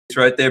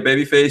right there.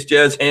 Babyface,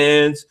 jazz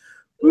hands.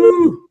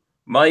 Woo!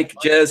 Mike,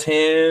 jazz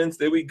hands.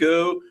 There we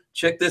go.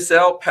 Check this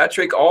out.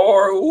 Patrick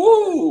R.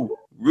 Woo!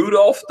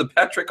 Rudolph, the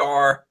Patrick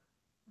R.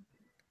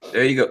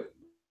 There you go.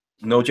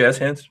 No jazz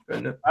hands?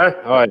 Yeah.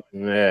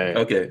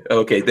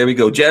 Okay. There we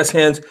go. Jazz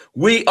hands.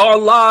 We are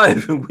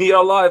live. We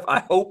are live. I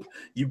hope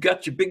you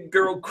got your big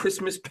girl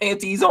Christmas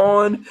panties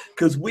on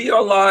because we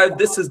are live.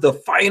 This is the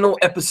final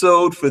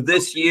episode for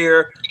this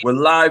year. We're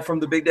live from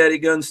the Big Daddy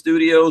Gun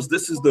Studios.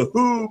 This is the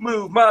Who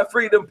Move My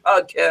Freedom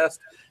podcast,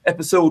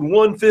 episode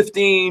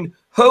 115.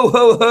 Ho,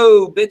 ho,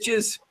 ho,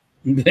 bitches.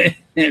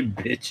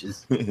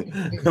 Bitches.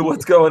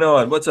 What's going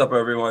on? What's up,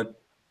 everyone?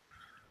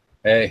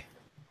 Hey.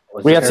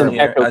 We have some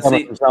echo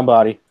coming from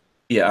somebody.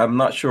 Yeah, I'm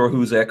not sure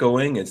who's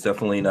echoing. It's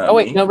definitely not. Oh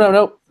wait, me.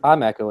 no.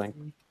 I'm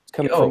echoing. It's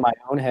coming from my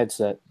own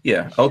headset.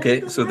 Yeah.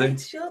 Okay. So they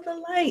show the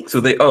lights. So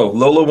they. Oh,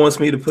 Lola wants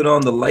me to put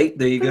on the light.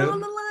 There you go. Put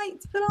on the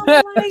lights. Put on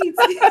the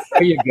lights.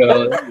 There you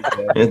go.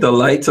 And the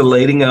lights are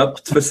lighting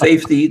up for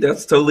safety.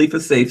 That's totally for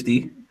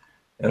safety.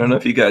 I don't know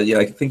if you guys. Yeah,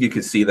 I think you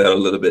can see that a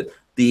little bit.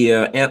 The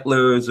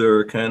antlers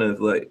are kind of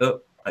like.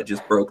 Oh, I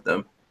just broke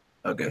them.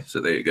 Okay. So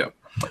there you go.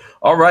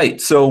 All right,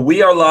 so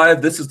we are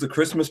live. This is the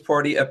Christmas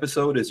party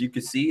episode. As you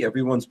can see,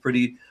 everyone's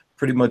pretty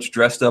much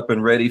dressed up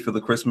and ready for the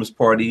Christmas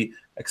party,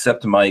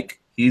 except Mike.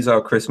 He's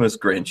our Christmas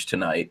Grinch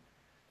tonight.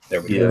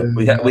 There we go.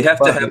 We have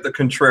to have the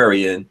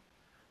contrarian.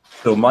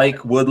 So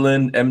Mike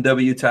Woodland,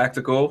 MW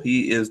Tactical,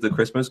 he is the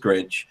Christmas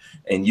Grinch,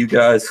 and you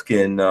guys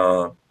can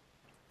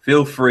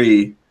feel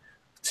free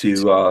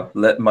to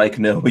let Mike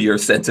know your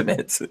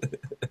sentiments.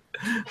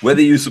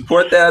 Whether you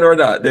support that or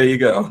not, there you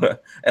go.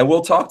 And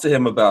we'll talk to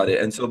him about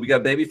it. And so we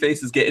got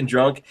Babyface is getting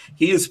drunk.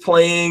 He is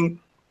playing,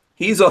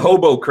 he's a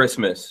hobo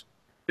Christmas.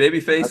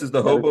 Babyface is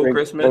the hobo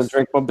Christmas.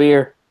 Drink my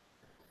beer.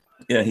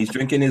 Yeah, he's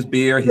drinking his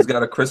beer. He's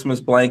got a Christmas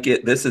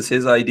blanket. This is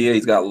his idea.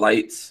 He's got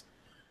lights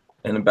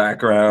in the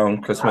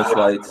background, Christmas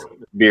lights.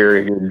 Beer,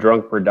 if you're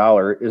drunk per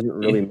dollar, isn't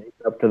really made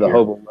up to the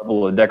hobo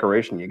level of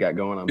decoration you got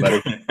going on,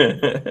 buddy.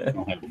 I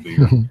don't have a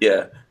beer.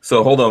 Yeah.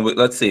 So hold on.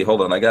 Let's see.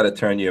 Hold on. I got to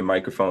turn your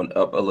microphone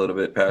up a little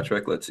bit,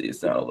 Patrick. Let's see. It's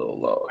down a little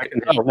low. I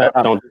can handle that.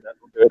 Don't do that.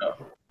 We'll do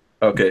it.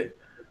 Okay.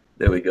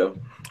 There we go.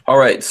 All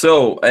right.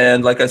 So,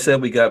 and like I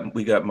said, we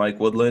got Mike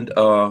Woodland.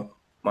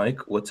 Mike,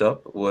 what's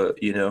up? What,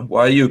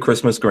 why are you a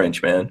Christmas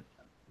Grinch, man?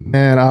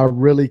 Man, I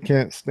really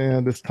can't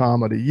stand this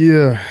time of the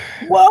year.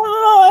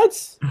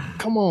 What?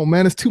 Come on,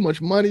 man. It's too much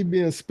money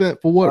being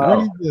spent for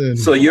what reason?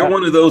 So you're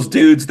one of those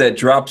dudes that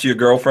drops your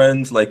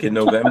girlfriends like in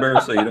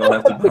November, so you don't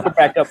have to Pick it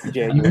back up in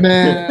January.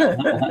 Man,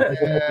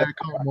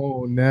 come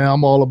on now.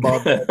 I'm all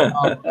about that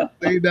dollar.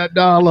 Save that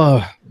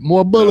dollar.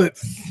 More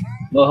bullets.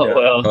 Oh,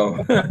 well.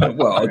 Oh.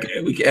 Well,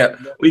 okay. We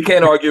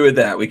can't argue with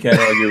that. We can't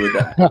argue with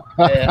that.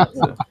 Yeah.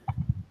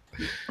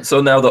 So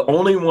now the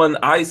only one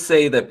I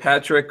say that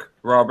Patrick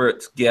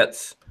Roberts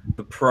gets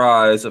the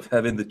prize of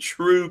having the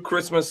true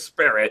Christmas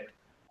spirit.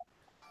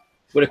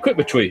 With a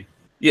Christmas tree.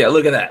 Yeah,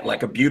 look at that.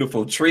 Like a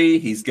beautiful tree.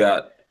 He's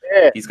got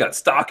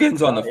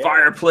stockings on the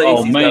fireplace.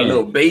 Oh, He's got a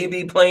little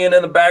baby playing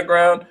in the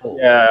background.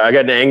 Yeah, I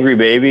got an angry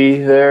baby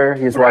there.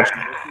 He's watching.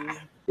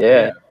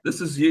 Yeah.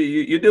 This is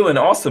you're doing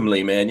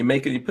awesomely, man.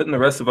 You're putting the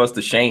rest of us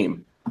to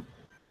shame.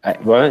 I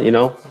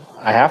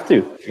have to.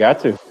 You got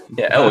to.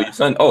 Yeah. Oh, your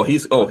son. Oh,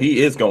 he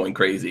is going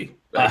crazy.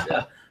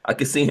 I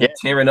can see him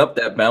tearing up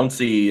that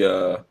bouncy.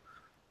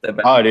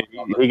 Dude,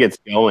 he gets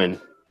going.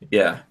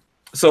 Yeah.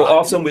 So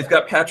awesome. We've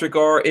got Patrick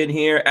R in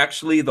here.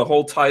 Actually, the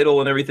whole title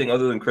and everything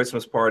other than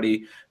Christmas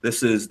party.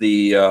 This is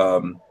the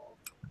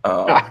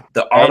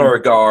Honor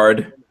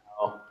Guard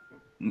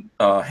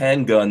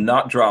handgun,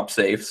 not drop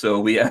safe. So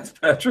we asked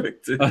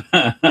Patrick to.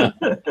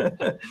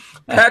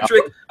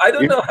 Patrick, I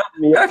don't know.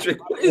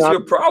 Patrick, what is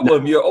your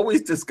problem? You're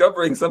always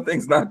discovering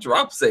something's not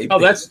drop safe. Oh,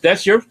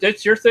 that's your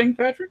thing,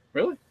 Patrick?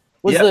 Really?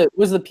 Was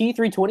the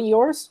P320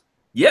 yours?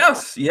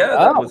 Yes, yeah,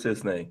 that was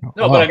his name.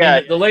 No, but I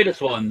mean the latest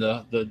one.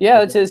 Yeah,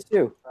 that's his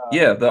too.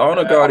 Yeah, the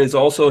Honor Guard is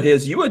also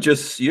his. You're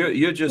just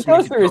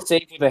Go through his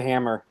safe with a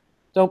hammer.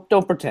 Don't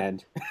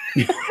pretend.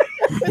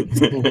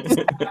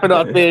 Put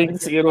on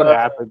things, see what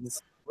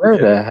happens. Where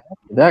the heck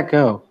did that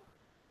go?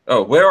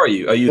 Oh, where are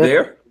you? Are you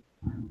there?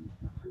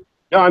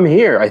 No, I'm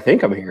here. I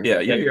think I'm here. Yeah,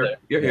 you're here.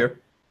 You're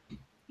here.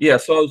 Yeah,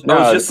 so I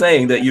was just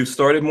saying that you've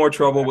started more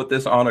trouble with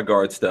this Honor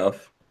Guard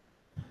stuff.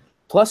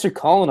 Plus, you're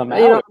calling them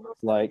out.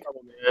 Like,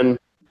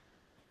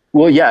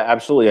 well, yeah,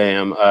 absolutely, I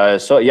am.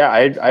 So yeah,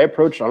 I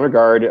approached Honor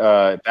Guard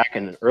back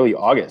in early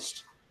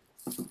August,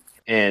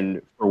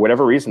 and for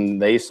whatever reason,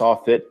 they saw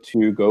fit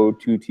to go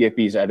to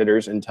TFB's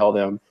editors and tell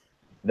them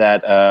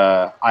that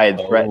I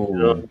had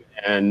threatened them,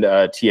 and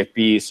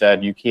TFB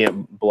said you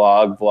can't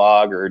blog,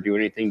 vlog, or do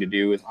anything to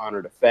do with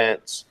honor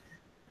defense.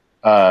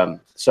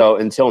 So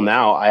until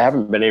now, I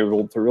haven't been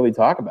able to really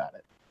talk about it.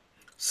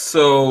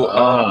 So,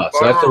 so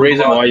that's the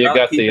reason why you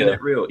got the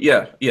real.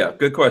 Yeah.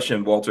 Good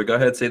question, Walter. Go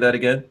ahead, say that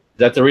again. Is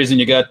that the reason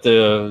you got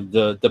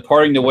the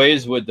parting the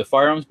ways with the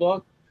firearms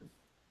blog?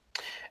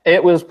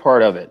 It was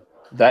part of it.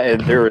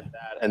 There was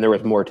that, and there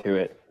was more to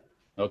it.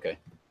 Okay.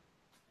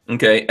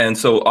 Okay, and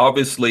so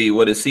obviously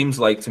what it seems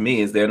like to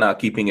me is they're not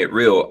keeping it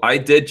real. I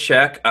did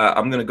check.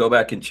 I'm going to go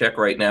back and check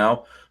right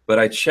now, but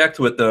I checked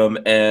with them,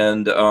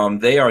 and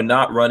they are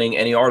not running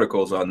any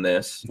articles on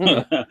this.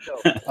 They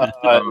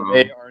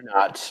are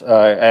not.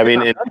 I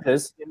mean,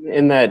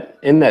 in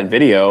that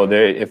video,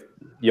 if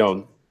you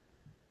know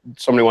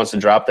somebody wants to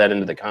drop that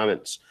into the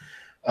comments,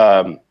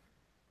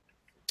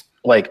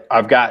 like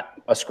I've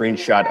got a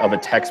screenshot of a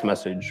text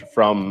message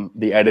from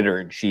the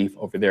editor-in-chief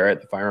over there at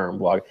the Firearm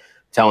blog,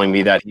 telling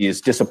me that he is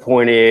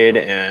disappointed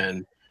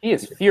and he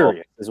is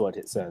furious, is what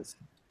it says.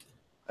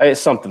 It's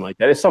something like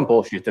that. It's some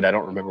bullshit that I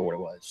don't remember what it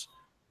was.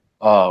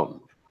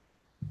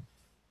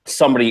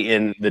 Somebody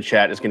in the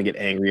chat is going to get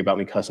angry about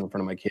me cussing in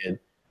front of my kid.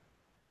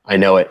 I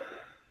know it.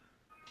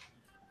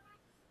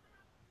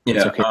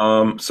 Yeah.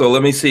 Okay. So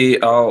let me see.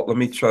 Let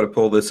me try to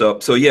pull this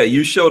up. So yeah,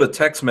 you showed a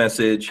text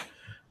message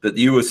that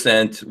you were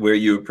sent where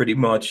you were pretty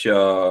much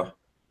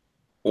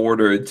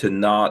ordered to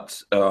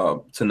not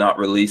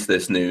release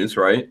this news,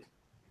 right?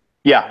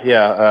 Yeah.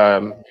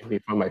 Let me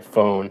find my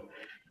phone.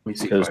 Let me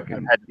see Because if I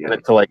can I had to send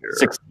it to like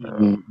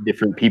 16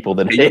 different people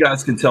that you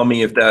guys can tell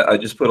me if that, I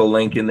just put a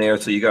link in there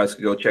so you guys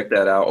can go check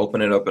that out,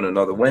 open it up in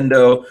another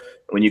window.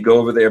 When you go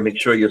over there, make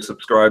sure you're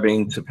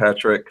subscribing to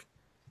Patrick.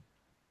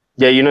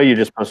 Yeah, you know you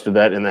just posted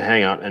that in the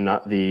Hangout and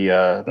not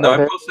the No,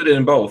 I posted it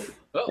in both.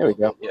 Oh, there we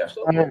go. Yeah.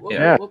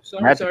 Yeah.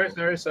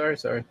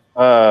 Sorry.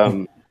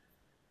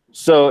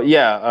 So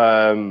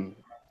yeah,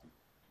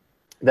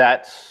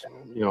 that's,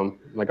 you know,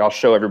 like I'll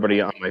show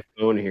everybody on my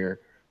phone here.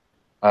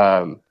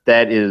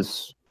 That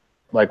is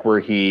like where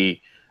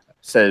he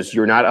says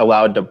you're not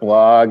allowed to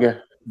blog,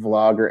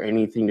 vlog, or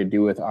anything to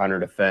do with honor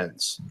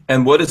defense.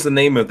 And what is the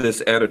name of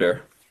this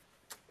editor?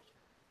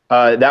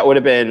 That would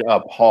have been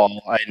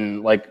Paul.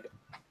 And like,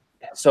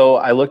 so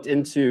I looked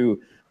into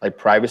like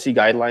privacy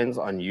guidelines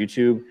on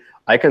YouTube.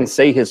 I can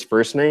say his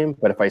first name,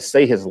 but if I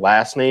say his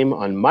last name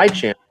on my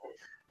channel,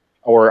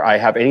 or I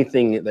have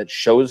anything that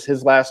shows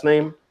his last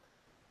name,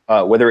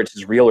 whether it's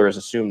his real or his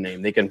assumed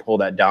name, they can pull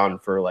that down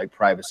for like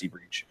privacy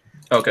breach.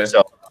 Okay.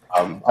 So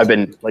I've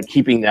been like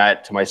keeping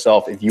that to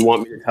myself. If you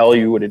want me to tell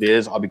you what it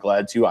is, I'll be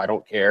glad to. I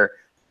don't care.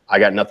 I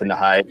got nothing to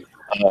hide.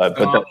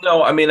 But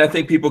no, I mean, I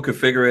think people could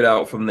figure it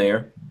out from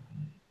there.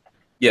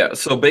 Yeah.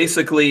 So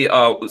basically,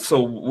 so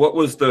what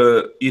was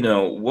the,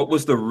 what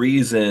was the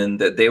reason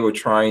that they were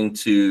trying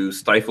to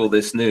stifle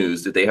this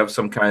news? Did they have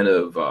some kind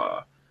of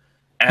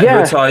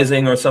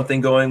advertising or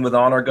something going with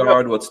Honor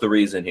Guard? What's the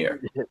reason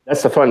here?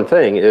 That's the fun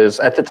thing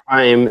is at the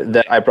time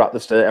that I brought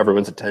this to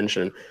everyone's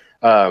attention,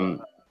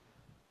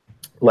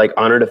 like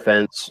Honor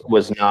Defense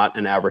was not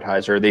an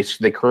advertiser.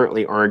 They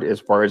currently aren't, as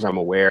far as I'm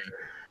aware.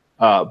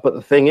 But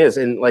the thing is,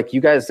 and like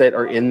you guys that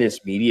are in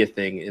this media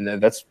thing,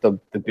 and that's the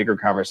bigger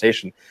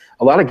conversation,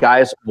 a lot of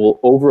guys will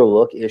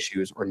overlook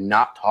issues or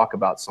not talk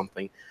about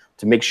something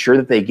to make sure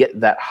that they get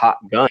that hot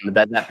gun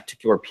that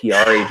particular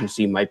PR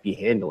agency might be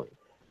handling.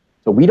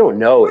 So we don't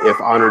know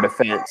if Honor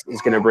Defense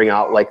is going to bring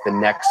out like the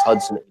next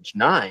Hudson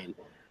H9.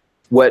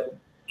 What,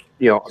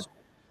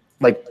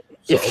 like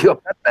if you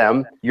upset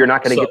them, you're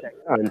not going to get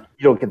that gun.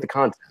 You don't get the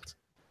content.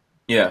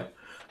 Yeah.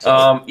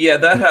 Yeah,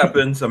 that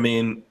happens. I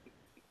mean,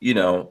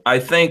 I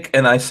think,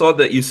 and I saw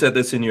that you said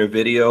this in your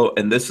video,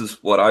 and this is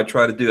what I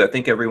try to do. I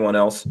think everyone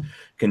else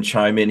can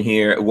chime in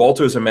here.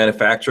 Walter's a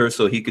manufacturer,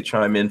 so he could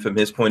chime in from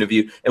his point of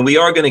view. And we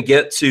are going to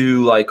get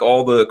to like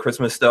all the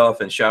Christmas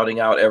stuff and shouting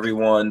out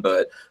everyone,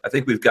 but I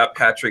think we've got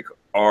Patrick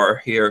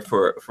R here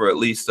for at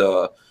least,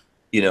 for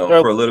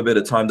a little bit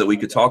of time that we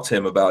could talk to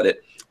him about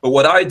it. But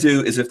what I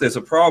do is if there's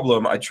a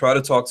problem, I try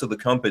to talk to the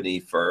company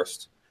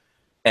first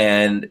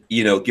and,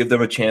 give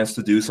them a chance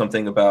to do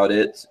something about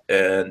it.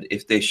 And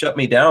if they shut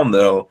me down,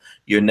 though,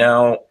 you're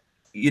now,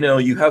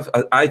 you have,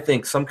 I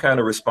think, some kind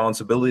of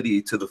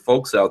responsibility to the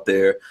folks out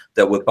there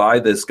that would buy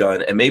this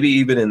gun and maybe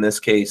even in this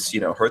case,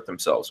 hurt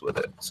themselves with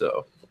it.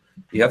 So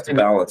you have to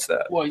balance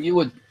that. Well, you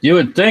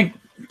would think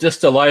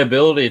just the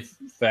liability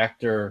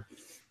factor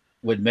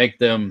would make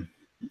them,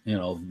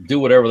 do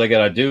whatever they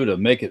got to do to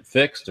make it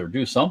fixed or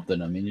do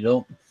something. I mean, you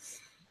don't.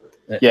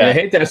 Yeah, I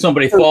hate to have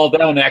somebody fall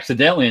down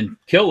accidentally and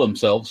kill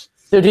themselves.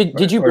 So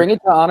did you bring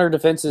it to Honor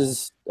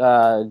Defense's?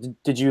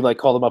 Did you like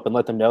call them up and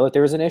let them know that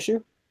there was an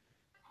issue?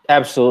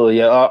 Absolutely,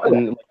 yeah.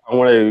 And I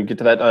want to get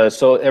to that.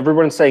 So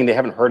everyone's saying they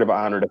haven't heard of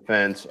Honor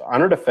Defense.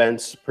 Honor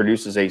Defense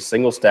produces a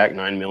single stack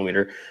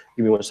 9mm.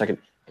 Give me 1 second.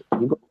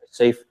 Can you go to the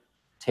safe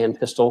tan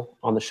pistol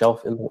on the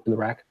shelf in the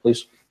rack,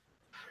 please?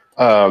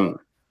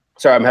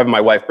 Sorry, I'm having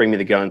my wife bring me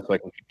the gun so I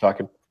can keep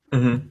talking.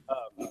 Mm-hmm.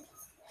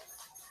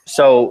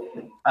 So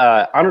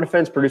Honor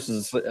Defense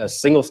produces a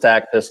single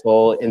stack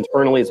pistol.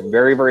 Internally, it's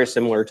very, very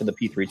similar to the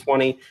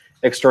P320.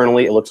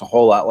 Externally, it looks a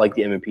whole lot like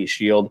the M&P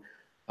Shield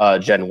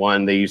Gen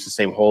 1. They use the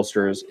same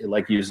holsters.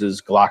 It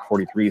uses Glock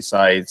 43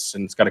 sights,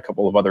 and it's got a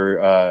couple of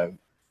other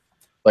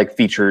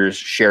features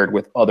shared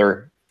with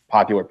other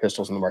popular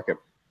pistols in the market.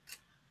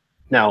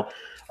 Now,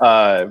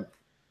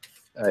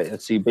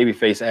 let's see,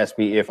 Babyface asked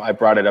me if I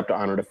brought it up to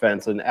Honor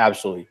Defense, and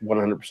absolutely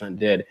 100%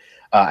 did.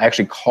 I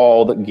actually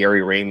called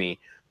Gary Ramey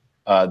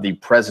the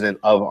president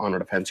of Honor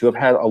Defense, who I've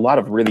had a lot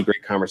of really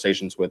great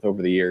conversations with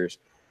over the years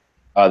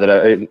that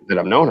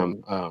I've known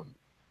him.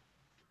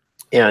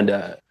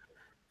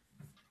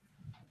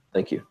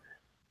 Thank you.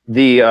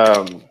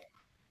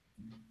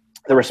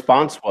 The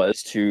response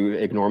was to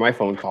ignore my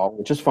phone call,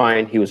 which is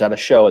fine. He was at a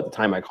show at the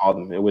time I called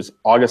him. It was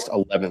August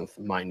 11th,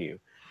 mind you.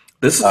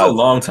 This is a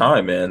long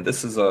time, man.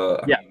 This is yeah.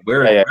 I mean,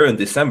 we're in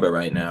December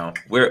right now.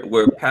 We're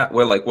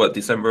like what,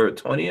 December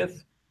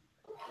 20th?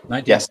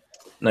 19th. Yes.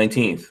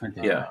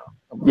 19th. Yeah.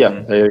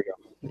 Yeah. There you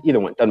go. Either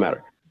one doesn't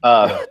matter.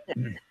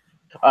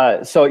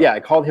 So yeah, I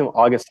called him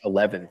August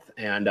 11th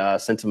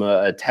and sent him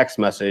a text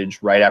message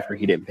right after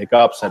he didn't pick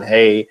up. Said,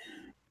 "Hey,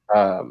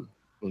 let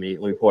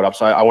me pull it up."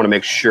 So I want to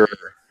make sure.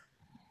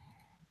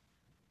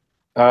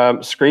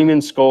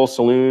 Screaming Skull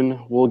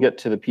Saloon. We'll get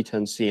to the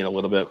P10C in a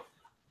little bit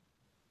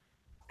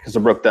because I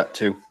broke that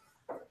too.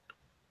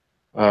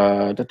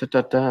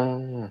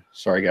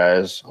 Sorry,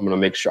 guys. I'm gonna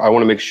make sure. I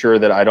want to make sure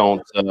that I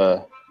don't.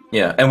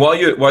 Yeah, and while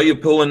you're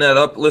pulling that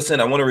up, listen,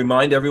 I want to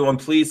remind everyone,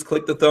 please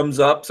click the thumbs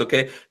ups,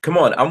 okay? Come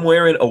on, I'm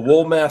wearing a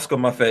wool mask on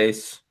my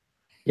face.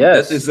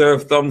 Yes. That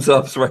deserves thumbs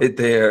ups right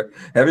there.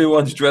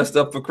 Everyone's dressed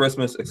up for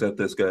Christmas except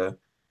this guy.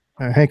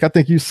 Hank, I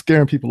think you're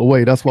scaring people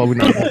away. That's why we're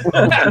not.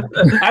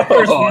 That's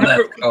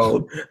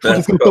cold. I'm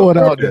just gonna throw it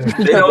out there.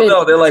 They don't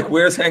know. They're like,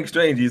 "Where's Hank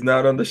Strange? He's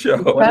not on the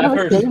show." When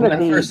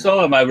I first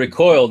saw him, I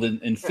recoiled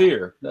in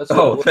fear. That's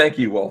thank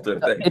you, Walter.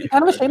 Thank you. It's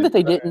kind of a shame that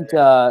they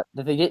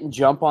didn't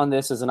jump on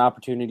this as an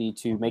opportunity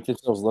to make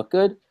themselves look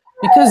good,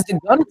 because the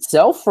gun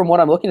itself, from what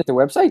I'm looking at their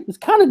website, is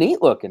kind of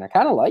neat looking. I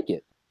kind of like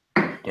it.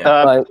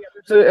 Yeah.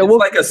 It's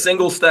like a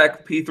single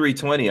stack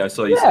P320. I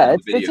saw you. Yeah,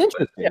 it's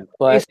interesting.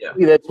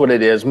 Basically, that's what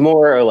it is,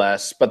 more or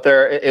less. But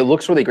it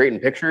looks really great in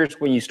pictures.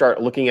 When you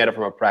start looking at it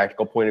from a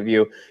practical point of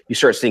view, you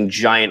start seeing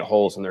giant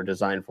holes in their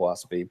design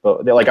philosophy.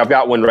 But like, I've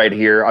got one right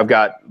here. I've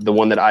got the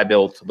one that I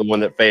built, the one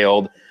that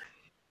failed.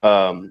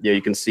 Yeah,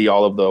 you can see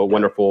all of the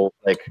wonderful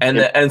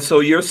And so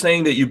you're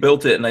saying that you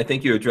built it, and I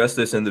think you addressed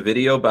this in the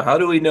video. But how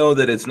do we know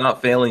that it's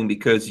not failing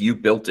because you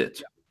built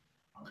it?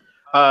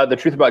 The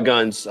Truth About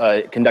Guns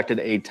conducted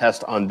a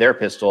test on their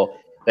pistol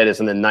that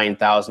is in the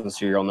 9,000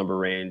 serial number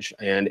range,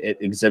 and it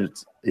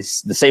exhibits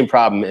the same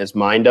problem as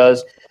mine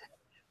does.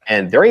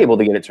 And they're able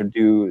to get it to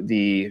do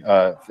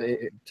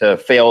to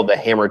fail the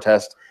hammer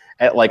test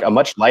at like a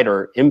much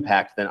lighter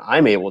impact than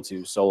I'm able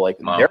to. So like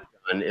their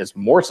gun is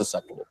more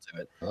susceptible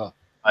to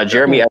it.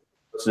 Jeremy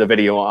posted a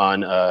video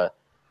on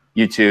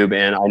YouTube,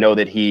 and I know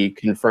that he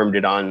confirmed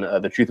it on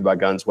the Truth About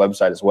Guns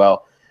website as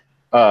well.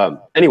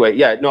 Anyway,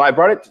 yeah, no, I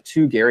brought it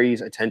to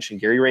Gary's attention.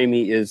 Gary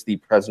Ramey is the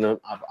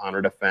president of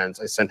Honor Defense.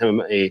 I sent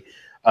him a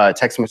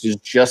text message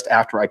just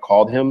after I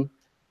called him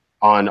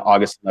on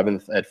August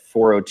 11th at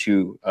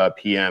 4:02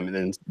 p.m. And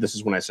then this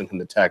is when I sent him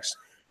the text.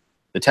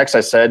 The text I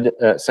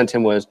sent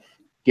him was,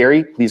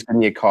 "Gary, please give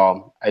me a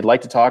call. I'd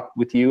like to talk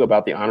with you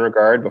about the Honor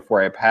Guard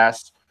before I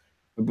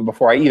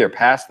either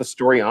pass the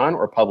story on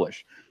or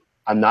publish.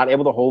 I'm not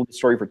able to hold the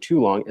story for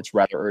too long. It's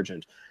rather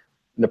urgent."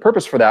 And the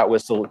purpose for that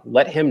was to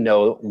let him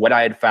know what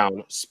I had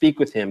found, speak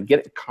with him,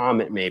 get a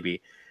comment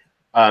maybe,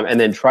 and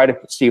then try to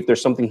see if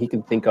there's something he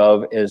can think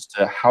of as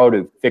to how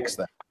to fix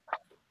that.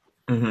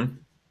 Mm-hmm.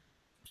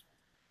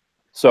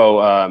 So,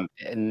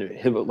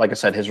 like I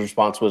said, his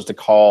response was to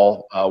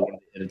call one of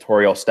the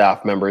editorial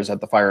staff members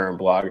at the Firearm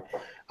blog,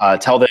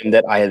 tell them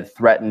that I had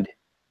threatened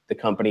the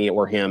company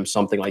or him,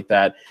 something like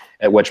that,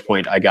 at which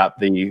point I got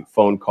the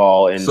phone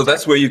call. And so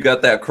that's where you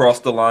got that cross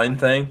the line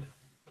thing?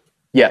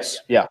 Yes,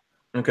 yeah.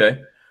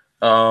 Okay.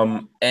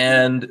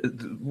 And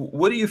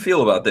what do you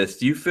feel about this?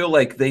 Do you feel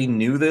like they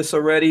knew this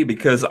already?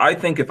 Because I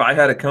think if I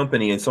had a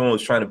company and someone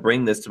was trying to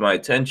bring this to my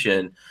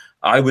attention,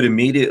 I would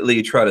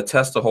immediately try to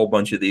test a whole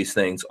bunch of these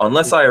things,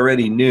 unless I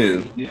already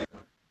knew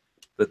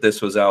that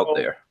this was out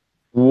there.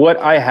 What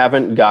I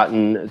haven't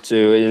gotten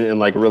to, and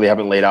like really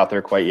haven't laid out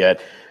there quite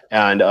yet,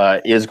 and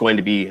is going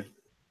to be,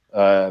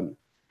 all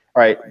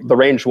right, the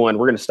range one,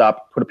 we're going to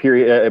stop, put a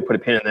period, put a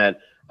pin in that.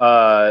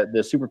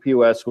 The Super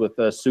POS with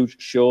Such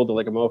Shield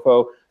like a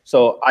mofo.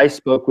 So I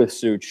spoke with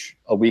Such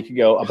a week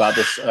ago about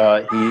this.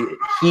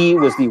 He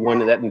was the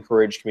one that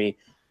encouraged me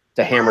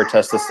to hammer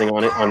test this thing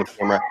on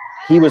camera.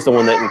 He was the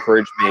one that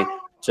encouraged me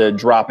to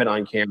drop it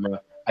on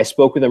camera. I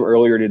spoke with him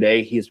earlier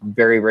today. He's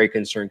very, very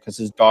concerned because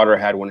his daughter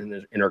had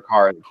one in her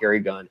car, a carry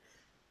gun.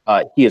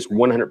 He is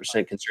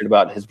 100% concerned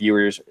about his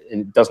viewers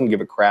and doesn't give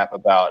a crap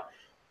about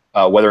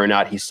whether or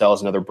not he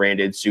sells another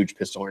branded Such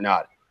pistol or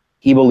not.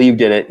 He believed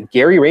in it.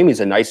 Gary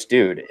Ramey's a nice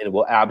dude and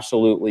will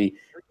absolutely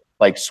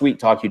like sweet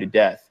talk you to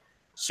death.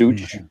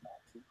 Such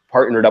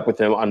partnered up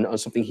with him on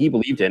something he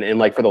believed in. And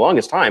like for the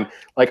longest time,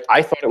 like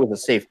I thought it was a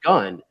safe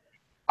gun.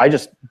 I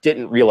just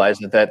didn't realize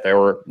that there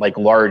were like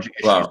large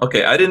issues. Wow.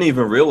 Okay. I didn't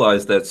even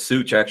realize that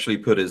Such actually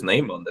put his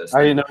name on this.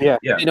 I didn't know. Yeah.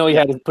 I didn't know he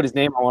had to put his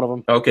name on one of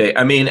them. Okay.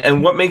 I mean,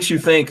 and what makes you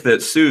think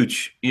that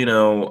Such, you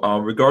know,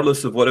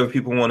 regardless of whatever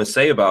people want to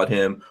say about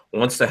him,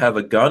 wants to have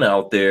a gun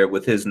out there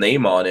with his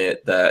name on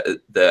it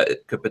that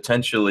could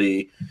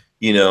potentially,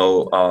 you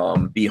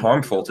know, be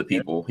harmful to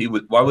people?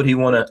 Why would he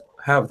want to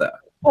have that?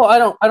 Well,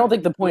 I don't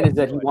think the point is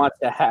that he wants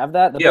to have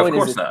that. The Yeah, of point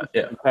course is not. that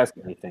Yeah. he pass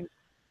anything.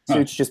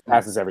 Suits just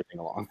passes everything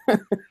along.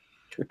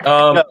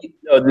 No,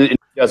 it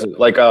doesn't.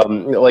 Like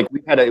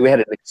we had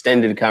an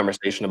extended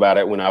conversation about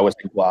it when I was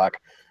at Block,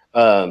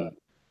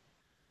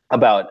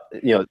 about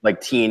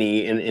like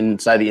T&E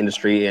inside the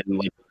industry and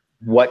like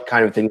what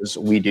kind of things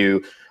we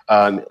do.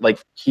 Like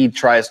he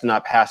tries to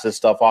not pass his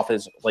stuff off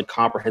as like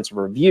comprehensive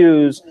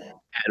reviews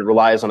and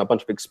relies on a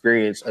bunch of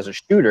experience as a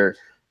shooter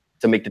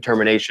to make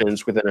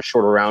determinations within a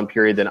shorter round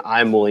period than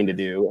I'm willing to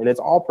do, and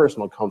it's all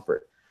personal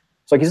comfort.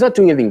 So like he's not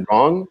doing anything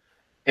wrong.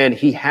 And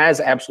he has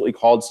absolutely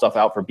called stuff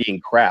out for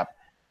being crap.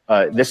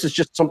 This is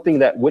just something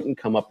that wouldn't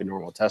come up in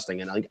normal testing.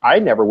 And I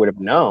never would have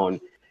known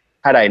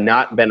had I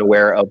not been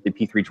aware of the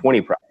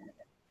P320 problem.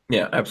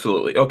 Yeah,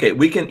 absolutely. Okay,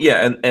 we can,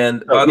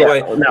 and by the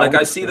way, like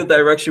I see the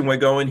direction we're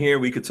going here.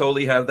 We could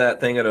totally have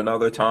that thing at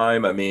another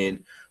time. I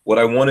mean, what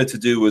I wanted to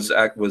do was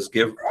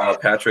give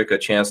Patrick a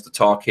chance to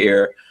talk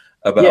here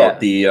about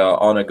the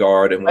honor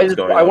guard and what's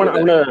going on.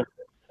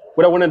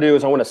 What I want to do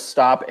is I want to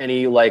stop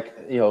any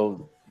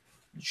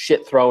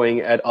shit throwing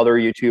at other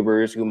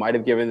YouTubers who might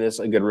have given this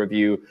a good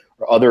review,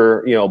 or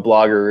other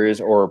bloggers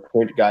or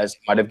point guys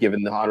might have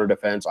given the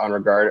honor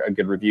guard a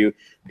good review,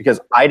 because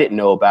I didn't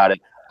know about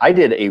it. I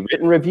did a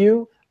written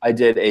review, I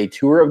did a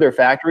tour of their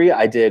factory,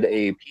 I did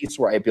a piece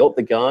where I built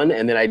the gun,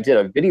 and then I did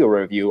a video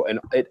review. And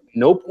at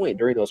no point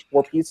during those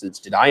 4 pieces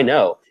did I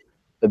know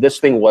that this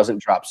thing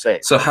wasn't drop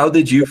safe. So how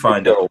did you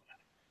find out?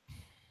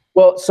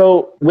 Well,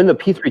 so when the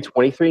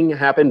P320 thing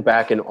happened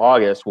back in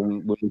August,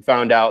 when we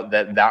found out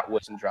that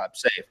wasn't drop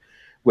safe,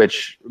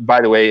 which,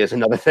 by the way, is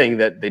another thing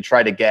that they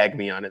tried to gag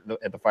me on at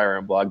the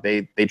Firearm blog.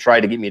 They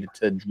tried to get me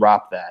to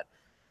drop that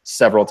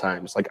several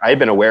times. Like, I had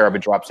been aware of a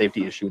drop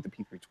safety issue with the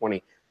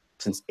P320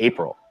 since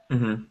April,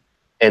 and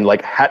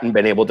like hadn't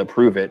been able to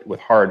prove it with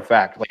hard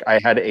fact. Like,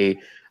 I had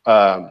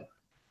an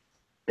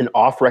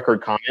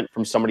off-record comment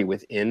from somebody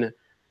within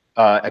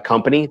a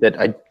company that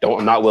I'm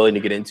not willing to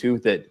get into,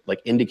 that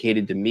like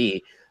indicated to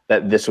me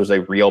that this was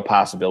a real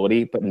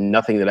possibility, but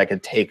nothing that I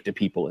could take to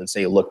people and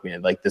say, look,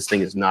 man, like this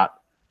thing is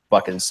not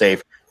fucking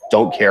safe.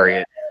 Don't carry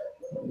it,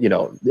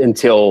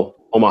 until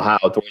Omaha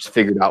authorities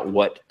figured out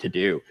what to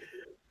do.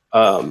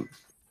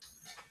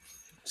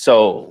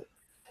 So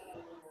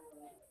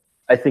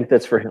I think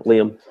that's for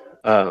Liam.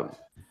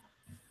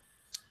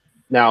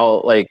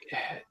 Now, like,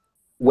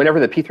 whenever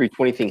the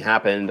P320 thing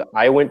happened,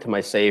 I went to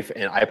my safe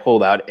and I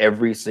pulled out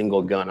every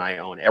single gun I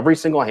own, every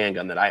single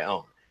handgun that I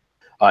own,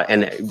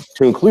 and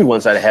to include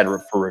ones that I had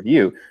for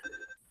review.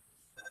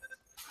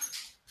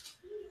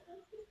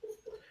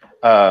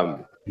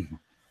 The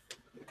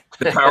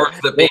powers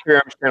that be.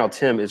 Walther Arms channel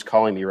Tim is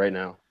calling me right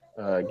now.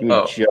 Give me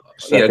just a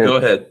second. Yeah, go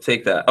ahead,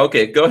 take that.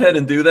 Okay, go ahead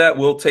and do that.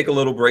 We'll take a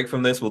little break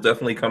from this. We'll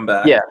definitely come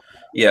back.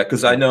 Yeah,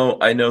 because I know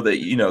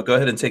that go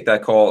ahead and take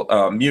that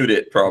call. Mute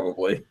it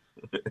probably.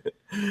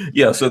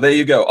 Yeah, so there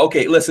you go.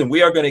 Okay, listen,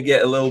 we are going to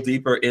get a little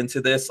deeper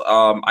into this.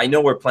 I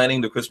know we're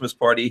planning the Christmas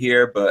party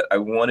here, but I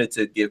wanted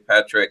to give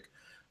Patrick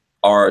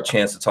our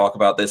chance to talk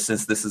about this,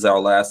 since this is our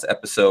last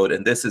episode,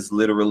 and this is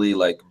literally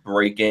like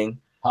breaking.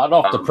 Hot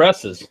off the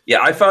presses.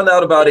 Yeah, I found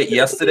out about it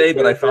yesterday,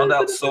 but I found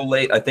out so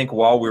late, I think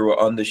while we were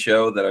on the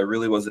show, that I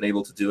really wasn't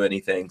able to do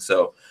anything.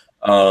 So,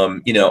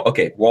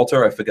 okay,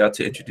 Walter, I forgot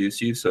to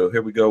introduce you. So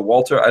here we go.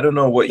 Walter, I don't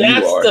know what you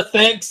are. That's the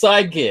thanks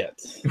I get.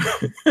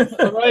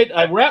 All right,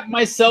 I wrap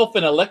myself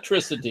in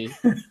electricity,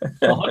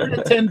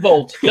 110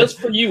 volts, just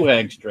for you,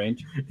 Hank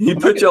Strange. You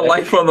put your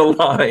life on the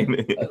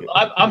line.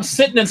 I'm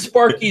sitting in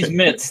Sparky's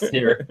midst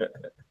here,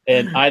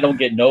 and I don't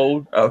get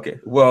no. Okay,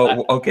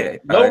 well, okay.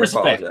 No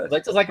respect.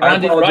 Like, just like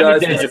Rodney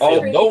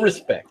Dangerfield, no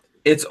respect.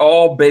 It's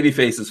all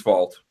Babyface's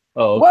fault.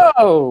 Oh, okay.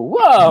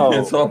 Whoa!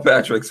 It's all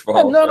Patrick's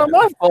fault. None of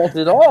my fault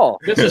at all.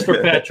 This is for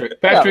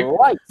Patrick. Patrick,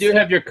 do you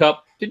have your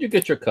cup? Did you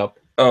get your cup?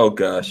 Oh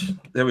gosh,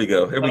 there we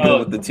go. Here we go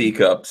with the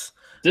teacups.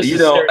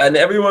 And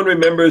everyone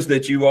remembers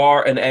that you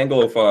are an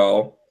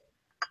Anglophile,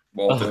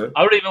 Walter.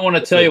 I don't even want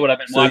to tell you what I've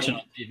been watching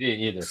on TV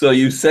either. So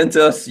you sent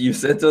us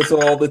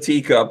all the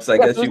teacups. I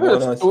guess you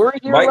want us.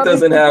 Mike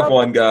doesn't have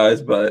one,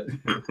 guys, but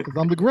because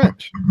I'm the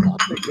Grinch.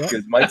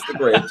 Because Mike's the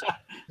Grinch.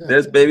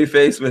 There's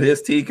Babyface with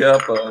his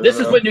teacup. This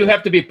is when you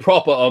have to be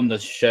proper on the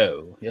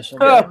show. Yes,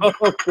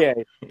 okay.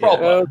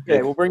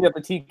 Okay, we'll bring up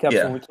the teacups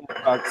when we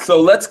talk.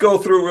 So let's go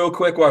through real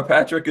quick while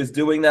Patrick is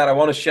doing that. I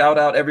want to shout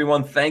out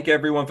everyone. Thank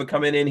everyone for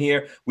coming in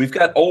here. We've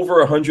got over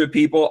 100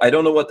 people. I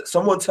don't know what.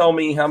 Someone tell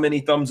me how many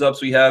thumbs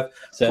ups we have.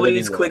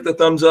 Please click the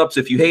thumbs ups.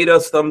 If you hate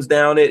us, thumbs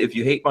down it. If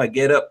you hate my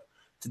get up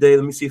today,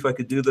 let me see if I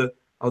could do the.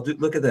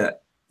 Look at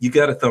that. You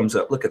got a thumbs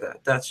up. Look at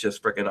that. That's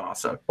just freaking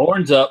awesome.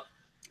 Horns up.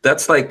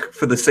 That's like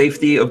for the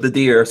safety of the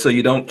deer, so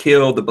you don't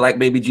kill the black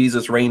baby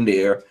Jesus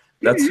reindeer.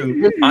 That's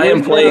who I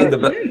am playing.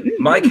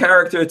 My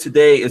character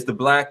today is the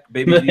black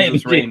baby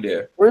Jesus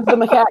reindeer. Where's the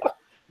macaque?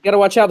 You got to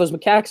watch out. Those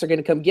macaques are going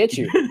to come get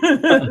you.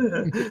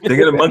 They're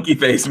gonna monkey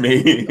face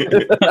me.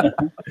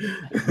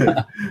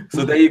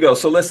 So there you go.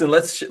 So listen,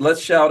 let's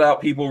shout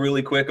out people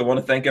really quick. I want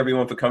to thank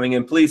everyone for coming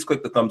in. Please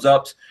click the thumbs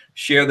ups,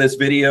 share this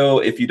video.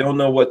 If you don't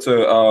know what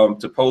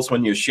to post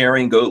when you're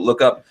sharing, go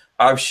look up.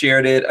 I've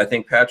shared it. I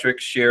think Patrick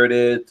shared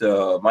it.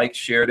 Mike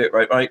shared it,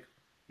 right, Mike?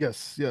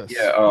 Yes.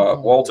 Yeah.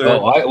 Walter.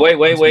 Oh,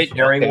 wait.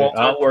 Sharing, Okay, Walter.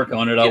 I'll work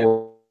on it.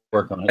 I'll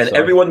work on it. And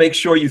everyone, make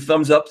sure you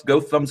thumbs up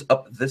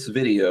this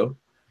video.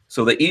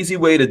 So the easy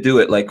way to do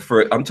it, like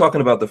I'm talking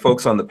about the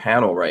folks on the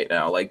panel right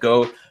now, like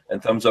go and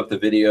thumbs up the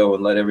video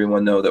and let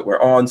everyone know that we're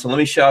on. So let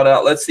me shout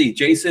out. Let's see,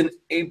 Jason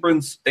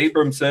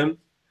Abramson.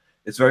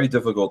 It's very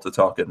difficult to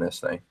talk in this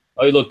thing.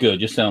 Oh, you look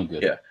good. You sound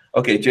good. Yeah.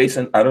 Okay,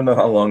 Jason, I don't know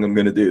how long I'm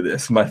going to do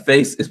this. My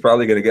face is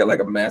probably going to get like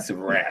a massive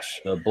rash.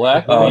 The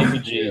black baby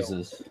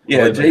Jesus.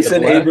 Yeah,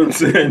 Jason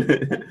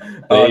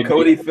Abramson,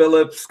 Cody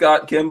Phillips,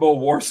 Scott Kimball,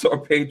 Warsaw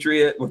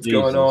Patriot. What's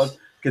going on?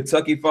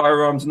 Kentucky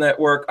Firearms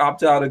Network,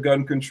 Opt Out of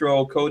Gun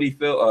Control, Cody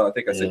I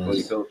think I said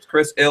Cody Phillips,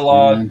 Chris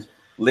Illard,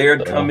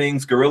 Laird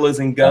Cummings, Gorillas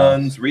and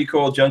Guns,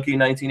 Recoil Junkie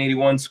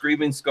 1981,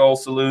 Screaming Skull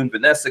Saloon,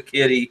 Vanessa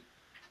Kitty,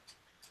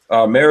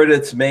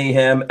 Meredith's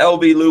Mayhem,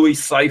 LB Louis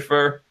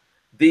Cypher,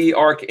 The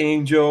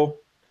Archangel.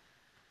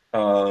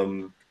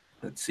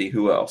 Let's see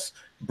who else.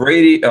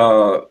 Brady,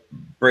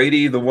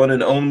 the one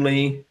and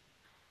only.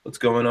 What's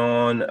going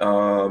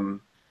on?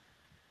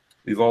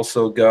 We've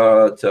also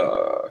got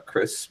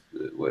Chris.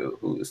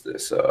 Who is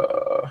this?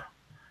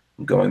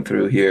 I'm going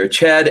through here.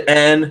 Chad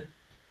N.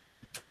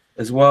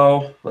 as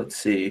well. Let's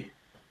see.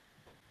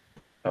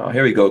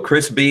 Here we go.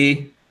 Chris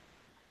B.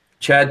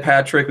 Chad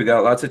Patrick. We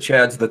got lots of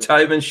Chads. The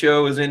Tyven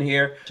Show is in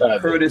here.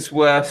 Curtis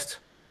West.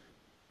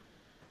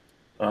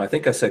 I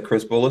think I said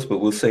Chris Bullis, but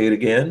we'll say it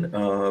again.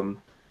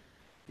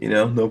 You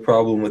know, no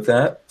problem with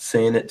that.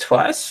 Saying it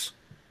twice.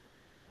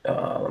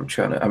 I'm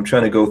trying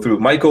to go through.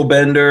 Michael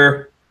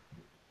Bender.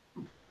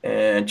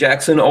 And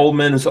Jackson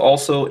Ullman is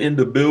also in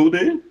the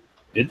building.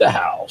 In the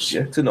house.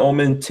 Jackson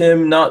Ullman,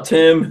 Tim, not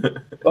Tim.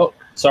 Oh,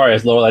 sorry,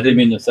 Lola. I didn't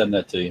mean to send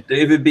that to you.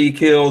 David B.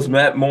 Kills,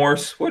 Matt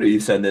Morse. What are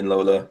you sending,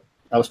 Lola?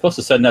 I was supposed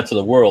to send that to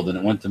the world, and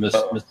it went to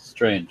Mr.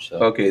 Strange. So.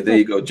 Okay, there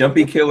you go.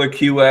 Jumpy Killer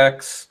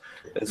QX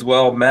as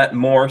well. Matt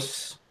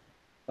Morse.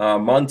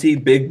 Monty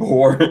Big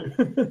Boar.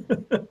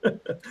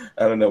 I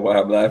don't know why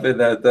I'm laughing.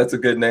 That's a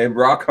good name.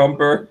 Rock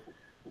Humper.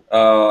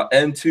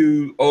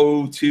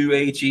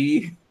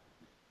 N2O2HE.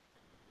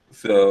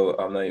 So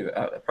I'm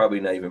probably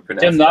not even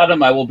pronouncing. Tim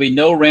Nottam, I will be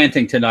no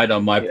ranting tonight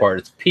on my part.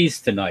 It's peace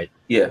tonight.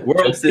 Yeah.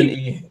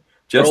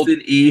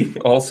 Justin E.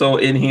 also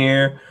in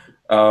here.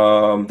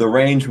 The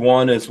Range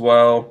One as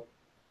well.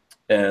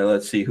 And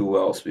let's see who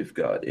else we've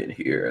got in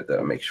here.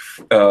 That'll make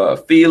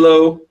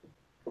Philo.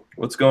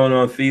 What's going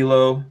on,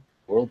 Philo?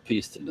 World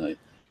peace tonight.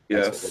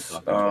 Yes.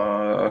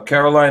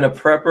 Carolina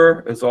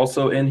Prepper is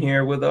also in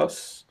here with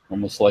us.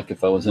 Almost like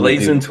if I was in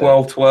Blazing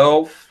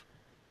 1212.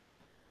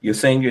 You're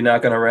saying you're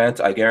not going to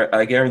rant. I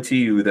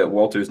guarantee you that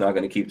Walter's not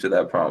going to keep to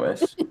that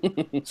promise.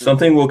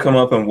 Something will come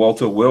up and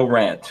Walter will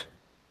rant.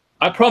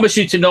 I promise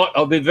you tonight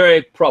I'll be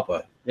very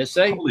proper. Yes,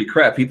 say. Holy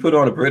crap! He put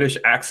on a British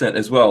accent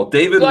as well.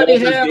 David Walters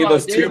gave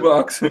us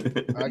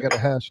 $2. I got a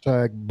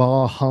hashtag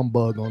bar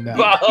humbug on that.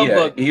 Bar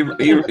humbug.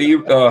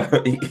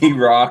 He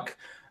rock.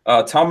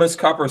 Thomas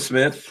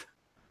Coppersmith.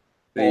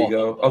 There you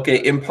go.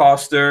 Okay,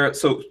 Imposter.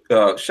 So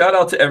shout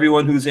out to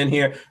everyone who's in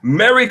here.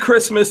 Merry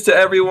Christmas to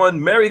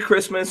everyone. Merry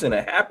Christmas and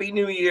a Happy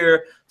New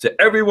Year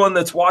to everyone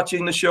that's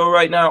watching the show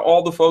right now.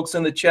 All the folks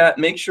in the chat.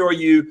 Make sure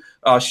you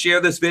share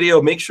this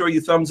video. Make sure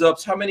you thumbs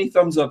ups. How many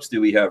thumbs ups do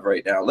we have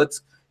right now?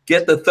 Let's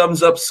get the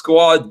thumbs up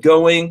squad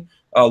going.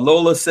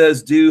 Lola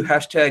says do.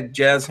 Hashtag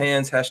jazz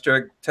hands.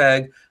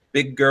 Hashtag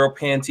big girl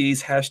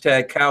panties.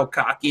 Hashtag cow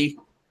cocky.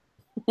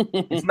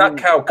 It's not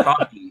cow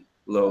cocky,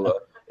 Lola.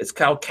 It's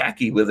cow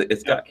khaki with it.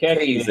 It's got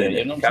K's in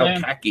it. Cow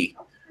khaki.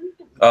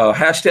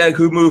 Hashtag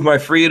who moved my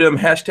freedom.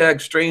 Hashtag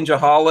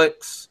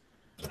strangeaholics.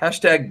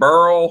 Hashtag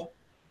Burl.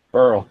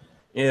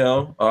 You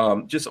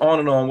know, just on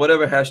and on.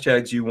 Whatever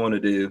hashtags you want to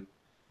do,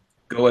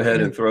 go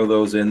ahead and throw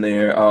those in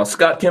there.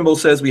 Scott Kimball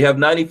says we have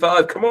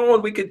 95. Come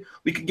on, we could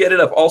get it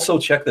up. Also,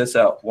 check this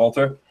out,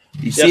 Walter.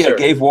 You see, I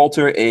gave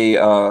Walter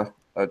a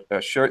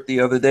shirt the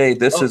other day.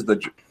 This is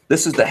the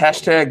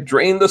hashtag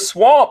Drain the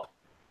Swamp.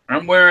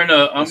 I'm wearing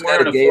a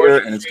gator,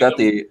 and it's got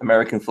the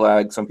American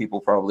flag. Some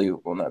people probably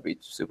will not be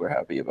super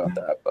happy about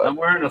that. But I'm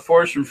wearing a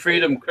Force from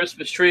Freedom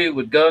Christmas tree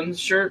with guns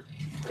shirt.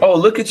 Oh,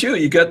 look at you!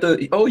 You got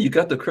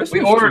the Christmas.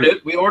 We ordered tree.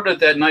 it. We ordered it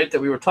that night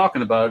that we were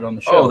talking about it on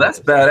the show. Oh, that's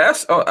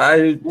badass. Oh,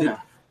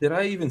 did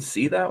I even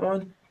see that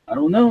one? I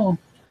don't know.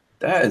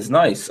 That is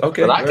nice.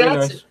 Okay, but very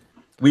nice. It.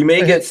 We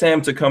may get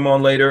Sam to come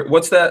on later.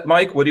 What's that,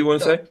 Mike? What do you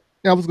want to say?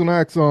 Yeah, I was going to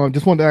ask.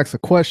 Just wanted to ask a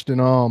question.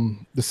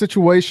 The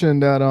situation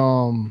that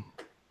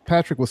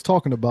Patrick was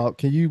talking about,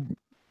 can you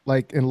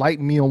like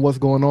enlighten me on what's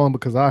going on,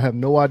 because I have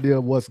no idea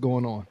what's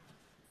going on.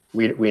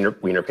 Wiener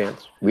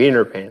pants.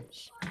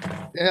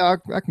 Yeah,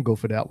 I can go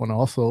for that one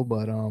also,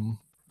 but I'll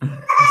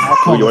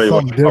call it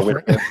something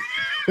different.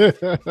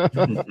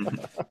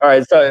 All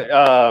right,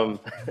 so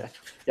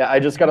Yeah, I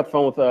just got off the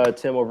phone with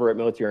Tim over at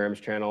Military Arms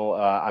channel.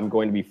 I'm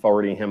going to be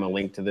forwarding him a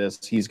link to this.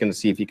 He's going to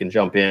see if he can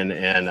jump in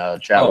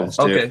and chat with us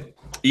too. Okay.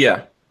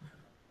 Yeah.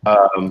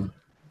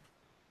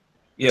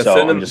 Yeah. So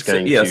send I'm him. just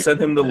going to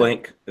Send him the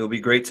link. It'll be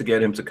great to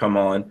get him to come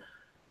on.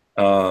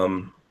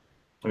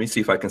 Let me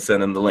see if I can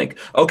send him the link.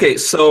 Okay,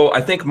 so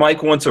I think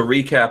Mike wants a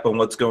recap on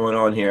what's going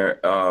on here.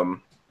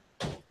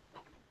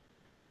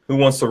 Who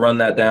wants to run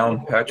that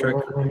down, Patrick?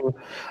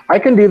 I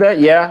can do that.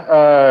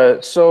 Yeah.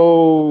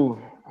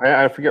 So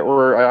I forget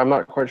where. I'm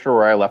not quite sure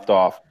where I left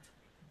off.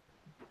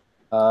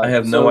 I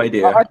have no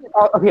idea.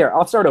 Here,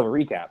 I'll start over.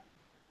 Recap.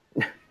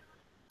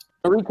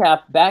 A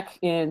recap. Back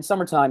in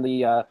summertime,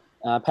 the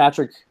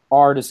Patrick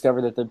R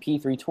discovered that the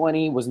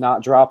P320 was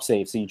not drop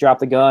safe. So you drop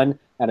the gun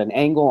at an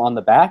angle on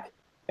the back,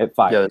 it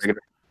fires. Yeah,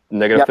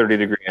 negative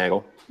 30-degree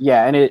angle.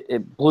 Yeah, and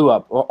it blew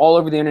up. All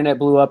over the internet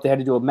blew up. They had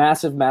to do a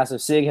massive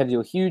SIG, had to do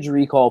a huge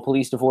recall.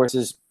 Police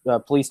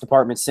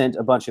department sent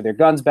a bunch of their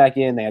guns back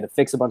in. They had to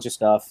fix a bunch of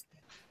stuff.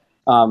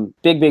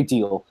 Big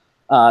deal.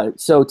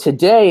 So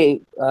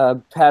today,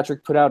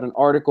 Patrick put out an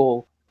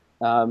article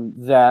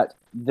that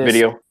this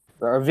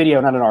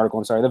video, not an article.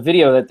 I'm sorry, the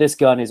video that this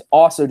gun is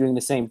also doing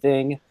the same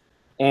thing.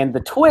 And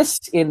the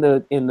twist in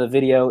the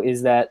video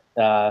is that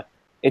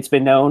it's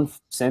been known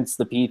since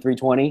the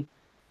P320.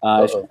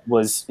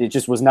 It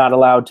just was not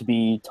allowed to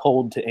be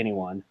told to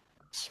anyone.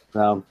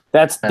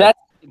 That's the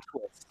big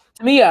twist.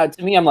 To me,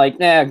 I'm like,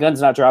 nah,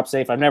 gun's not drop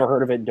safe. I've never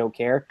heard of it and don't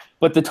care.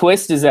 But the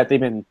twist is that they've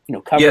been,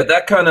 covered. Yeah,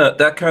 that kind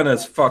of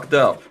is fucked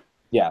up.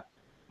 Yeah.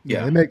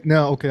 Yeah,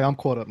 okay, I'm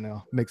caught up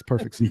now. Makes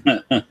perfect sense.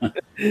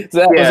 Was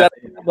that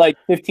like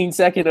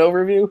 15-second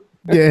overview?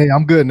 Yeah,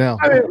 I'm good now.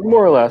 I mean,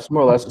 more or less.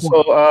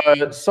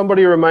 So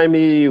somebody remind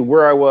me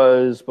where I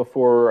was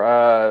before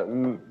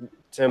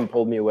Tim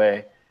pulled me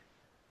away.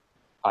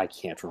 I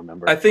can't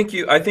remember. I think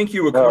you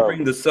were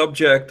covering the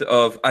subject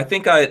of. I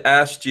think I had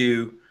asked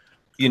you,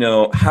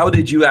 how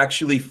did you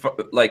actually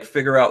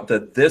figure out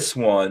that this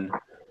one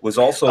was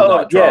also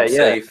not drop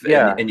safe,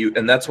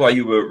 and that's why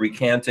you were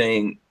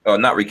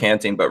not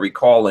recanting, but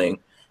recalling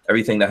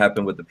everything that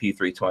happened with the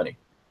P320.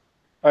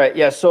 All right,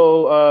 yeah.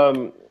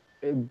 So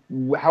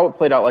how it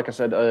played out, like I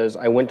said, is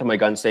I went to my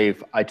gun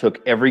safe. I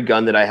took every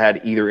gun that I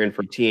had either in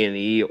for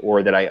T&E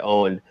or that I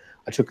owned.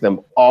 I took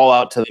them all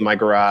out to my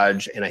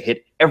garage, and I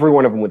hit every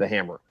one of them with a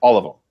hammer, all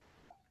of them.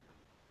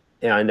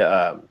 And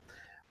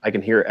I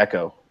can hear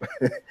echo.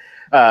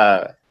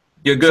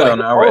 You're good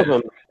on our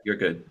end. You're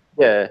good.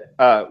 Yeah.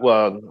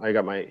 Well, I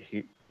got my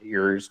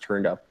ears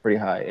turned up pretty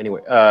high.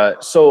 Anyway,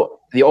 so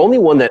the only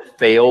one that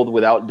failed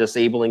without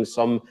disabling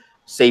some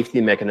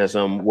safety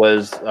mechanism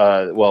was,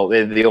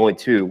 the only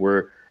two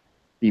were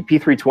the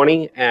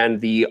P320 and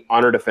the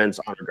Honor Defense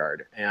Honor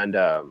Guard. And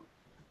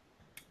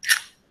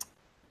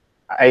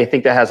I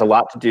think that has a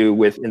lot to do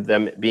with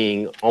them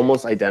being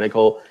almost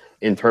identical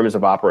in terms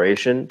of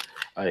operation.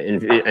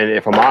 And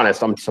if I'm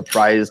honest, I'm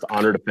surprised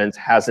Honor Defense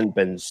hasn't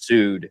been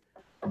sued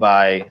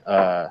by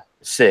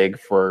SIG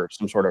for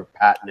some sort of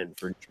patent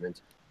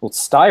infringement. Well,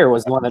 Steyr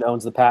was the one that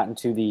owns the patent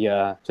to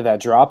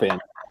that drop-in.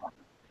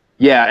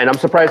 Yeah, and I'm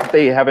surprised that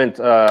they haven't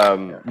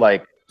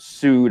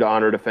sued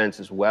Honor Defense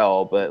as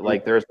well. But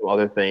there's some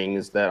other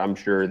things that I'm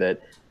sure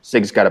that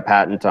SIG's got a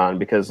patent on,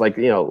 because with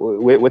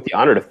the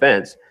Honor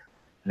Defense,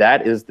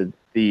 that is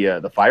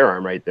the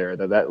firearm right there.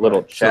 That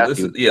little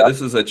chassis. So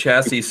this is a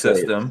chassis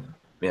system.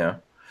 Yeah.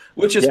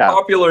 Which is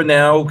popular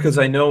now, because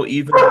I know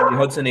even the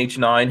Hudson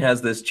H9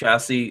 has this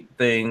chassis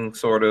thing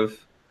sort of.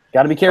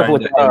 Got to be careful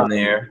with in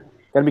there.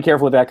 Got to be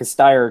careful with that, because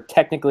Steyr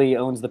technically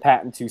owns the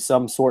patent to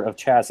some sort of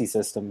chassis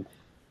system,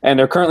 and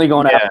they're currently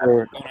going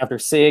after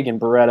SIG and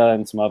Beretta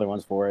and some other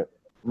ones for it.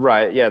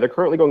 Right. Yeah, they're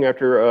currently going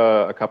after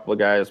a couple of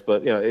guys,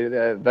 but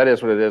that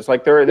is what it is.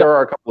 Like there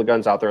are a couple of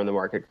guns out there in the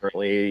market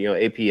currently.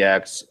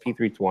 APX,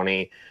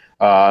 P320.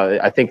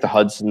 I think the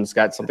Hudson's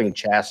got something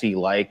chassis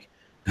like.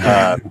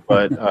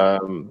 But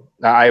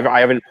I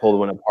haven't pulled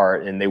one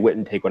apart, and they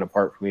wouldn't take one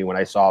apart for me when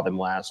I saw them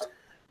last.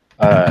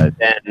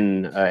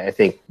 Then I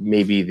think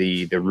maybe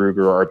the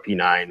Ruger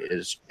RP9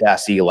 is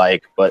chassis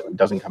like, but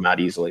doesn't come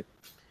out easily.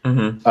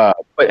 Mm-hmm.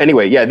 But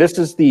anyway, yeah, this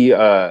is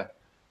the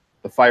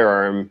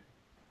firearm.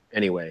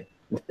 Anyway,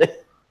 I don't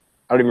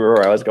even remember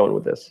where I was going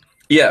with this.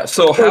 Yeah.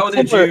 So how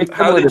did you?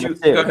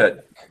 Go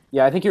ahead.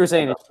 Yeah, I think you were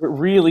saying it's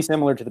really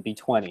similar to the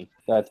B20.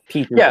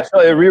 P3. Yeah, so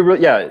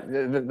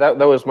that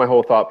was my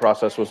whole thought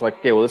process, was like,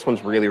 okay, well, this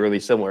one's really, really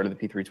similar to the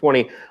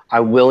P320.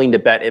 I'm willing to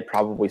bet it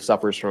probably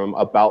suffers from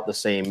about the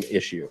same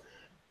issue.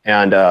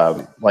 And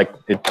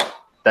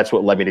that's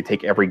what led me to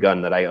take every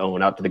gun that I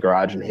own out to the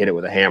garage and hit it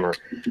with a hammer.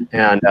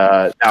 And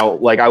now,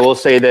 I will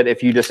say that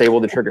if you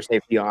disable the trigger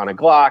safety on a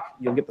Glock,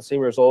 you'll get the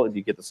same result.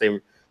 You get the same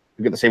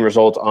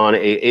result on a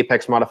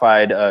Apex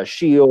modified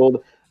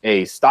shield,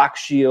 a stock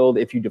shield,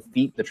 if you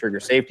defeat the trigger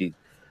safety.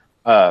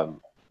 And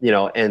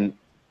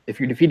if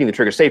you're defeating the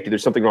trigger safety,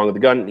 there's something wrong with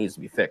the gun. It needs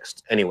to be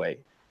fixed anyway.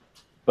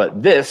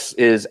 But this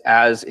is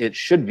as it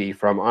should be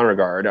from Honor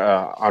Guard,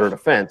 Honor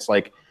Defense.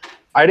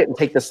 I didn't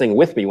take this thing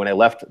with me when I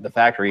left the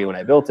factory when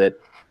I built it.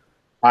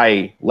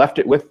 I left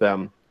it with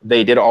them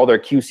They did all their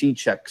QC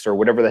checks or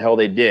whatever the hell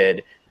they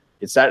did.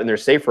 It sat in their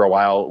safe for a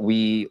while.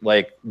 We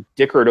like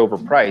dickered over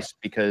price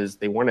because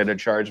they wanted to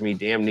charge me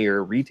damn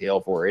near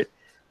retail for it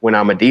when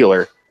I'm a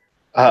dealer.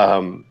 As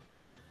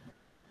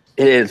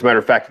a matter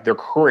of fact, their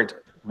current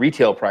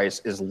retail price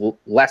is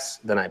less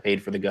than I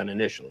paid for the gun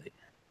initially.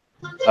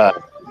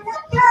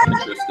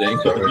 Interesting.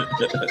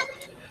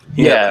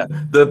 Yeah.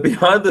 The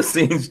behind the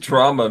scenes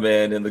drama,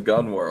 man, in the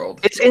gun world.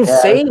 It's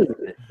insane.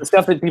 The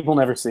stuff that people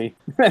never see.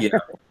 Yeah.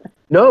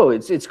 No,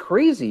 it's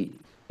crazy.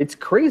 It's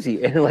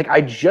crazy. And like I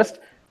just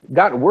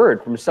got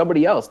word from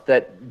somebody else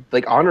that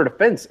like Honor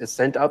Defense has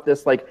sent out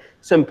this like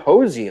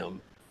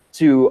symposium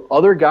to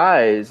other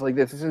guys, like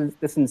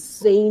this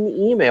insane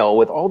email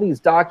with all these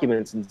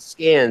documents and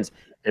scans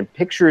and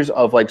pictures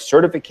of like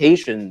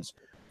certifications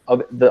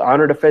of the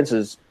Honor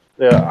Defense's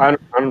the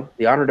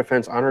Honor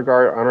Defense, Honor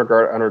Guard,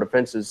 Honor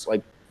Defense's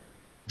like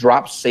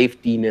drop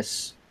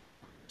safetyness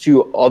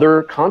to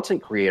other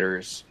content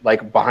creators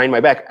like behind my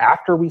back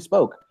after we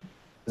spoke.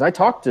 Because I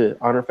talked to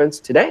Honor Defense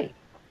today.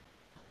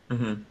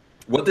 Mm-hmm.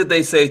 What did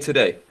they say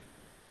today?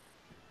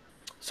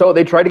 So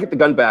they tried to get the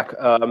gun back,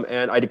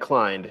 and I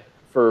declined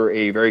for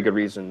a very good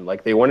reason.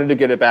 Like they wanted to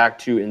get it back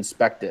to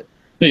inspect it.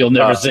 You'll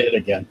never say it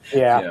again.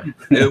 Yeah.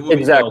 It will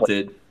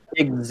Exactly. be melted.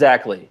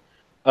 Exactly.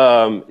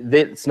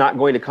 It's not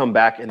going to come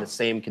back in the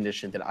same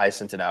condition that I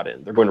sent it out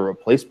in. They're going to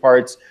replace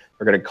parts.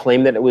 They're going to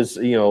claim that it was,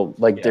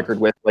 dickered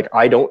with. Like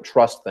I don't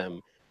trust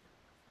them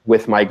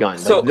with my gun.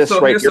 So, like, this so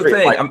right here's here the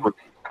is thing.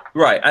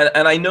 Right,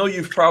 and I know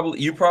you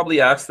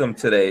probably asked them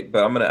today,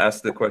 but I'm going to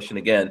ask the question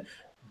again.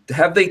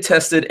 Have they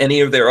tested any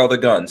of their other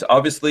guns?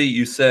 Obviously,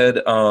 you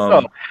said.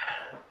 So,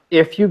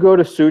 if you go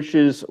to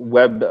Such's his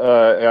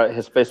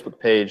Facebook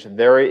page,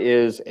 there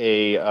is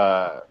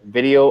a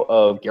video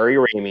of Gary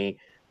Ramey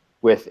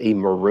with a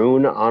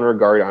maroon Honor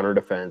Guard Honor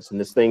Defense, and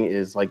this thing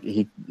is like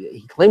he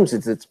claims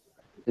it's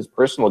his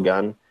personal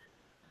gun.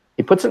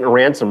 He puts it in a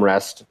ransom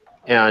rest,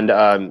 and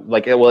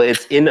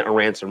it's in a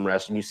ransom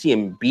rest, and you see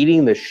him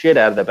beating the shit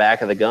out of the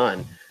back of the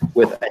gun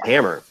with a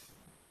hammer,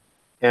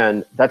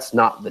 and that's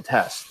not the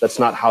test. That's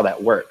not how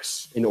that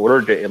works. In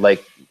order to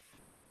like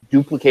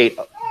duplicate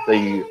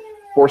the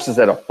forces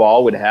that a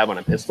fall would have on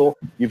a pistol,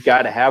 you've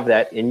got to have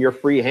that in your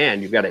free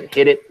hand. You've got to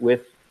hit it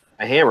with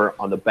a hammer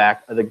on the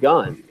back of the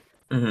gun.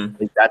 Mm-hmm.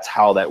 Like, that's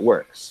how that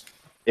works.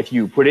 If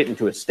you put it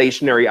into a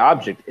stationary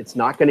object, it's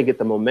not going to get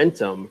the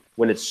momentum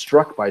when it's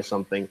struck by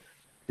something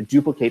to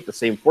duplicate the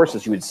same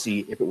forces you would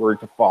see if it were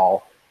to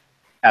fall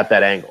at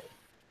that angle.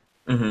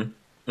 Mm-hmm.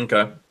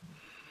 Okay.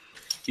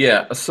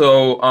 Yeah.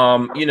 So,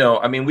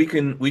 I mean, we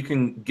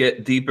can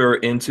get deeper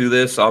into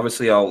this.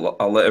 Obviously, I'll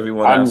let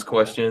everyone ask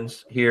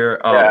questions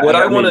here. What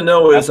I want to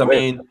know is,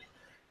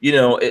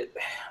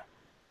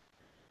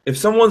 if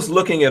someone's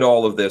looking at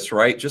all of this,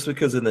 right, just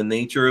because of the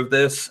nature of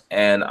this,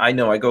 and I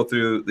know I go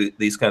through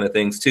these kind of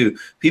things too,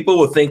 people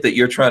will think that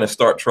you're trying to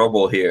start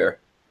trouble here.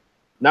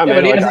 No, Yeah,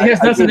 man, but he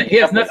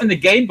has nothing to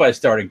gain by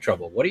starting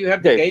trouble. What do you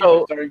have to gain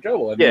by starting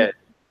trouble? I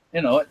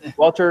mean,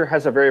 Walter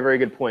has a very, very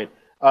good point.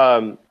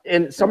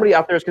 And somebody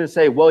out there is going to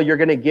say, well, you're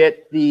going to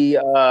get the,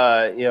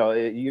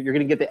 you're going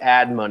to get the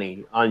ad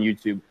money on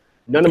YouTube.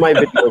 None of my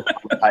videos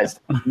are monetized.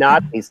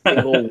 Not a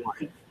single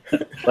one.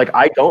 Like,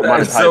 I don't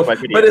monetize my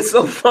videos. But it's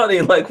so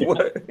funny. Like,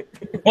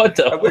 what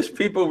the? I wish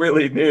people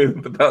really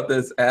knew about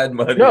this ad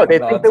money. No, they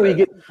think that we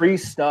get free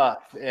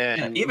stuff.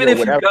 And even if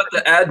you got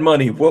the ad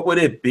money, what would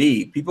it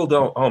be? People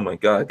don't. Oh my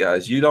God,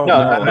 guys, you don't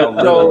know how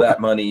little that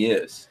money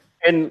is.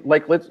 And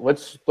like, let's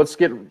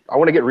get. I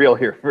want to get real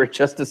here for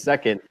just a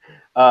second.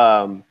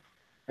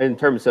 In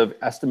terms of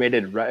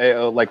estimated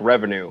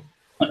revenue,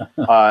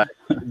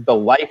 the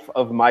life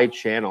of my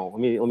channel. Let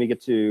me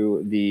get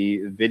to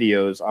the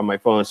videos on my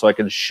phone so I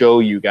can show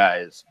you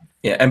guys.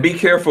 Yeah, and be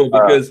careful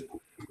because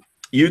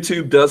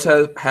YouTube does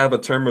have a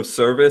term of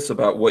service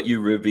about what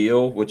you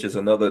reveal, which is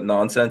another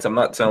nonsense. I'm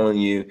not telling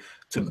you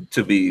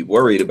to be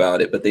worried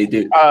about it, but they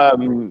do.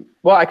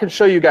 Well, I can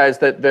show you guys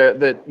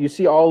that you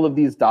see all of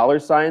these dollar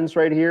signs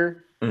right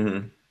here.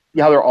 Mm-hmm.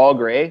 See how they're all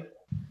gray?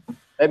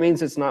 That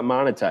means it's not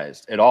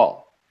monetized at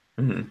all.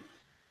 Mm-hmm.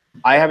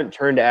 I haven't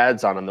turned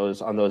ads on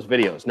those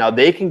videos. Now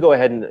they can go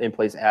ahead and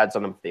place ads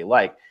on them if they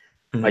like.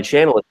 Mm-hmm. My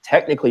channel is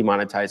technically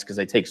monetized because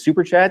I take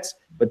super chats,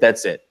 but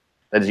that's it.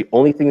 That is the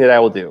only thing that I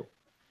will do.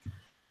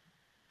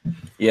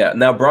 Yeah.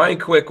 Now Brian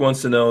Quick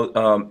wants to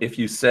know if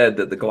you said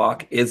that the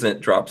Glock isn't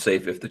drop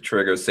safe if the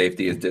trigger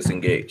safety is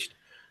disengaged.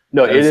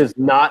 No, it is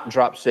not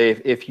drop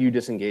safe if you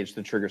disengage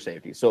the trigger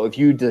safety. So if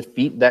you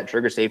defeat that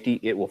trigger safety,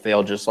 it will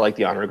fail just like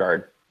the Honor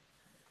Guard.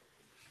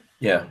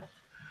 Yeah.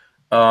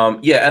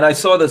 And I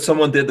saw that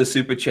someone did the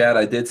super chat.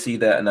 I did see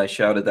that, and I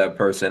shouted that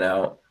person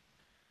out.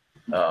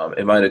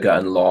 It might have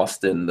gotten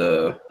lost in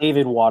the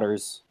David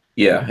Waters.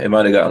 Yeah, it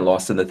might have gotten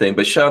lost in the thing.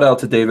 But shout out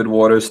to David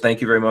Waters.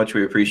 Thank you very much.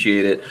 We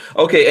appreciate it.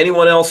 Okay,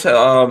 anyone else?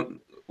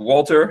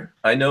 Walter,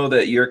 I know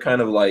that you're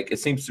kind of like, it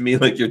seems to me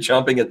like you're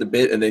chomping at the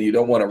bit, and then you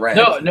don't want to rant.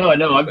 No.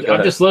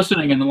 I'm just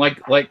listening, and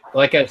like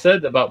I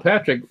said about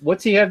Patrick,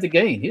 what's he have to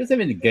gain? He doesn't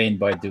have anything to gain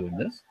by doing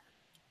this.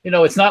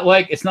 It's not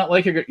like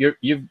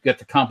you've got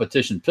the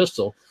competition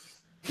pistol.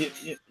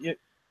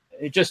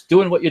 you're just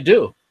doing what you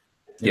do.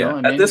 You know what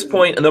I mean? At this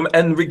point,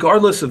 and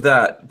regardless of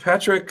that,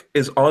 Patrick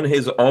is on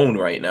his own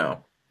right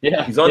now.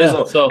 Yeah, he's on his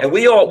own. So, and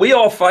we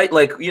all fight,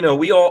 like, you know,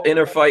 we all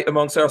interfight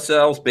amongst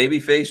ourselves.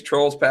 Babyface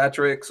trolls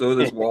Patrick, so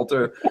does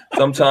Walter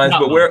sometimes,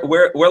 but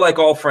we're like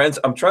all friends.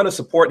 I'm trying to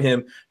support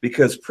him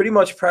because pretty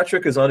much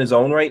Patrick is on his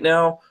own right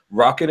now,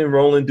 rocking and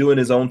rolling, doing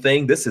his own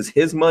thing. This is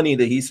his money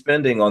that he's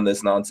spending on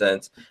this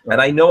nonsense. Right.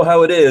 And I know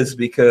how it is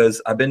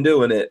because I've been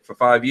doing it for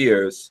 5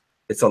 years.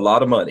 It's a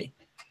lot of money.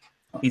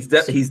 He's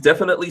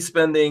definitely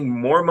spending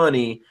more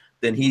money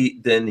than he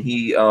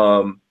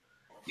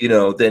you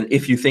know, then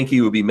if you think he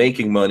would be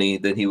making money,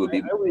 then he would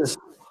be.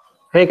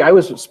 Hank, I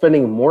was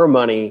spending more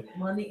money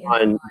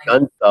on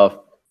gun stuff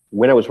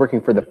when I was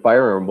working for the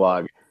firearm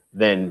blog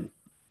than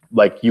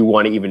like you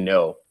want to even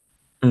know.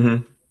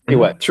 Mm-hmm.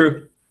 Anyway,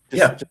 true.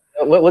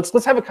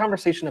 Let's have a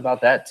conversation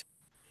about that.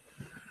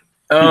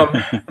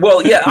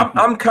 Well, yeah,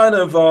 I'm kind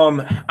of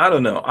I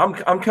don't know.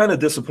 I'm kind of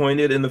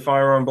disappointed in the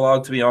firearm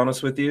blog, to be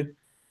honest with you.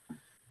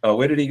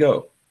 Where did he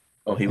go?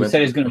 Oh, he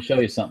said he's going to show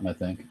you something, I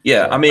think.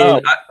 Yeah, I mean,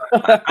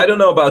 I don't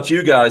know about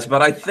you guys,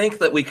 but I think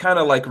that we kind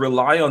of like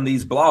rely on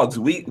these blogs.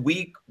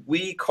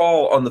 We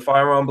call on the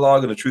firearm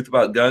blog and the Truth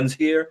About Guns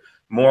here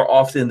more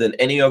often than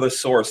any other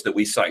source that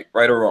we cite,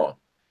 right or wrong.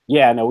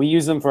 Yeah, no, we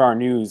use them for our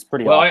news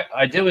pretty well. Well,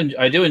 I do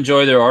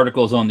enjoy their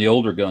articles on the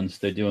older guns.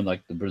 They do in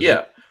like the Brazil.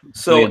 Yeah.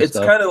 So it's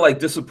kind of like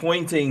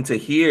disappointing to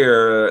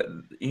hear,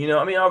 you know,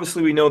 I mean,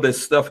 obviously we know there's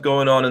stuff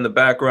going on in the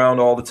background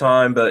all the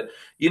time, but,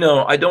 you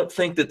know, I don't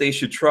think that they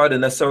should try to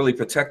necessarily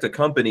protect a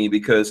company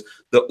because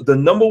the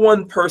number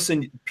one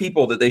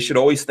people that they should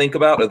always think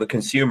about are the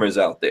consumers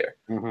out there,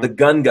 the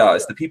gun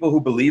guys, the people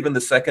who believe in the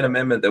Second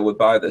Amendment that would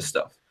buy this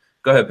stuff.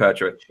 Go ahead,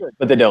 Patrick. Sure,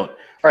 but they don't.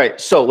 All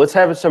right, so let's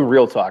have some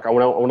real talk. I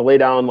want to lay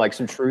down like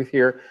some truth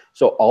here.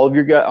 So all of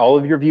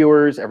your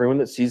viewers, everyone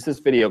that sees this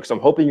video, because I'm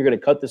hoping you're going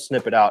to cut this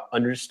snippet out,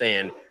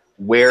 understand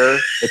where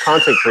the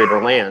content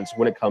creator lands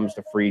when it comes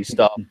to free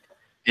stuff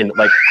and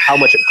like how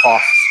much it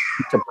costs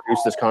to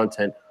produce this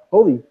content.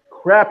 Holy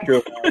crap,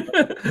 you're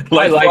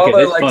I like it.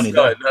 It's funny.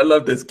 I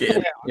love this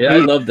kid. Yeah, I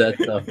love that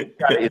stuff.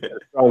 It's a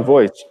strong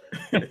voice.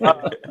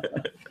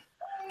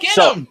 Get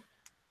him!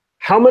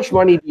 How much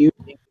money do you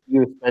think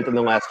you spent in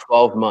the last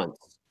 12 months?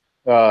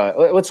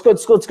 Let's go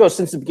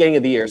since the beginning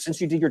of the year, since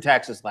you did your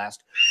taxes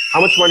last. How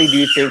much money do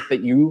you think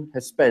that you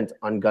have spent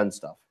on gun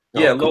stuff?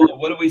 Yeah, Lola,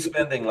 what are we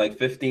spending? Like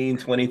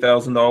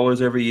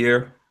 $15,000-$20,000 every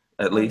year,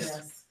 at least.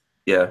 Yes.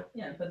 Yeah.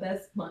 Yeah, but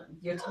that's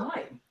your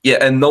time. Yeah,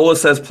 and Nola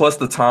says plus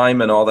the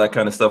time and all that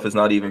kind of stuff is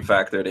not even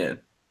factored in.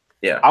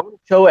 Yeah. I want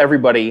to show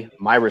everybody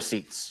my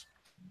receipts.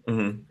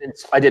 Mm-hmm.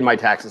 Since I did my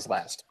taxes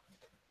last.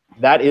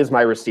 That is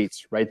my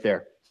receipts right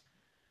there.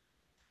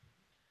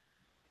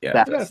 Yeah,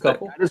 that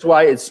is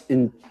why it's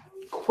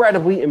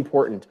incredibly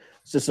important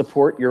to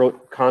support your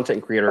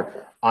content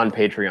creator on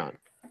Patreon.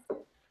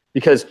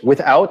 Because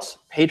without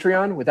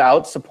Patreon,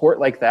 without support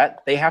like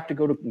that, they have to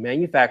go to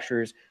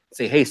manufacturers and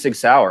say, hey, Sig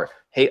Sauer,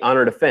 hey,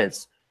 Honor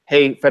Defense,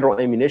 hey, Federal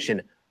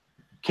Ammunition,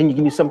 can you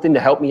give me something to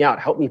help me out?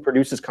 Help me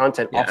produce this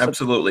content. Yeah,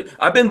 absolutely.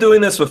 I've been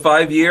doing this for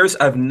 5 years.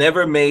 I've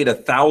never made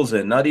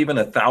 $1,000, not even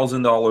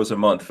 $1,000 a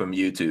month from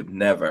YouTube.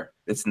 Never.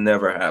 It's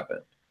never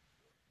happened.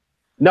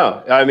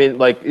 No, I mean,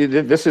 like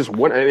this is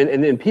one,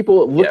 and then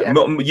people look at.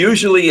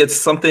 Usually, it's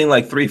something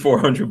like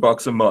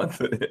 $300-400 a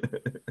month.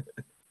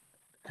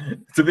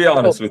 To be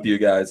honest with you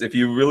guys, if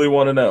you really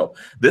want to know,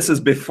 this is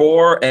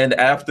before and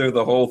after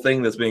the whole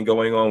thing that's been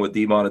going on with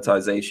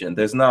demonetization.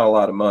 There's not a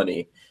lot of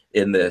money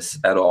in this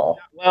at all.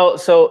 Well,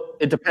 so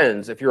it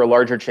depends. If you're a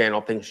larger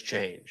channel, things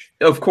change.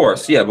 Of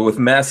course, yeah, but with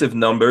massive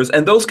numbers,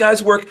 and those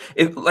guys work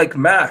like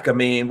Mac. I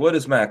mean, what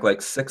is Mac like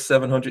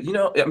 600-700? You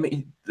know, I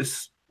mean,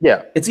 this.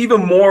 Yeah, it's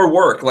even more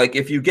work. Like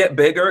if you get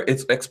bigger,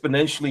 it's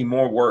exponentially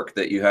more work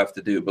that you have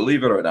to do,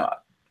 believe it or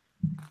not.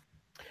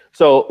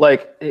 So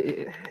like,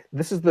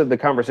 this is the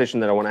conversation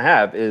that I want to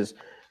have is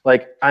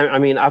like, I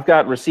mean, I've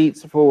got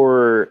receipts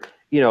for,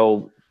 you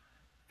know,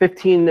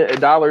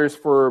 $15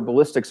 for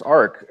Ballistics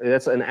Arc.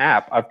 That's an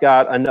app. I've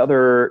got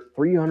another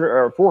 $300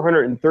 or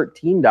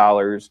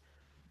 $413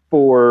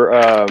 for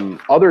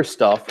other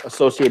stuff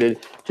associated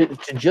to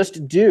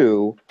just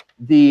do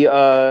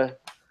the,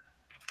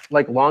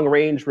 like long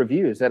range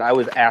reviews that I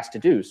was asked to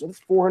do. So that's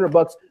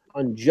 $400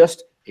 on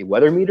just a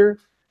weather meter,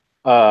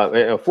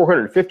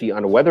 $450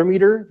 on a weather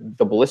meter,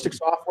 the ballistic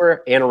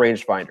software, and a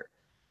rangefinder.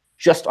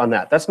 Just on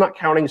that. That's not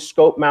counting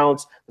scope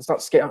mounts.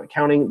 That's not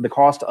counting the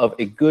cost of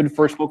a good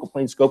first focal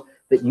plane scope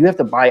that you have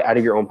to buy out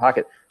of your own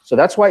pocket. So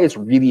that's why it's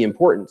really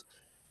important.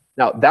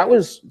 Now that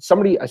was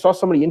somebody, I saw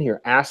somebody in here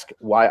ask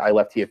why I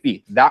left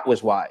TFB. That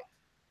was why.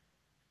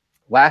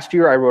 Last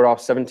year, I wrote off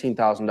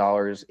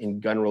 $17,000 in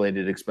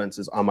gun-related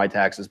expenses on my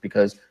taxes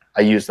because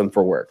I used them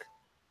for work.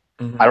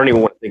 Mm-hmm. I don't even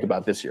want to think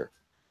about this year.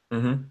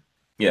 Mm-hmm.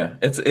 Yeah,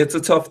 it's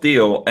a tough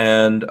deal.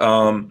 And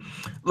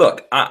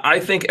look, I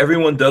think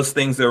everyone does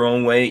things their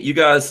own way. You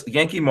guys,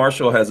 Yankee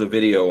Marshall has a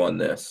video on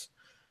this.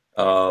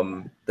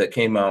 that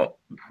came out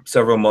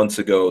several months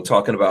ago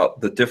talking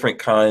about the different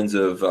kinds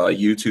of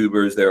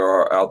YouTubers there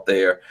are out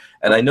there.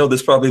 And I know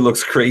this probably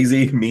looks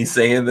crazy, me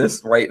saying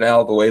this right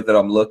now, the way that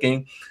I'm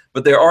looking,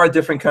 but there are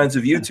different kinds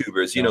of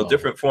YouTubers, you know,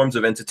 different forms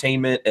of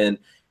entertainment and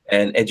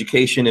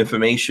education,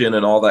 information,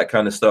 and all that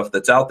kind of stuff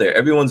that's out there.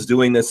 Everyone's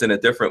doing this in a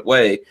different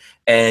way,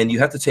 and you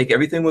have to take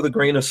everything with a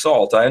grain of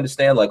salt. I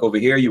understand, like over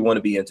here, you want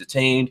to be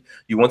entertained,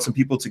 you want some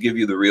people to give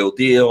you the real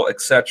deal,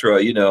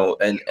 etc. You know,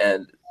 and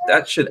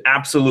that should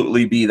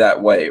absolutely be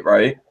that way,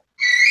 right?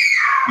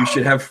 You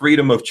should have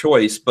freedom of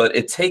choice, but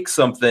it takes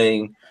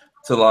something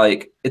to,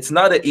 like, it's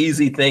not an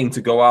easy thing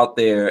to go out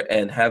there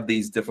and have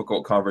these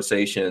difficult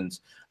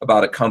conversations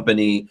about a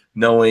company,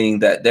 knowing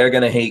that they're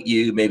going to hate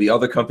you. Maybe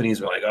other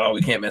companies are like, oh,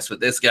 we can't mess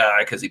with this guy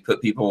because he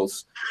put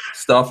people's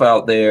stuff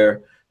out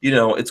there. You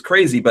know, it's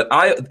crazy. But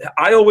I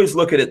always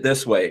look at it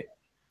this way.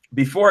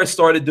 Before I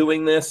started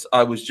doing this,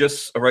 I was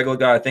just a regular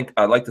guy.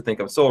 I like to think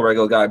I'm still a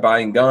regular guy,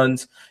 buying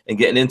guns and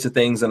getting into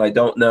things and I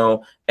don't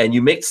know. And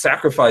you make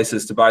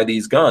sacrifices to buy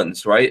these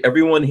guns, right?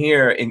 Everyone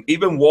here, and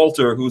even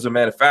Walter, who's a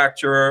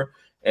manufacturer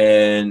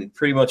and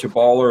pretty much a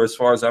baller as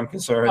far as I'm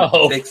concerned,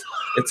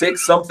 it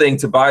takes something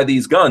to buy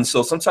these guns.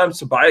 So sometimes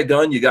to buy a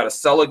gun, you got to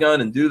sell a gun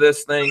and do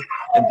this thing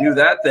and do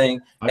that thing.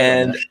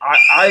 And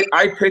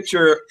I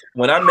picture,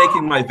 when I'm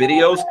making my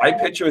videos, I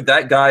picture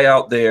that guy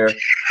out there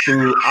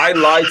who I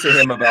lied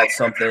to him about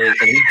something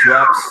and he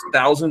drops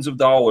thousands of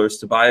dollars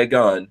to buy a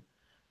gun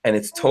and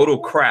it's total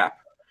crap.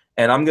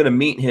 And I'm going to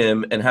meet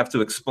him and have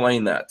to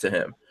explain that to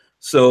him.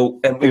 So,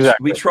 and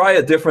we try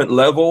at different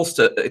levels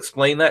to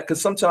explain that,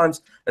 because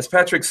sometimes, as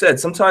Patrick said,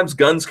 sometimes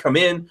guns come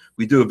in,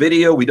 we do a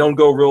video, we don't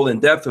go real in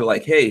depth. We're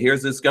like, hey,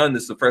 here's this gun.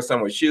 This is the first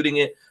time we're shooting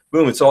it.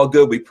 Boom, it's all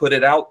good. We put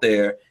it out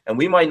there, and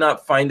we might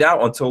not find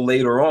out until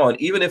later on,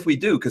 even if we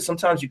do, because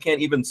sometimes you can't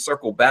even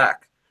circle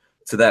back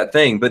to that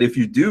thing. But if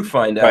you do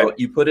find out,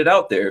 you put it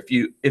out there.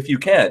 If you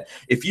can.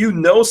 If you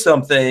know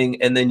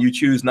something and then you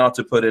choose not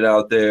to put it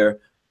out there,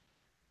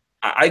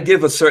 I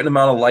give a certain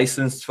amount of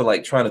license for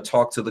like trying to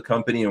talk to the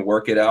company and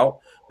work it out.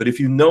 But if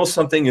you know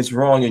something is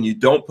wrong and you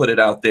don't put it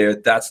out there,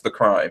 that's the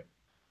crime.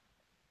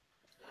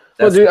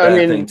 That's the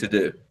bad thing to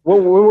do.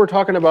 When we're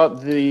talking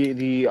about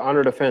the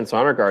honor defense,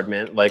 honor guard,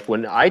 man, like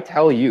when I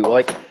tell you,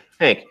 like,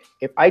 Hank,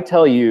 if I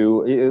tell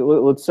you,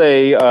 let's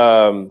say,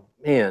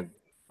 man,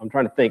 I'm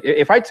trying to think.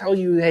 If I tell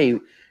you, hey,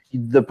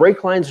 the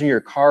brake lines in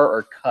your car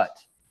are cut,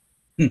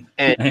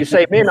 and you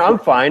say, man, I'm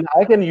fine,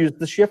 I can use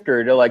the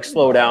shifter to like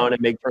slow down and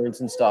make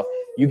turns and stuff.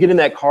 You get in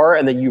that car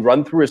and then you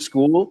run through a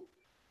school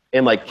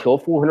and like kill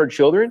 400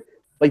 children,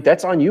 like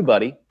that's on you,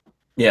 buddy.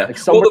 Yeah.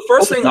 Like, well, the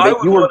first thing I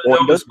would want to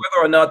know is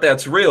whether or not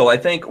that's real. I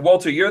think,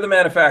 Walter, you're the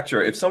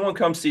manufacturer. If someone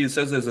comes to you and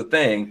says there's a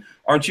thing,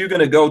 aren't you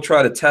going to go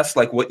try to test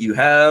like what you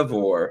have,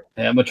 or?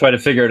 Yeah, I'm going to try to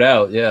figure it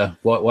out. Yeah.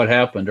 What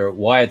happened or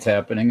why it's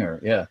happening,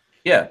 or yeah.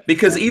 Yeah.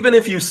 Because even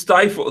if you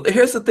stifle,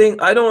 here's the thing.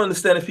 I don't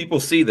understand if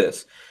people see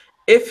this.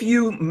 If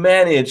you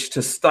manage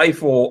to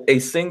stifle a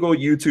single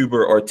YouTuber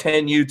or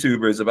 10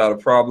 YouTubers about a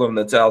problem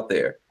that's out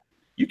there,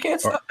 you can't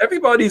stop.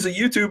 Everybody's a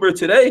YouTuber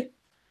today.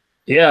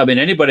 Yeah, I mean,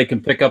 anybody can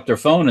pick up their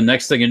phone, and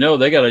next thing you know,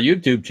 they got a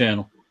YouTube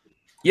channel.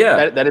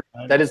 Yeah,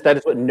 that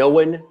is what no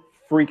one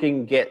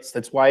freaking gets.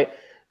 That's why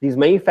these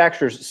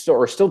manufacturers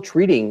are still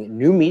treating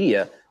new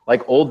media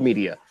like old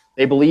media.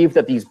 They believe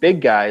that these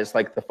big guys,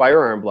 like the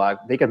firearm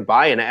block, they can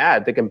buy an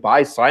ad, they can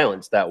buy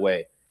silence that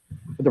way.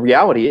 But the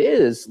reality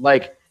is,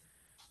 like,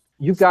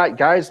 you've got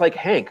guys like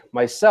Hank,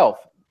 myself,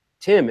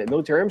 Tim at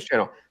Military Arms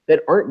Channel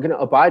that aren't going to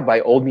abide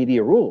by old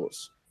media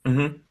rules.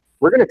 Mm-hmm.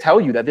 We're going to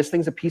tell you that this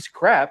thing's a piece of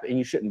crap and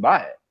you shouldn't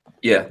buy it.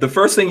 Yeah, the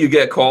first thing you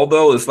get called,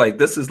 though, is like,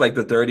 this is like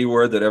the dirty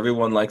word that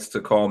everyone likes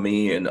to call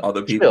me and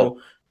other people.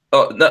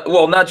 Oh, no,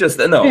 well, not just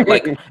that. No,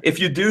 like if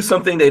you do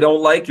something they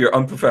don't like, you're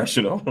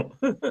unprofessional.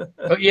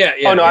 Oh, yeah.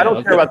 Oh, no, I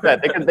don't care about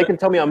that. They can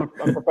tell me I'm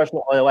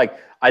unprofessional all they like.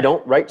 I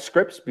don't write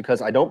scripts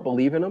because I don't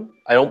believe in them.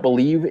 I don't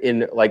believe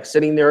in like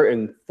sitting there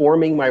and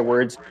forming my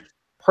words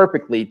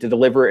perfectly to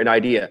deliver an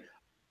idea.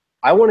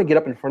 I want to get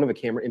up in front of a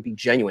camera and be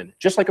genuine,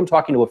 just like I'm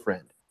talking to a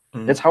friend.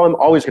 Mm-hmm. That's how I'm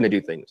always going to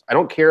do things. I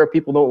don't care if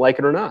people don't like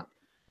it or not.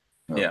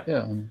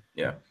 Yeah.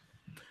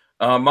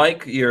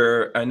 Mike,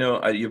 I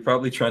know you're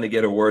probably trying to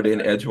get a word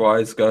in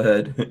edgewise. Go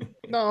ahead.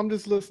 No, I'm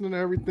just listening to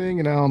everything,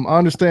 and I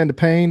understand the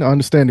pain, I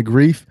understand the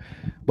grief,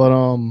 but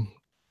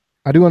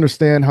I do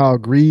understand how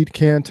greed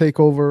can take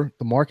over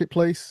the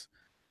marketplace,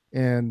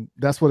 and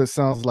that's what it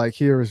sounds like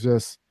here. Is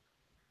just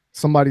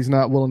somebody's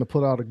not willing to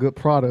put out a good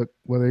product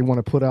where they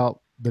want to put out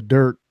the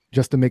dirt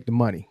just to make the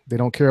money. They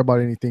don't care about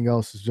anything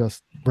else. It's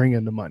just bring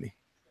in the money.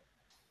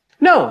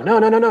 No. I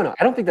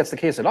don't think that's the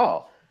case at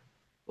all.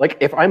 Like,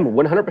 if I'm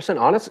 100%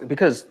 honest,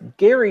 because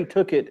Gary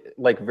took it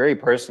like very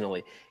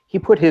personally. He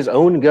put his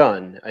own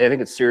gun, I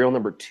think it's serial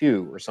number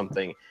 2 or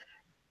something,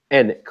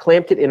 and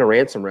clamped it in a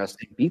ransom rest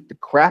and beat the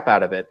crap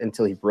out of it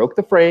until he broke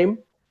the frame.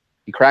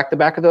 He cracked the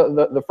back of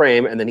the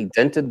frame, and then he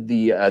dented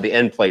the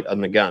end plate on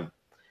the gun.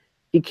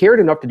 He cared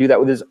enough to do that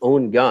with his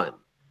own gun.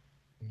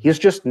 He's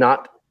just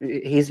not.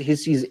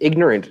 He's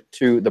ignorant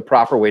to the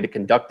proper way to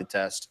conduct the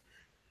test.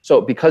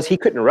 So because he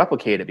couldn't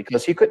replicate it,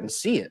 because he couldn't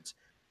see it,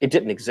 it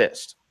didn't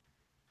exist.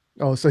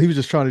 Oh, so he was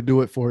just trying to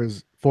do it for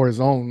his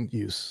own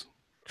use,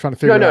 trying to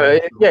figure it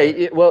out.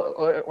 Yeah.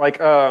 Well, like,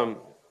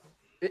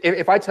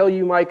 if I tell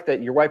you, Mike,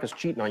 that your wife is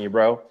cheating on you,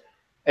 bro,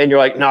 and you're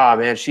like, nah,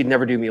 man, she'd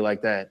never do me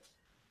like that.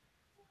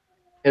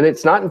 And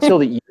it's not until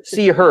that you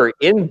see her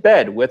in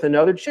bed with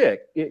another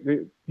chick,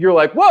 you're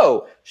like,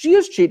 whoa, she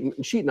is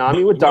cheating on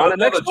me with Donna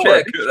next door.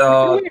 Chick.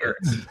 Oh,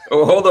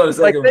 hold on a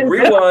second. Like,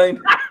 Rewind.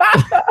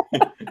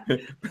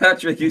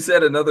 Patrick, you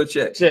said another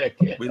chick. Chick.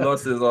 We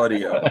lost his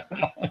audio.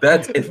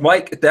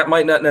 That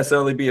might not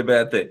necessarily be a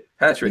bad thing.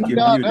 Patrick,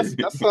 you're muted.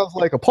 That sounds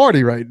like a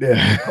party right there.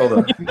 Hold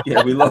on.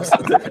 Yeah, we lost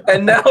it.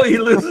 And now he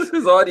loses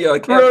his audio. I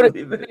can't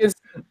believe it.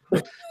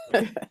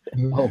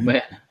 Oh,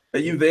 man. Are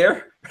you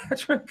there,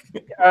 Patrick?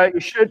 You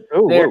should.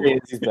 Oh, there he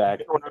is. He's back.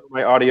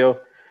 My audio.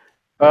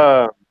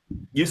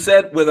 You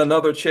said with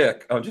another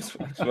chick. I just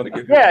want to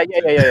give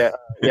you.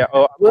 Yeah.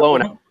 Oh, I'm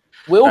blowing out.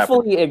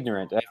 Willfully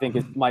ignorant, I think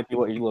it might be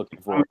what you're looking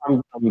for.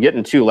 I'm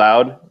getting too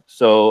loud,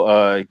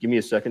 so give me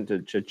a second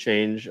to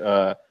change.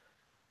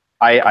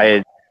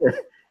 I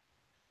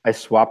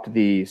swapped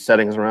the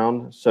settings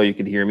around so you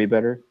could hear me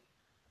better.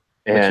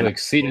 And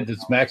exceeded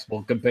its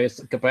maximum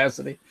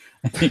capacity.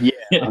 Yeah,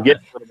 I'm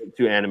getting a little bit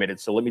too animated,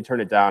 so let me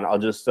turn it down. I'll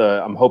just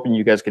I'm hoping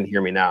you guys can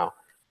hear me now.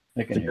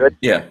 I can hear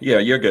you. Yeah,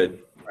 you're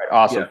good. All right,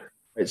 awesome. Yeah.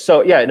 Right,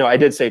 so yeah, no, I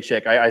did say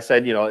chick. I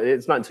said, you know,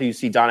 it's not until you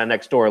see Donna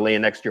next door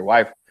laying next to your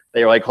wife that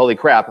you're like, holy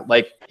crap,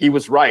 like he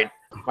was right.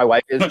 My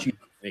wife is cheating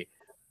on me.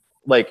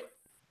 Like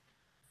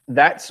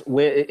that's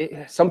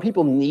when some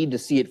people need to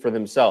see it for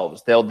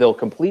themselves. They'll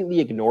completely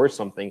ignore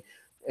something.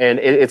 And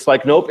it's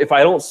like, nope, if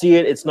I don't see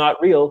it, it's not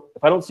real.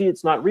 If I don't see it,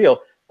 it's not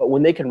real. But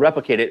when they can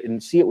replicate it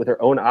and see it with their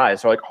own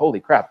eyes, they're like, holy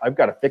crap, I've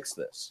got to fix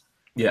this.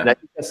 Yeah. And I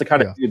think that's the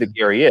kind of dude that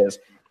Gary is.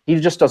 He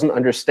just doesn't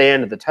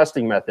understand the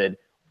testing method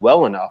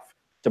well enough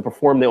to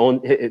perform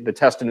the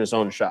test in his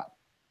own shop.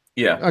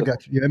 Yeah. I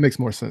got you. Yeah, it makes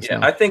more sense. Yeah,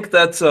 now. I think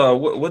that's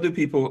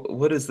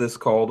what is this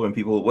called when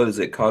people, what is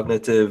it,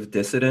 cognitive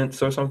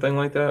dissonance or something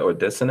like that, or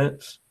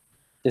dissonance?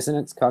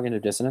 Dissonance,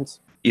 cognitive dissonance.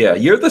 Yeah,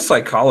 you're the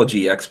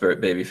psychology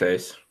expert,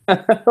 babyface.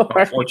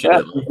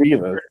 Unfortunately.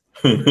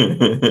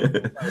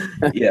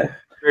 Yeah.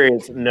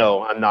 Experience?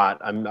 No, I'm not.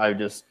 I'm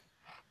just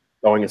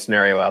throwing a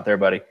scenario out there,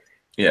 buddy.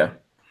 Yeah.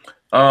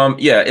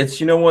 Yeah,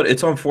 it's, you know what,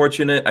 it's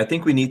unfortunate. I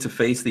think we need to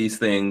face these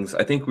things.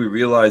 I think we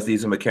realize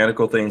these are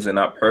mechanical things, they're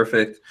not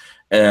perfect,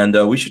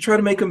 and we should try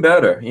to make them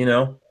better, you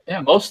know?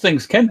 Yeah, most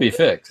things can be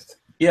fixed.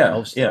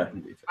 Yeah,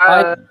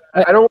 I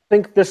don't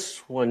think this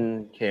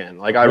one can.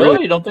 Like, I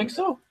really don't think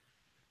so.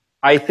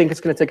 I think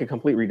it's going to take a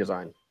complete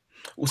redesign.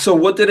 So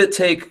what did it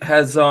take?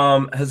 Has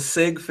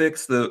SIG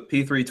fixed the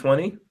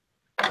P320?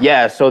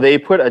 Yeah, so they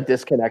put a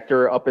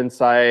disconnector up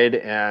inside,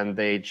 and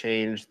they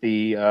changed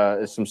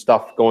the some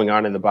stuff going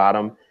on in the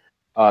bottom.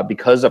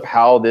 Because of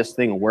how this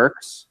thing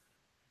works,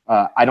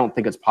 I don't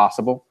think it's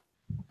possible.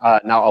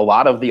 Now, a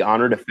lot of the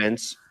honor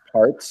defense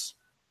parts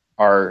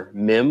are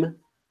MIM.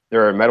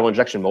 They're metal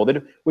injection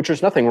molded, which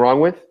there's nothing wrong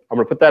with. I'm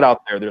going to put that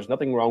out there. There's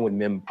nothing wrong with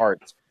MIM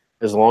parts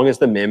as long as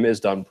the MIM is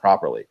done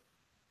properly.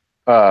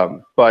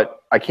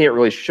 But I can't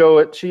really show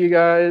it to you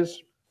guys.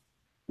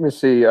 Let me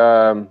see.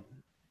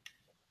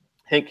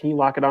 Hank, can you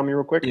lock it on me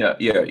real quick? Yeah,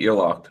 you're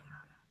locked.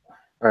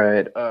 All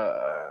right.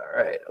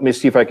 Let me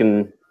see if I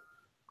can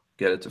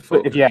get it to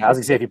focus. I was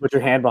gonna say, if you put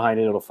your hand behind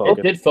it, it'll focus.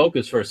 It did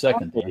focus for a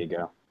second. There you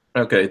go.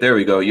 Okay, there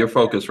we go. You're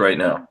focused right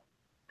now.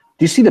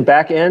 Do you see the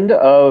back end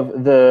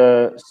of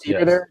the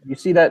sear there? You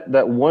see that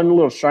one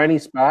little shiny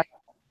spot?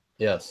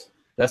 Yes.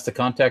 That's the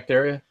contact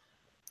area?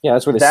 Yeah,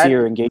 that's where the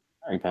sear engages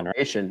the pen, right?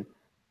 That's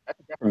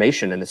a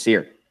deformation in the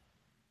sear.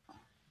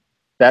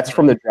 That's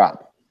from the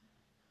drop.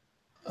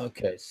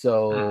 Okay,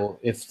 so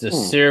if the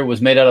sear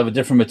was made out of a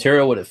different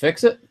material, would it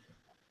fix it?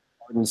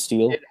 Hardened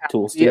steel,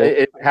 tool steel.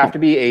 It would have to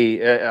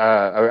be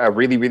a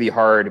really, really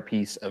hard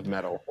piece of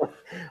metal.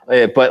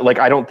 But like,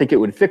 I don't think it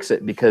would fix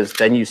it, because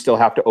then you still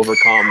have to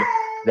overcome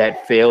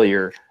that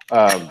failure.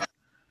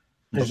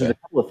 There's a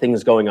couple of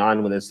things going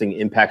on when this thing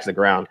impacts the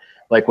ground.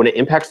 Like when it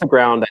impacts the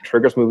ground, that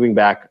trigger's moving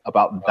back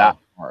about that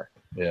far.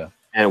 Yeah.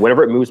 And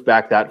whenever it moves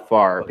back that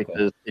far,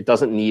 because it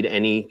doesn't need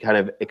any kind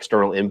of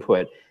external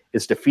input,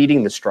 it's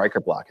defeating the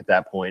striker block at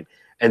that point.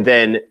 And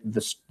then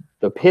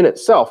the pin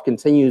itself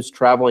continues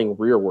traveling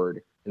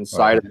rearward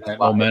inside of the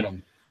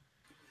momentum.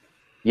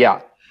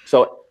 Yeah.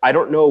 So I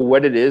don't know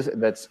what it is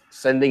that's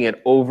sending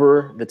it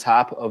over the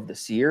top of the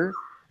sear.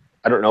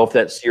 I don't know if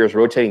that sear is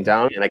rotating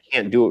down, and I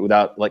can't do it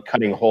without like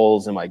cutting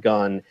holes in my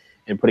gun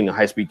and putting a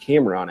high-speed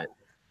camera on it.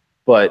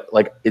 But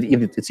like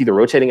it's either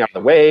rotating out of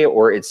the way,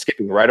 or it's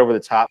skipping right over the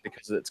top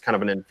because it's kind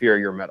of an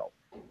inferior metal.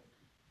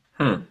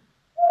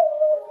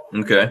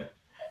 Okay.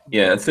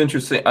 Yeah, it's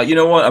interesting. You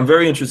know what? I'm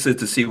very interested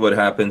to see what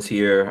happens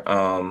here.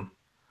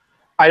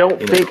 I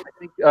think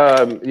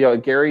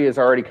Gary has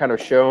already kind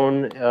of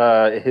shown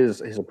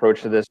his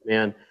approach to this,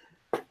 man.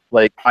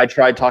 Like, I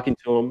tried talking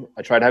to him.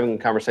 I tried having a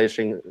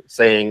conversation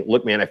saying,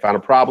 look, man, I found a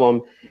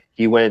problem.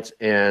 He went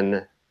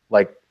and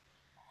like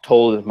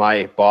told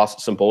my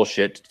boss some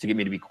bullshit to get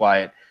me to be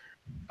quiet.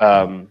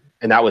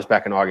 and that was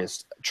back in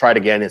August. Tried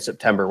again in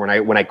September when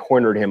I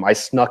cornered him. I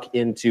snuck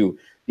into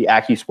the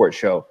AccuSport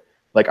show.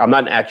 Like, I'm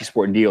not an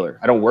AccuSport dealer.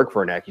 I don't work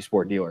for an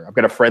AccuSport dealer. I've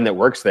got a friend that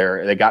works there,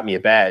 and they got me a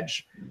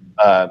badge,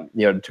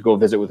 to go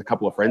visit with a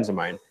couple of friends of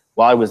mine.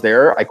 While I was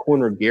there, I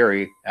cornered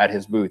Gary at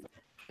his booth.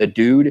 The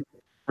dude,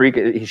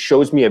 he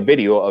shows me a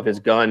video of his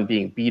gun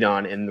being beat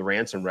on in the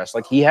ransom rest.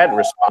 Like, he hadn't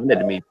responded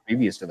to me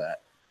previous to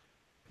that.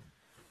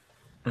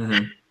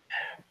 Mm-hmm.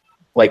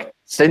 Like,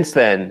 since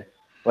then,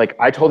 like,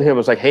 I told him, I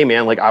was like, hey,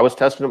 man, like, I was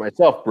testing it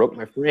myself, broke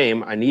my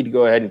frame. I need to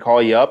go ahead and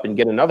call you up and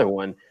get another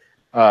one.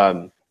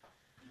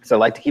 Because I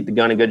like to keep the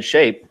gun in good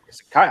shape.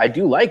 I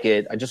do like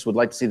it. I just would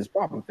like to see this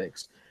problem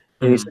fixed.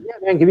 And he said, yeah,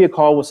 man, give me a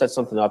call. We'll set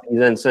something up. He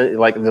then said,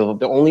 like,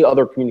 the only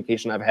other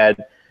communication I've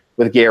had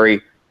with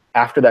Gary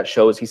after that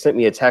show is he sent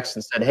me a text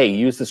and said, hey,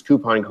 use this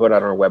coupon code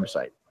on our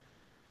website.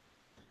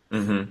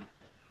 Mm-hmm.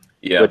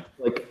 Yeah. But,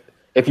 like,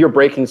 if you're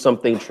breaking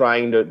something,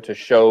 trying to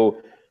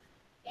show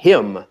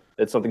him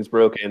that something's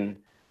broken,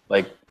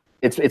 like,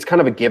 it's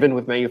kind of a given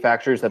with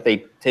manufacturers that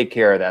they take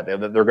care of that. They're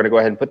going to go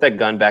ahead and put that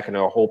gun back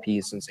into a whole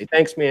piece and say,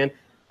 thanks, man,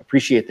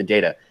 appreciate the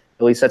data.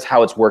 At least that's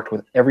how it's worked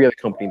with every other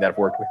company that I've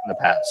worked with in the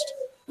past.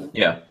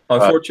 Yeah.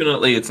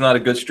 Unfortunately, it's not a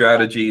good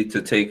strategy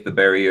to take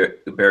bury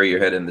your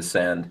head in the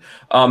sand.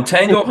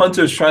 Tango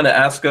Hunter's trying to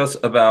ask us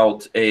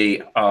about a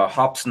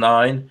Hops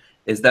 9.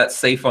 Is that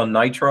safe on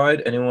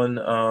nitride? Anyone?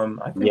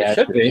 I think it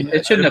should be.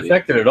 It shouldn't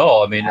affect it at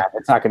all. I mean,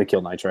 it's not going to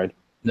kill nitride.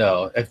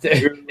 No. If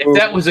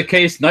that was the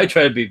case,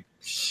 nitride would be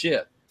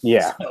shit.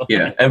 Yeah. So.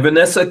 Yeah. And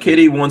Vanessa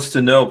Kitty wants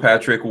to know,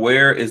 Patrick,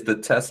 where is the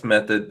test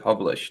method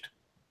published?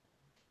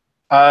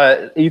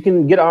 You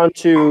can get on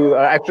to,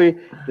 actually,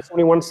 if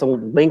somebody wants to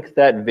link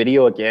that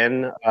video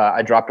again,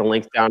 I dropped a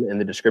link down in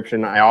the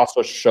description. I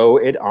also show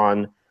it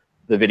on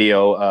the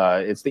video.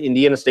 It's the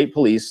Indiana State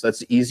Police.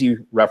 That's an easy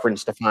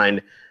reference to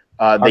find.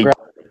 They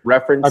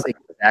reference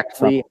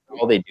exactly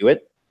how they do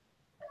it.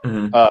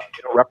 Mm-hmm.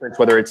 They don't reference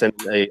whether it's in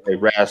a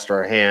rest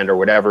or a hand or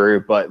whatever,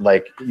 but,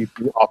 like, you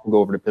can often go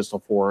over to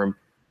Pistol Forum.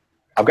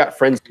 I've got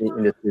friends in the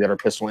industry that are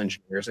pistol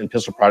engineers and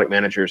pistol product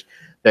managers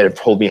that have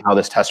told me how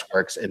this test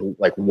works and,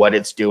 like, what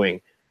it's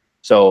doing.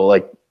 So,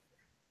 like,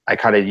 I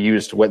kind of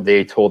used what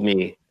they told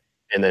me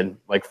and then,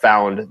 like,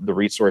 found the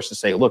resource to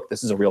say, look,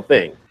 this is a real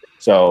thing.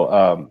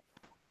 So,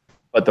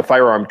 but the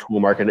Firearm Tool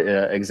Market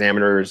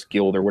Examiners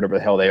Guild or whatever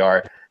the hell they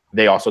are,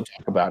 they also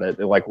talk about it.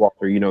 They're like,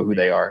 Walther, you know who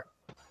they are.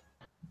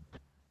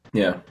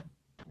 Yeah.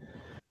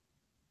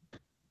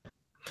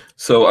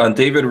 So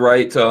David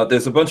Wright,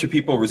 there's a bunch of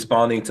people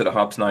responding to the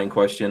Hops 9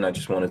 question. I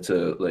just wanted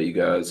to let you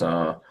guys.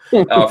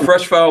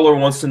 Fresh Fowler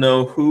wants to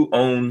know who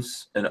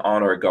owns an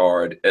Honor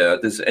Guard.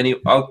 Does any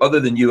other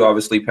than you,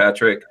 obviously,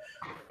 Patrick?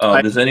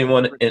 Does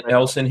anyone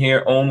else in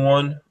here own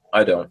one?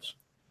 I don't.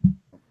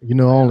 You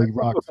know, only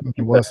Rock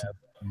West.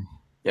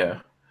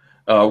 Yeah.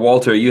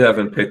 Walter, you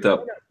haven't picked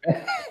up.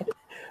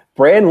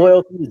 Brand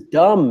loyalty is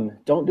dumb.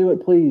 Don't do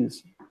it,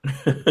 please.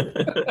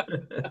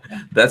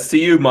 That's to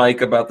you,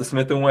 Mike, about the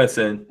Smith &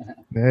 Wesson.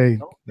 Hey,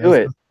 do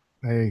it.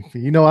 Hey,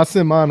 you know, I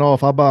send mine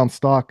off. I buy them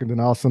stock, and then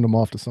I'll send them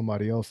off to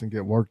somebody else and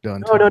get work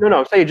done.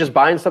 No. Say you're just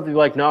buying something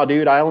like, no,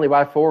 dude, I only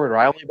buy Ford or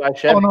I only buy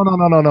Chevy. Oh,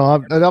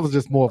 no. That was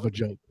just more of a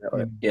joke.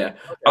 Yeah.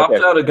 Opt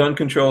Out of Gun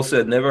Control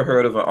said, never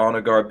heard of an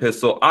Honor Guard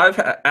pistol. I've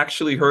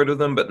actually heard of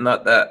them, but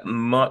not that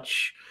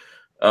much.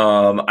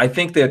 I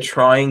think they're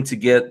trying to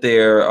get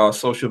their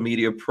social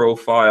media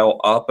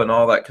profile up and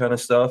all that kind of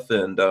stuff.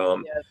 And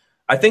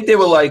I think they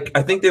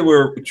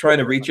were trying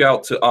to reach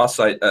out to us.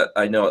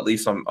 I know, at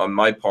least on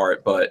my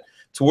part, but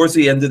towards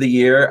the end of the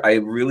year, I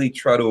really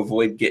try to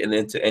avoid getting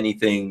into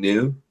anything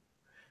new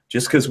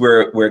just because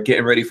we're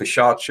getting ready for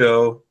SHOT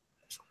Show.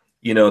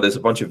 You know, there's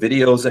a bunch of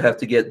videos that have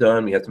to get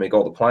done. We have to make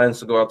all the plans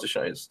to go out to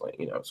SHOT. It's like,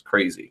 you know, it's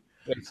crazy.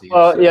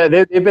 Well, yeah,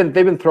 they've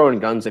been throwing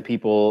guns at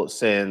people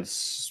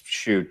since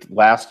early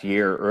last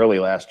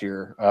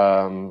year.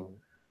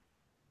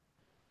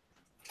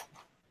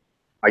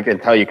 I can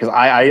tell you because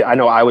I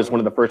know I was one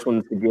of the first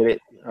ones to get it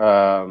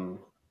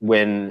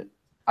when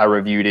I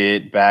reviewed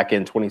it back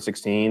in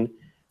 2016.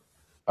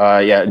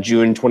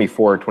 June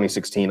 24,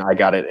 2016, I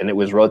got it, and it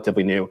was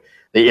relatively new.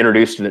 They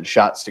introduced it at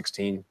SHOT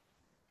 16.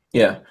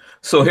 Yeah.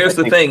 So here's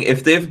the thing: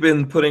 if they've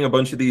been putting a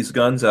bunch of these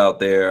guns out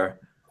there,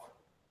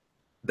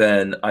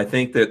 then I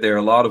think that there are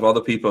a lot of other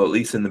people, at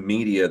least in the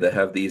media, that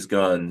have these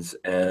guns.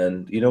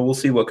 And, you know, we'll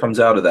see what comes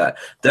out of that.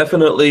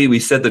 Definitely, we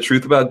said the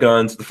truth about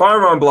guns. The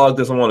Firearm blog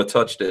doesn't want to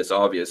touch this,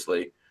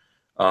 obviously.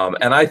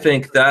 And I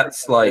think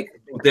that's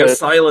like their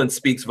silence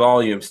speaks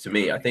volumes to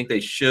me. I think they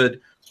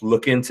should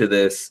look into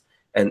this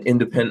and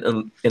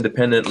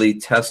independently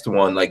test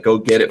one, like go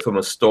get it from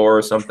a store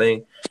or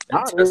something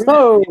and test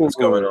what's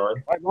going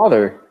on. Why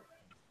bother?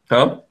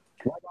 Huh?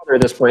 Why bother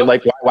at this point?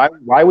 Like,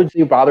 why would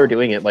you bother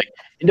doing it? Like,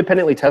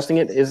 independently testing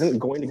it isn't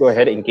going to go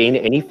ahead and gain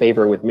any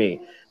favor with me.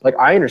 Like,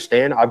 I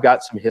understand I've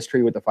got some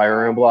history with the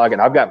Firearm blog,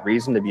 and I've got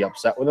reason to be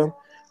upset with them,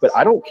 but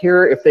I don't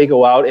care if they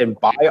go out and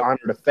buy Honor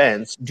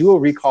Defense, do a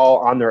recall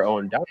on their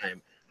own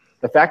dime.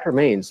 The fact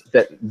remains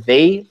that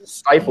they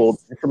stifled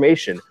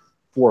information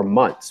for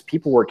months.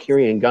 People were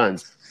carrying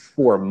guns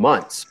for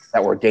months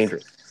that were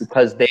dangerous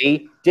because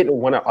they didn't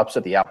want to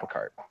upset the apple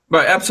cart.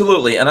 Right,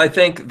 absolutely. And I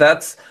think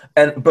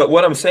but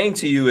what I'm saying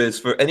to you is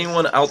for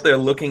anyone out there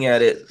looking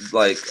at it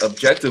like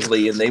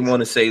objectively and they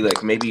want to say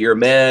like maybe you're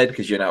mad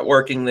because you're not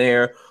working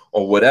there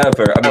or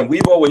whatever. I mean,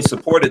 we've always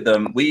supported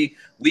them. We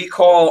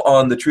call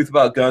on the Truth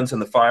About Guns and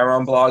the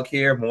Firearm blog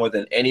here more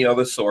than any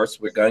other source.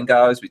 We're gun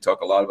guys. We talk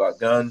a lot about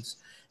guns.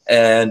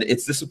 And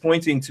it's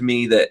disappointing to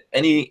me that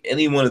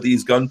any one of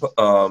these gun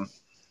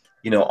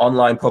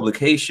online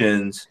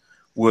publications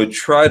would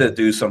try to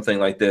do something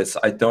like this.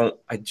 I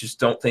just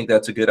don't think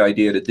that's a good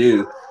idea to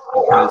do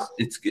because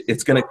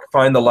it's going to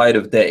find the light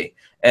of day.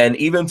 And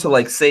even to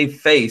like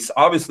save face,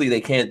 obviously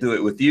they can't do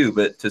it with you,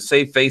 but to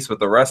save face with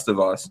the rest of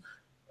us,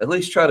 at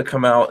least try to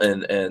come out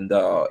and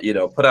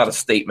put out a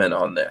statement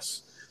on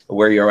this,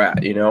 where you're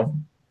at,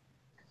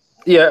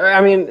 Yeah,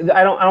 I mean,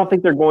 I don't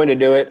think they're going to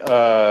do it.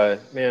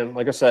 Man,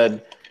 like I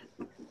said,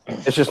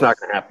 it's just not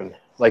going to happen.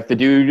 Like the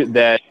dude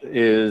that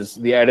is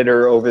the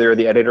editor over there,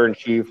 the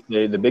editor-in-chief,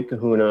 the big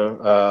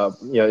kahuna,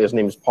 his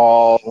name is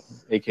Paul,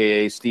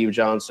 aka Steve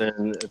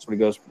Johnson. That's what he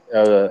goes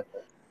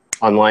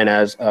online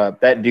as.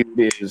 That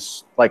dude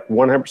is like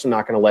 100%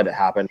 not going to let it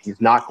happen.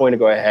 He's not going to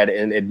go ahead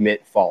and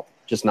admit fault.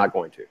 Just not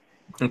going to.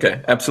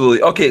 Okay,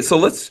 absolutely. Okay, so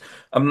let's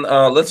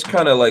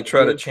kind of like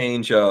try to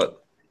change. The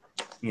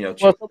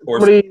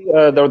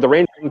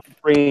range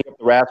free the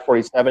RAS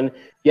 47.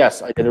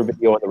 Yes, I did a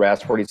video on the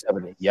RAS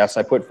 47. Yes,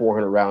 I put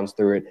 400 rounds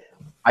through it.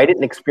 I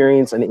didn't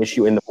experience an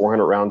issue in the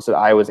 400 rounds that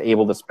I was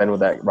able to spend with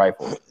that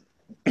rifle.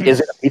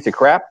 Is it a piece of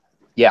crap?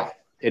 Yeah,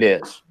 it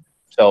is.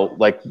 So,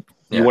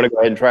 you want to go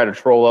ahead and try to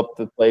troll up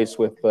the place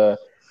with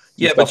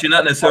yeah, but you're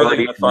not necessarily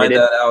going to find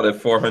that out at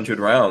 400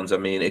 rounds. I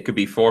mean, it could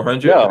be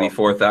 400, it could be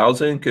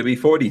 4,000, could be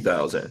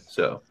 40,000.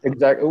 So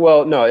exactly.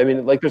 Well, no, I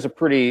mean, there's a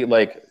pretty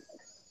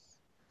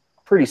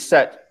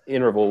set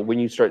interval when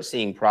you start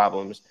seeing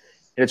problems,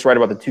 and it's right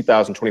about the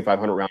 2,000,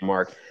 2,500 round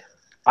mark.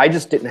 I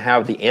just didn't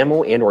have the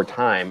ammo and or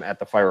time at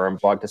the firearm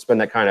blog to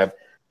spend that kind of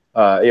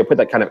put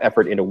that kind of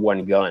effort into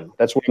one gun.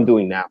 That's what I'm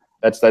doing now.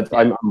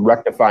 I'm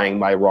rectifying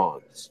my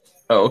wrongs.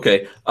 Oh,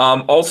 okay.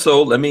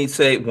 Also, let me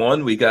say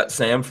we got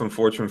Sam from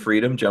Fortune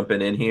Freedom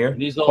jumping in here.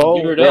 He's all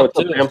geared up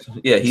too.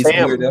 Yeah, he's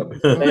geared up.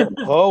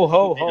 Ho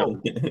ho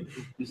ho!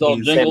 He's all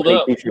jingled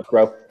up.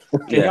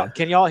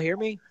 Can y'all hear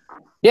me?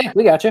 Yeah,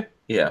 we got you.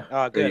 Yeah.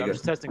 Oh, good. I'm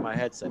just testing my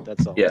headset.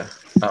 That's all. Yeah.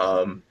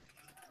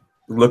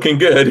 Looking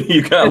good.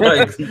 You got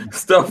like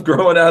stuff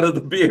growing out of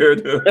the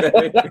beard.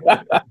 Okay?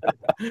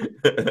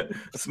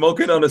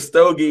 Smoking on a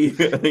stogie.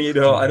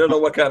 I don't know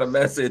what kind of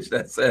message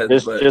that says.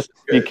 Just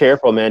be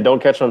careful, man. Don't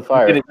catch on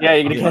fire. You're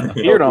gonna catch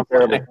the beard on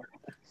fire.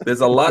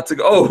 There's a lot to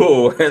go.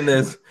 Oh, and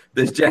there's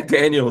Jack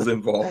Daniels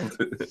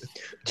involved.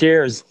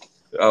 Cheers.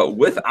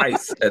 With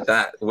ice at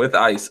that. With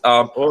ice.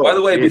 By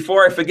the way,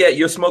 before I forget,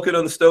 you're smoking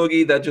on the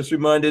stogie. That just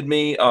reminded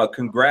me.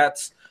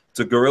 Congrats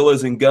to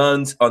Gorillas and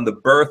Guns on the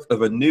birth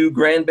of a new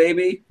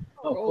grandbaby.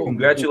 Oh,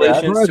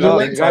 congratulations to a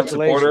big-time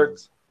supporter.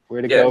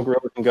 Way to go,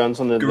 Gorillas and Guns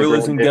on the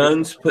Gorillas and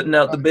Guns putting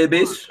out the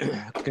babies.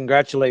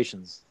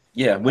 Congratulations.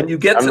 Yeah, when you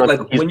get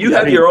to when you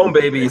have your own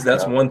babies,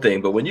 that's one thing.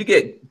 But when you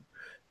get,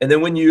 and then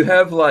when you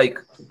have like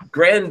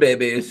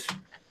grandbabies,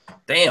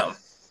 damn.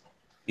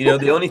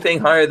 The only thing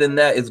higher than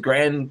that is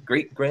great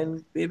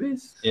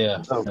grandbabies.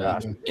 Yeah. Oh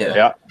gosh.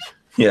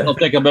 Yeah. I don't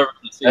think I'm ever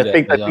going to see that. I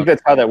think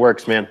that's how that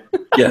works, man.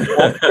 Yeah.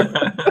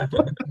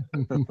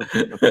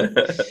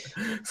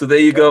 So there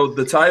you go.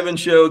 The Tyven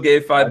Show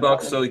gave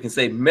 $5 so you can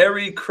say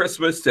Merry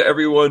Christmas to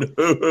everyone.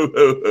 Ho, ho,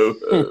 ho, ho,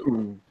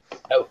 ho.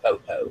 Ho, ho,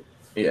 ho.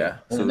 Yeah.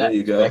 So there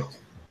you go.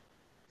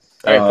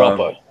 Very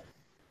proper.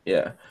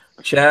 Yeah.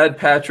 Chad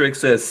Patrick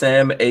says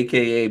Sam,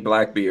 aka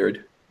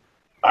Blackbeard.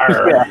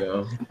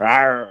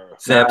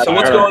 Sam, so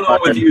what's going on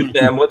with you,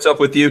 Sam? What's up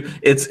with you?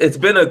 It's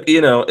been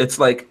it's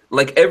like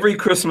every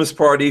Christmas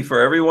party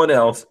for everyone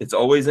else. It's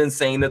always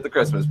insane at the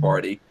Christmas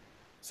party.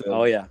 So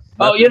oh yeah.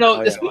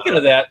 Speaking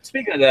of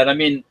that, I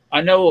mean,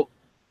 I know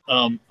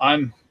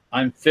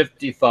I'm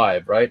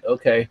 55, right?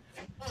 Okay.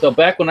 So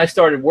back when I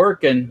started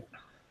working,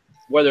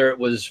 whether it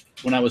was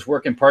when I was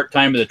working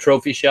part-time at a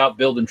trophy shop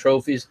building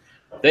trophies,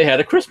 they had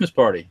a Christmas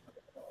party.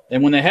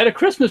 And when they had a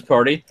Christmas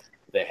party,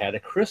 they had a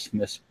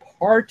Christmas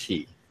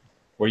party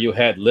where you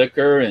had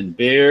liquor and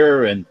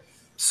beer and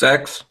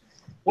sex.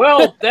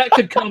 Well, that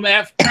could come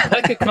after.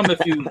 That could come if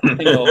you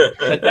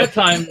at that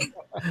time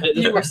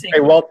you were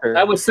single. Hey Walter,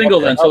 I was single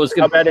then, so it was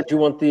good. How bad did you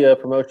want the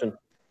promotion?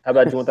 How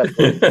bad did you want that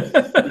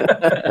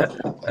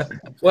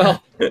promotion?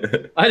 Well,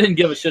 I didn't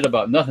give a shit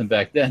about nothing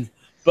back then,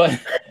 but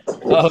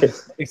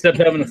except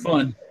having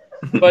fun.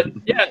 But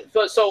yeah,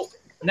 so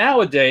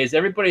nowadays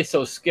everybody's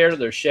so scared of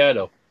their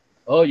shadow.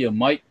 Oh, you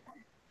might.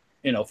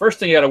 First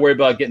thing you got to worry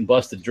about getting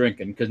busted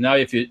drinking, because now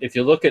if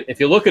you look at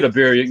a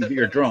beer,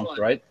 you're drunk,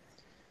 right?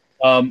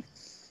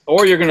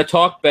 Or you're going to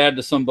talk bad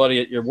to somebody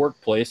at your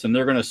workplace, and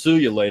they're going to sue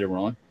you later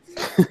on.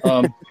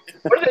 What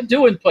do they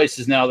do in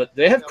places now that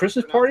they have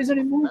Christmas parties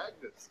anymore?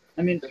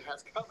 I mean,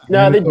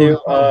 no, they do.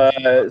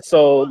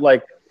 So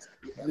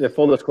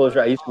full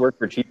disclosure, I used to work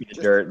for Cheapy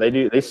the Dirt.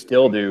 They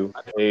still do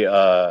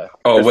a.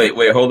 Oh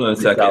wait, hold on a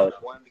second.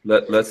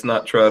 salad. Let's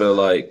not try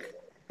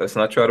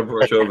to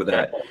brush over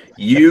that.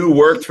 You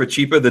worked for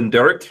Cheaper Than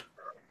Dirt.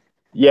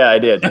 Yeah, I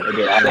did. That's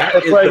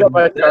where I got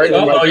my start.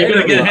 Oh, you're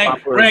gonna get Hank.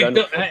 Hank.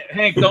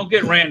 Hank, don't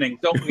get ranting.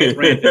 Don't get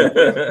ranting.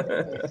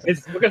 We're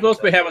supposed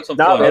to be having some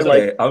No, fun. man,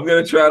 Okay, I'm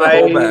gonna try to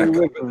hold I back.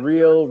 was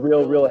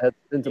real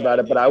hesitant about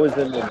it, but I was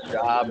in a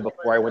job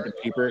before I went to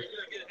Cheaper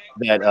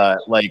that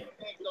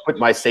put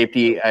my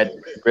safety at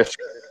risk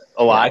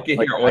a lot. I can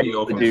hear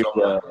audio from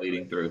someone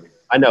bleeding through.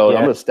 I know.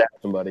 I'm gonna stab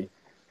somebody.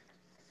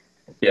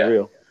 Yeah. For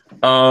real.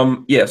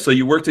 Yeah, so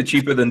you worked at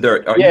Cheaper Than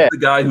Dirt. Are you the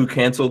guy who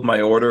canceled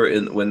my order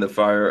when the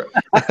fire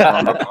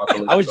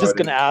I was just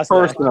going to ask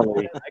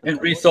personally.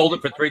 And resold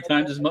it for 3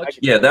 times as much?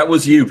 Yeah, that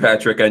was you,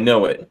 Patrick. I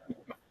know it.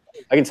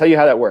 I can tell you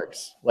how that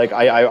works. Like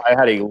I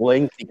had a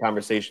lengthy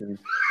conversation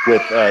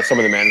with some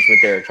of the management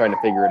there trying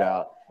to figure it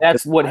out.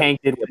 That's what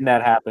Hank did when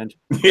that happened.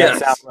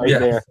 Yes, That sound right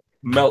there.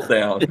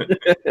 Meltdown.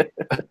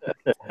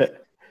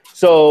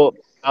 So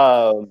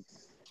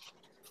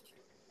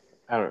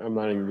I'm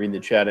not even reading the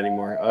chat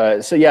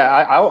anymore. So yeah,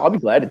 I'll be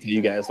glad to tell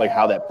you guys like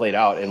how that played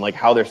out and like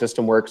how their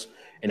system works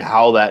and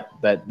how that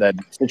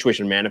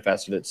situation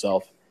manifested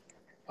itself.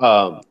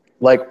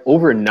 Like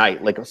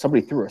overnight, like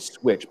somebody threw a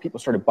switch, people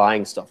started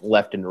buying stuff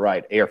left and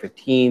right,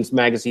 AR-15s,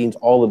 magazines,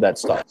 all of that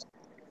stuff.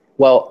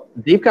 Well,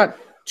 they've got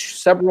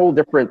several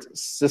different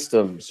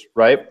systems,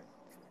 right?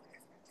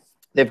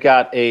 They've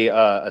got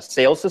a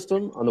sales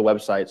system on the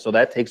website, so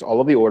that takes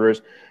all of the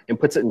orders and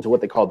puts it into what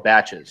they call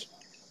batches.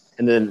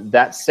 And then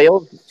that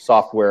sales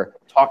software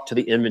talked to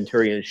the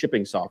inventory and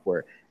shipping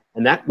software,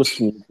 and that was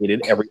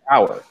communicated every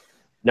hour.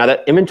 Now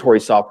that inventory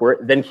software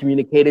then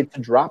communicated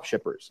to drop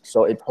shippers.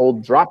 So it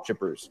told drop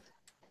shippers,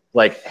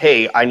 like,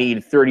 hey, I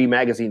need 30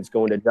 magazines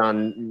going to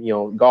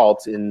John,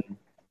 Galt in,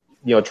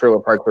 Trailer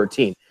Park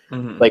 13.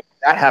 Mm-hmm. Like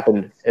that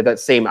happened at that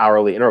same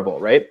hourly interval,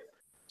 right?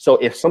 So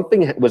if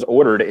something was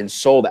ordered and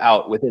sold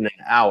out within an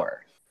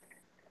hour,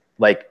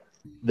 like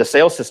the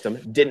sales system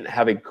didn't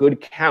have a good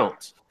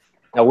count.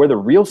 Now, where the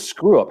real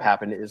screw up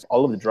happened is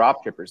all of the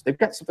drop shippers. They've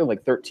got something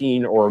like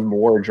 13 or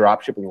more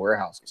drop shipping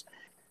warehouses.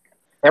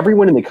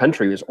 Everyone in the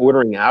country was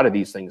ordering out of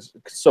these things.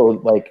 So,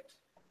 like,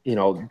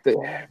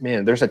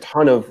 there's a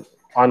ton of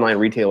online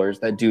retailers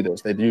that do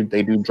this. They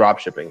do drop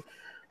shipping,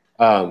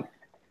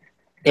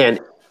 and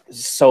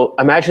so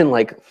imagine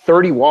like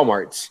 30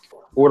 Walmarts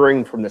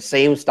ordering from the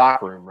same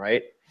stock room,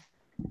 right?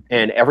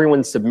 And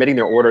everyone's submitting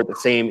their order at the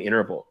same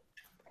interval.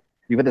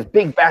 You've got this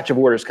big batch of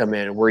orders come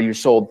in where you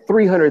sold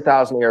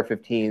 300,000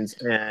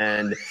 AR-15s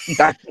and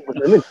that's what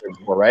the inventory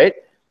for, right?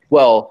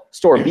 Well,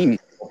 store B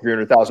sold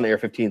 300,000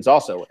 AR-15s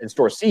also, and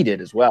store C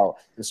did as well,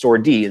 and store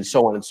D, and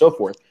so on and so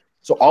forth.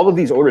 So all of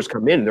these orders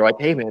come in, and they're like,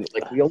 hey, man,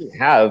 like we only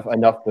have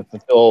enough to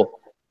fulfill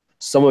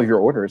some of your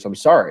orders. I'm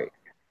sorry.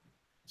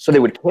 So they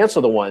would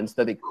cancel the ones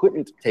that they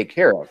couldn't take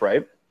care of,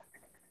 right?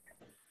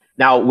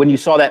 Now, when you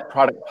saw that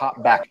product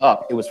pop back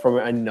up, it was from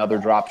another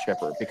drop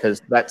shipper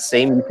because that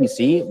same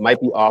UPC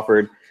might be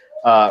offered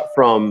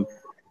from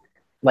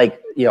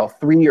like,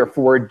 3 or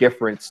 4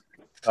 different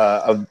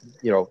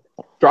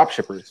drop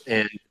shippers.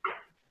 And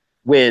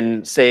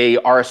when, say,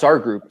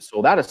 RSR Group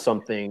sold out of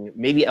something,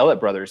 maybe Ellett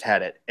Brothers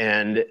had it,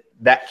 and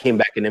that came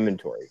back in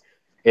inventory.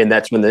 And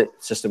that's when the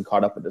system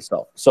caught up with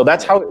itself. So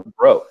that's how it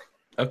broke.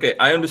 Okay,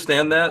 I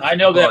understand that. I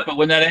know that, but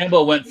when that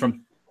ammo went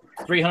from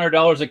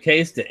 $300 a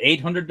case to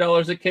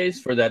 $800 a case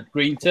for that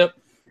green tip,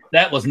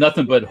 that was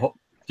nothing but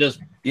just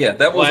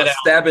that was a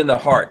stab in the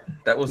heart.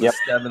 That was a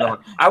stab in the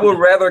heart. I would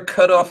rather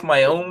cut off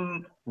my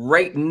own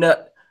right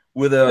nut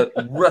with a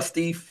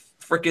rusty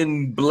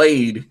freaking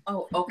blade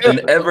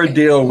than ever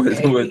deal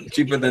with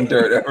Cheaper Than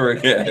Dirt ever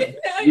again.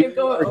 You're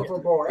going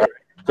overboard.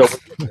 So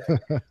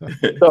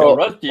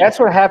that's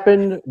what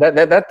happened.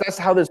 That's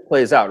how this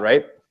plays out,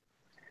 right?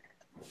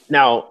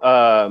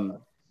 Now,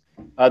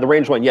 the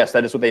range one, yes,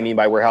 that is what they mean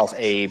by warehouse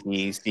A,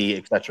 B, C,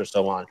 etc.,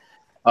 so on,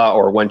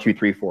 or 1, 2,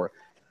 3, 4.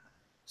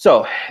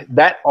 So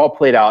that all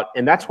played out,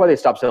 and that's why they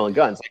stopped selling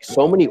guns. Like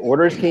so many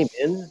orders came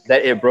in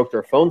that it broke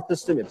their phone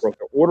system, it broke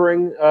their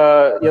ordering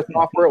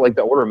software, like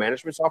the order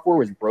management software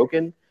was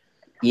broken,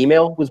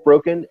 email was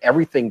broken,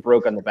 everything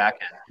broke on the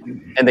back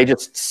end, and they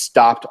just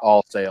stopped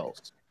all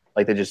sales.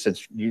 Like they just said,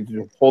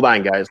 "You hold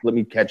on, guys, let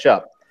me catch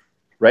up."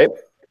 Right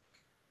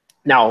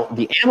now,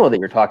 the ammo that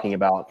you're talking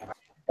about,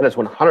 that is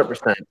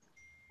 100%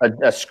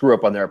 a screw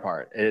up on their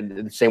part,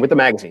 and the same with the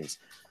magazines.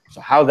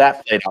 So how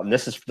that played out, and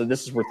this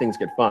is where things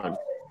get fun.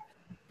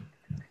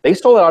 They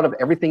sold out of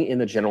everything in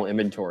the general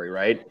inventory,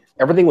 right?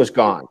 Everything was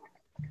gone.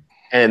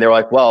 And they're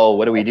like, well,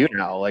 what do we do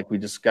now? Like, we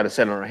just got to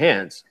sit on our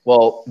hands.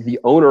 Well, the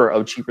owner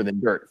of Cheaper Than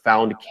Dirt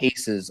found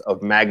cases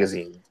of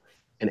magazines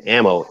and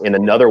ammo in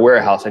another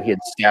warehouse that he had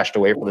stashed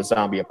away for the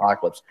zombie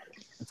apocalypse.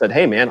 And said,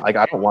 hey, man, like,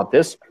 I don't want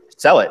this.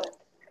 Sell it.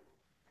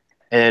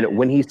 And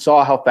when he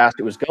saw how fast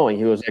it was going,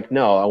 he was like,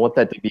 no, I want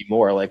that to be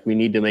more. Like, we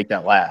need to make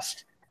that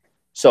last.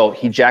 So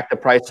he jacked the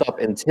price up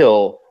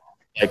until,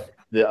 like,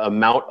 the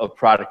amount of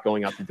product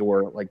going out the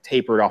door, like,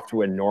 tapered off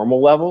to a normal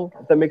level,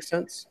 if that makes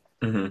sense.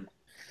 Mm-hmm.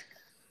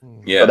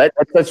 Yeah, So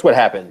that's what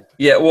happened.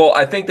 yeah. Well,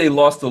 I think they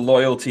lost the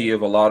loyalty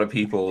of a lot of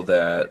people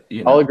that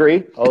I'll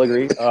agree.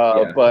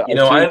 Yeah. But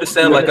I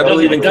understand. Like, I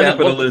believe in it doesn't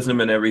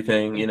capitalism and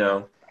everything.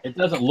 It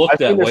doesn't look I've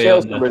that seen the way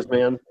sales on numbers,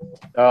 man.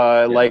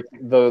 Like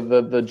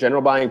the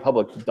general buying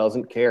public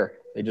doesn't care.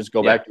 They just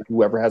go back to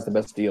whoever has the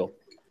best deal.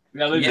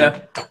 Yeah,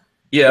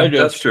 They do.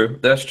 that's true.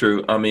 That's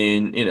true. I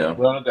mean,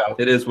 Without a doubt.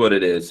 it is what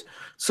it is.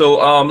 So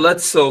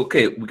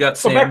okay, we got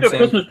So Sam. back to a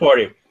Christmas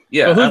party.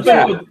 Yeah,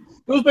 So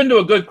who's been to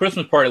a good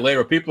Christmas party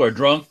later? People are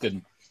drunk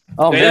and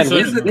Oh man, we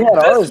had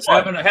ours.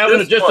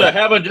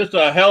 having just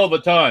a hell of a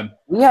time.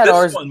 We had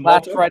ours one,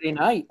 last Walter. Friday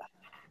night.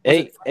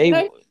 Hey,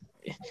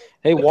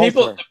 Walter.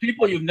 The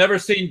people you've never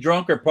seen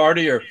drunk or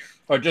party or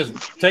just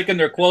taking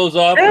their clothes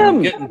off Tim!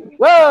 and getting.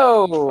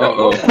 Whoa!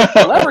 Uh-oh.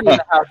 Celebrity in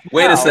the house.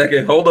 Wait now. a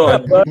second. Hold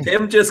on.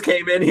 Tim just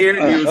came in here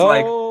and he was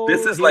like,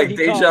 "This is here like he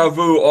deja comes.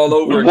 vu all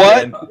over What?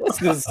 again."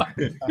 This is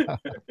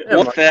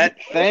What's that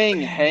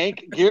thing,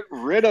 Hank? Get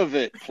rid of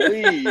it,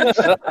 please.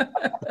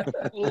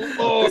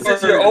 Lord. This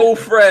is your old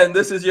friend.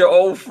 This is your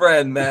old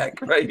friend,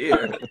 Mac, right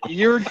here.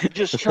 You're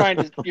just trying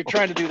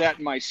to do that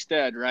in my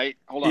stead, right?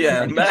 Hold on.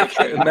 Yeah,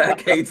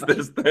 Mac hates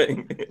this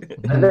thing.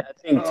 I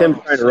think Tim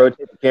trying to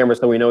rotate the camera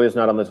so we know he's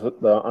not on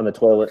the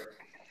toilet.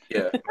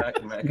 Yeah,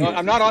 Mac No, hates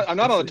I'm not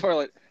on the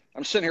toilet.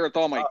 I'm sitting here with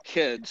all my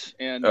kids,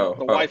 and the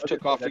wife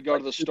took off to go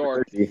to the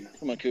store.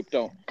 Come on, Coop,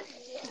 don't.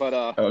 But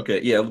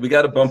Okay, yeah, we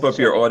got to bump up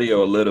your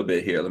audio a little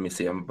bit here. Let me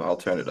see. I'll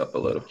turn it up a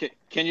little.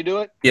 can you do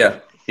it? Yeah.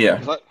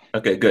 Is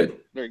Okay, good.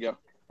 there you go.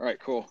 All right,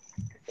 cool.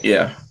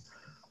 Yeah.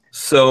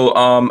 So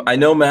I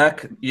know,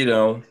 Mac,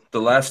 the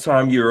last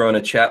time you were on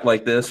a chat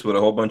like this with a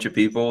whole bunch of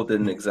people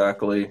didn't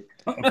exactly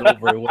Go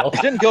very well.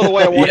 It didn't go the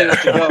way I wanted it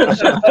to go.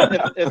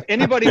 So if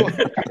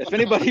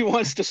anybody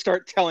wants to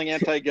start telling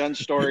anti-gun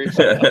stories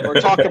or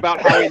talk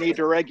about how we need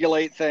to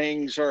regulate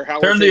things or how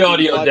Turn we're the taking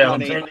audio blood down.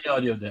 money- Turn the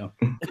audio down.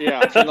 Yeah,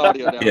 turn the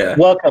audio down. Yeah.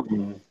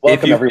 Welcome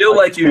If you feel everybody,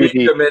 like you to need the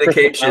your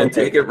medication, Christmas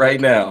take it right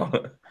now.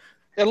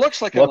 It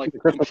looks like I'm Welcome like to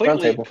Christmas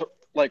completely Roundtable.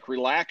 like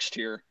relaxed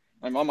here.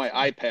 I'm on my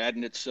iPad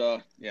and it's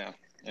yeah.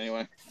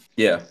 Anyway.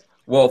 Yeah.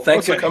 Well,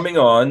 thanks for Okay. coming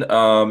on.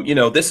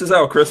 This is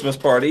our Christmas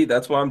party.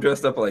 That's why I'm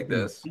dressed up like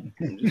this.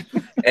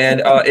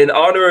 And in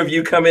honor of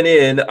you coming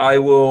in, I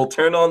will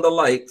turn on the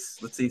lights.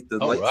 Let's see if the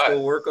lights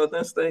still work on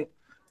this thing.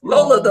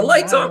 Lola, the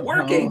lights aren't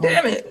working.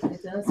 Damn it.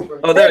 It does work.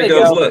 Oh, there it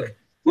goes. go. Look.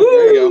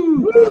 There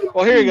you go.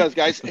 Well, here you guys,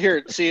 guys.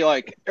 Here, see,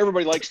 like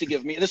everybody likes to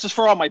give me. This is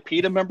for all my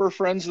PETA member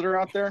friends that are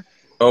out there.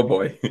 Oh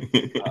boy.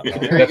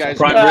 Here you guys.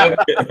 Prime rib.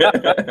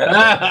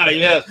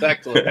 Yes,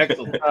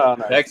 excellent. Oh,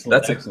 nice.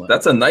 Excellent.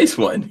 That's a nice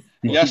one.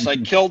 Yes, I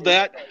killed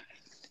that.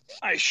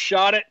 I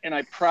shot it, and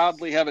I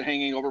proudly have it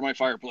hanging over my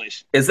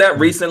fireplace. Is that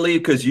recently?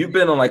 Because you've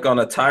been on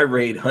a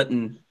tirade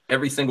hunting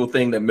every single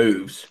thing that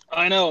moves.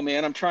 I know,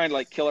 man. I'm trying to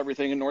like kill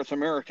everything in North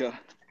America.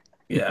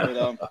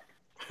 Yeah.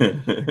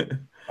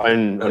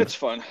 But, it's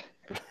fun.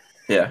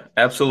 Yeah,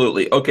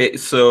 absolutely. Okay,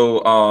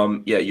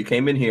 so you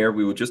came in here.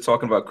 We were just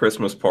talking about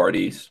Christmas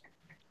parties.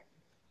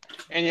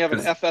 And you have an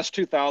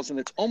FS2000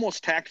 that's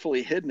almost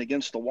tactfully hidden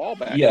against the wall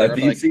back Yeah, there. if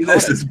you see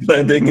this, it's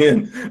blending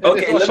in.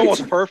 Okay, it's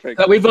almost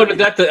perfect. We voted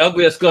that the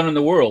ugliest gun in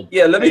the world.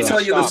 Yeah, let me Yeah,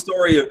 tell you the stop.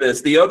 story of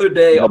this. The other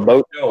day on the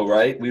boat. show,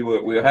 right? We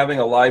were having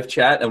a live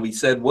chat and we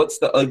said, "What's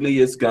the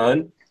ugliest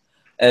gun?"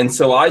 And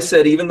so I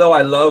said, even though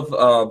I love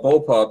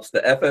bullpups, the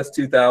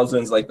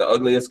FS2000 is like the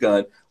ugliest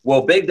gun.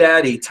 Well, Big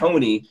Daddy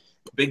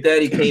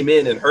came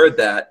in and heard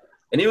that.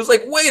 And he was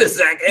like, "Wait a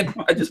second,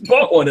 I just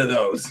bought one of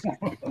those."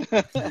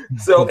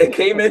 So it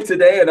came in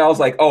today, and I was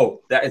like,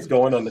 "Oh, that is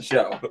going on the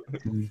show."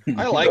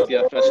 I like the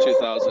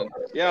FS2000.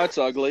 Yeah, it's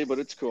ugly, but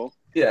it's cool.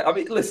 Yeah, I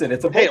mean, listen,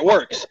 it's a Hey, it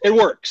works. It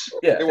works.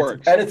 Yeah, it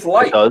works. and it's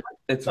light.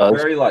 It's does.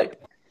 very light.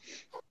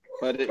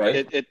 But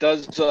Right. it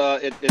does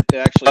it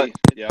actually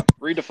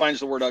redefines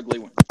the word ugly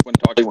when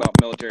talking about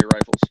military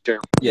rifles.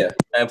 Yeah,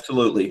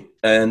 absolutely.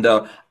 And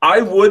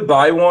I would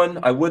buy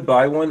one.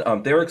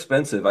 They're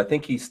expensive. I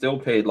think he still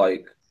paid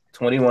like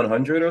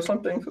 $2,100 or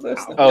something for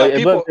this. Oh, Yeah,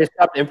 people- but they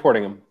stopped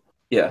importing them.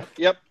 Yeah.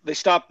 Yep, they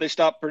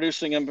stopped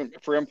producing them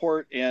for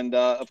import, and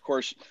of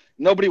course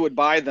nobody would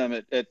buy them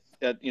at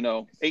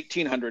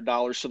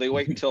 $1,800. So they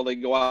wait until they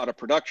go out of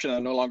production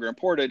and no longer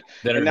imported.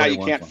 Then And now you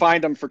everybody can't wants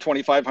find them for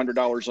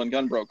 $2,500 on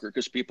Gunbroker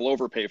because people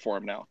overpay for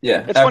them now.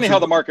 Yeah. It's funny how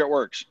the absolutely. market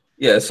works.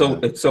 Yeah, so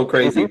it's so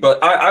crazy.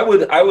 But I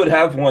would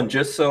have one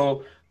just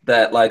so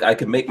that like I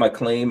could make my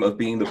claim of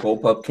being the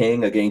bullpup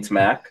king against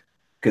Mac.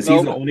 Because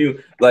he's the only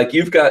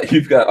you've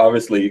got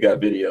obviously you got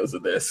videos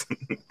of this.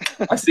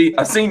 I've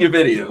seen your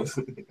videos.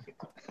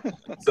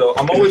 So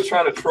I'm always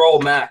trying to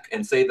troll Mac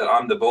and say that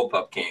I'm the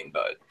bullpup king,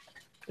 but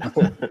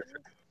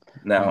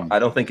now I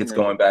don't think it's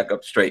going back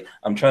up straight.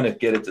 I'm trying to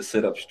get it to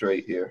sit up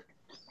straight here.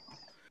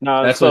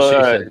 No, That's so, what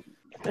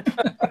she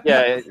said.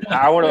 Yeah,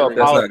 I want to That's not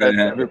apologize gonna to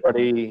happen.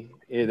 everybody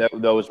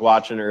that was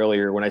watching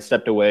earlier when I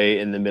stepped away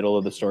in the middle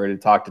of the story to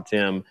talk to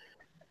Tim.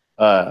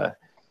 But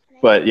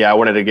yeah, I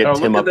wanted to get Oh,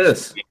 Tim look up. at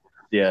this.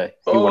 Yeah. He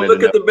Oh, wanted look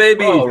to at the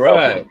baby. All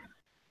right.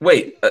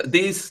 Wait,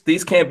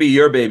 these can't be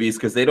your babies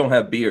because they don't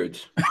have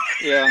beards.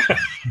 Yeah,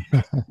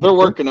 they're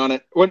working on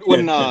it.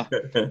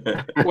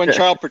 When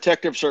Child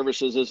Protective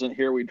Services isn't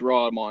here, we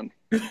draw them on.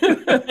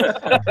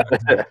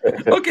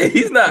 Okay,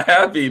 he's not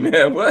happy,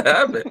 man. What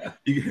happened?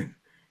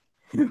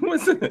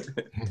 What's it?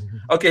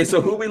 Okay,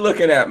 so who we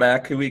looking at,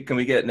 Mac? Can we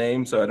get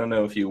names? So I don't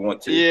know if you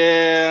want to.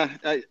 Yeah,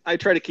 I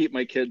try to keep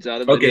my kids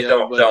out of Okay,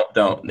 video.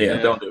 don't.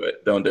 Yeah, don't do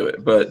it. Don't do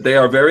it. But they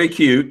are very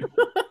cute.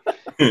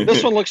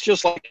 This one looks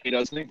just like me,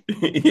 doesn't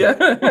he?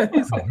 Yeah.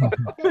 He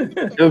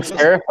looks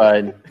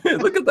terrified.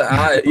 Look at the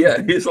eye.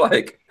 Yeah, he's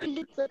like,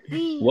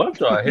 what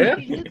the heck?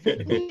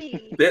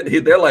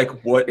 They're like,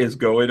 what is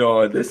going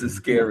on? This is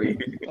scary.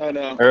 I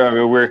know.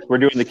 We're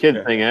doing the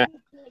kid thing, eh?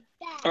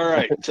 All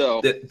right,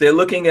 so they're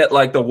looking at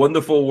like the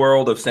wonderful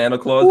world of Santa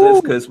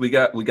Clauses because we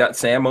got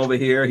Sam over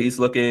here. He's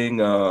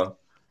looking. I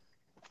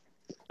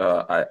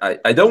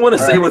don't want to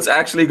say what's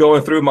actually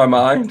going through my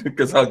mind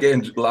because I'll get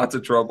in lots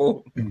of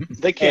trouble.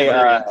 They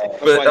can't.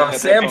 But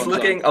Sam's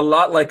looking a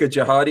lot like a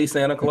jihadi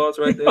Santa Claus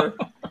right there.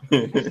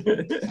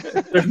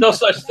 There's no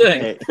such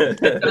thing.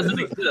 It doesn't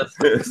exist.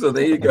 So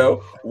there you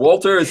go.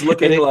 Walter is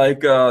looking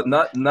like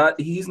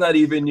he's not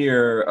even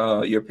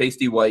your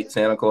pasty white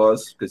Santa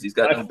Claus because he's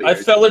got no beard. I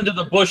fell into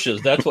the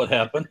bushes. That's what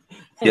happened.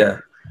 Yeah.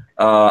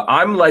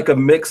 I'm like a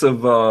mix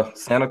of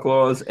Santa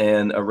Claus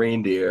and a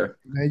reindeer.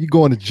 Man, you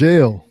going to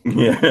jail.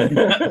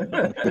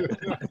 Yeah.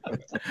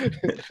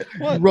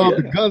 You robbed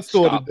a gun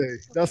store today.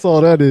 That's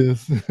all that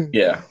is.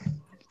 Yeah.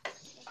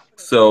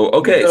 So,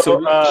 okay. So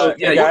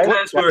yeah,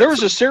 guys, there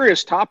was a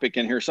serious topic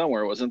in here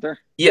somewhere, wasn't there?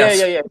 Yes.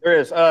 Yeah, there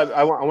is.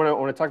 I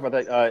want to talk about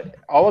that.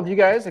 All of you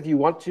guys, if you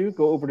want to,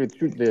 go over to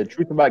the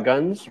Truth About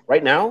Guns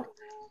right now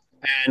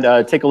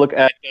and take a look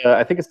at,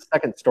 I think it's the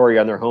second story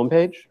on their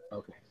homepage.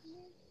 Okay.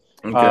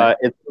 Okay.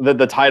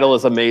 The title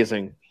is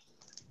amazing.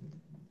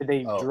 Did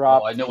they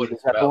drop? I know what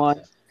it's about.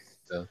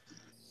 about.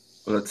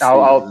 Let's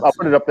I'll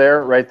put it up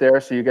there, right there,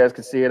 so you guys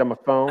can see it on my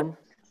phone.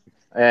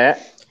 I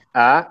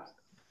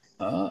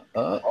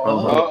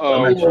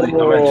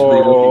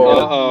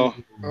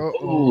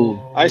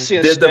see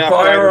a Did the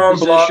firearm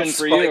block for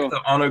spike you.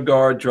 the honor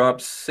guard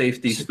drop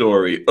safety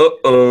story?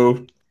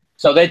 Uh-oh.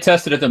 So they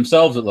tested it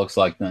themselves, it looks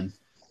like, then.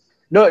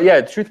 No,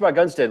 yeah, Truth About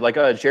Guns did. Like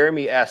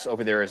Jeremy S.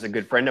 over there is a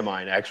good friend of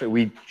mine. Actually,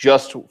 we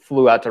just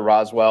flew out to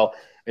Roswell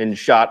and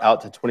shot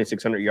out to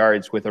 2,600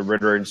 yards with a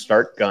Ritter and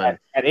Start gun.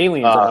 At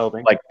aliens, I'm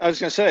hoping. Like I was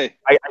gonna say,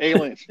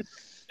 aliens.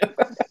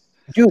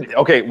 Dude,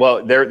 okay,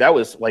 well, that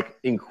was like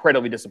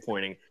incredibly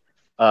disappointing.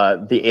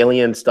 The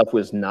alien stuff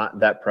was not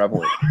that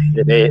prevalent.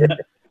 There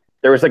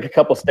was like a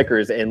couple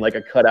stickers and like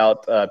a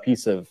cutout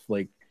piece of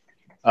like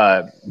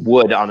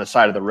wood on the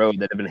side of the road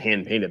that had been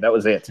hand painted. That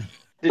was it.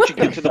 Did you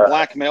get to the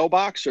black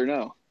mailbox or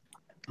no?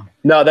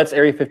 No, that's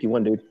Area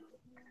 51, dude.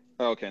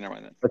 Oh, okay, never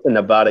mind then. That's in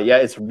Nevada. Yeah,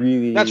 it's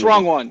really. That's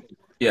wrong one.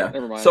 Yeah.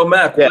 Never mind. So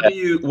Mac, Yeah.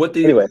 what do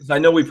you? Anyway. I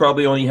know we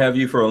probably only have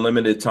you for a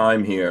limited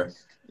time here.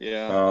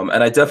 Yeah.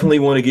 And I definitely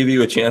want to give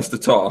you a chance to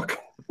talk.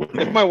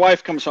 If my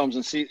wife comes home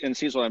and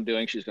sees what I'm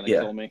doing, she's gonna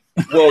kill me.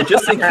 Well,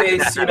 just in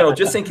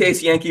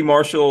case, Yankee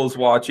Marshall is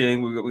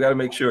watching, we got to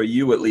make sure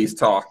you at least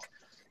talk,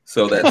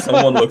 so that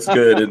someone looks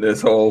good in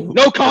this whole.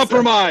 No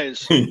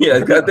compromise. Yeah,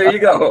 there you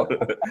go.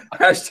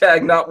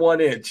 Hashtag not 1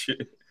 inch.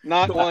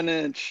 Not 1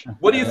 inch.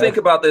 What do you think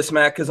about this,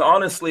 Matt? Because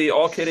honestly,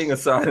 all kidding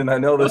aside, and I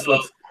know this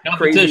looks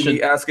crazy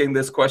me asking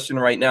this question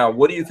right now.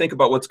 What do you think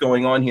about what's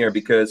going on here?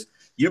 Because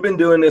you've been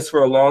doing this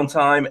for a long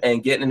time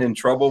and getting in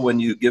trouble when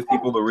you give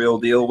people the real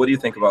deal. What do you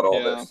think about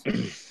all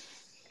this?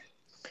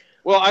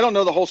 Well, I don't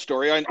know the whole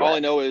story. All I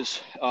know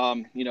is,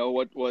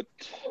 what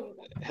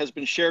has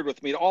been shared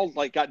with me. It all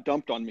like got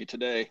dumped on me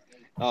today,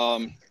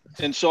 and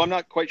so I'm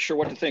not quite sure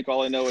what to think.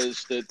 All I know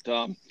is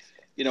that,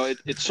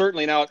 it's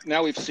certainly now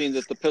we've seen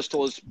that the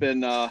pistol has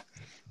been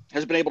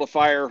able to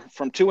fire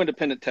from 2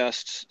 independent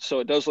tests.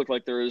 So it does look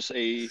like there is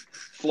a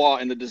flaw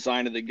in the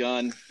design of the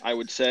gun. I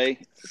would say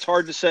it's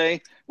hard to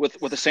say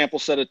with a sample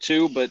set of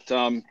 2, but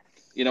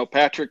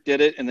Patrick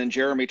did it, and then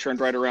Jeremy turned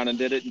right around and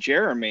did it. And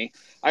Jeremy,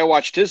 I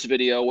watched his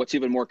video. What's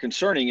even more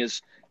concerning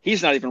is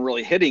he's not even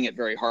really hitting it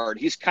very hard.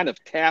 He's kind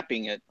of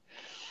tapping it.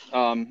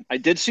 I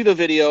did see the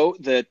video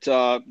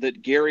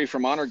that Gary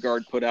from Honor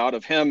Guard put out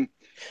of him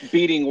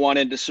beating one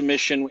into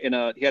submission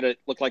he had it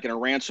look like in a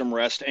ransom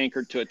rest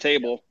anchored to a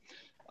table.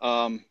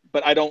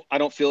 But I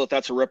don't feel that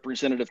that's a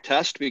representative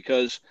test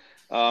because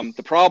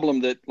the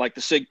problem that like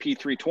the SIG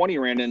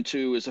P320 ran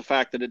into is the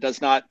fact that it does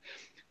not.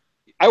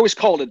 I always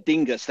call it a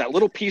dingus, that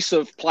little piece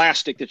of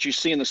plastic that you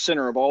see in the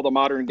center of all the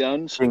modern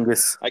guns.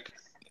 Dingus. Like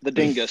the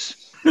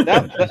dingus.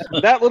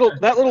 That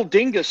little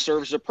dingus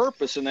serves a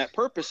purpose, and that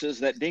purpose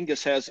is that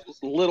dingus has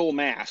little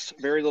mass,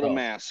 very little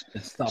mass.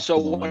 So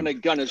when a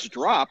gun is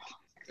dropped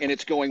and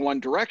it's going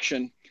one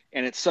direction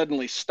and it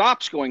suddenly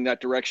stops going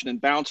that direction and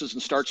bounces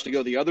and starts to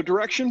go the other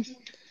direction,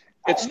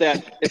 it's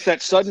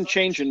that sudden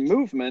change in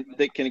movement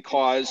that can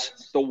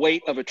cause the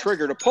weight of a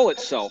trigger to pull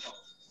itself.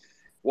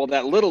 Well,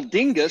 that little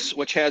dingus,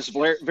 which has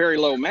very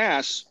low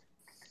mass,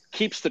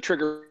 keeps the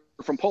trigger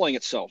from pulling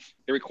itself.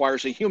 It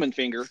requires a human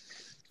finger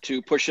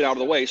to push it out of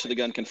the way so the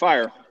gun can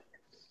fire.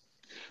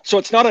 So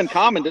it's not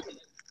uncommon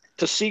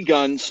to see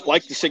guns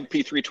like the SIG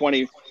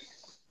P320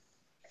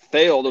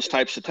 fail those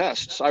types of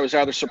tests. I was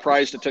rather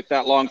surprised it took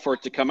that long for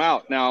it to come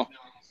out. Now,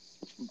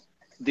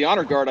 the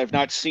Honor Guard I've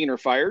not seen or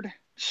fired,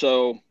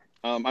 so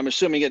I'm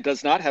assuming it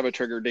does not have a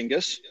trigger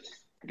dingus.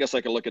 I guess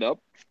I could look it up.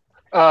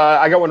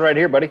 I got one right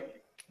here, buddy.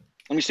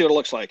 Let me see what it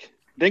looks like.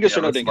 Dingus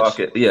or no dingus?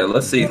 Yeah,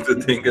 let's see if the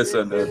dingus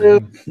or no.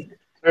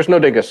 There's no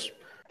dingus.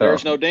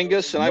 There's no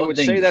dingus, and I would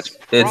say that's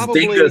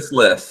probably... It's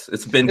dingusless.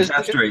 It's been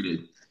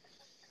castrated.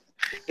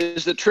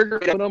 Is the trigger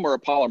aluminum or a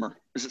polymer?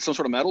 Is it some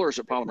sort of metal or is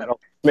it polymer? Metal.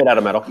 Made out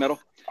of metal. Metal.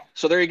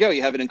 So there you go.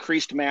 You have an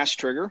increased mass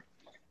trigger.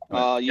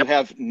 You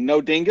have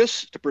no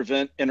dingus to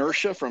prevent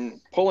inertia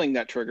from pulling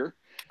that trigger.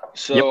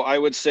 So I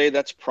would say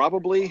that's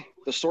probably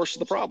the source of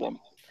the problem.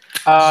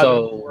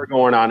 So more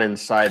going on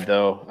inside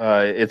though.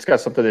 It's got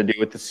something to do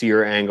with the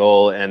sear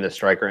angle and the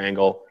striker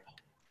angle.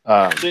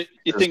 So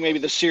you think maybe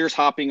the sear's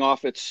hopping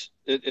off? It's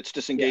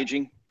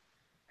disengaging.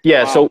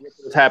 Yeah. Wow. So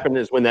what's happened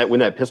is when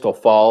that pistol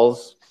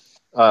falls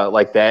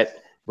like that,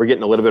 we're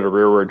getting a little bit of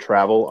rearward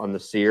travel on the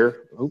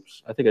sear.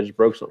 Oops, I think I just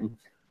broke something.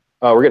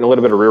 We're getting a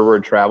little bit of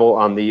rearward travel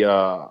on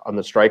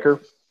the striker.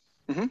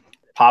 Mm-hmm.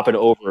 Pop it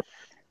over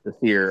the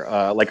sear.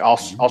 Like I'll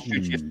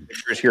shoot you some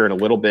pictures here in a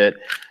little bit.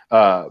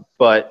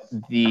 But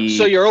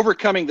so you're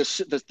overcoming the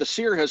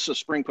sear has a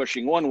spring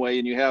pushing one way,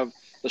 and you have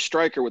the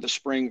striker with a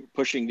spring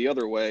pushing the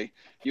other way.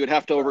 You would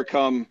have to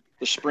overcome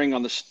the spring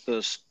on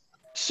the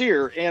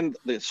sear and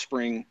the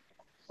spring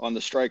on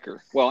the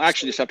striker. Well,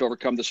 actually, just have to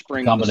overcome the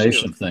spring.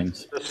 Combination on of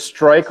things. The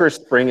striker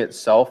spring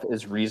itself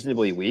is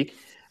reasonably weak,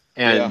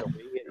 and the way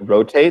it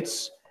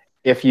rotates,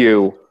 if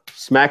you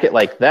smack it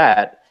like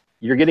that,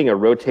 you're getting a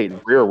rotate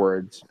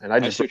rearwards. And I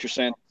just see what you're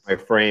saying. My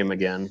frame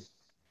again.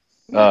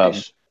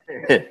 Nice.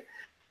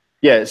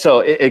 Yeah, so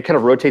it kind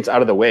of rotates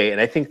out of the way,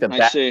 and I think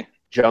that see.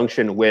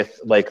 Junction with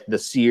like the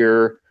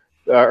sear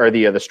or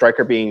the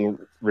striker being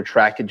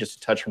retracted just a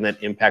touch from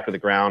that impact of the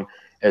ground,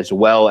 as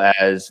well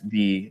as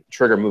the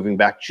trigger moving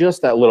back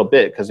just that little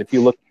bit. Because if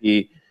you look at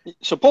the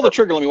pull the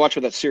trigger, let me watch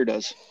what that sear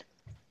does.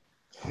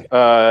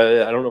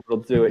 I don't know if it'll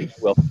do it.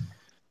 Well,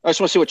 I just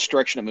want to see which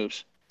direction it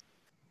moves.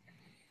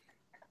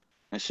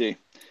 I see.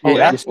 Oh,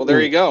 yeah. Well,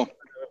 there you go.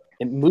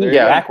 It moves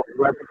backwards.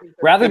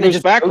 Rather than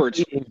just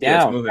backwards.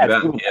 Down. It's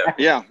moving back.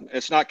 Yeah,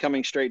 it's not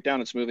coming straight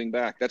down. It's moving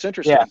back. That's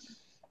interesting.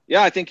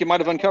 Yeah, I think you might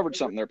have uncovered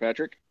something there,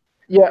 Patrick.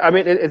 Yeah, I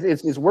mean,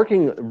 it's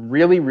working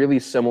really, really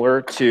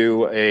similar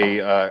to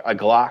a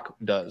Glock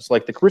does.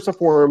 Like the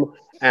cruciform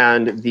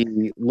and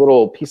the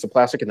little piece of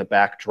plastic in the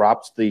back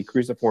drops the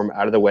cruciform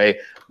out of the way,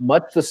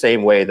 much the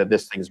same way that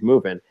this thing's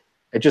moving.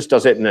 It just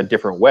does it in a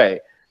different way.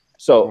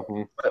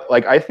 So,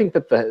 like, I think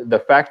that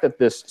the fact that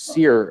this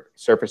sear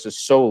surface is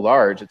so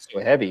large, it's so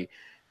heavy,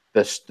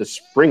 the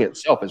spring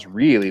itself is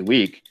really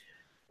weak.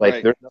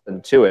 Like, there's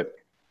nothing to it.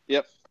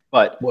 Yep.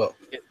 But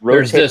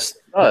there's this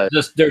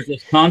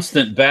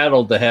constant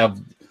battle to have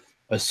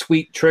a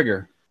sweet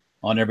trigger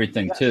on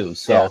everything too.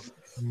 So,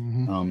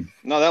 no,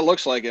 that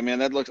looks like it,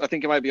 man. I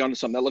think it might be onto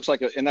something. That looks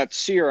like and that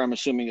sear, I'm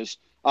assuming, is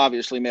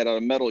obviously made out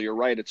of metal. You're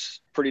right.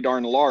 It's pretty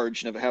darn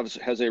large, and if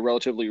it has a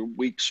relatively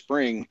weak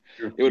spring,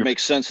 it would make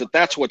sense that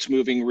that's what's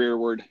moving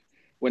rearward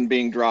when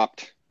being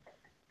dropped.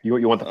 You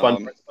want the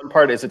fun part? The fun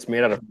part is it's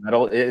made out of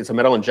metal. It's a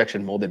metal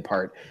injection molded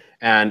part.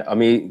 And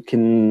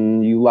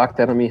can you lock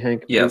that on me,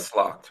 Hank? Yes,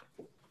 locked.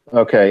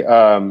 Okay.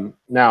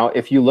 Now,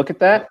 if you look at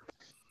that,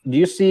 do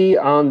you see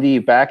on the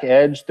back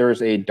edge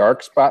there's a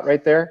dark spot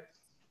right there?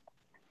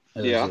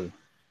 Yeah.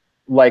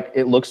 Like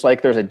it looks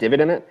like there's a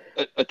divot in it.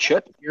 A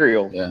chip?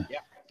 Material. Yeah.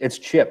 It's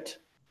chipped.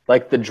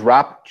 Like the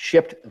drop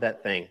chipped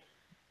that thing.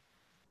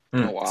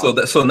 Oh, wow.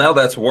 So now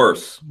that's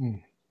worse.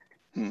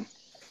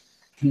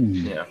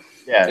 Yeah.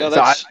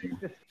 So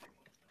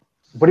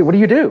what do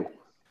you do?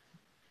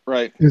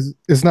 Right.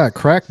 It's not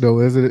cracked though,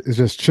 is it? It's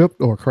just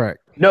chipped or cracked?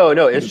 No,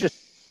 it's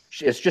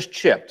just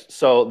chipped.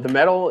 So the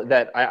metal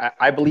that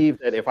I believe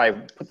that if I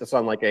put this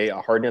on like a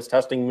hardness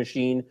testing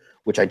machine,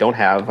 which I don't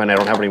have, and I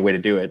don't have any way to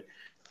do it,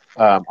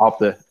 I'll have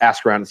to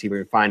ask around and see if we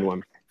can find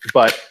one.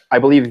 But I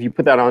believe if you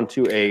put that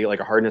onto a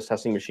hardness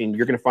testing machine,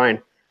 you're going to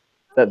find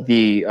that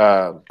the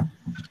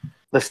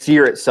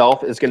sear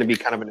itself is going to be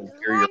kind of an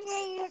inferior.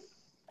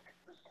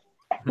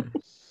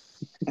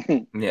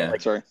 Yeah.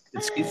 Sorry.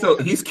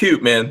 He's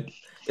cute, man.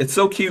 It's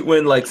so cute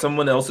when like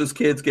someone else's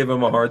kids give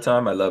him a hard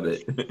time. I love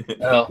it.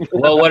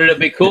 Well, what would it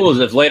be cool is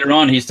if later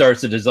on he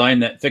starts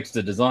to fix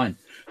the design.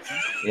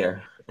 Yeah.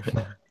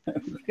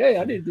 Okay,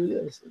 I need to do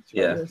this.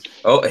 Yeah.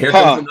 Oh, here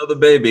comes another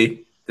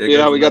baby.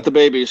 We got the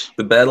babies.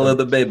 The battle of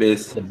the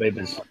babies. The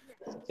babies.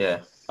 Yeah.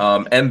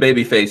 And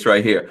Babyface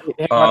right here.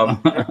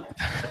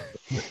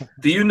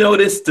 Do you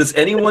notice? Does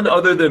anyone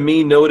other than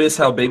me notice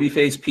how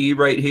Babyface P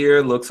right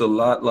here looks a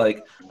lot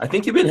like? I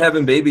think you've been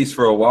having babies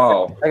for a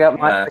while. I got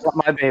my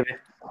baby.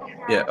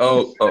 Yeah.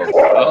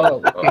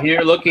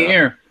 Looky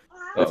here.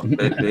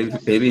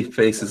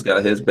 Babyface has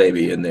got his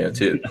baby in there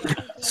too.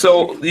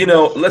 So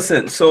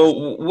listen.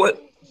 So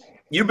what?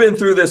 You've been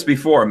through this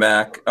before,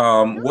 Mac.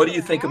 What do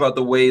you think about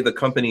the way the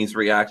company's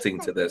reacting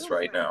to this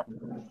right now?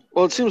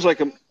 Well, it seems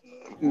like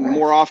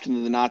more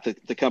often than not,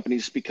 the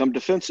companies become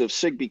defensive.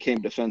 SIG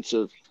became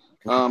defensive.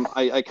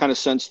 I kind of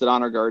sense that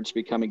Honor Guard's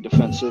becoming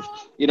defensive.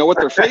 You know, what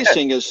they're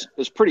facing is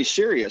pretty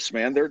serious,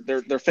 man.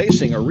 They're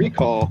facing a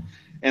recall,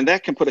 and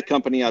that can put a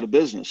company out of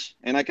business.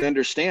 And I can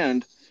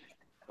understand,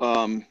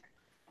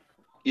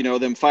 you know,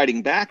 them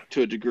fighting back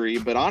to a degree,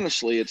 but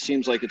honestly, it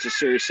seems like it's a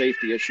serious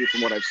safety issue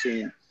from what I've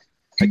seen.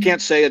 I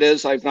can't say it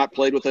is. I've not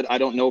played with it. I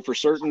don't know for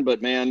certain,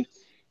 but man,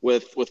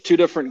 with 2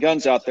 different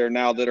guns out there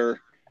now that are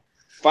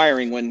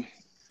firing when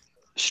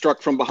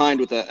struck from behind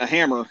with a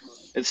hammer,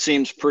 it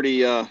seems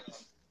pretty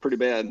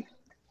bad.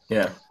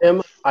 Yeah.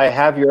 Tim, I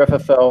have your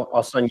FFL.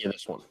 I'll send you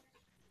this one.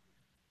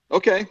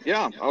 Okay,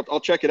 yeah, I'll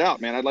check it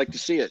out, man. I'd like to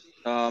see it.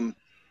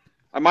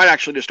 I might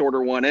actually just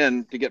order one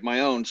in to get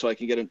my own, so I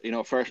can get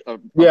a fresh,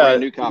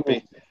 brand new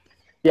copy.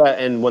 Yeah,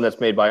 and one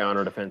that's made by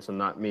Honor Defense and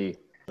not me,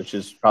 which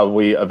is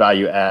probably a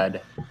value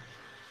add.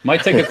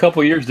 Might take a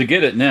couple years to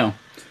get it now.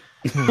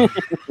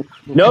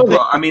 No,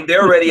 well, I mean,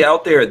 they're already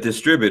out there at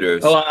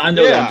distributors. Oh, I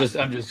know. Yeah. That.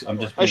 I'm just.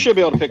 I should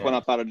be able to pick one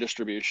up out of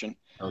distribution.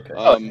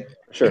 Okay.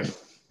 Sure.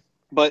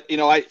 But you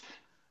know,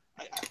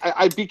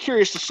 I'd be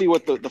curious to see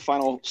what the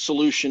final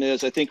solution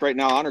is. I think right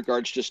now Honor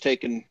Guard's just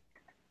taken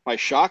by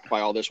shock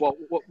by all this. Well,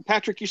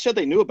 Patrick, you said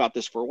they knew about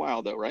this for a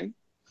while, though, right?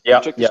 Yeah.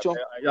 You took this to them?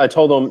 I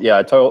told them. Yeah,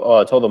 I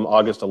told them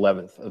August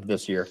 11th of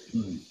this year.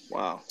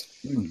 Wow.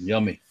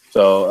 Yummy.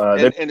 So,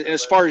 and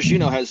as far as you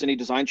know, has any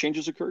design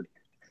changes occurred?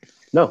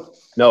 No.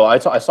 I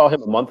saw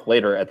him a month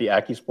later at the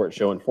AccuSport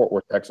show in Fort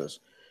Worth, Texas,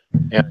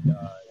 and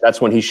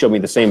that's when he showed me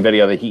the same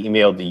video that he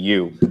emailed to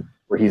you,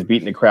 where he's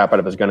beating the crap out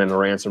of his gun in a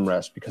ransom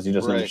rest because he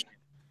doesn't understand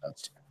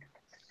that.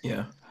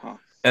 Yeah.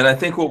 And I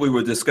think what we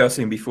were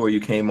discussing before you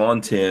came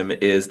on, Tim,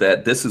 is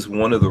that this is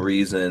one of the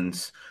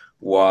reasons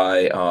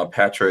why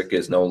Patrick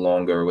is no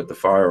longer with the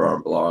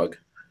Firearm blog.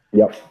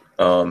 Yep.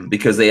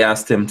 Because they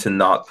asked him to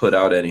not put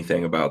out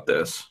anything about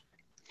this.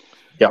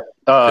 Yep.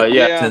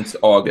 Since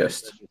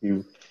August. If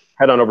you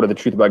head on over to the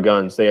Truth About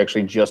Guns, they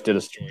actually just did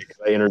a story.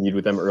 I interviewed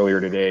with them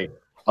earlier today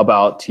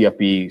about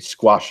TFB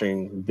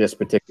squashing this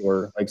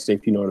particular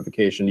safety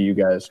notification to you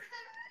guys.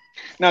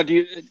 Now, do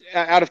you,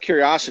 out of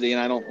curiosity,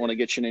 and I don't want to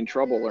get you in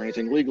trouble or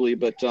anything legally,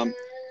 but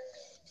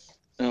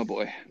oh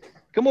boy,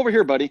 come over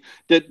here, buddy.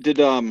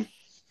 Did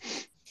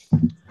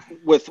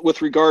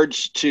with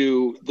regards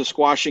to the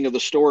squashing of the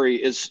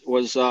story,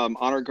 was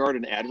Honor Guard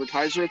an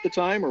advertiser at the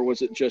time, or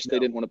was it just they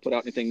didn't want to put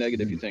out anything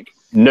negative? You think?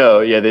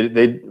 No, yeah,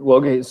 well,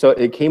 okay, so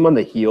it came on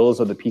the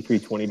heels of the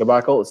P320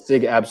 debacle.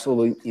 SIG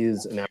absolutely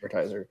is an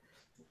advertiser.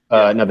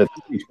 Now the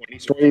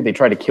P320 story, they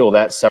tried to kill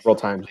that several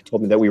times. They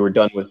told me that we were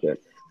done with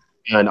it,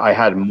 and I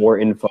had more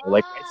info.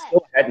 Like I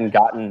still hadn't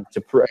gotten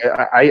to.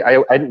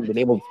 I hadn't been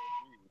able to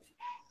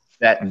prove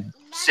that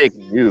SIG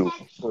knew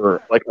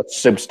for like a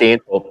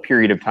substantial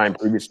period of time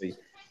previously.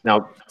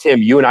 Now,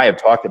 Tim, you and I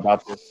have talked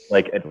about this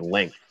at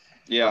length.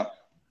 Yeah.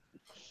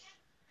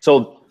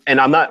 So, and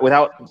I'm not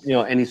without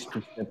any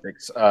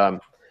specifics.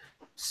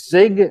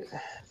 SIG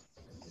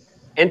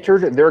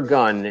entered their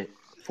gun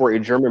for a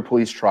German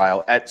police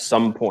trial at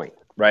some point,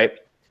 right?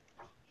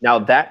 Now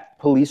that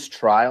police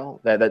trial,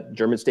 that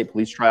German state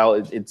police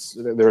trial,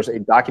 there's a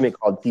document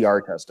called TR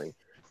testing,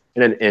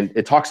 and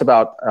it talks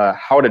about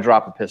how to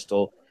drop a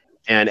pistol,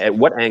 and at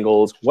what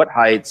angles, what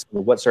heights,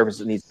 and what surface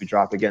it needs to be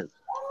dropped against.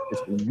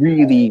 It's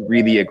really,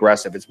 really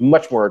aggressive. It's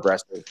much more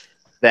aggressive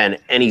than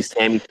any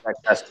SAMI tech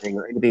testing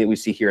or anything that we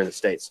see here in the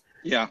States.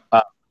 Yeah.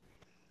 I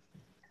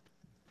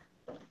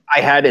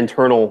had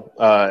internal,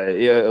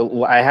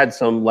 I had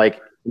some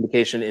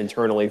indication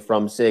internally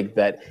from SIG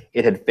that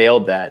it had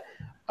failed that.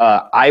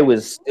 I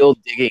was still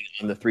digging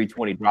on the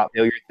 320 drop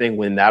failure thing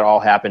when that all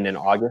happened in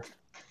August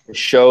to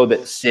show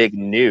that SIG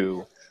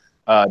knew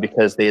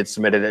because they had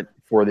submitted it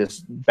for this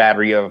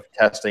battery of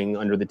testing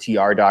under the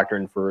TR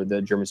doctrine for the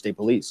German state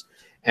police.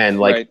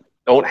 And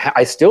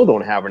I still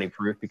don't have any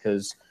proof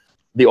because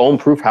the Own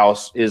Proof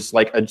House is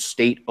like a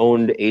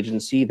state-owned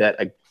agency that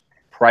a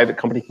private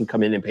company can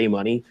come in and pay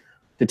money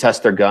to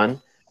test their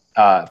gun.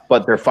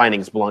 But their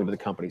findings belong to the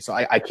company. So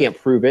I can't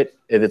prove it.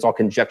 It's all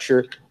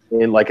conjecture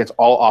and it's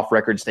all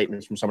off-record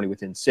statements from somebody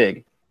within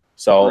SIG.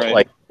 So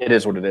it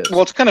is what it is.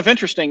 Well, it's kind of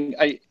interesting.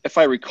 If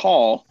I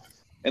recall,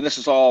 and this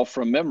is all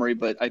from memory,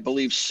 but I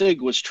believe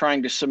SIG was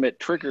trying to submit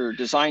trigger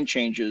design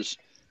changes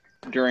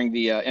during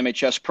the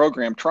MHS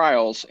program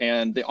trials,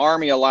 and the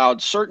Army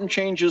allowed certain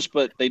changes,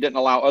 but they didn't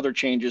allow other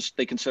changes.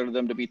 They considered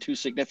them to be too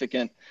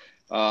significant.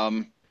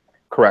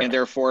 Correct. And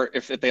therefore,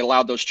 if they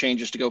allowed those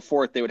changes to go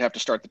forth, they would have to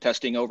start the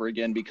testing over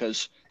again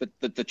because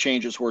the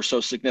changes were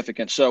so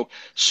significant. So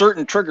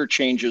certain trigger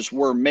changes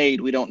were made.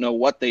 We don't know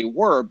what they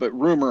were, but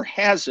rumor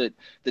has it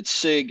that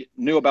SIG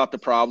knew about the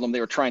problem. They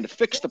were trying to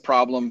fix the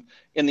problem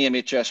in the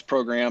MHS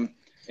program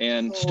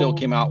and still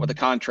came out with a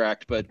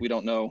contract, but we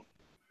don't know.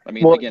 I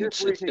mean, again,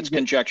 it's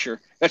conjecture.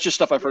 That's just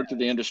stuff I've heard through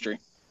the industry.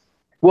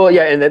 Well,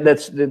 yeah, and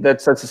that's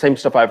the same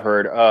stuff I've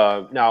heard.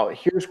 Now,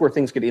 here's where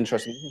things get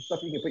interesting. This is stuff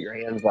you can put your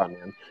hands on,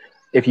 man.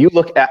 If you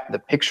look at the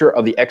picture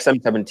of the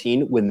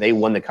XM17 when they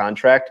won the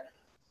contract,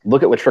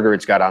 look at what trigger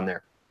it's got on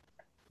there.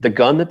 the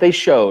gun that they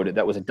showed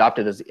that was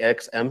adopted as the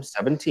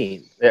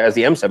XM17, as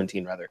the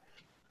M17 rather,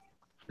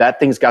 that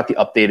thing's got the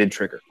updated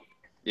trigger.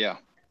 Yeah.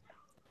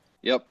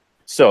 Yep.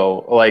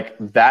 So like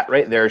that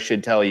right there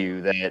should tell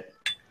you that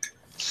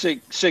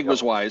Sig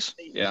was wise.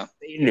 Yeah.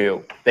 They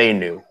knew. They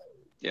knew.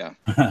 Yeah.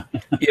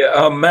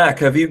 Yeah. Mac,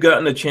 have you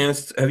gotten a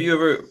chance? Have you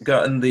ever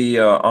gotten the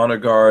Honor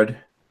Guard?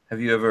 Have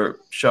you ever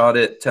shot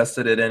it,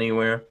 tested it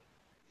anywhere?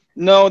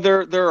 No,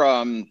 their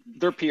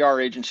PR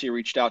agency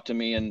reached out to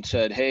me and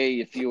said, "Hey,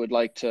 if you would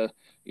like to,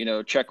 you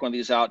know, check one of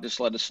these out, just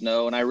let us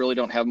know." And I really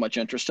don't have much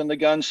interest in the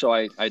gun, so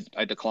I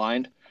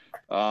declined.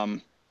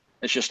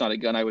 It's just not a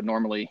gun I would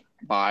normally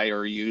buy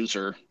or use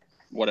or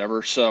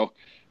whatever. So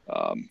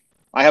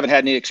I haven't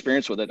had any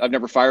experience with it. I've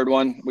never fired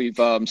one. We've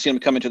seen them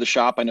come into the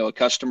shop. I know a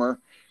customer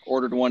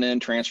ordered one in,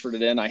 transferred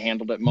it in. I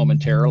handled it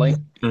momentarily.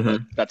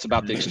 But that's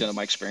about the extent of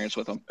my experience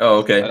with them. Oh,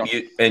 okay.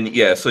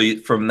 So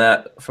from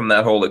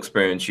that whole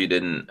experience, you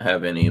didn't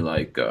have any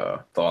like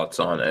thoughts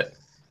on it.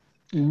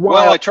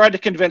 Well, I tried to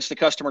convince the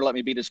customer to let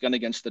me beat his gun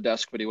against the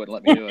desk, but he wouldn't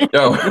let me do it.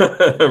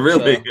 Oh,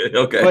 really? So,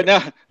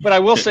 okay. But I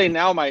will say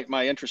now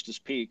my interest is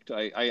piqued.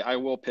 I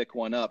will pick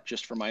one up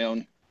just for my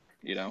own,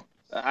 you know.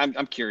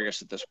 I'm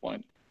curious at this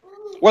point.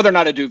 Whether or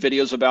not I do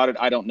videos about it,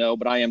 I don't know,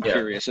 but I am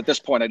curious. At this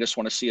point, I just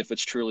want to see if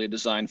it's truly a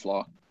design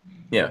flaw.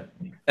 Yeah.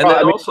 And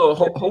then also,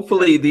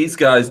 hopefully these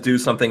guys do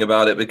something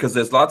about it, because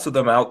there's lots of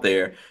them out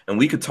there, and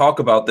we could talk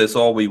about this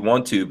all we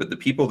want to, but the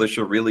people that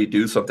should really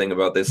do something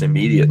about this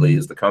immediately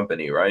is the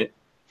company, right?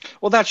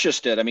 Well, that's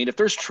just it. I mean, if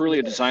there's truly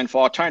a design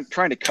flaw, trying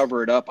to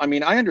cover it up. I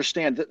mean, I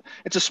understand that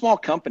it's a small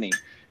company,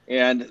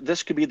 and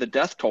this could be the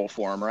death toll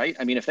for them, right?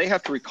 I mean, if they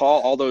have to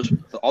recall all those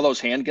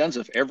handguns,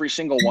 if every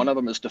single one of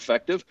them is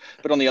defective,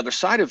 but on the other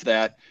side of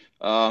that,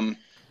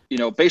 you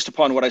know, based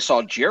upon what I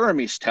saw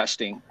Jeremy's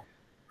testing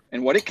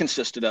and what it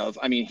consisted of,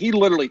 I mean, he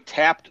literally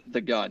tapped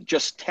the gun,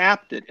 just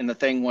tapped it, and the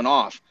thing went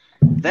off.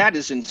 That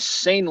is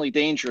insanely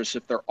dangerous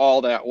if they're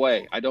all that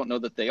way. I don't know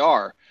that they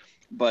are,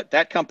 but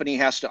that company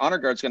has to, Honor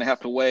Guard's going to have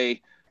to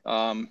weigh,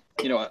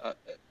 you know,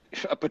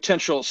 a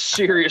potential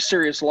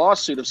serious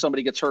lawsuit if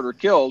somebody gets hurt or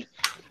killed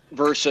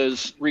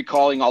versus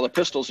recalling all the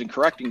pistols and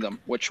correcting them,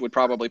 which would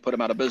probably put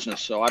them out of business.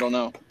 So I don't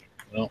know.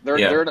 Well,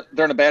 they're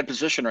in a bad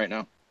position right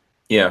now.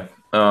 Yeah.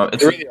 They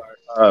really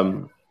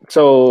are.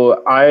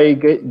 So I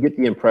get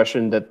the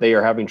impression that they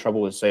are having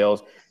trouble with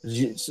sales.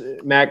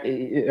 Mac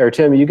or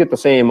Tim, you get the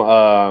same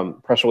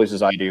press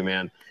releases I do,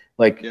 man.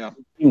 Like, it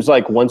seems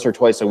like once or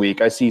twice a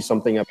week I see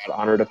something about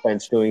Honor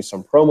Defense doing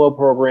some promo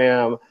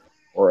program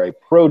or a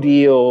pro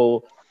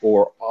deal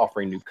or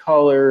offering new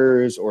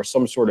colors or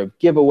some sort of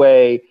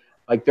giveaway.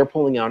 Like, they're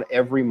pulling out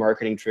every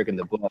marketing trick in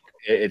the book,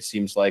 it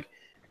seems like.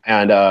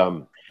 And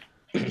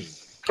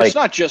it's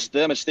not just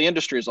them; it's the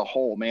industry as a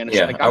whole, man. It's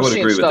like, I would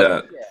agree with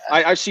that.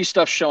 I see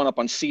stuff showing up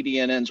on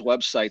CDNN's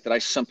website that I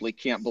simply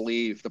can't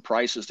believe the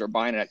prices they're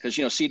buying at. Because,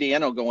 you know, CDN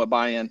will go and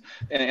buy in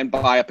and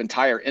buy up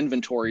entire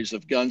inventories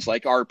of guns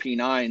like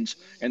RP9s,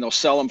 and they'll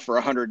sell them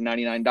for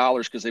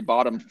 $199 because they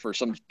bought them for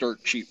some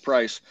dirt cheap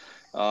price.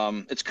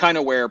 It's kind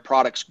of where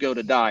products go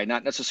to die,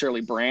 not necessarily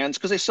brands,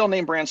 because they sell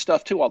name brand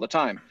stuff too all the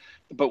time.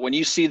 But when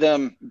you see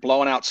them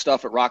blowing out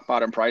stuff at rock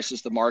bottom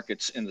prices, the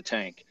market's in the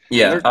tank.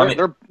 Yeah,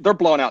 they're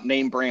blowing out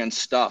name brand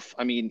stuff.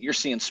 I mean, you're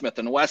seeing Smith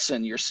and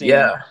Wesson, you're seeing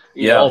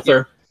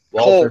Walther,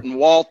 Colt and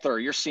Walther.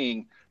 You're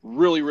seeing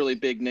really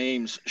big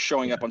names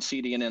showing up on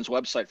CDNN's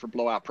website for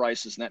blowout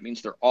prices, and that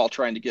means they're all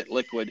trying to get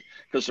liquid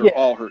because they're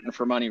all hurting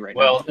for money right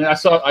now. Well,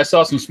 I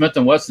saw some Smith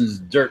and Wesson's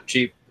dirt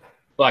cheap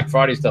Black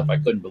Friday stuff. I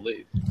couldn't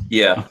believe.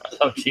 Yeah,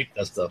 how cheap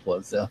that stuff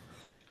was. Yeah.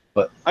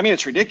 But I mean,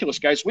 it's ridiculous,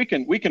 guys. We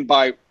can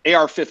buy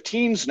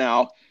AR-15s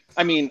now.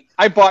 I mean,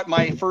 I bought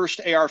my first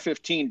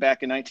AR-15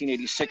 back in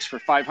 1986 for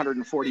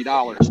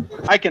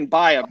 $540. I can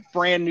buy a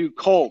brand new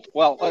Colt.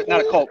 Well,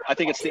 not a Colt. I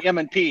think it's the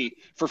M&P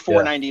for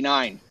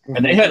 $499.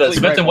 And they had a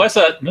Smith and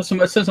Wesson had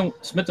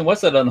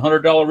a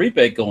 $100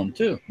 rebate going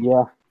too.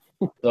 Yeah.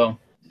 So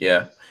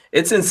yeah.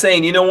 It's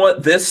insane. You know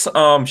what? This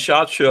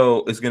SHOT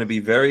Show is going to be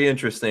very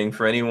interesting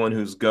for anyone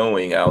who's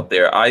going out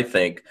there, I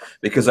think,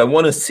 because I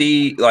want to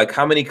see like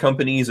how many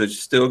companies are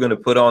still going to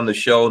put on the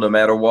show no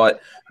matter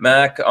what.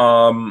 Mac,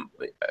 are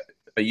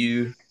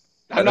you?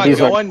 I'm not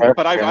going,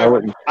 but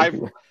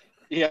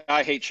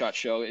I hate SHOT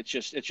Show. It's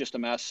just a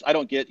mess. I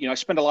don't get, you know, I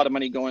spend a lot of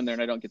money going there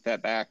and I don't get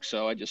that back,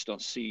 so I just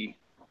don't see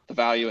the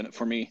value in it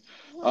for me.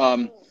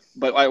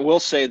 But I will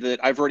say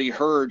that I've already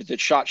heard that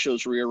SHOT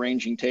Show's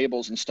rearranging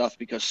tables and stuff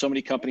because so many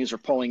companies are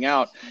pulling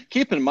out.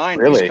 Keep in mind,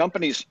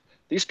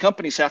 these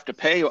companies have to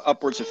pay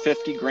upwards of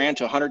 $50,000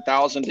 to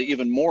 $100,000 to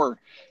even more,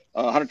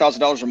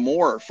 $100,000 or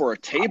more for a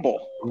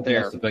table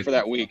there for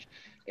that week.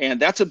 And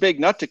that's a big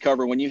nut to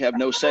cover when you have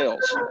no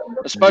sales,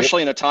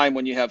 especially in a time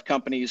when you have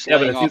companies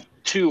laying off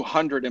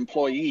 200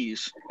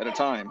 employees at a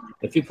time.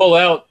 If you pull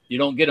out, you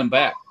don't get them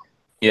back.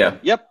 Yeah.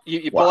 Yep.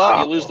 You pull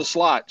out, you lose the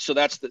slot. So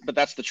that's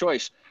the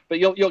choice. But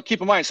you'll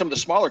keep in mind some of the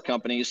smaller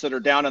companies that are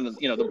down in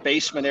the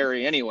basement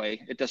area anyway.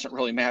 It doesn't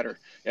really matter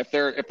if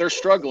they're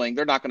struggling.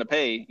 They're not going to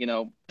pay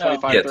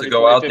 25, 30,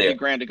 40, 50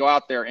 grand to go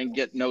out there and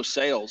get no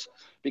sales.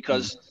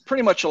 because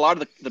pretty much a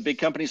lot of the big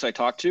companies I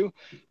talk to,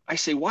 I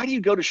say, why do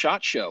you go to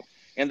SHOT Show?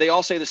 And they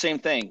all say the same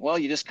thing. Well,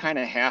 you just kind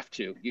of have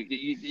to.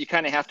 You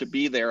kind of have to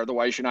be there,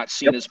 otherwise you're not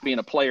seen as being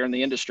a player in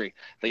the industry.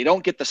 They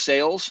don't get the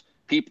sales.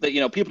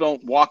 People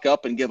don't walk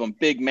up and give them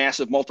big,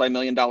 massive,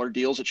 multi-million-dollar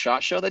deals at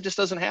SHOT Show. That just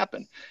doesn't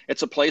happen.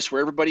 It's a place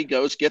where everybody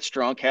goes, gets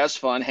drunk, has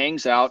fun,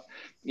 hangs out,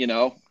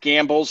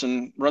 gambles,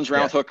 and runs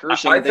around with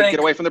hookers, and they get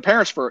away from their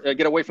parents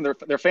get away from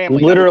their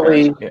family.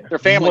 Literally, their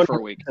family for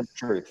a week.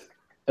 Truth.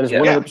 That is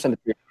 100% the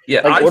truth.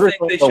 Yeah, like, I orders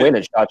think they don't go in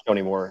should. at SHOT Show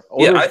anymore.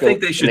 Orders I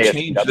think they should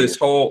change this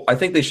whole. I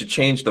think they should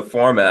change the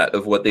format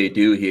of what they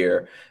do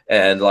here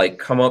and like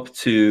come up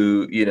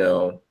to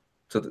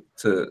to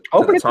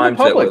the times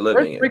that we're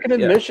living in. Freaking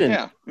admission.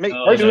 Yeah, make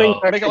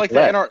it like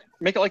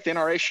the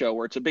NRA show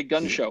where it's a big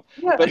gun show.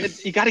 Yeah.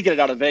 But you got to get it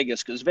out of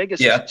Vegas because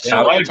Vegas is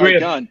so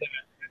anti-gun.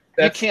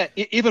 You can't,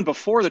 even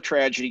before the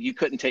tragedy, you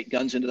couldn't take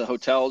guns into the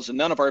hotels, and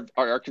none of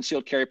our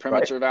concealed carry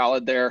permits are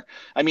valid there.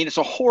 I mean, it's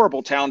a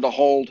horrible town to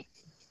hold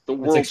the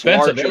world's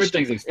largest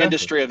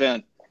industry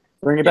event.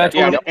 Bring it back to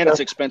Orlando. And it's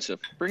expensive.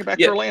 Bring it back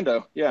to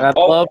Orlando. Yeah. I'd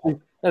love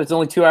it's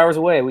only 2 hours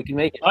away. We can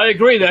make it. I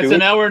agree. That's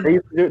an hour. They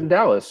used to do it in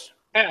Dallas.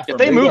 If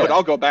they move it,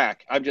 I'll go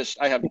back. I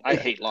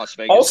hate Las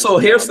Vegas. Also,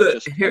 here's the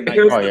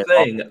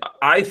thing.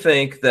 I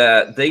think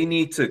that they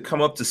need to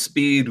come up to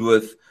speed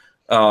with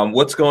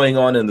what's going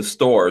on in the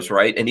stores,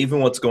 right? And even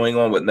what's going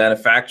on with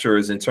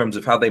manufacturers in terms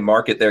of how they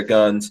market their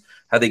guns,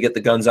 how they get the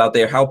guns out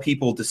there, how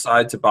people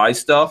decide to buy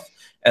stuff.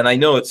 And I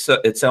know it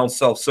sounds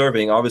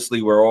self-serving.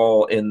 Obviously, we're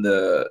all in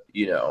the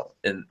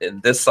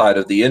in this side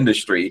of the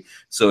industry,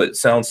 so it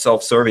sounds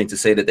self-serving to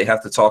say that they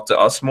have to talk to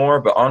us more.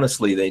 But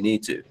honestly, they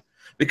need to,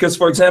 because,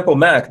 for example,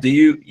 Mac,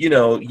 you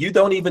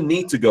don't even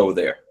need to go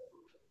there,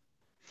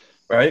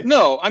 right?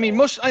 No, I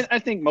mean I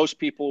think most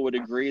people would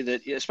agree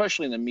that,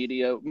 especially in the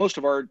media, most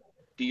of our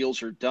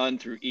deals are done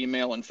through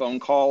email and phone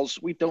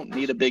calls. We don't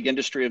need a big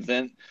industry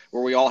event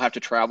where we all have to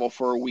travel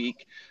for a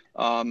week.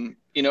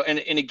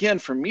 And again,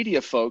 for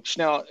media folks,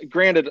 now,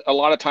 granted, a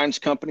lot of times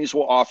companies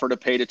will offer to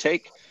pay to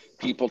take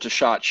people to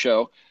SHOT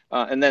Show,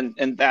 and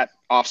that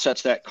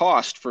offsets that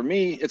cost. For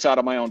me, it's out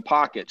of my own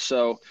pocket.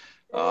 So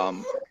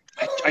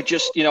I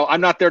just,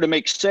 I'm not there to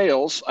make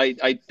sales.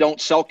 I don't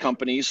sell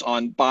companies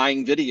on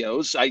buying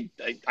videos.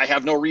 I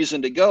have no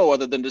reason to go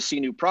other than to see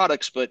new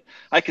products, but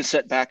I can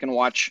sit back and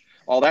watch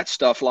all that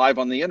stuff live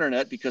on the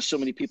internet because so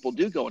many people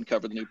do go and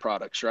cover the new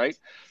products, right?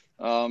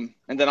 And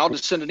then I'll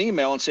just send an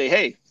email and say,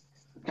 hey,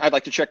 I'd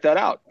like to check that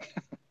out.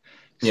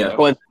 Yeah.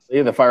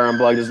 Coincidentally, the Firearm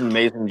Blog does an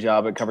amazing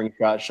job at covering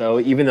SHOT Show.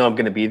 Even though I'm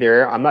going to be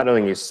there, I'm not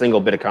doing a single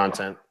bit of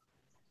content.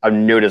 I have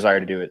no desire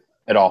to do it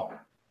at all.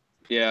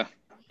 Yeah.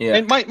 Yeah.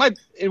 And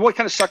what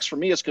kind of sucks for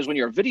me is because when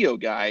you're a video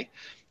guy,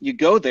 you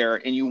go there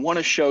and you want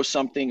to show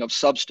something of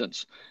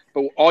substance,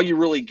 but all you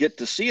really get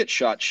to see at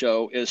SHOT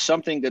Show is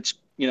something that's,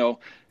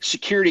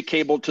 security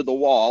cabled to the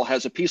wall,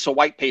 has a piece of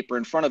white paper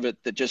in front of it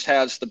that just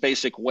has the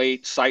basic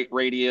weight, sight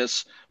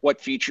radius,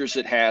 what features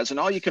it has. And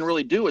all you can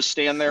really do is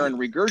stand there and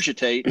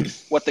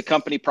regurgitate what the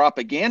company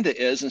propaganda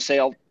is and say,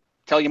 I'll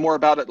tell you more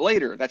about it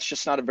later. That's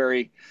just not a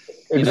very,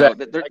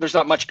 there's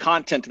not much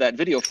content to that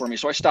video for me.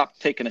 So I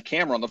stopped taking a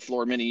camera on the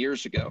floor many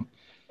years ago.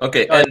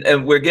 Okay,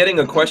 and we're getting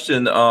a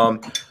question.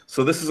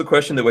 So this is a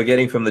question that we're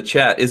getting from the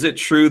chat. Is it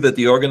true that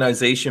the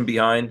organization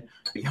behind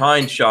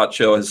SHOT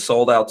Show has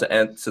sold out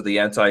to the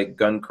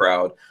anti-gun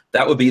crowd?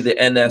 That would be the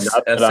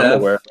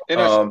NSSF.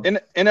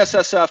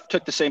 NSSF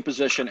took the same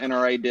position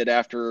NRA did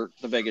after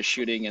the Vegas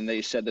shooting, and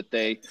they said that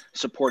they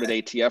supported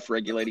ATF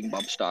regulating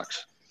bump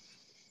stocks.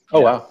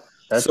 Oh, wow.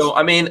 So,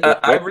 I mean,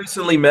 I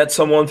recently met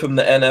someone from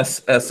the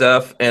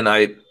NSSF, and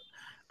I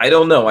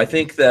don't know. I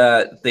think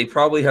that they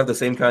probably have the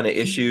same kind of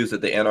issues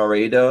that the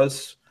NRA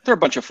does. They're a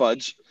bunch of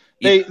FUDs.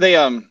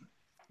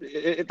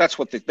 That's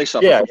what they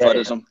suffer from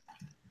FUDism.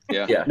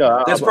 Yeah.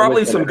 No, there's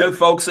probably some good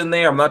folks in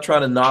there. I'm not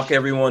trying to knock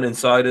everyone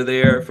inside of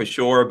there for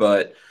sure,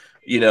 but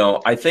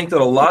I think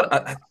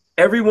that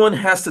everyone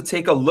has to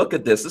take a look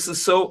at this. This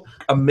is so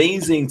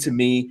amazing to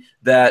me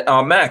that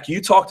Mac,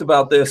 you talked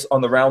about this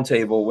on the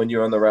roundtable when you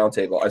were on the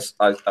roundtable.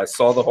 I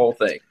saw the whole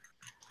thing.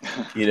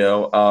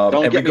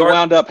 Don't get me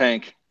wound up,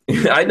 Hank.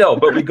 I know,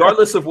 but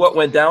regardless of what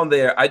went down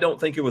there, I don't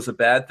think it was a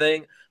bad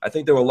thing. I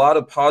think there were a lot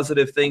of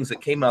positive things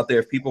that came out there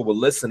if people were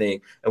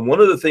listening. And one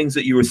of the things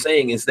that you were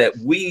saying is that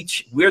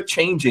we're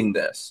changing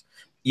this,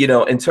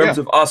 in terms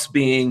of us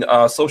being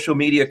social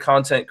media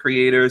content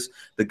creators,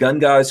 the gun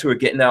guys who are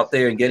getting out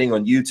there and getting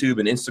on YouTube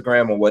and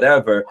Instagram or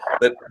whatever.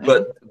 But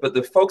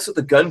the folks at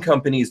the gun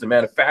companies, the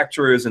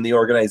manufacturers, and the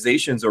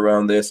organizations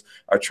around this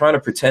are trying to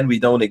pretend we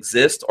don't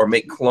exist or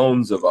make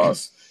clones of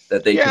us.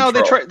 That they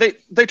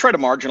try to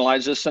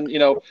marginalize this, and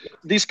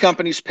these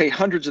companies pay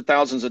hundreds of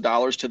thousands of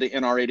dollars to the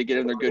NRA to get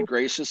in their good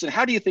graces. And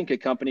how do you think a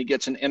company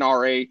gets an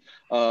NRA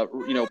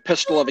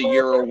pistol of the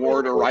year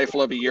award or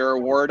rifle of the year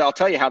award? I'll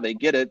tell you how they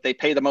get it. They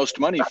pay the most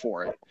money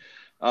for it.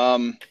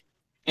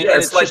 Yeah,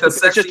 it's like the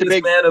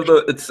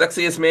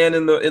sexiest man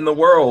in the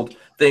world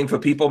thing for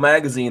People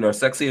Magazine, or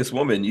sexiest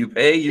woman. You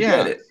pay, you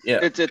get it. Yeah,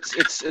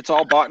 it's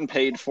all bought and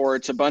paid for.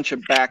 It's a bunch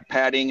of back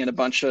padding and a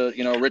bunch of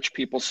rich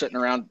people sitting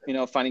around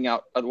finding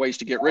out other ways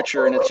to get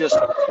richer, and it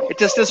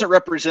just isn't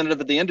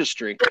representative of the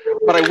industry.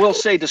 But I will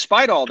say,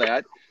 despite all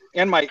that,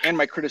 and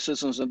my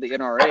criticisms of the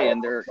NRA,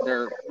 and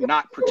they're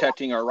not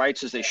protecting our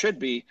rights as they should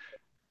be,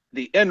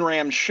 the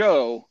NRA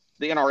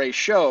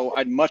show,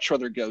 I'd much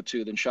rather go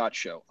to than SHOT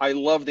Show. I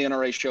love the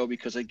NRA show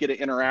because I get to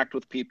interact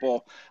with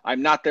people.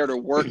 I'm not there to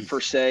work per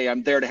se.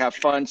 I'm there to have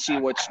fun, see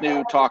what's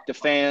new, talk to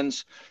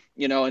fans,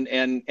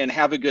 and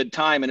have a good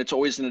time. And it's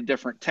always in a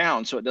different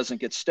town, so it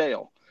doesn't get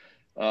stale.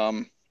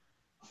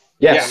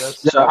 Yes,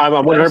 so I'm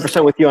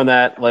 100% with you on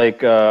that.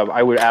 Like,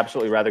 I would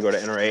absolutely rather go to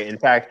NRA. In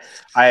fact,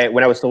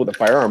 when I was still with the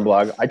Firearm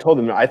Blog, I told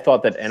them I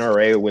thought that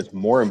NRA was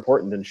more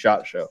important than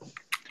SHOT Show.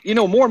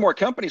 More and more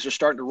companies are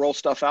starting to roll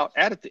stuff out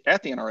at the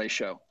NRA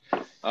show.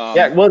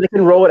 Well, they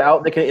can roll it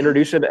out. They can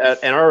introduce it at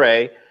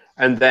NRA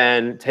and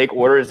then take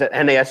orders at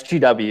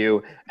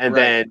NASGW and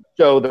then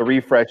show the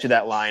refresh of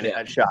that line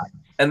at SHOT.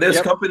 And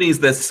there's companies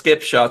that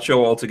skip SHOT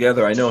Show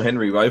altogether. I know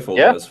Henry Rifle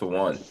does, for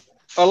one.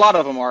 A lot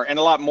of them are, and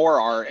a lot more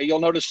are. You'll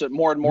notice that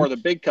more and more of the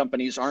big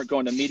companies aren't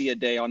going to media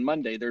day on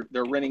Monday. They're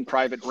renting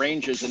private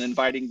ranges and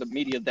inviting the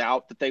media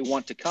out that they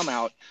want to come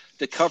out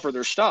to cover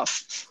their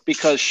stuff,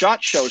 because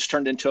SHOT Show's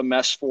turned into a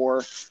mess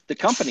for the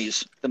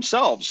companies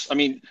themselves. I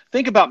mean,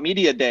 think about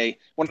media day.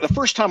 When the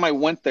first time I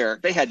went there,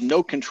 they had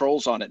no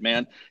controls on it,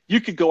 man. You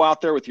could go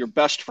out there with your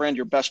best friend,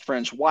 your best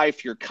friend's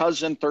wife, your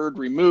cousin, third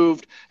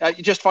removed.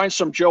 You just find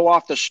some Joe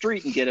off the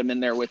street and get him in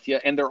there with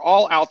you, and they're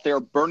all out there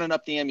burning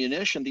up the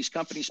ammunition these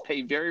companies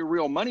pay very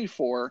real money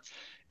for,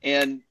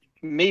 and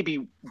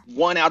maybe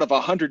 1 out of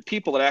 100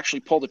 people that actually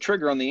pull the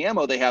trigger on the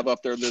ammo they have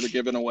up there that they're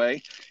giving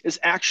away is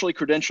actually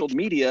credentialed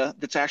media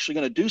that's actually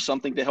going to do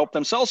something to help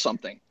them sell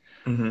something.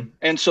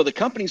 And so the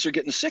companies are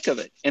getting sick of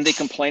it, and they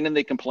complain and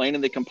they complain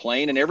and they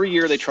complain, and every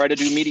year they try to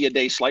do media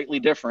day slightly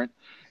different,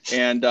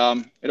 and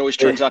it always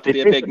turns out to be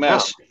a big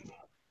mess.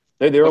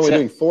 They're only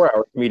doing 4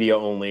 hours media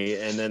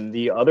only, and then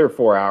the other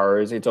 4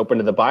 hours it's open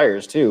to the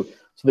buyers too.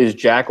 So these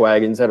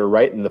jackwagons that are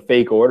writing the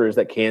fake orders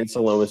that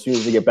cancel them as soon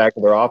as they get back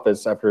to their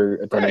office after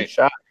attending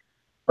SHOT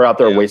are out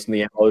there wasting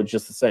the ammo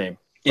just the same.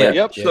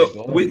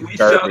 So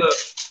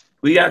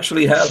we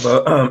actually have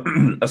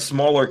a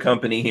smaller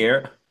company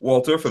here,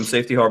 Walter from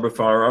Safety Harbor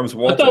Firearms.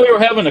 Walter. I thought we were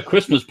having a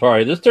Christmas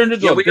party. This turned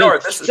into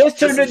this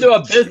turned into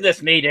a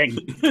business meeting.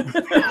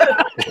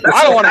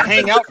 I don't want to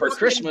hang out for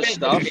Christmas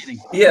stuff.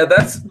 Yeah,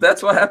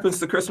 that's what happens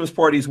to Christmas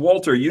parties,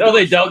 Walter. No,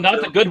 they don't.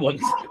 Not the good ones.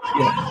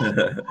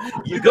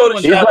 You go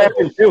to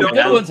the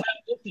good ones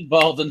have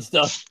involved and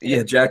stuff.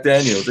 Yeah, Jack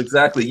Daniels,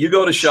 exactly. You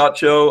go to SHOT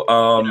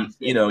Show.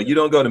 You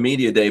don't go to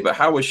Media Day, but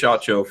how was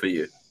SHOT Show for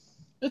you?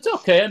 It's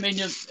okay. I mean,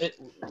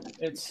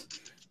 it's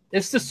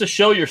just to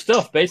show your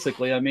stuff,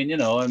 basically. I mean,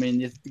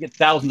 you get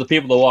thousands of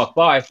people to walk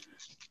by.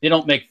 You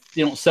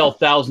don't sell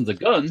thousands of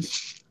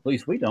guns. At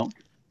least we don't.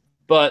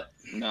 But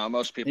no,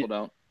 most people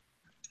don't.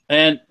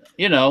 And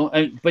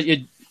but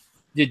you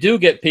do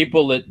get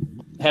people that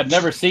have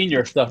never seen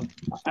your stuff.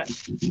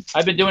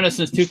 I've been doing this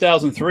since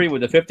 2003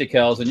 with the 50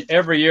 cals, and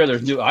every year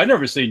there's new. I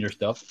never seen your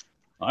stuff.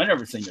 I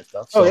never seen your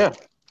stuff. So,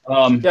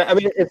 I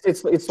mean,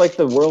 it's like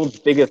the world's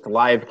biggest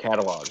live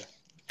catalog.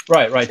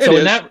 Right. So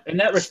in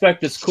that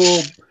respect, it's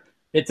cool.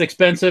 It's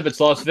expensive. It's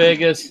Las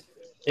Vegas.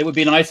 It would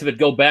be nice if it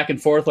go back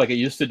and forth like it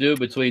used to do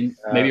between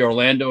maybe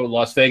Orlando,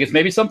 Las Vegas,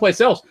 maybe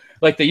someplace else.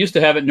 Like they used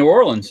to have it in New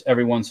Orleans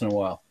every once in a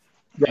while.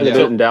 Yeah, they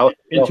did in Dallas.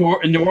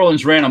 In New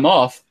Orleans ran them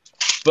off,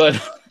 but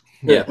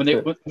when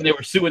they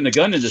were suing the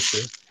gun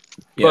industry.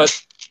 Yeah.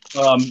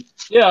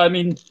 But I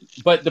mean,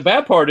 but the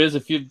bad part is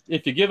if you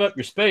give up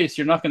your space,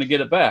 you're not going to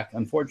get it back,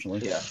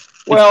 unfortunately. Yeah.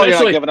 Well,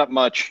 you're not giving up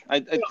much.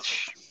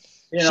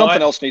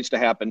 Something else needs to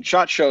happen.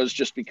 SHOT Shows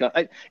just because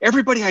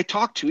everybody I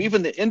talk to,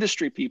 even the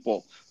industry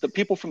people, the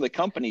people from the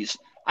companies,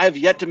 I have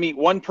yet to meet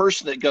one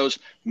person that goes,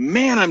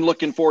 man, I'm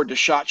looking forward to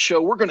SHOT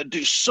Show. We're going to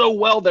do so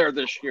well there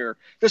this year.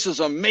 This is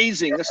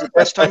amazing. This is the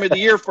best time of the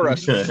year for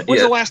us. When's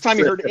the last time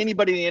you heard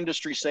anybody in the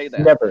industry say that?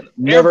 Never.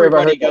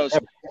 Everybody goes,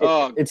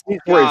 oh, it's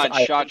God,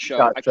 SHOT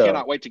Show. I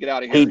cannot wait to get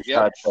out of here.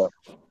 SHOT Show.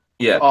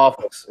 Yeah. It's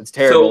awful. It's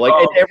terrible.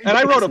 And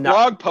I wrote a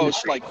blog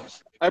post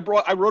I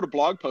wrote a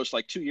blog post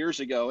like 2 years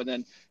ago, and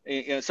then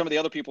some of the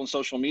other people in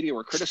social media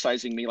were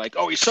criticizing me, like,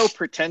 "Oh, he's so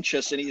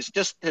pretentious, and he's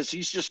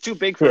just too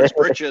big for his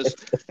britches."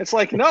 It's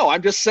like, no,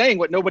 I'm just saying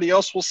what nobody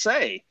else will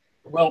say.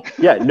 Well,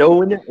 yeah, no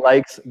one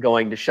likes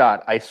going to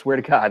SHOT. I swear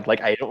to God, like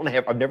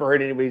I've never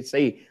heard anybody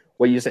say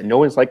what you said. No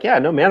one's like, "Yeah,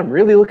 no, man, I'm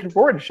really looking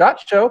forward to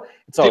SHOT Show."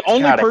 It's the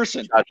only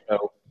person. SHOT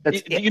Show.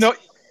 That's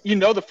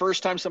the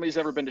first time somebody's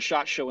ever been to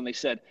SHOT Show when they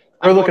said,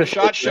 "I'm going to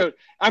SHOT Show.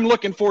 I'm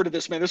looking forward to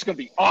this, man. This is going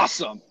to be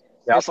awesome."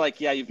 Yep. It's like,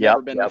 yeah, you've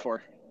never been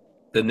before.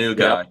 The new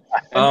guy.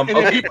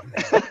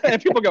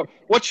 And people go,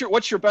 "What's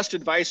your best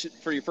advice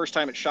for your first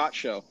time at SHOT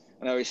Show?"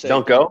 And I always say,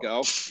 "Don't go."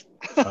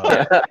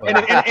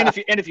 And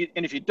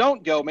if you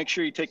don't go, make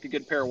sure you take a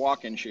good pair of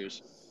walk-in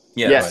shoes.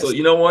 Yeah. Right. So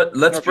you know what?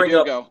 Let's bring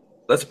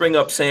let's bring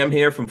up Sam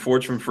here from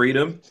Forge from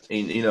Freedom.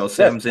 And, you know,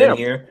 Sam's in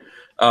here.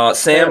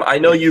 Sam, I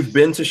know you've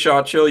been to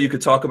SHOT Show. You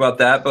could talk about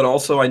that, but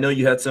also I know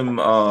you had some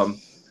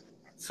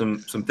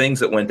things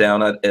that went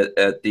down at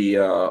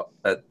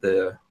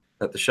the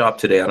shop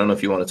today. I don't know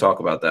if you want to talk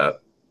about that.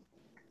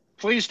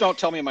 Please don't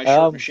tell me my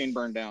shirt machine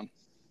burned down.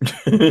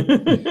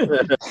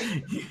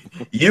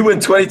 You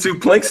and 22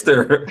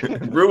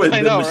 Plinkster ruined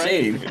the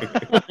machine.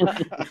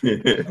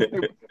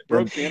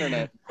 Broke the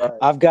internet.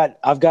 I've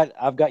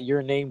got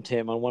your name,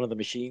 Tim, on one of the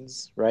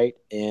machines, right?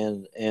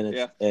 And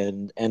a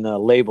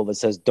label that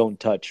says "Don't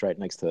touch" right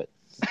next to it.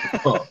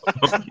 Oh,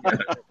 yeah,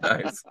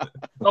 nice.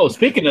 Oh,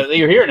 speaking of,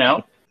 you're here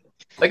now.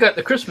 I got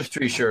the Christmas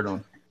tree shirt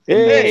on.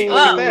 Hey, look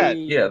at that.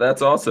 Yeah,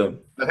 that's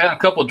awesome. I've had a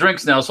couple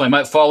drinks now, so I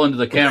might fall into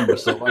the camera.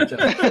 So watch out.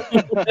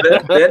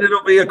 then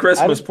it'll be a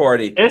Christmas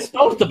party. It's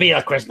supposed to be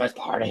a Christmas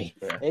party.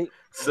 Hey,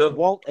 So,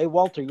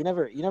 Walter, you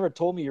never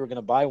told me you were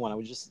gonna buy one. I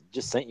was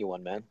just sent you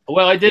one, man.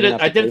 Well, I did You it.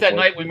 didn't I have to did it pay that for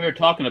night when we were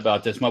talking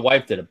about this. My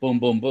wife did it. Boom,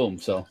 boom, boom.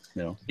 So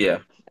you know. yeah.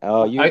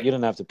 Oh, you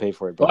didn't have to pay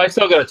for it, bro. Well, I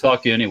still got to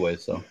talk to you anyway.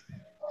 So.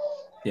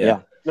 Yeah.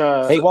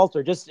 Hey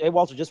Walter, just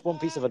one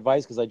piece of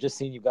advice, because I just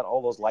seen you've got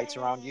all those lights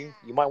around you.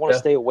 You might want to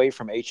stay away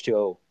from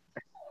H2O.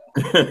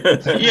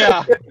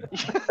 Yeah.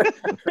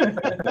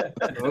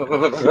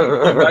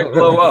 Might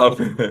blow up.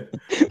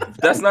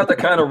 That's not the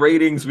kind of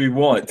ratings we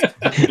want.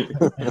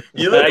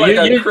 You look like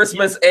a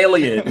Christmas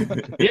alien.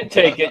 You'd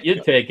take it.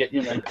 You'd take it.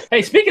 You know.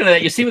 Hey, speaking of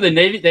that, you see where the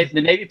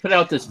Navy put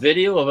out this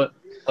video of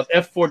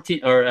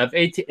F-14 or of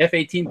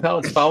F-18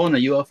 pilots following a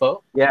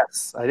UFO?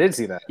 Yes, I did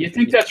see that. You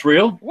think that's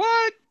real?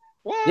 What?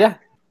 Yeah.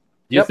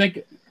 Do you think?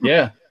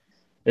 Yeah.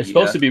 It's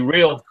supposed to be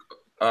real.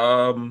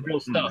 Real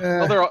stuff.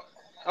 Oh, they're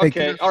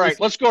okay. All right.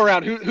 Let's go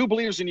around. Who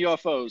believes in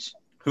UFOs?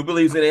 Who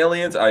believes in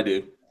aliens? I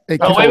do. Hey,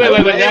 Oh,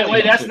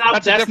 wait. That's not a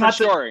different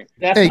story.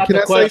 That's Hey, not can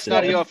the I say question.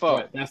 Not a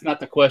UFO. That's not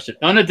the question.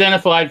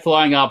 Unidentified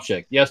flying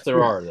object. Yes,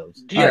 there are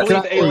those. Do you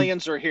believe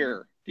aliens are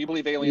here? Do you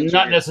believe aliens?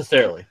 Not are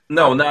necessarily.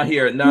 No, not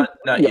here. Not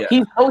yet.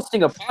 He's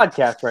hosting a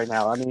podcast right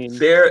now. I mean,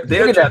 They're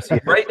look at just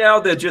that. right now.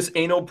 They're just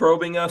anal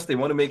probing us. They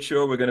want to make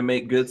sure we're going to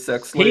make good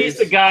sex slaves. He's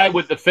the guy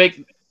with the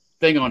fake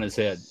thing on his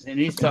head, and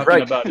he's talking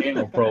Right. about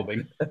anal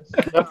probing.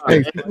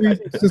 Hey,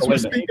 since we're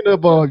speaking of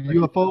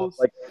UFOs,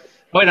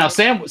 Wait, now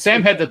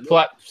Sam had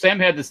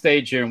the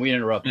stage here, and we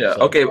interrupted. Yeah.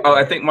 so. Okay. Oh,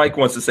 I think Mike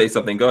wants to say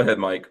something. Go ahead,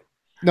 Mike.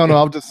 no,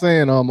 I was just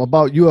saying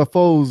about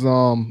UFOs.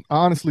 I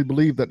honestly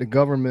believe that the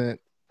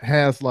government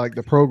has like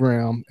the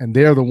program, and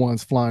they're the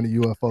ones flying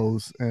the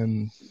UFOs.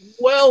 And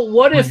Well,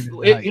 what if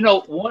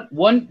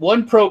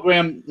one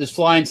program is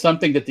flying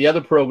something that the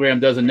other program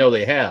doesn't know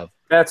they have?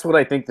 that's what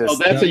I think this. Oh,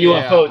 that's a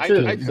UFO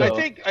too.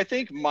 I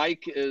think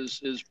Mike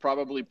is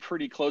probably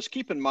pretty close.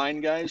 Keep in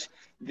mind, guys,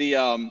 the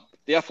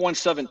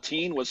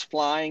F-117 was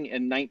flying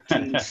in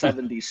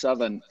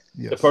 1977.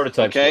 The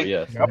prototype. Okay.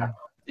 Yes.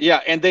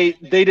 Yeah, and they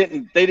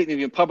didn't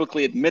even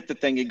publicly admit the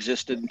thing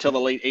existed until the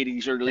late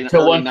 80s or early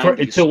 90s.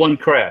 Until one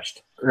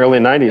crashed. Early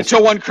 90s.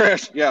 Until one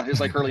crashed. Yeah, it's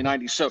like early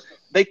 90s. So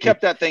they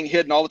kept that thing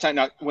hidden all the time.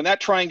 Now, when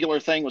that triangular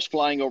thing was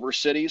flying over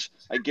cities,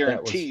 I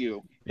guarantee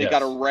you they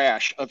got a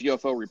rash of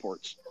UFO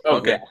reports.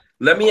 Okay.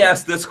 Let me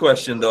ask this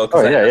question though.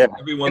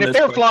 And if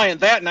they're flying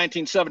that in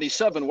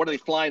 1977, what are they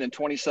flying in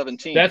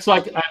 2017? That's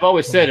like I've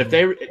always said. If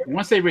they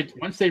once they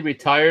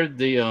retired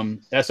the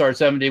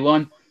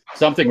SR-71,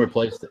 something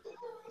replaced it.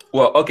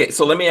 Well, okay.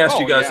 So let me ask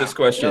you guys this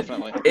question: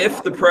 definitely.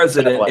 If the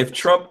president, if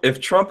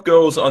Trump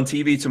goes on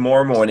TV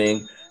tomorrow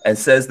morning and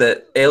says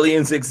that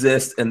aliens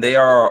exist and they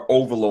are our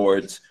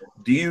overlords,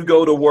 do you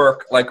go to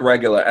work like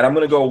regular? And I'm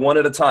going to go one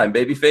at a time.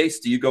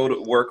 Babyface, do you go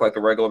to work like a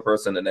regular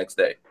person the next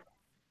day?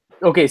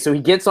 Okay, so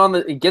he gets on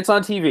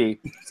TV,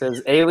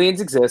 says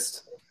aliens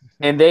exist,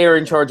 and they are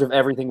in charge of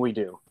everything we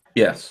do.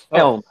 Yes.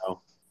 Hell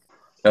no.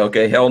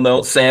 Okay. Hell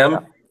no.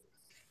 Sam.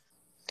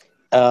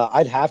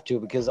 I'd have to,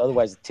 because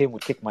otherwise Tim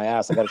would kick my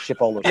ass. I got to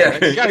ship all those.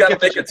 Yeah, you got to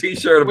make a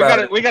T-shirt about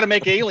it. We got to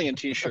make alien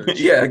T-shirts.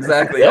 Yeah,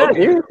 exactly.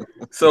 Okay.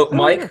 So,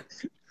 Mike.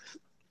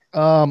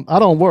 I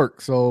don't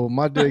work, so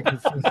my day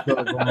consists of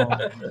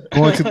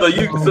going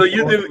to. So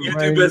you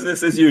do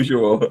business as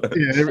usual.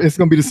 Yeah, it's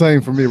gonna be the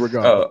same for me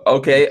regardless.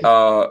 Okay.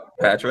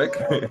 Patrick.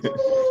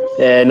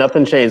 Yeah,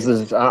 nothing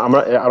changed. I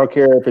don't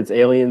care if it's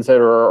aliens that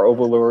are our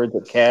overlords,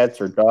 or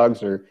cats, or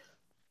dogs, or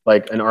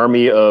like an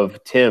army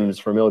of Tims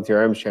from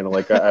Military Arms Channel.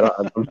 Like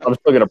I'm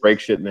still gonna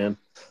break shit, man.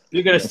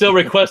 You're gonna still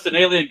request an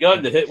alien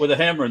gun to hit with a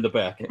hammer in the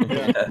back.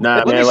 Nah,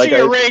 Let man. me Like see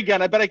your ray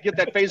gun. I bet I can get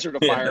that phaser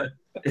to fire.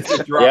 It's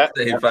a drop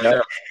save. I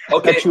know.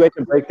 Okay. I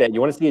can break that.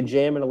 You want to see a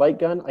jam and a light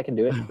gun? I can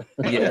do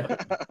it. Yeah.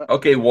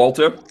 Okay,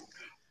 Walter.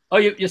 Oh,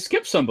 you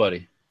skipped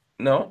somebody.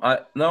 No,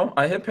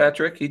 I hit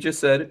Patrick. He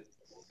just said it.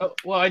 Oh,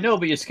 well, I know,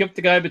 but you skipped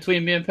the guy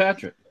between me and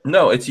Patrick.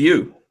 No, it's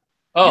you.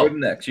 Oh, You're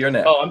next. You're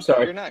next. Oh, I'm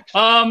sorry. You're next.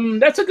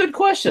 That's a good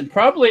question.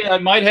 Probably I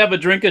might have a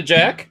drink of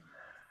Jack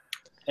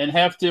and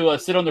have to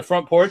sit on the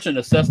front porch and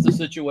assess the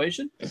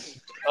situation.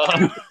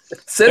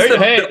 Says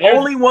the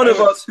only one of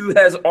us who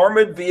has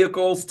armored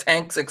vehicles,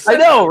 tanks, etc. I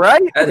know,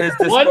 right? At his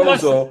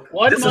disposal.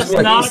 One This must is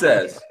what not, he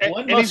says.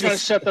 And he's going to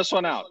set this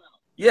one out.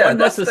 Yeah,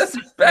 that's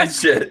bad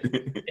shit.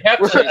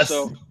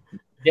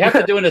 You have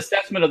to do an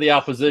assessment of the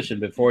opposition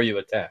before you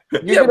attack.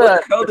 Yeah,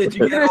 what the hell did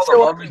you get all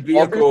the armored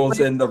vehicles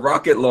and the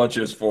rocket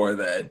launchers for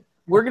then?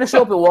 We're gonna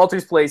show up at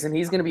Walter's place, and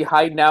he's gonna be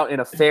hiding out in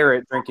a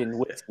ferret drinking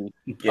whiskey.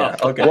 Yeah,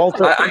 okay.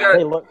 Walter,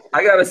 I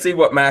gotta see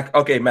what Mac.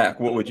 Okay, Mac,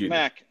 what would you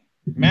do?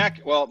 Mac.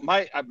 Well,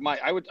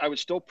 I would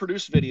still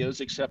produce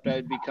videos, except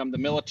I'd become the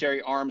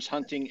Military Arms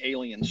Hunting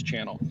Aliens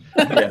channel.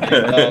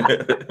 Yeah.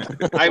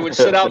 And, I would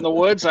sit out in the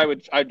woods.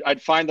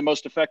 I'd find the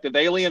most effective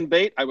alien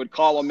bait. I would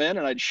call them in,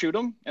 and I'd shoot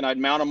them, and I'd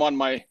mount them on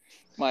my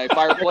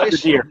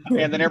fireplace.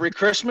 And then every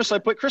Christmas, I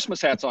put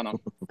Christmas hats on them.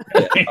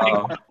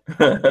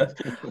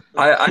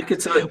 I could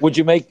tell you. Would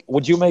you make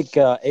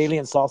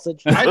alien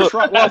sausage? I'd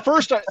try, well,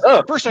 first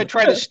I'd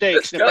try the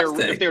steaks.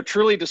 If they're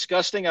truly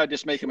disgusting, I'd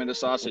just make them into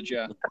sausage.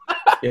 Yeah.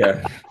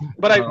 Yeah.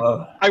 But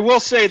I will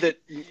say that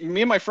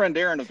me and my friend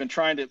Aaron have been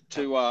trying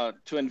to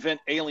invent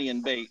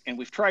alien bait, and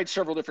we've tried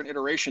several different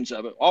iterations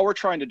of it. All we're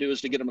trying to do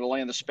is to get them to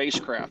land the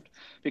spacecraft,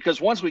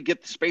 because once we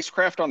get the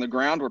spacecraft on the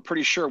ground, we're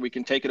pretty sure we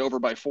can take it over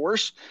by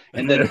force,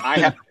 and then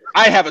I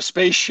have a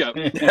spaceship.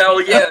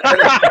 Hell yeah.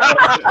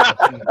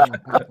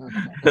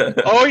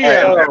 Oh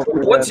yeah.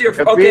 What's your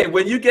okay?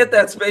 When you get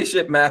that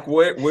spaceship, Mac,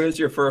 where's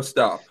your first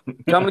stop?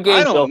 Come to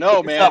Gainesville. I don't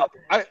know, man.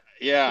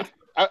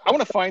 I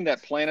want to find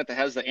that planet that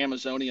has the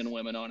Amazonian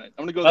women on it.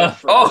 I'm gonna go there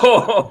first.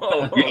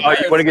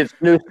 You want to get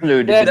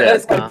snoo-snooed?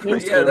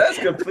 That's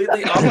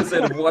completely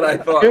opposite of what I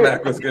thought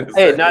Mac was gonna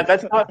say. Hey,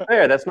 that's not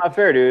fair. That's not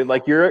fair, dude.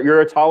 Like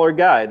you're a taller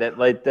guy.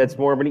 That's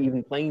more of an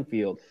even playing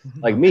field.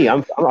 Like me,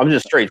 I'm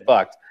just straight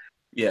fucked.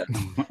 Yeah.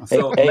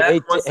 So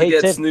Mac wants to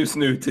get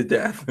snoo to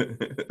death.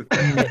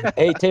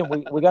 Hey Tim,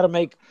 we gotta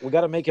make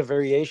a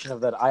variation of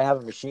that. I have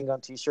a machine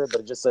gun T-shirt,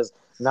 but it just says,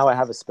 "Now I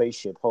have a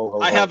spaceship." Ho ho.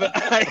 I have a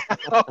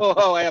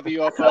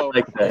UFO.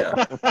 Like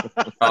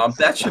that.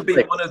 That should be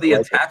one of the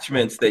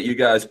attachments that you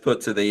guys put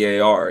to the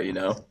AR. You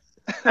know.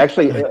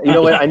 Actually, you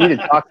know what? I need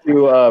to talk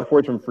to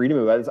Forge from Freedom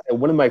about this.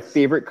 One of my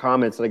favorite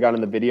comments that I got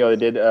in the video I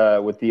did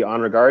with the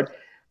honor guard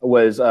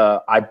was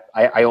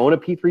I own a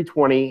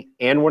P320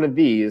 and one of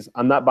these.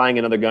 I'm not buying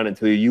another gun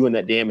until you and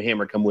that damn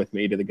hammer come with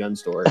me to the gun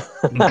store.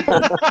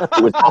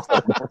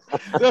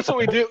 That's what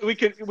we do. We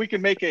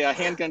can make a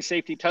handgun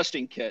safety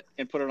testing kit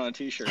and put it on a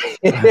T-shirt.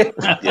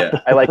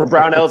 Yeah, I like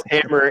Barnauls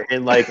hammer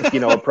and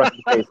a press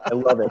case. I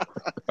love it.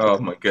 Oh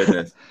my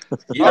goodness!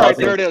 All right,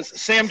 there it is.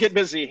 Sam, get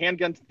busy.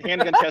 Handgun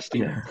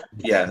testing.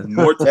 Yeah,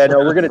 more. Yeah, no,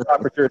 we're gonna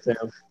talk for sure,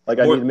 Sam. Like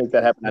I need to make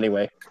that happen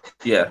anyway.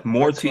 Yeah,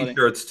 more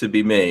T-shirts to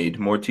be made.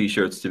 More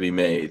T-shirts to be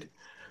made.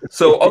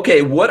 So,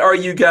 okay, what are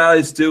you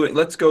guys doing?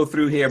 Let's go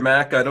through here,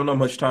 Mac. I don't know how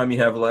much time you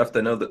have left.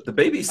 I know that the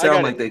babies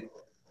sound like they...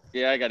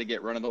 Yeah, I got to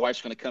get running. The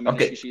wife's going to come in.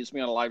 Okay. If she sees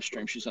me on a live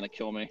stream, she's going to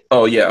kill me.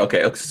 Oh, yeah,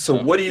 okay. So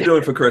what are you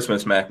doing for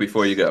Christmas, Mac,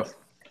 before you go?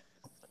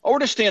 Oh, we're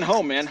just staying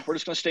home, man. We're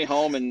just going to stay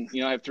home, and,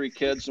 I have 3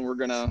 kids, and we're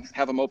going to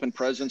have them open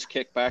presents,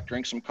 kick back,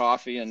 drink some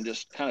coffee, and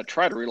just kind of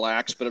try to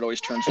relax, but it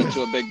always turns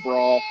into a big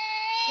brawl.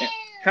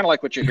 Kind of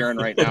like what you're hearing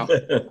right now.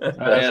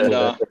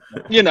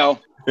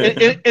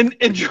 And,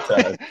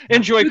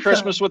 enjoy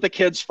Christmas with the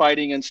kids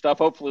fighting and stuff.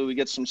 Hopefully we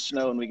get some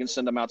snow and we can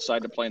send them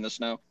outside to play in the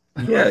snow.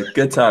 Yeah,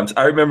 good times.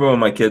 I remember when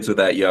my kids were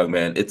that young,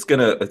 man. It's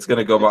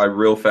gonna go by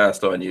real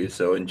fast on you,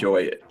 so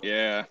enjoy it.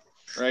 Yeah,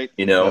 right.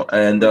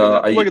 And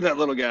look at that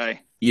little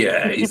guy.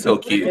 Yeah, he's so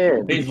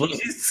cute.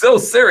 He's so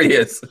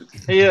serious.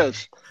 He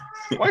is.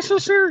 Why so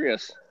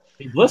serious?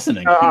 He's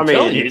listening.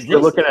 You're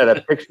looking at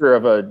a picture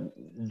of a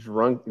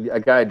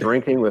guy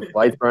drinking with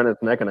lights around his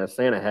neck and a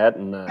Santa hat,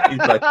 and he's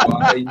like,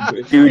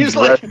 dude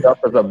dressed up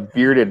as a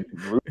bearded.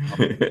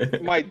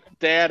 My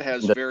dad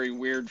has very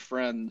weird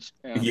friends.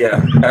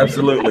 Yeah,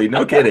 absolutely,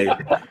 no kidding.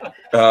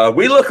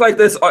 We look like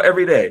this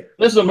every day.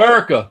 This is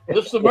America.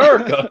 This is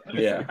America.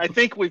 Yeah. I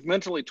think we've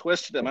mentally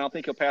twisted him. I don't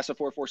think he'll pass a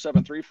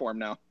 4473 form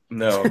now.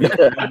 No,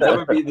 he'll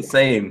never be the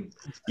same.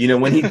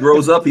 When he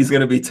grows up, he's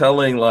going to be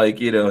telling,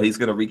 he's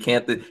going to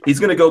recant that. He's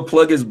going to go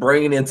plug his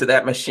brain into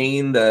that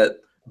machine that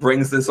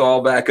brings this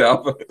all back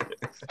up.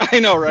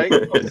 I know, right?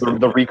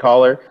 the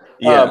recaller.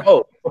 Yeah.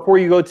 Before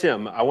you go,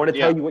 Tim, I want to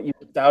tell you what you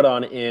missed out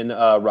on in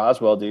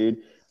Roswell, dude.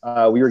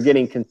 We were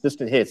getting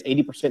consistent hits,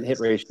 80% hit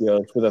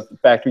ratios with a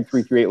factory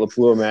 338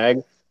 Lapua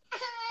mag,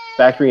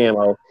 factory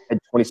ammo at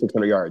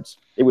 2,600 yards.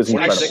 It was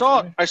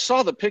incredible. I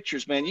saw the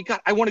pictures, man.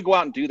 I want to go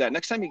out and do that.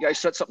 Next time you guys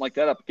set something like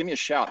that up, give me a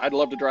shout. I'd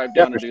love to drive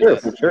down and do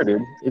that. For sure,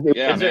 dude.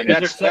 Man,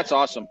 that's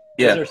awesome.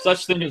 Yeah. Is there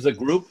such thing as a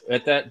group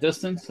at that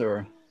distance,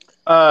 or?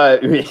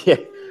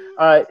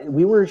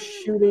 We were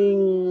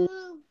shooting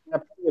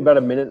about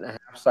a minute and a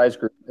half size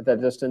group at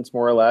that distance,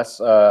 more or less.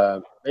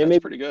 That's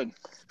pretty good.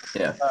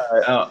 Yeah.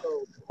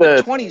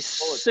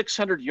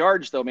 2,600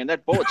 yards, though, man.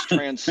 That bullet's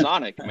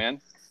transonic, man.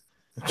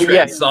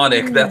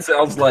 Transonic. That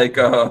sounds like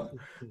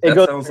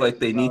sounds like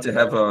they need to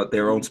have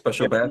their own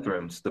special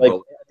bathrooms. I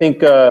think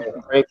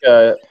Frank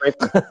said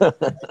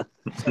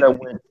I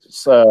went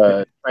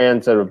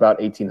trans at about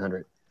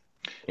 1,800.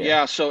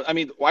 Yeah. So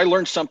I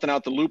learned something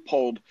out the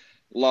loophole.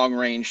 long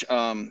range.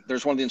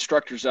 There's one of the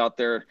instructors out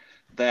there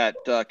that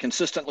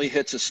consistently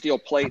hits a steel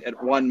plate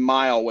at 1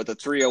 mile with a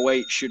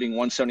 308 shooting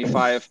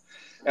 175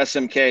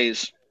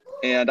 SMKs.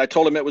 And I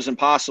told him it was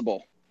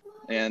impossible,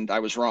 and I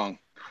was wrong.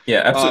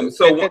 Yeah,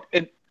 absolutely.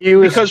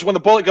 Because when the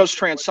bullet goes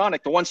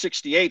transonic, the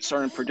 168s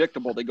are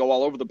unpredictable. They go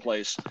all over the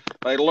place.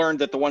 But I learned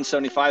that the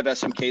 175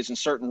 SMKs in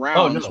certain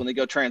rounds, when they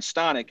go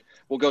transonic,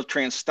 will go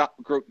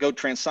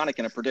transonic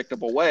in a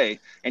predictable way,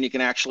 and you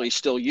can actually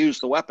still use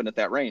the weapon at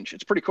that range.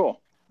 It's pretty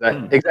cool.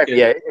 Exactly.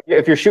 Yeah.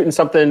 If you're shooting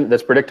something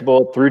that's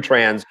predictable through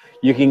trans,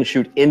 you can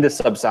shoot into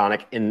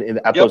subsonic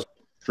at those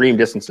extreme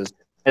distances.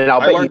 And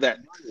I'll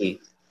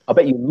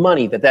bet you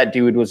money that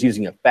dude was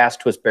using a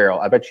fast twist barrel.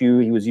 I bet you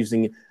he was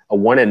using a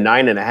 1 in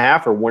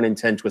 9.5 or 1 in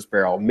 10 twist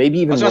barrel. Maybe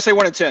even. I was gonna say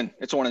 1 in 10.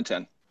 It's a 1 in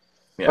 10.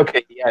 Yeah.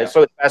 Okay,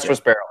 so it's fast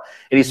twist barrel,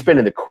 and he's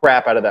spinning the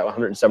crap out of that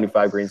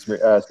 175 grain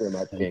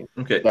Spearmouth King.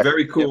 Okay,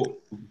 very cool.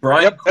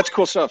 Brian, that's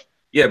cool stuff.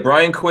 Yeah,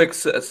 Brian Quick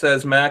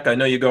says, Mac, I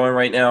know you're going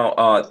right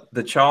now.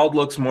 The child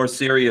looks more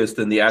serious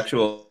than the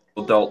actual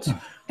adults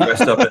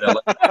dressed up in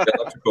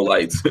electrical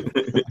lights.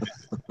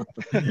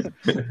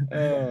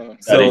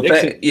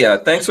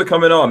 Thanks for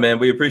coming on, man.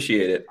 We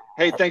appreciate it.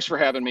 Hey, thanks for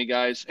having me,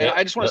 guys. And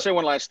I just want to say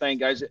one last thing,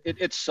 guys.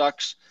 It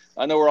sucks.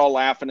 I know we're all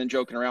laughing and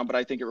joking around, but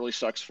I think it really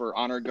sucks for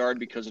Honor Guard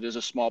because it is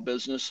a small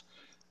business.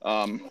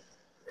 And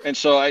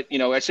so I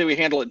say we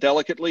handle it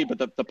delicately, but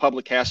the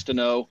public has to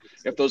know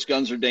if those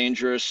guns are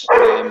dangerous.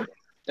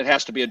 It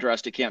has to be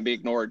addressed. It can't be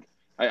ignored.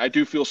 I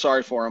do feel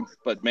sorry for them,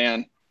 but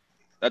man,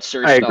 that's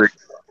serious stuff. I agree.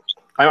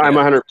 I'm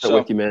 100%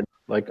 with you, man.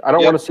 Like I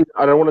don't want to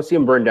see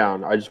them burn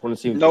down. I just want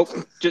to see them. Nope.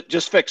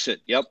 Just fix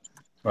it. Yep.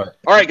 All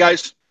right,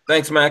 guys.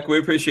 Thanks, Mac. We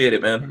appreciate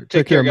it, man.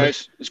 Take care,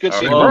 guys. It's good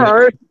seeing you. All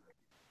right.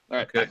 All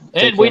right. Okay.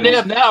 And we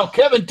have now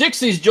Kevin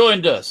Dixie's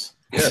joined us.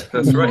 Yes,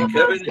 that's right.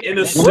 Kevin in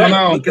a suit.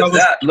 Look at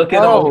that. Look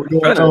at all.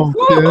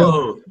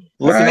 Whoa.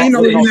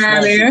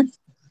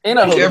 In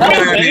a hotel.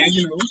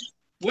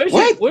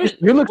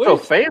 You look so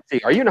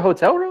fancy. Are you in a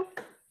hotel room?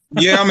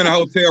 Yeah, I'm in a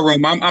hotel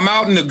room. I'm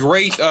out in the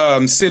great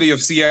city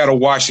of Seattle,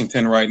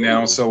 Washington right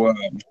now. So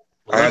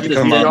I had to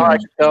come out.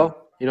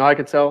 I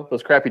could tell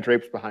those crappy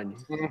drapes behind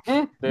you.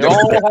 Yeah,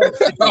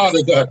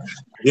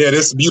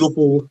 this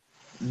beautiful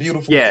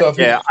stuff.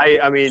 Yeah.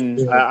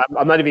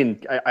 I'm not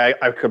even.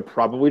 I could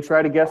probably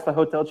try to guess the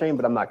hotel chain,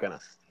 but I'm not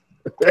gonna.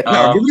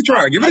 No, give it a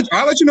try.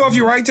 I'll let you know if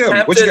you're right. Tell me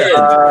what you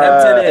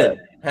got.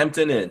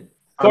 Hampton Inn.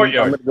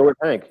 Courtyard. I'm gonna go with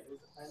Hank.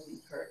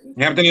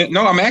 Hampton Inn.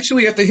 No, I'm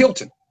actually at the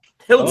Hilton.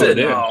 Hilton.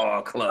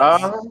 Oh, close.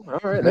 All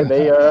right.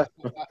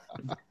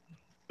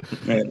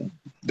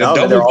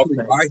 Double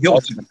by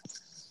Hilton.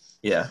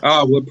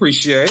 Yeah. We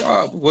appreciate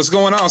what's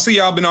going on. See,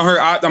 y'all been on here.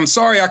 I'm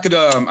sorry I could.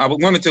 I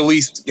wanted to at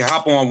least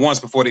hop on once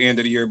before the end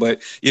of the year,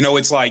 but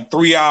it's like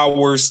 3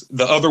 hours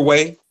the other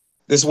way,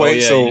 this way.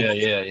 I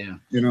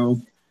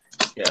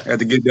had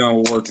to get done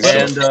with work.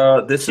 And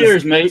this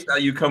is how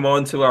you come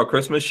on to our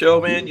Christmas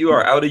show, man. You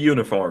are out of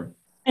uniform.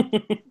 Hey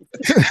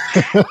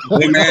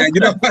man,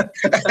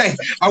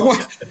 I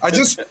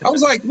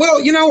was like, well,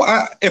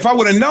 if I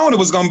would have known it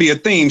was going to be a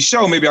themed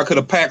show, maybe I could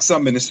have packed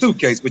something in the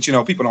suitcase. But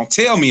people don't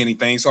tell me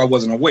anything, so I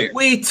wasn't aware.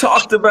 We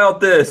talked about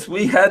this.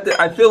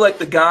 I feel like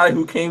the guy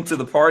who came to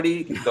the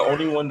party, the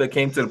only one that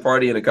came to the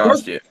party in a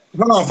costume.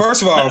 Hold on.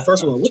 First of all,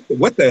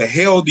 what the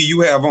hell do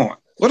you have on?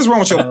 What is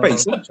wrong with your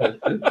face?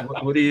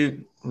 What do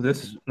you?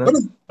 This? What?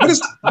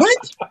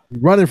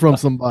 Running from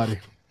somebody.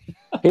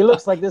 He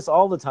looks like this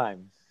all the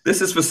time. This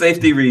is for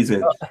safety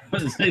reasons.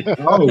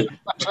 Oh,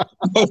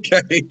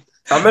 okay.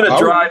 I'm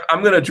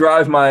gonna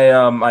drive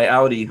my my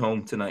Audi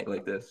home tonight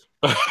like this.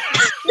 See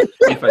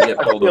if I get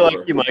pulled over.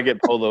 Like you might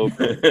get pulled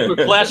over.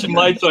 With flashing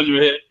lights on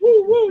your head.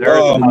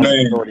 Oh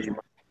man,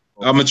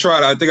 I'm gonna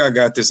try. I think I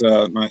got this.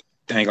 My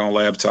dang on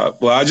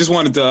laptop. Well, I just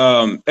wanted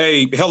to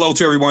hey, hello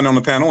to everyone on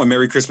the panel and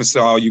Merry Christmas to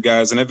all you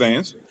guys in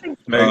advance.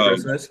 Merry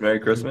Christmas. Merry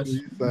Christmas.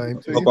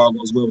 Hope all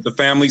goes well with the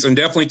families and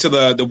definitely to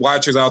the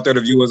watchers out there,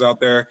 the viewers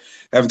out there.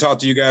 Haven't talked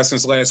to you guys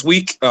since last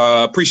week.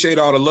 Appreciate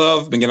all the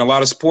love. Been getting a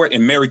lot of support.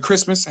 And Merry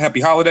Christmas. Happy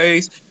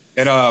holidays.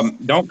 And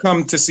don't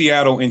come to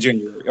Seattle in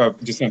January,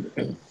 December.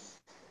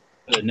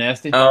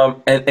 Nasty.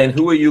 And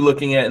who are you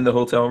looking at in the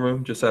hotel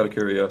room? Just out of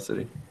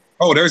curiosity.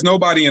 Oh, there's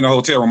nobody in the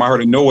hotel room. I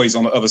heard a noise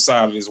on the other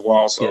side of this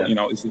wall. So,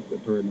 it's just a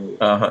heard noise.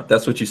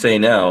 That's what you say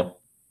now.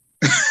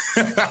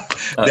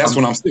 That's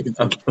what I'm sticking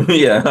to.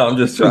 Yeah, I'm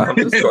just trying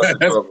to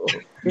trouble.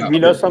 You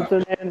know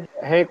something, man?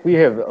 Hank, we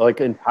have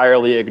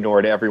entirely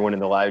ignored everyone in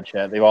the live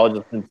chat. They've all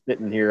just been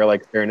sitting here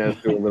staring at us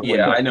through a little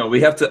window. I know. We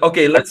have to.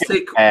 Okay, let's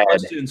take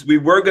questions. We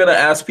were gonna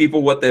ask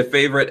people what their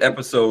favorite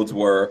episodes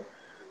were.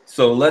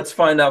 So let's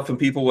find out from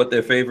people what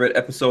their favorite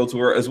episodes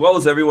were, as well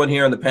as everyone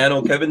here on the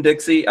panel. Kevin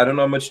Dixie, I don't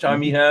know how much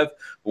time you have.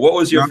 What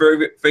was your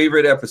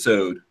favorite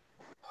episode?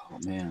 Oh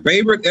man,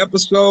 favorite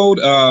episode.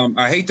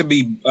 I hate to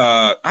be.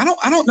 I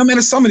don't know, man.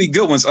 There's so many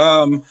good ones.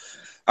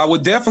 I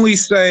would definitely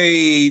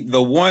say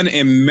the one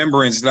in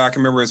remembrance that I can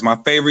remember as my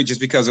favorite,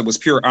 just because it was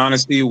pure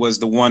honesty, was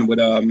the one with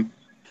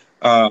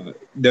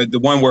the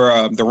one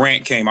where the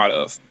rant came out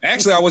of.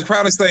 Actually, I was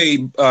proud to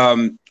say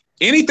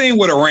anything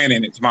with a rant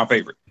in it is my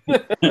favorite.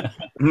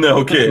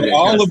 No kidding.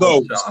 All of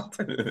those.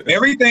 Shocked.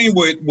 Everything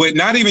would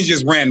not even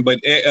just rant, but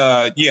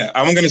yeah,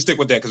 I'm gonna stick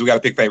with that because we got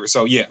to pick favorites.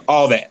 So yeah,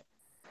 all the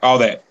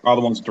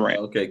ones with the rant.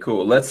 Okay,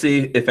 cool. Let's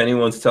see if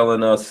anyone's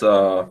telling us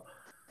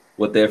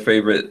what their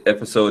favorite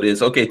episode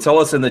is. Okay, tell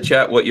us in the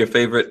chat what your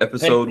favorite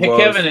episode was. Hey,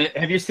 Kevin,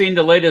 have you seen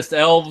the latest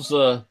Elves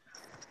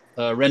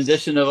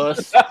rendition of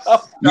us?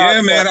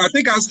 Yeah, man. I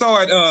think I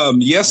saw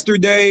it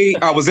yesterday.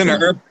 I was in the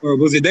airport.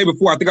 Was it the day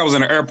before? I think I was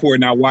in the airport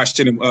and I watched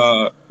it.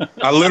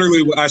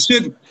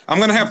 I'm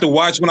gonna have to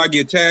watch when I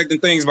get tagged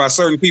and things by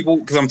certain people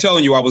because I'm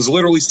telling you, I was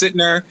literally sitting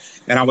there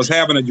and I was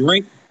having a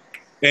drink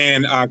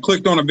and I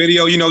clicked on a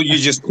video. You know, you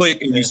just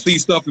click and you see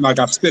stuff and like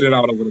I spit it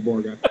out over the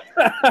board.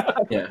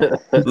 Yeah,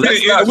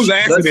 it was an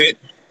accident,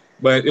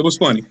 but it was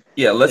funny.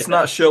 Yeah, let's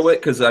not show it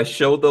because I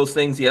showed those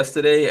things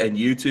yesterday, and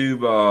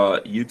YouTube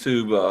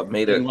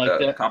made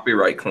a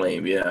copyright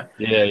claim. Yeah,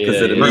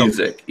 because of the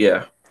music.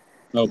 Yeah.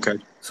 Okay.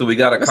 So we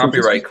got a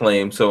copyright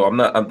claim. So I'm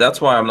not.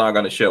 That's why I'm not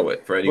going to show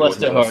it for anyone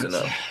who wants to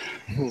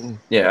know.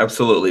 Yeah,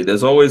 absolutely.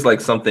 There's always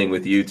like something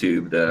with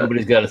YouTube that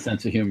nobody's got a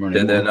sense of humor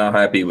anymore. That they're not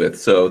happy with.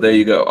 So there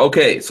you go.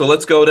 Okay, so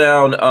let's go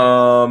down.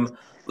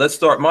 Let's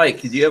start.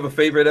 Mike, do you have a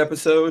favorite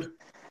episode?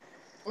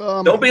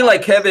 Don't be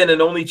like Kevin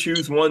and only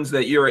choose ones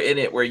that you're in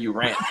it where you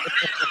rant.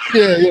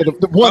 Yeah.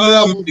 The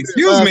one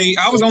excuse me,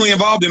 I was only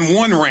involved in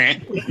one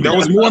rant. There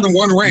was more than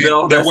one rant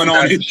that went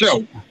on his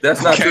show.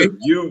 That's not true.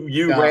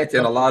 You rant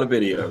in a lot of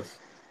videos.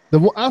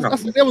 I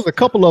think there was a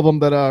couple of them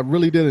that I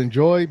really did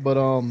enjoy, but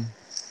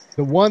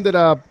the one that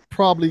I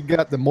probably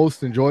got the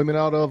most enjoyment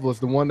out of was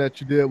the one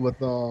that you did with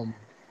I'm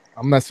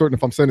not certain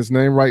if I'm saying his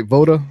name right,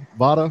 Vada.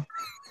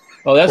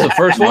 Oh, that's the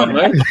first one,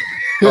 right?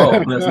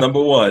 Oh, that's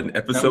number one.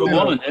 Episode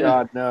number one.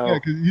 God, no. Yeah,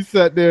 because you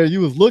sat there,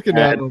 you was looking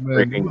at him,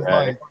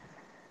 and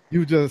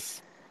you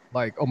just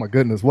like, oh my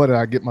goodness, what did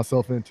I get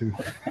myself into?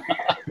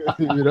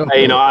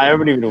 You know, I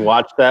haven't even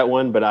watched that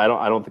one, but I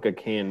don't think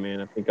I can, man.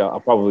 I think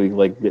I'll probably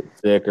like get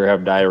sick or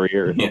have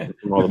diarrhea or something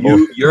from all the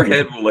bullshit. Your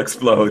head will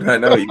explode. I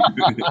know you.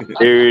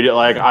 Dude,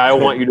 like I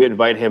want you to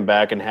invite him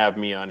back and have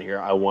me on here.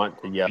 I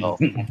want to yell.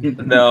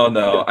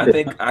 No. I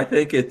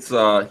think it's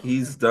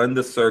he's done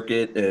the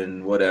circuit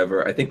and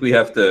whatever. I think we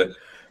have to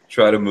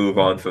try to move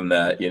on from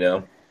that, you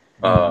know.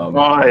 I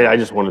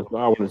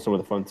wanted some of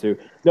the fun too.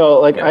 No,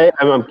 like yeah.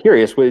 I'm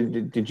curious.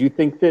 Did you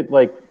think that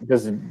like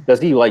does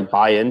he like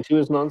buy into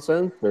his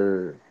nonsense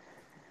or?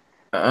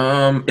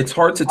 It's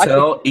hard to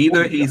tell.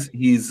 Either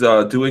he's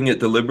doing it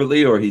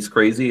deliberately or he's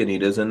crazy and he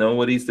doesn't know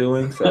what he's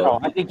doing. So no,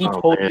 I think he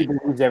totally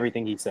believes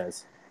everything he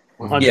says.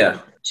 100%.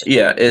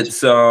 Yeah. It's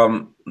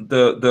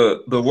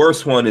the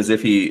worst one is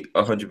if he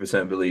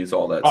 100% believes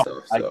all that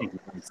stuff. So. I think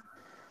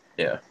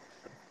yeah.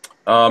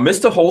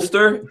 Mr.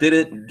 Holster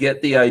didn't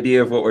get the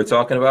idea of what we're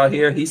talking about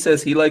here. He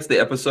says he likes the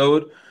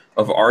episode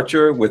of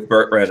Archer with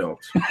Burt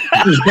Reynolds. I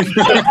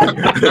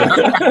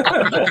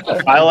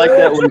like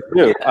that one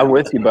too. I'm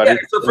with you, buddy. Yeah,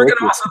 it's a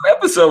freaking awesome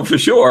episode for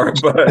sure,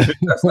 but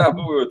that's not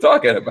what we were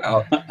talking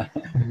about.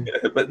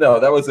 But no,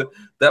 that was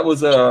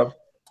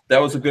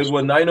a good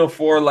one.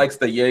 904 likes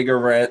the Jaeger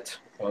rant.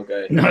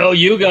 Okay. No,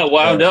 you got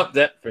wound up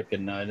that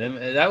freaking night.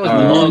 That was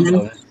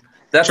long.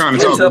 That's trying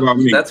to talk about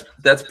me.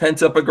 That's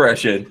pent up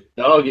aggression.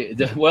 Oh,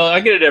 well,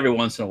 I get it every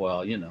once in a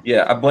while, you know.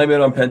 Yeah, I blame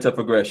it on pent up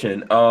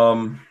aggression.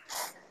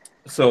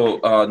 So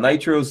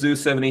Nitro Zoo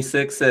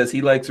 76 says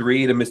he likes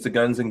Reed and Mr.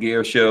 Guns and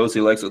Gear shows. He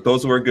likes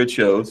those were good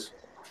shows.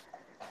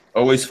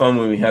 Always fun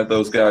when we have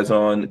those guys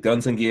on.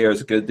 Guns and Gear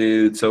is a good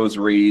dude. So is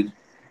Reed.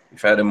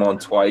 We've had him on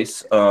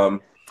twice.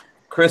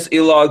 Chris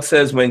Elog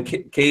says when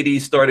Katie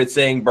started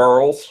saying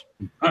Barnauls.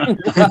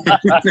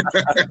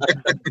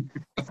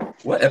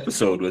 What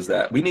episode was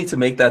that? We need to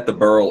make that the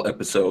Burl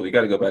episode. We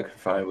got to go back and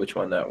find which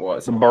one that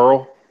was. The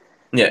Burl?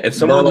 Yeah, if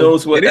someone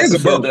knows what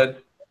episode that.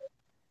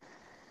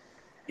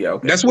 Yeah,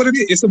 okay. That's what it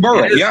is. It's a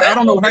burl. Yeah, I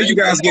don't know how you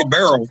guys get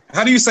barrel.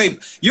 How do you say?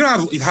 You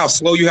know how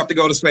slow you have to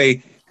go to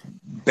say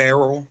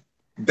barrel.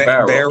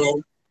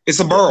 Barrel. It's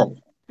a burl.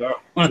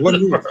 What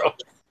is it?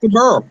 It's a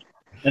burl.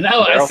 And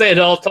now I say it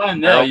all the time.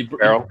 Now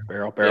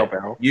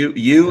barrel.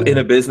 You in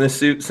a business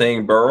suit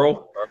saying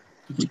burl.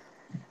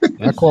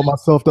 I caught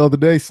myself the other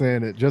day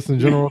saying it just in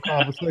general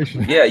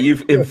conversation. Yeah,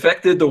 you've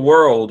infected the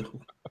world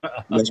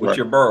with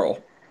your burl.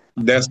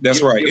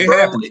 That's right.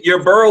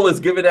 Your burl is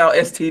giving out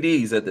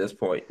STDs at this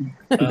point.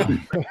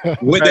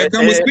 Would that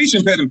come with speech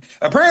impediment?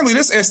 Apparently,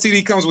 this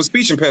STD comes with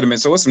speech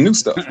impediment, so it's some new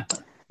stuff.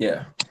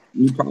 Yeah.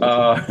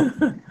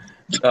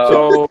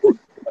 So,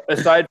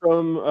 aside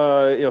from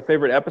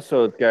favorite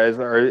episodes, guys,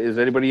 is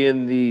anybody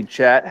in the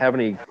chat have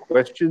any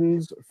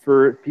questions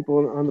for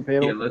people on the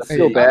panel? Yeah, I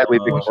feel bad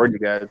we've ignored you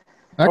guys.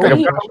 I got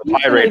a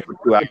tirade for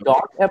 2 hours.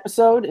 Dog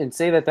episode and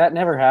say that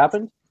never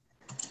happened.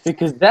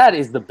 Because that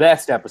is the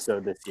best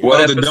episode this year.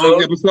 What the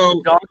dog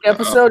episode? Dog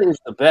episode is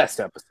the best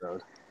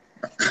episode.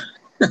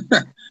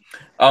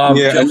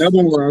 Another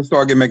one where I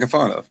started making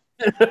fun of.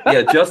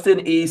 Yeah,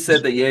 Justin E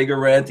said the Jaeger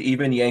rant,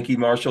 even Yankee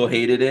Marshall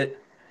hated it.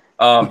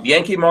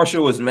 Yankee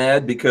Marshall was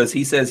mad because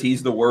he says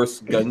he's the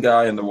worst gun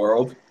guy in the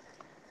world.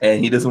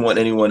 And he doesn't want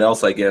anyone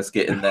else, I guess,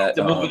 getting that.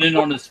 Moving in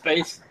on his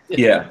face.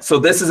 Yeah. So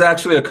this is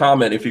actually a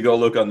comment if you go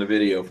look on the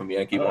video from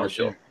Yankee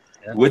Marshall,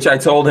 yeah. which I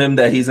told him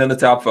that he's in the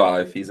top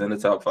 5. He's in the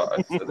top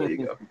 5. So there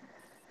you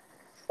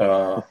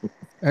go.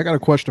 I got a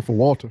question for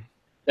Walter.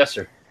 Yes,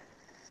 sir.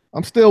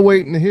 I'm still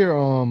waiting to hear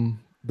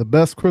the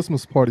best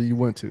Christmas party you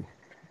went to.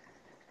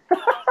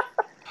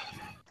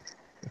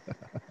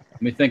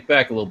 Let me think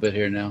back a little bit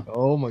here now.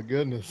 Oh my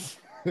goodness.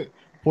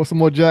 Pour some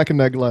more Jack in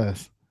that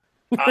glass.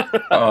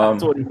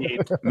 That's what he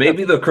needs.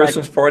 Maybe the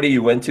Christmas party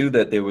you went to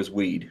that there was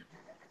weed.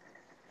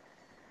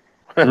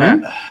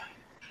 I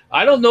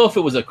don't know if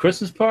it was a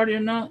Christmas party or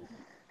not.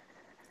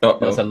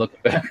 As I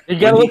look back. You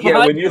gotta look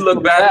when you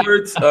look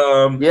backwards,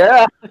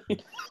 yeah.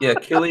 Yeah,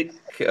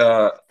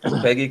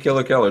 Peggy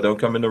Killer Keller, don't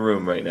come in the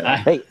room right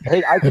now.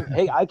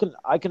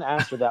 I can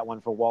answer that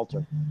one for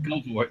Walter.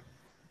 Go for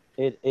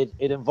it. It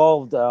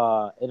involved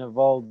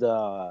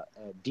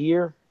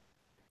deer,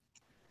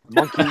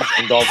 monkeys,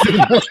 and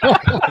dolphins.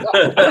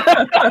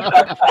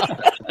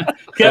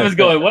 Kevin's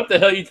going, what the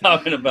hell are you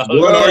talking about?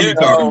 What are you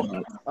talking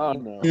about? Oh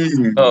no.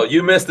 Oh,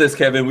 you missed this,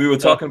 Kevin. We were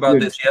talking about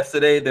this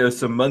yesterday. There's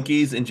some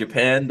monkeys in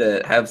Japan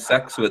that have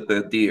sex with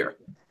the deer.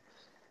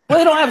 Well,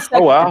 they don't have sex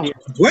with the deer.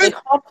 What? They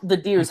hump the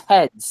deer's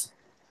heads.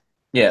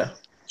 Yeah.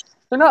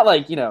 They're not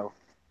like, you know.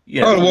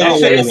 Yeah. Oh, whoa, whoa.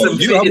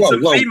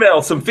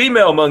 It's some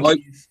female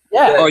monkeys.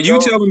 Yeah. Are you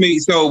telling me?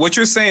 So what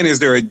you're saying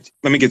is let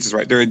me get this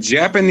right. There are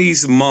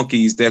Japanese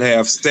monkeys that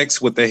have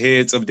sex with the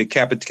heads of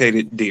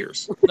decapitated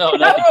deers. No,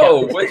 not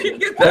Where'd you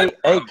get that?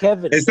 Hey,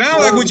 Kevin. It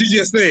sounds like what you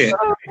just said.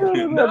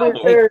 No.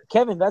 Hey,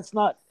 Kevin, that's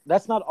not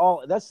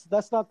all.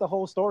 That's not the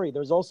whole story.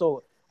 There's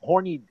also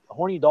horny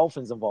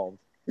dolphins involved.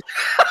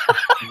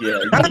 Yeah.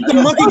 How did the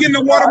monkey get in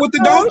the water with the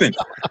dolphin?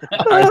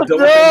 I don't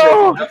think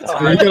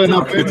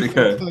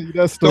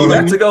so we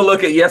have to go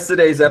look at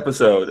yesterday's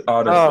episode,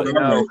 honestly.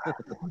 Oh,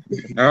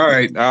 no. All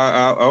right.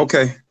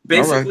 Okay.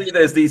 Basically,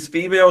 there's these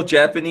female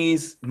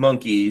Japanese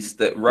monkeys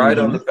that ride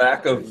on the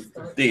back of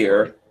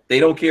deer. They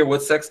don't care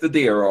what sex the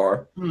deer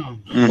are.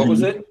 What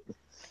was it?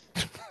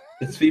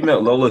 It's female.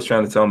 Lola's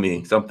trying to tell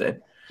me something.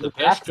 The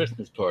best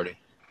Christmas party.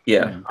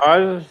 Yeah.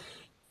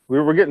 We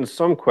were getting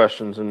some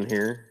questions in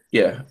here.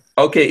 Yeah.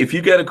 Okay, if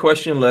you get a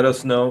question, let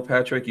us know.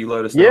 Patrick, you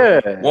let us know.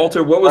 Yeah.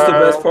 Walter, what was the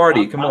best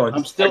party? Come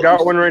on. I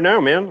got one right now,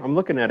 man. I'm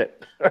looking at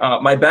it.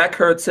 My back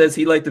hurts says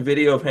he liked the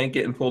video of Hank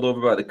getting pulled over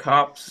by the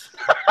cops.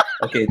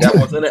 Okay, that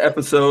wasn't an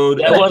episode.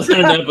 That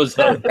wasn't an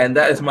episode. And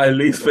that is my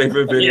least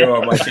favorite video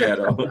on my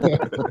channel.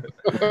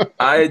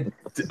 I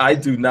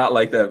do not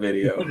like that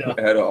video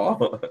at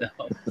all.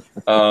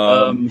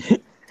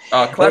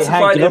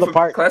 Classified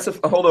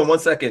hold on one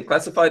second.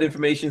 Classified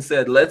information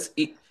said, let's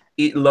eat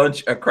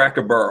lunch at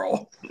Cracker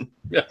Barrel.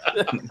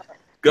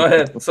 Go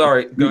ahead.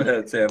 Sorry. Go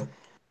ahead, Sam.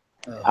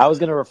 I was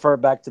gonna refer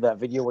back to that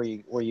video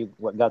where you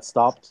got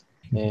stopped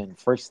and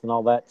frisked and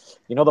all that.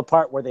 You know the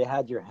part where they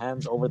had your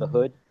hands over the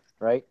hood,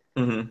 right?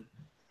 Mm-hmm.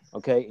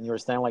 Okay, and you were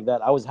standing like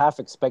that. I was half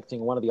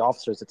expecting one of the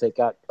officers to take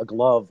out a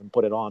glove and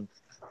put it on.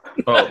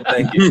 Oh,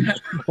 thank you.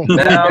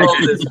 Now,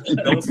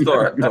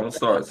 don't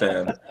start,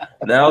 Sam.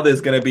 Now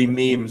there's gonna be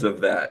memes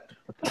of that.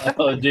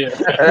 Oh dear.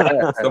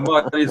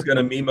 Somebody's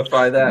gonna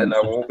memify that, and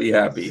I won't be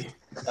happy.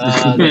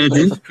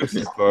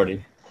 Christmas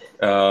party.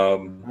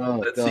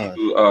 Let's see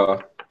who.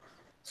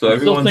 So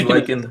everyone's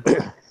liking.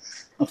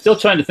 I'm still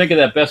trying to think of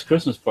that best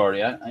Christmas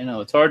party. I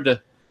know it's hard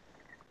to.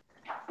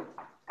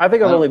 I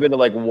think I've only been to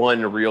like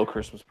one real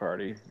Christmas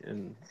party.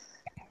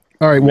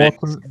 All right,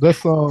 Walter.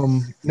 Let's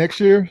next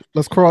year.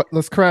 Let's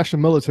crash a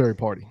military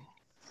party.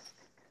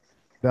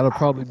 That'll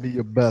probably be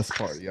your best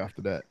party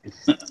after that.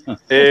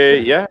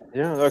 Yeah,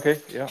 okay,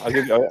 yeah.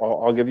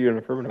 I'll give you an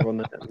affirmative on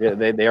that. Yeah,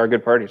 they are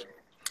good parties.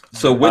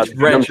 So, which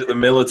branch of the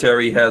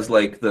military has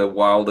like the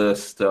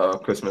wildest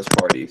Christmas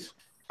parties?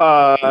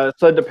 So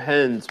it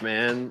depends,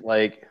 man.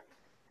 Like,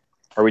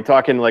 are we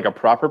talking like a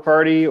proper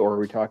party, or are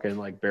we talking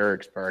like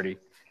barracks party?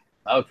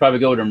 I would probably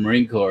go with the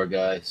Marine Corps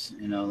guys.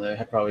 You know,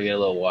 they probably get a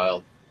little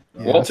wild.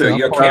 Yeah, Walter,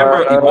 your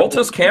camera.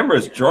 Walter's camera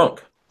is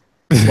drunk.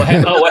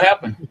 What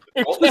happened?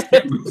 Walter's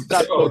camera's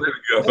drunk. Oh, there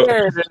we go.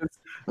 There it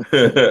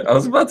is. I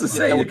was about to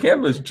say your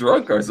camera's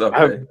drunk or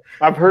something.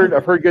 I've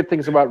heard good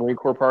things about Marine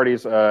Corps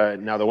parties.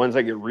 Now the ones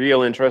that get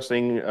real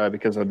interesting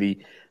because of the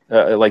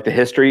like the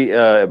history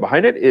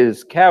behind it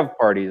is Cav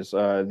parties.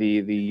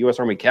 The U.S.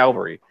 Army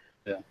Cavalry.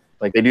 Yeah.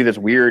 Like they do this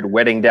weird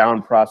wetting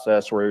down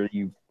process where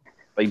you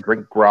like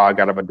drink grog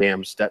out of a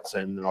damn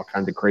Stetson and all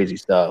kinds of crazy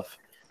stuff.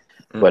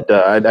 But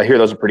I hear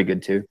those are pretty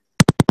good too.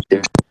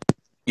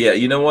 Yeah,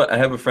 you know what? I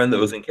have a friend that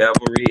was in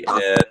cavalry,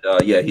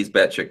 and yeah, he's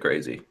batshit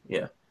crazy.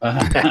 Yeah,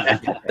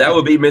 that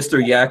would be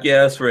Mr. Yak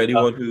Yass for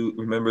anyone who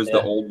remembers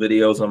the old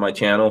videos on my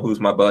channel. Who's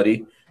my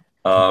buddy?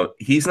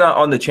 He's not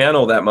on the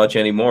channel that much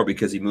anymore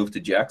because he moved to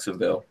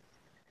Jacksonville.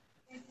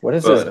 What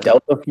is this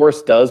Delta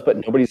Force does, but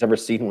nobody's ever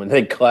seen when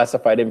they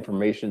classified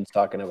information's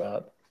talking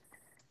about?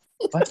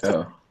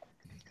 What?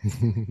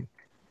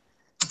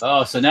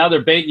 Oh, so now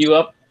they're baiting you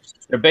up.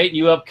 They're baiting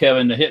you up,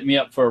 Kevin, to hit me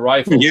up for a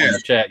rifle in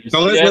the chat. So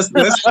let's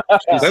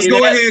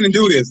go ahead and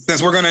do this,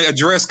 since we're going to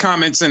address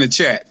comments in the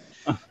chat.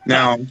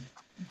 Now,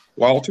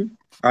 Walter,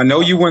 I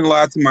know you wouldn't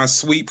lie to my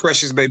sweet,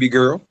 precious baby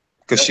girl.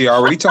 because she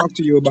already talked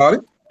to you about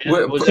it.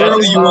 Wait,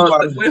 Clearly, you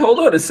want wait, hold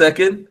on a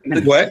second.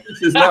 what?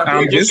 This is not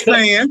I'm just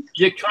saying.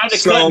 You're trying to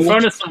cut in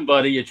front of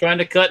somebody. You're trying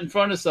to cut in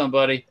front of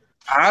somebody.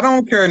 I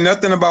don't care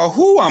nothing about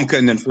who I'm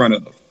cutting in front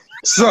of.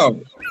 So,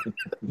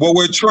 what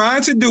we're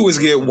trying to do is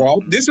get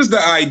Walt. This is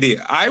the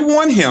idea. I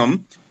want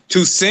him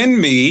to send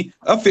me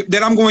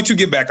that I'm going to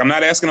get back. I'm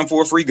not asking him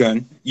for a free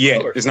gun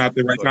yet. It's not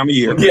the right time of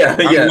year. Yeah.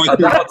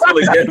 Until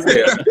it gets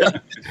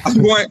there.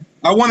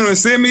 I want him to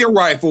send me a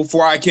rifle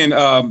for I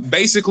can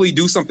basically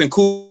do something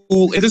cool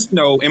in the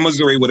snow in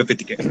Missouri with a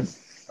 50 cal.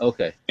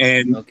 Okay.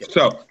 And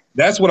so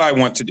that's what I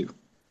want to do.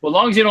 Well, as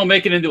long as you don't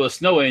make it into a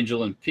snow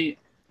angel and pee.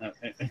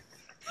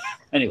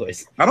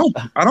 Anyways, I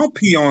don't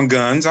pee on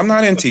guns. I'm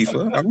not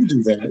Antifa. I don't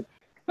do that.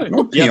 I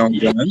don't pee on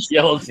guns.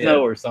 Yellow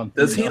snow or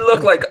something. Does he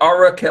look like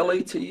R.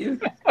 Kelly to you?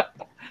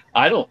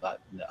 I don't.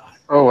 No.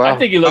 Oh wow. I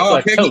think he looks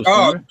like Peggy,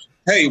 Toast.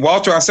 Hey,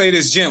 Walter, I say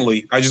this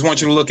gently. I just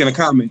want you to look in the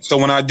comments. So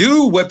when I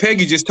do what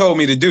Peggy just told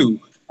me to do,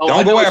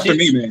 don't go after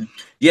me, man.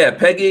 Yeah,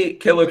 Peggy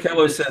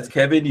Killer says,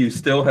 Kevin, you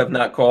still have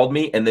not called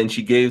me, and then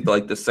she gave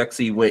like the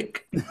sexy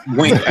wink.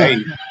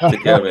 Hey, to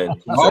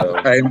Kevin.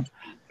 So, hey.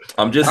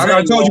 I'm just saying.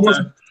 I told you.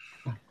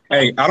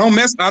 Hey, I don't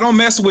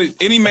mess with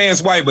any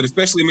man's wife, but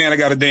especially a man that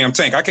got a damn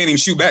tank. I can't even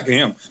shoot back at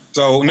him.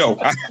 So no,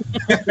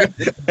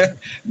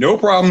 no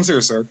problems here,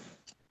 sir.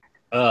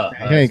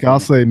 Hank, I'll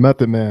say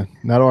Method Man,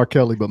 not R.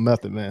 Kelly, but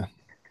Method Man.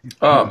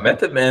 Oh,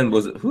 Method Man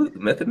was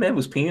Method Man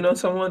was peeing on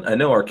someone? I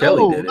know R.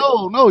 Kelly did it.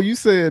 No, you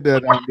said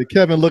that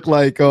Kevin looked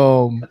like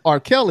R.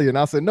 Kelly, and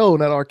I said no,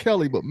 not R.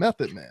 Kelly, but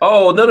Method Man.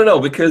 Oh,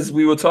 no, because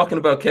we were talking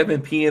about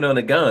Kevin peeing on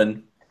a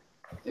gun.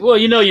 Well,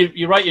 you know,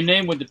 you write your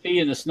name with the P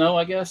in the snow,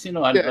 I guess. You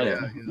know, I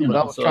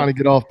was trying to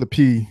get off the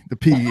P.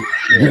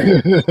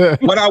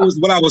 What I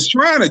was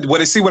trying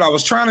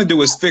to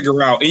do is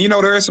figure out, and you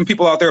know, there are some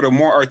people out there that are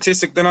more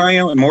artistic than I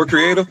am and more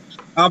creative.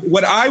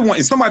 What I want,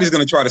 and somebody's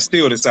going to try to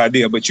steal this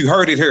idea, but you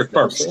heard it here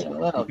first.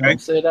 Don't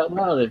say it out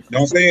loud.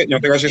 Don't say it. You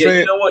don't think I should say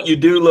it? You know what? You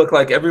do look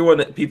like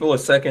everyone. People are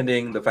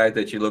seconding the fact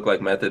that you look like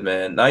Method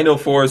Man.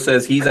 904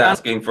 says he's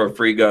asking for a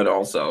free gun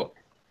also.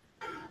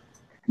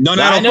 No,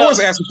 904 is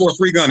asking for a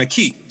free gun to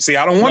keep. See,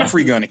 I don't want a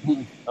free gun to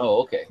keep.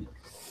 Oh, okay.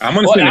 I'm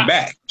going to send it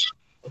back.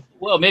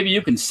 Well, maybe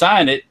you can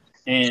sign it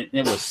and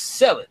it will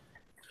sell it.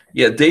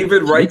 Yeah,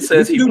 David Wright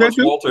says he wants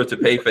Walter to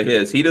pay for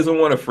his. He doesn't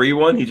want a free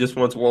one. He just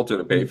wants Walter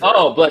to pay for it.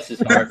 Oh, bless his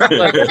heart.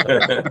 Bless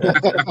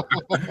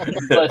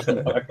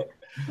his heart.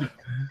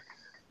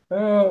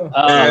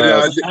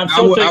 I'm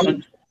so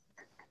taken.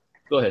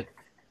 Go ahead.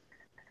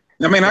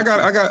 I mean,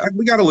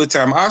 we got a little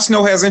time. Our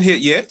snow hasn't hit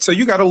yet, so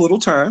you got a little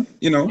time,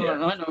 you know. Yeah,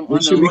 I know. We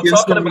were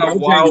talking about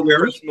wild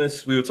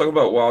Christmas. We were talking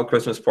about wild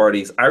Christmas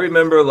parties. I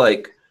remember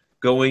like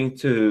going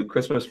to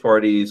Christmas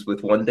parties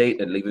with one date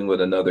and leaving with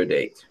another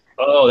date.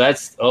 Oh,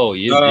 that's is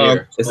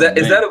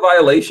that a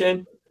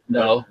violation?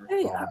 No.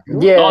 Yeah,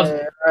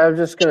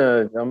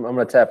 I'm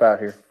gonna tap out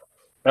here.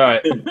 All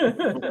right.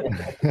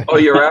 Oh,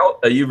 you're out?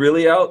 Are you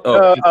really out?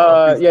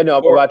 Oh, yeah, no,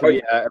 I'm about to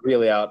be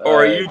really out.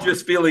 Or are you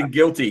just feeling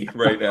guilty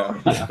right now?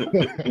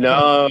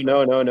 No,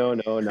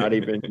 not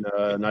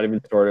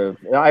even sort of.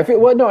 I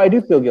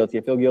do feel guilty.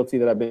 I feel guilty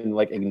that I've been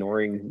like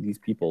ignoring these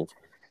people.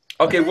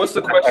 Okay, what's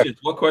the questions?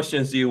 What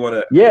questions do you want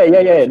to?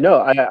 Yeah.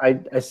 No,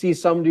 I see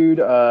some dude,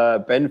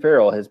 Ben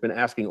Farrell, has been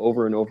asking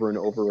over and over and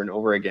over and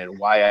over again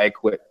why I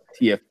quit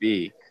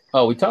TFB.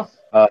 Oh, we talked.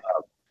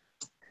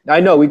 I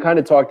know we kind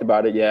of talked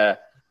about it. Yeah.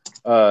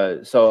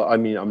 So I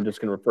mean, I'm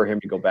just gonna refer him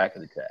to go back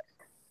in the chat,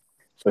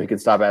 so he can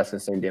stop asking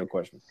the same damn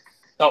question.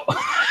 Oh,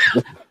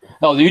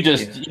 oh, you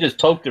just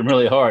poked him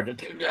really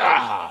hard.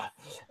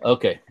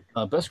 Okay.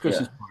 Best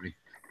Christmas party.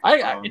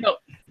 I you know.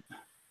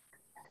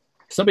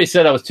 Somebody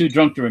said I was too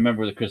drunk to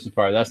remember the Christmas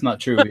party. That's not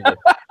true either.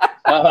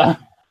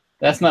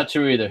 That's not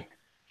true either.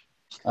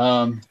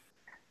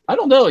 I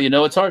don't know. You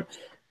know, it's hard.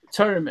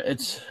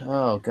 It's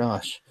oh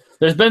gosh.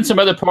 There's been some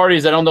other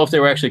parties. I don't know if they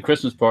were actually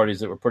Christmas parties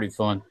that were pretty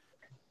fun,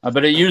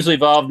 but it usually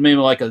involved maybe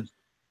like a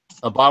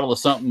bottle of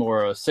something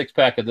or a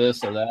 6-pack of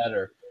this or that,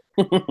 or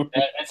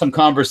and some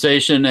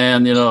conversation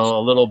and a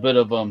little bit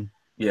of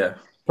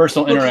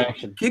personal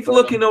interaction. Keep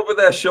looking over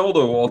that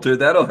shoulder, Walter.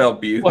 That'll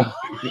help you. Well,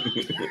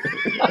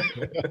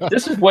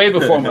 this is way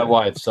before my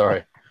wife.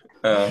 Sorry.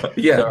 Sorry.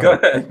 Go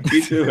ahead.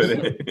 Keep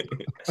doing it.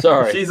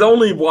 Sorry. She's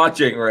only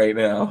watching right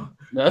now.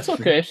 That's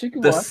okay. She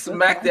can the watch.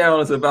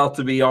 SmackDown is about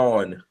to be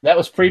on. That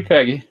was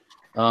pre-Peggy.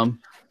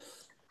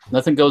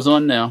 Nothing goes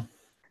on now.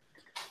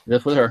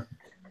 That's with her.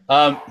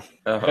 But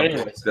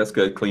anyways. That's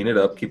good. Clean it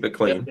up. Keep it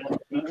clean.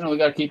 No, we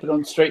got to keep it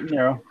on straight and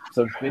narrow.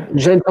 So to speak.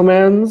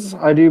 Gentlemen's,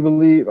 I do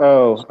believe.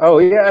 Oh,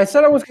 yeah. I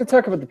said I was going to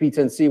talk about the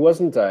P10C,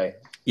 wasn't I?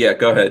 Yeah,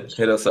 go ahead.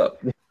 Hit us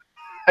up.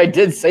 I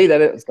did say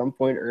that at some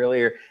point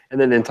earlier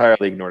and then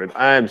entirely ignored it.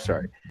 I'm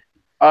sorry.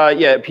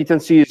 Yeah,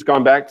 P10C has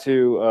gone back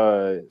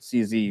to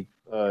CZ.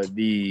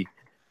 The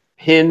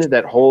pin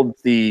that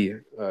holds the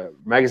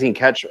magazine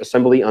catch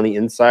assembly on the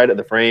inside of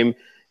the frame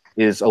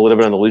is a little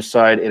bit on the loose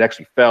side. It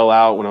actually fell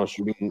out when I was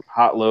shooting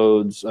hot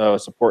loads,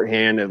 support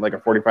hand at like a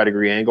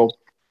 45-degree angle.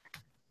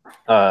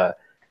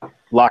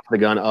 locked the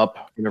gun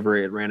up whenever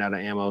it ran out of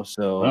ammo.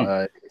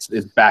 So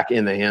it's back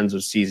in the hands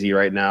of CZ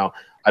right now.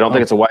 I don't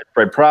think it's a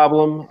widespread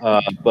problem,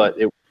 but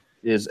it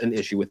is an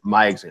issue with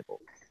my example.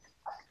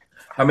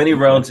 How many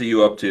rounds are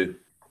you up to?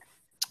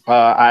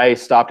 I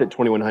stopped at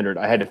 2100.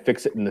 I had to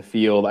fix it in the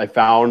field. I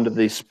found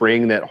the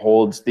spring that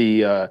holds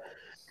the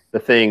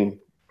thing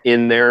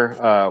in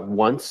there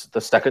once.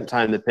 The second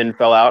time the pin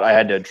fell out, I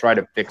had to try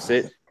to fix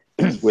it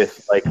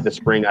with like the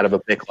spring out of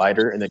a Bic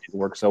lighter, and it didn't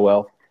work so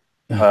well.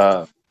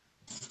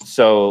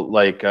 So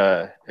like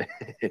I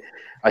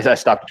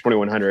stopped at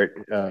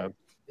 2100,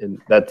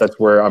 and that's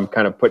where I'm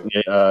kind of putting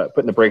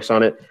the brakes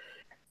on it.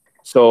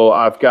 So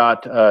I've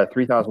got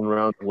 3,000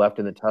 rounds left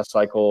in the test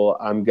cycle.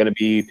 I'm going to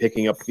be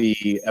picking up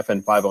the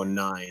FN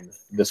 509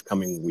 this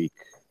coming week.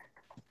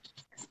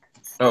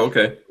 Oh,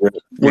 okay.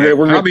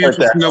 We're I'll be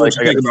interested to know what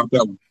you think gotta- about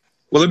that one.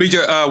 Will it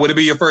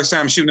be your first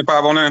time shooting the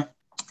 509?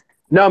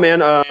 No,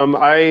 man.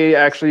 I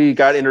actually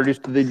got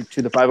introduced to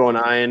the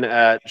 509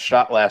 at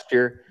SHOT last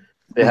year.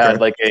 They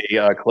had like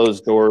a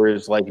closed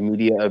doors like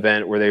media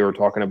event where they were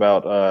talking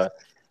about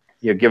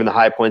giving the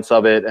high points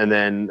of it, and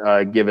then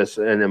give us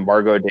an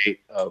embargo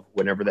date of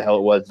whenever the hell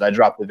it was. I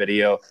dropped the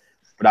video,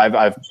 but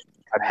I've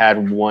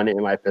had one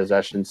in my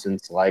possession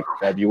since like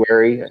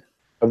February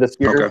of this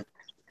year,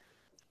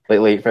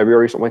 late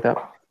February, something like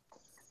that.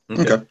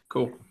 Okay,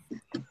 cool.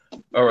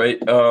 All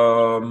right.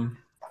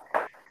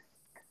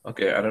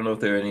 Okay, I don't know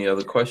if there are any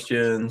other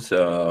questions.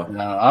 No,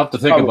 I'll have to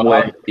think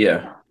about it.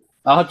 Yeah.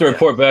 I'll have to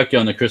report back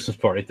on the Christmas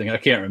party thing. I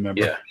can't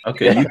remember. Yeah.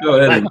 Okay. You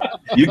go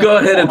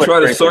ahead and try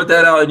to sort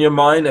that out in your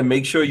mind, and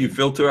make sure you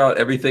filter out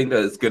everything that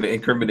is going to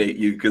incriminate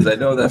you, because I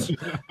know that's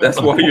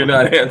why you're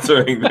not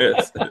answering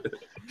this.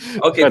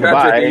 Okay,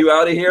 Patrick, are you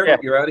out of here? Yeah.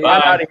 You're out of here.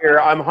 I'm out of here.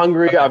 I'm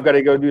hungry. I've got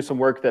to go do some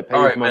work that pays.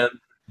 All right, man.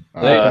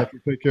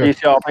 Take care.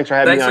 Peace, y'all. Thanks for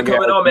having me Thanks on. for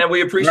coming on, man.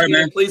 We appreciate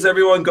it. Please,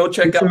 everyone, go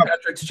check out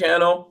Patrick's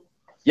channel.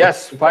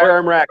 Yes,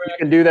 Firearm Rack. You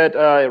can do that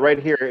right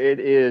here. It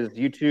is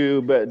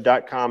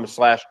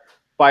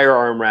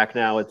youtube.com/Firearm Rack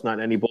now. It's not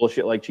any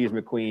bullshit like Cheese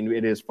McQueen.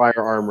 It is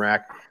Firearm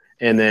Rack.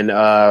 And then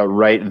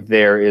right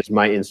there is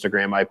my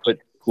Instagram. I put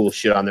cool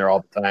shit on there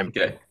all the time.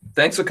 Okay.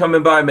 Thanks for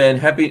coming by, man.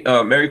 Happy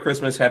Merry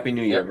Christmas. Happy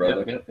New Year,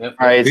 brother. All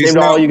right. Same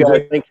to all you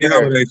guys. Thank you.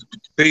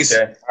 Peace.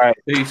 Okay. All right.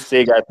 Peace.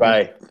 See you guys.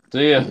 Bye.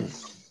 See ya.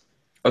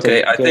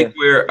 Okay, I think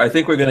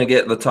we're gonna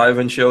get the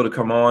Tyven show to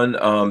come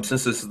on.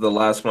 Since this is the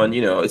last one,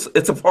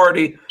 it's a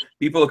party.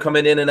 People are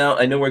coming in and out.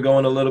 I know we're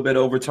going a little bit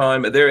over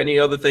time. Are there any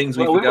other things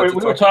we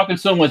were talking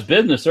so much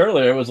business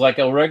earlier? It was like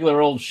a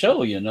regular old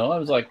show, I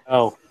was like,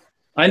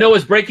 I know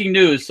it's breaking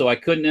news, so I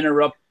couldn't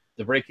interrupt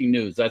the breaking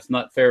news. That's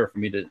not fair for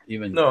me to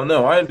even.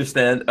 No, I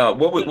understand.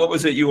 What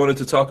was it you wanted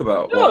to talk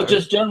about? No,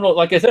 just general.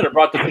 Like I said, I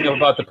brought the thing up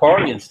about the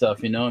party and stuff.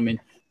 I mean.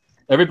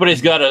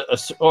 Everybody's got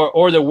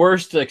or the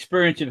worst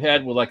experience you've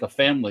had with like a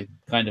family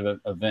kind of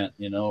event,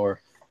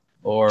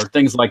 or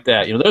things like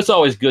that. There's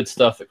always good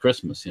stuff at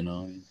Christmas.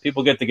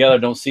 People get together,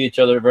 don't see each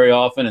other very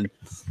often, and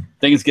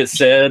things get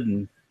said,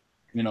 and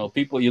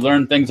you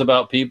learn things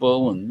about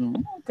people, and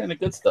all kind of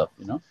good stuff.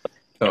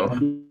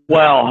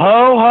 Well,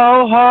 ho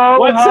ho ho!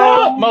 What's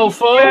up,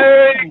 mofo?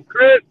 Merry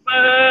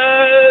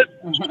Christmas!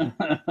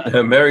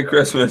 Merry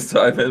Christmas,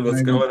 Tyven.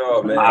 What's going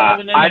on, man?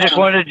 I just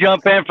wanted to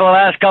jump in for the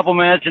last couple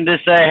minutes and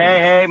just say,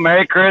 hey,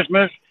 Merry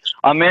Christmas.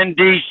 I'm in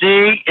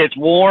D.C. It's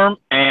warm,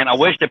 and I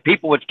wish that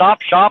people would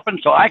stop shopping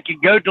so I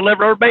could go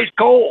deliver everybody's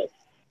coal.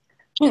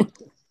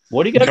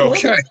 What do you got?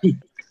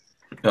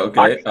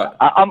 Okay.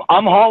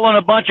 I'm hauling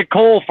a bunch of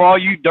coal for all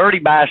you dirty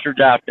bastards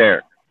out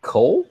there.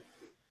 Coal?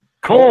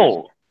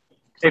 Coal.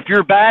 If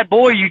you're a bad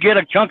boy, you get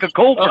a chunk of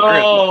coal for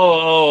Christmas.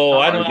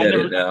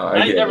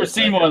 I've never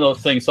seen one of those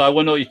things, so I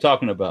wouldn't know what you're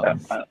talking about.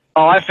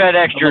 I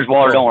FedEx yours,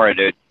 Walter. Don't worry,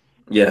 dude.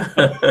 Yeah.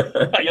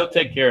 You'll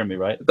take care of me,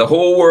 right? The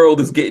whole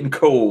world is getting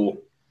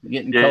coal.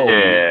 Getting cold.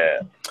 Yeah.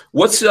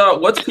 What's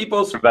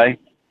people's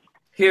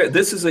here?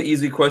 This is an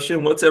easy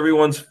question. What's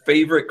everyone's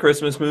favorite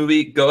Christmas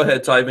movie? Go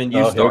ahead, Tyven.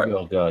 You start.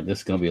 Oh God, this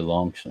is gonna be a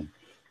long thing.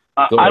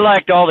 I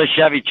liked all the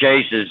Chevy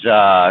Chase's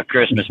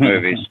Christmas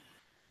movies.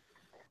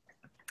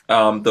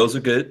 Those are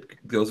good.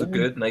 Those are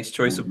good. Nice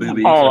choice of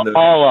boobies.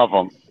 All of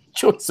them.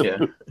 Choice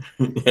of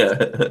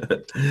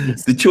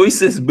the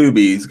choicest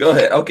boobies. Go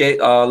ahead. Okay.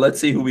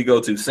 Let's see who we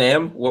go to.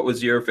 Sam, what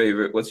was your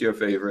favorite? What's your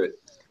favorite?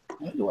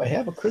 Do I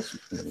have a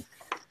Christmas movie?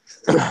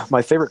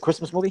 My favorite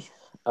Christmas movie?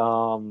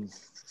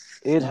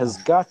 It has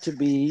got to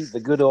be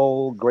the good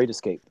old Great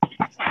Escape.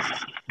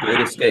 Great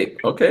Escape.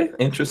 Okay.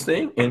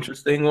 Interesting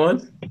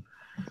one.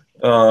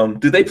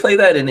 Do they play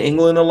that in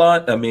England a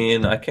lot? I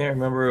mean, I can't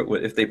remember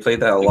if they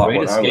played that a lot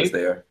when I was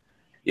there.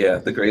 Yeah,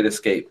 The Great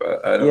Escape.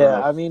 I don't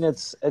know. I mean,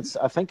 it's.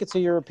 I think it's a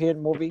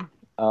European movie,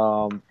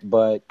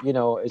 but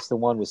it's the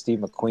one with Steve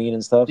McQueen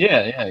and stuff.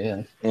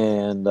 Yeah.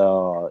 And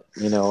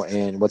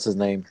and what's his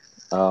name?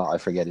 I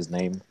forget his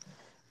name.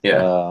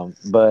 Yeah.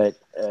 But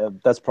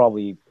that's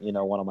probably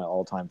one of my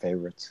all-time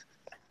favorites.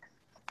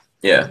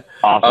 Yeah.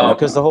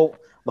 Because the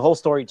whole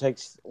story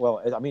takes,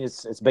 I mean,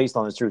 it's based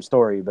on a true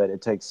story, but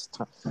it takes,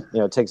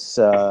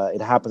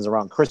 it happens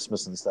around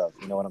Christmas and stuff.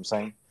 You know what I'm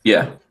saying?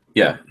 Yeah.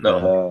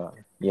 No.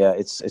 Yeah,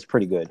 it's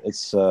pretty good.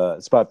 It's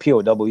about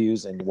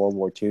POWs in World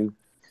War II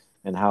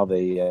and how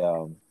they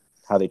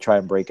try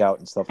and break out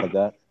and stuff like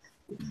that.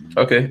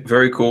 Okay,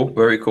 very cool,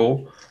 very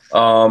cool.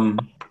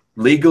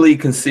 Legally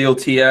Concealed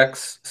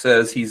TX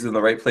says he's in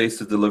the right place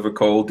to deliver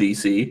coal,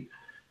 DC.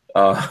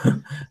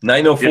 904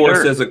 Yes,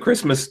 sir. says A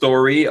Christmas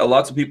Story.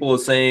 Lots of people are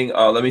saying,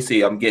 let me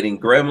see, I'm getting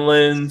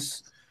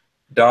Gremlins,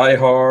 Die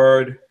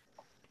Hard.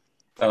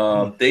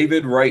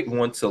 David Wright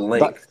wants a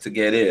link to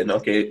get in.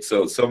 Okay,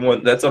 so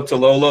someone, that's up to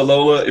Lola.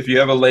 Lola, if you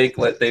have a link,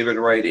 let David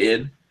Wright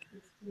in.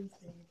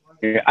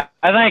 Yeah,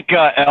 I think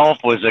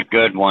Elf was a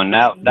good one.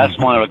 That's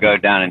one that'll go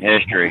down in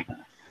history.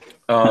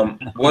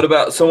 What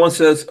about, someone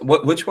says,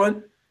 which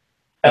one?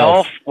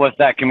 Elf was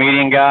that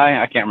comedian guy.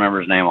 I can't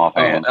remember his name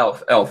offhand.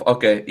 Elf. Elf.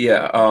 Okay,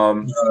 yeah.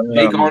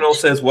 Jake Arnold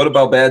says, what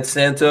about Bad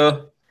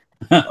Santa?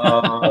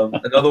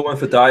 Another one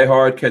for Die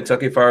Hard,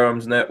 Kentucky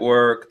Firearms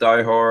Network,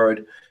 Die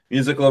Hard.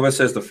 Music Lover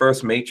says the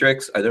first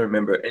Matrix. I don't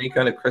remember any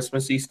kind of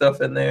Christmassy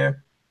stuff in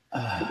there.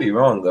 Could be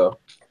wrong though.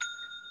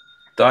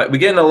 We're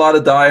getting a lot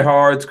of Die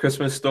Hards,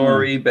 Christmas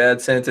Story,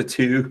 Bad Santa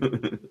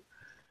 2.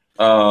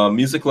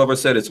 Music Lover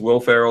said it's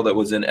Will Ferrell that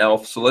was in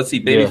Elf. So let's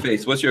see,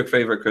 Babyface. What's your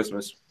favorite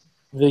Christmas?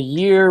 The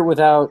Year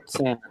Without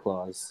Santa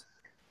Claus.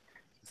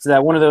 Is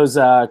that one of those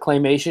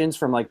claymations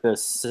from like the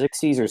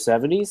 60s or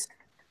 70s?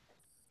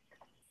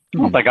 I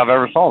don't think I've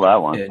ever saw that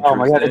one. Oh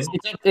my god,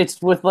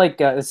 it's with like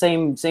the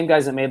same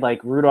guys that made like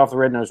Rudolph the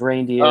Red-Nosed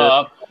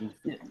Reindeer.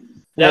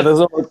 Yeah, those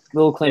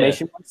little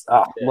claymation ones.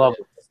 Oh, love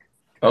it.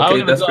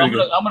 Okay, that's pretty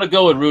good. I'm gonna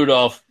go with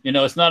Rudolph. You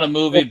know, it's not a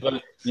movie,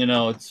 but you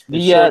know, it's the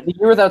Year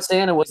Without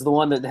Santa was the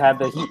one that had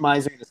the heat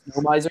miser and the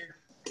snow miser.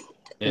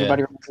 Yeah.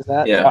 Anybody remember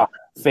that? Yeah. Oh,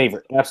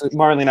 favorite. Absolutely.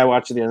 Marley and I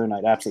watched it the other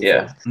night. Absolutely.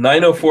 Yeah. Favorite.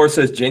 904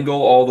 says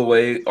Jingle All the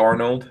Way,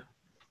 Arnold.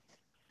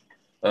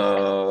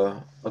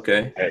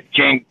 Okay.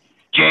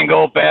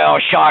 Jingle bell,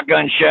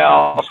 shotgun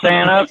shell,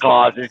 Santa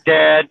Claus is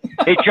dead.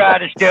 He tried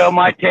to steal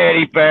my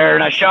teddy bear,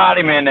 and I shot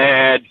him in the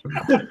head.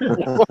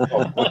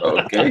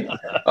 Okay.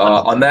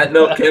 On that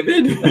note,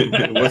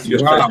 Kevin, what's your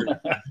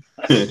favorite?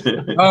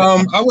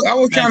 I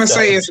would kind of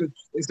say it's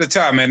the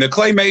time, man. The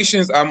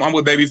claymations, I'm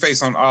with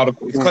Babyface on all the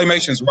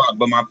claymations rock,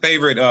 but my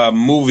favorite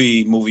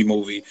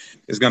movie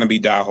is gonna be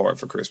Die Hard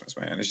for Christmas,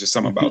 man. It's just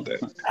something about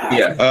that.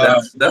 Yeah,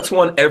 that's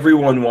one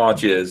everyone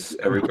watches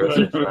every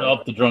Christmas.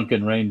 Rudolph the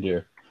Drunken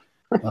Reindeer.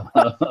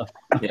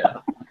 Yeah.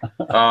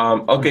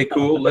 Okay,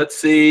 cool. Let's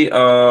see.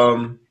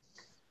 Chad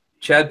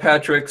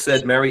Patrick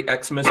said Merry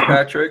Xmas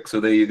Patrick.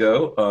 So there you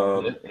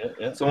go.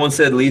 Someone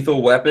said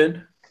Lethal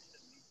Weapon.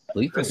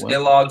 Chris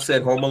Kellogg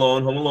said Home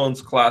Alone. Home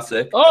Alone's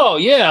classic. Oh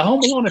yeah,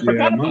 Home Alone. I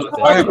forgot about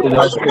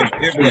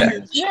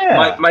that.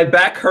 Yeah. My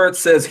back hurts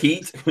says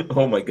Heat.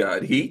 Oh my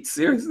God, Heat.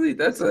 Seriously,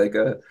 that's like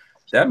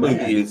that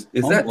movie is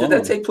that did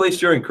that take place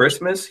during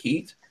Christmas?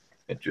 Heat.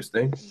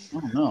 Interesting.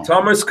 Oh, no.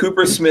 Thomas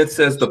Cooper Smith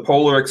says The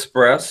Polar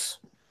Express.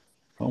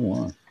 Oh,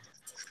 wow.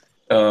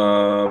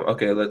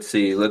 Okay, let's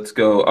see. Let's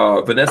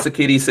go. Vanessa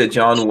Kitty said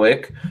John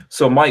Wick.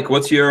 So, Mike,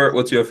 what's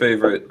your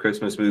favorite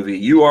Christmas movie?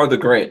 You Are the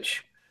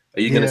Grinch.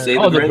 Are you going to say the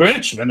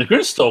Grinch? Man, the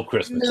Grinch stole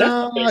Christmas.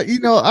 No, you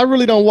know, I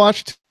really don't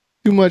watch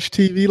too much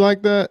TV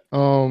like that.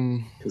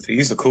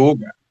 He's a cool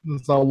guy.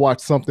 So I watch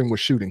something with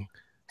shooting.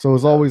 So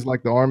it's always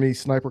like the Army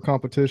sniper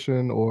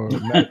competition or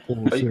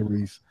Madpool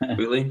series.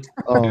 Really?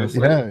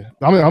 Yeah.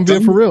 I mean, I'm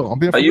being for real.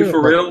 Are you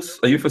for real?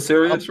 Are you for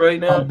serious right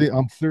now?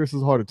 I'm serious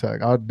as a heart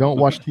attack. I don't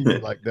watch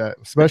TV like that,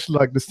 especially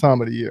like this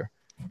time of the year.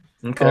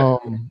 Okay.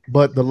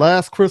 But the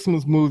last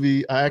Christmas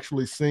movie I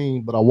actually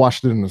seen, but I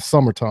watched it in the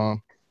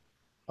summertime.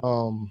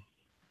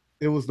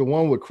 It was the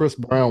one with Chris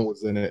Brown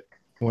was in it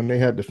when they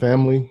had the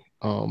family.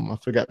 I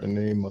forgot the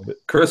name of it.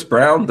 Chris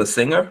Brown, the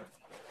singer?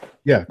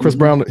 Yeah, Chris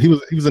Brown. He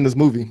was in this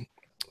movie.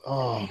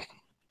 Thanks.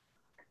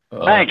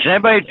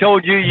 Anybody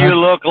told you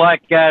look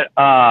like that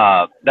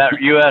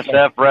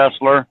USF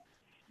wrestler,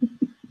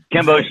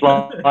 Kimbo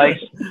Slice?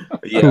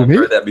 Yeah, I've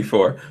heard that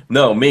before.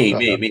 No, me.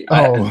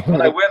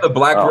 When I wear the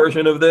black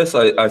version of this,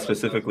 I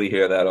specifically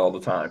hear that all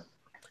the time.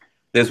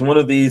 There's one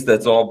of these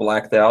that's all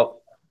blacked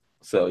out.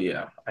 So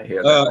yeah, I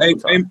hear that. All the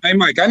time. Hey,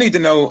 Mike, I need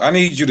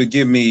you to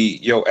give me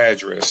your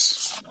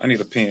address. I need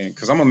a pen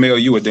because I'm gonna mail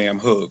you a damn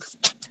hug.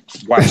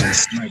 Watching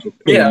sniper.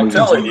 Yeah, I'm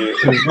telling you.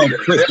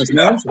 Christmas,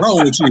 man. What's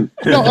wrong with you?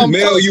 No,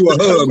 mail you a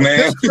hug,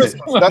 man. That's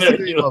the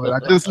name of it. I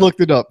just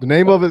looked it up. The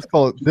name of it's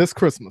called This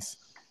Christmas.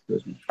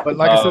 But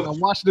like I said, I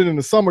watched it in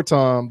the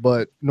summertime,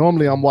 but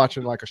normally I'm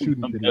watching like a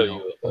shooting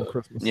video on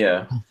Christmas.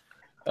 Yeah.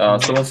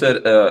 Someone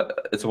said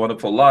It's a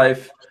Wonderful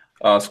Life.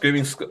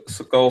 Screaming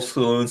Skull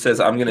Saloon says,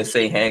 I'm going to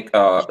say, Hank,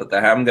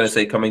 I'm going to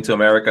say Coming to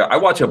America. I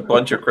watch a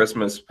bunch of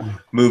Christmas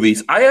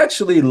movies. I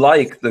actually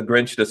like The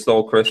Grinch That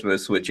Stole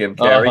Christmas with Jim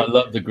Carrey. I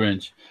love The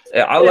Grinch.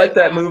 I like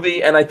that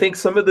movie, and I think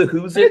some of the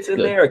Who's It's in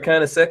there are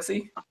kind of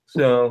sexy.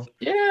 So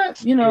yeah,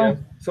 you know. Yeah,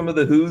 some of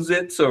the Who's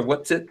It's or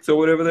What's It's or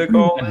whatever they're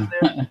called in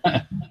there.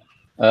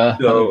 I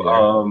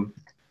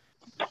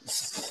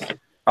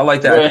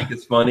like that. I think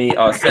it's funny.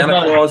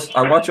 Santa Claus,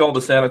 I watch all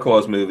the Santa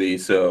Claus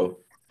movies, so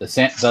The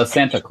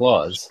Santa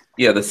Claus.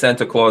 Yeah, the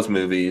Santa Claus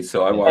movies.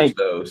 So I watched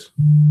those.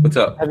 What's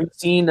up? Have you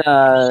seen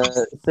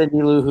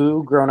Cindy Lou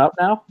Who grown up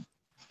now?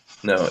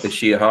 No, is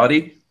she a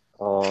hottie?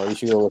 Oh, you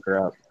should go look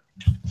her up.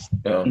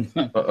 Oh,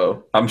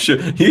 uh-oh. I'm sure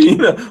you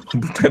know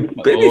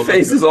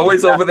Babyface is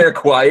always over there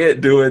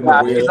quiet doing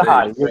the weird she's a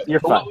hottie.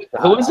 You're fine.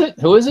 Who is it?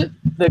 Who is it?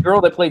 The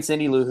girl that played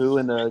Cindy Lou Who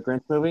in the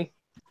Grinch movie.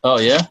 Oh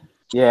yeah.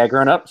 Yeah,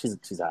 grown up, she's a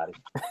hottie.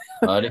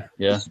 Hottie,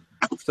 yeah.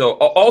 So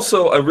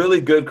also a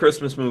really good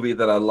Christmas movie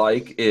that I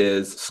like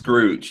is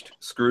Scrooged.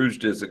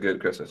 Scrooged is a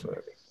good Christmas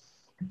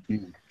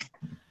movie.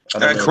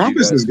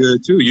 Krampus is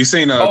good too. You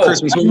seen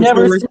Christmas I've movie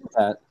never story? seen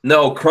that.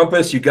 No,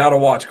 Krampus, you gotta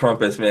watch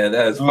Krampus, man.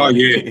 That is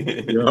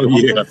funny. Oh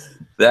yeah.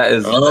 That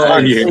is yeah. There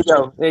you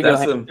go. There you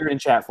That's go. They're in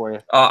chat for you.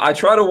 I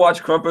try to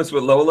watch Krampus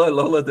with Lola.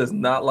 Lola does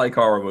not like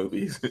horror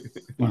movies.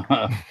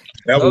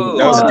 That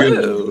was good.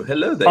 Hello.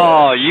 Hello there.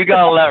 Oh, you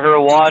gotta let her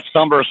watch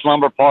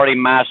Slumber Party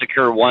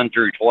Massacre 1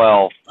 through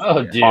 12.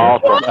 Oh dear.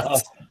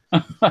 Awesome.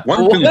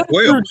 1 through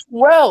 12.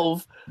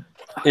 12.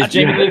 Is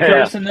Jamie Lee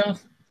Curtis in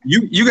those?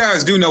 You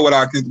guys do know what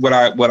I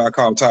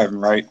call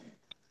Tyven, right?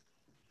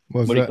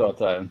 What do you call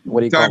Tyven? What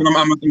do you call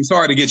Tyven, I'm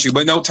sorry to get you,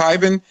 but no,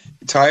 Tyven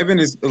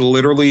is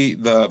literally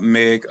the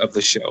Meg of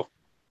the show.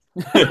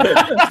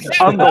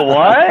 I'm the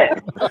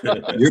what?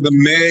 You're the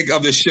Meg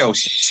of the show.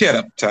 Shut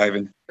up,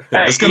 Tyven.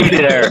 Hey, It's gonna be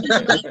there.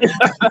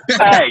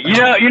 Hey,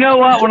 you know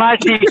what? When I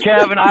see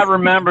Kevin, I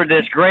remember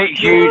this great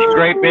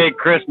big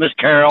Christmas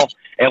carol.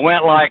 It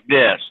went like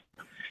this.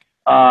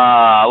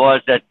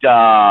 Was it?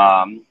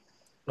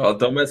 Oh,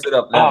 don't mess it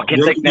up Oh, now.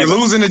 You're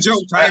losing the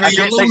joke, Tyven.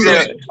 You're losing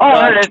it.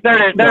 Oh,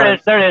 there it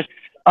is.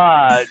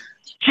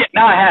 Shit,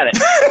 now I had it.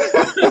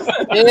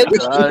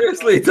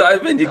 Seriously,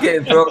 Tyven, you're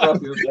getting thrown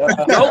off your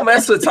Don't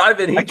mess with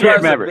Tyven. He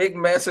drives a remember. big,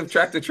 massive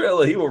tractor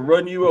trailer. He will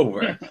run you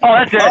over.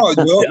 Oh, that's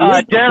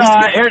it.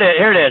 Deadeye, here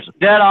it is.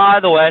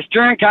 Deadeye, the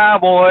Western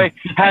cowboy,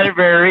 had a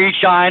very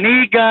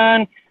shiny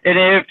gun, and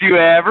if you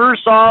ever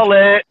saw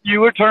it,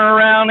 you would turn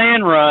around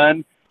and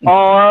run.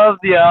 All of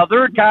the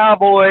other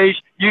cowboys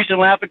used to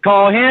laugh and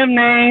call him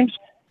names.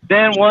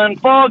 Then one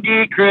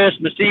foggy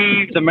Christmas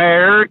Eve, the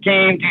mayor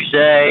came to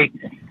say,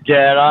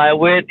 Jedi,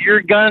 with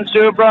your gun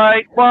so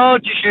bright,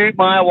 won't you shoot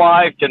my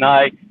wife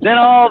tonight? Then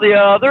all the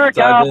other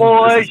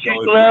cowboys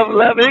used to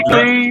love it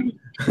clean.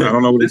 I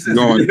don't know where this is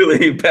going.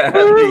 Really bad.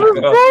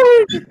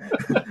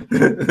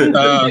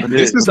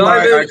 This is why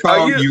I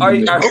call you.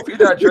 I hope you're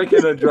not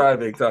drinking and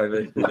driving,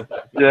 Tyven.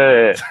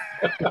 Yeah.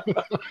 I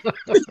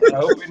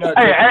hope you're not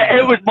Hey,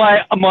 it was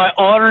my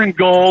honor and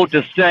goal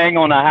to sing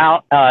on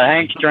a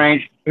Hank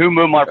Strange Who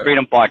Moved My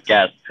Freedom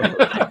podcast.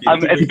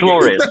 It's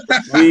glorious.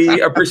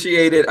 We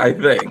appreciate it, I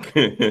think.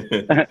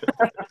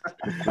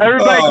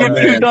 Everybody give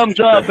 2 thumbs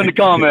up in the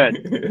comment.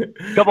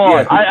 Come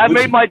on. Yeah, I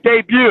made my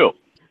debut.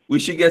 We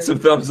should get some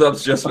thumbs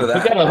ups just for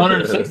that. We got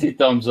 160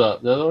 thumbs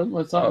up.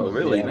 What's up? Oh,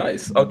 really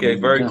nice. Okay,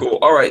 very cool.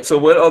 All right. So,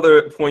 what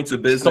other points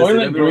of business? Did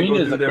everyone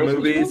go through their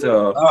movies?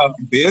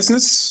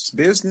 Business.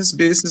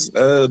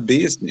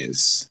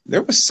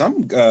 There was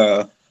some.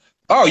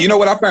 Oh, you know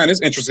what I found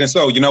is interesting.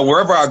 So,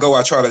 wherever I go,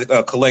 I try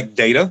to collect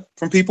data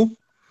from people.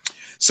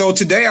 So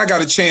today I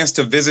got a chance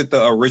to visit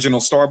the original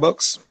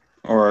Starbucks,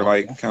 or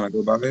kind of go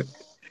about it.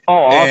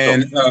 Oh,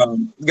 awesome.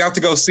 And got to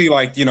go see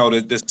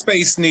the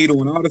Space Needle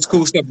and all this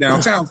cool stuff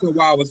downtown. So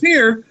while I was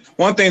here,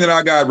 one thing that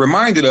I got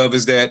reminded of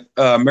is that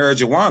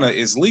marijuana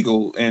is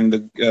legal in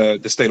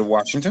the state of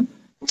Washington.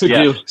 So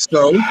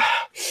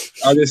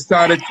I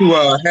decided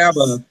to have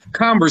a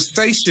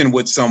conversation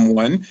with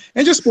someone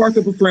and just sparked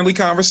up a friendly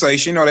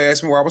conversation. They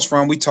asked me where I was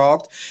from. We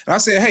talked. And I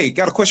said, hey,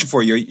 got a question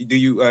for you. Do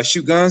you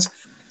shoot guns?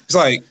 It's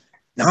like,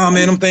 nah,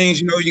 man, them things,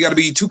 you got to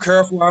be too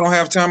careful. I don't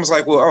have time. It's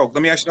like, well,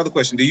 let me ask you another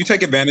question. Do you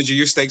take advantage of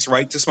your state's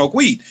right to smoke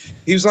weed?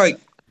 He was like,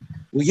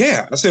 well,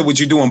 yeah. I said, would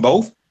you do them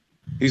both?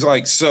 He's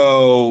like,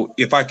 so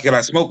could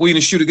I smoke weed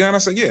and shoot a gun? I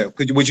said, yeah.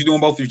 Would you do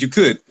them both if you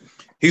could?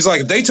 He's like,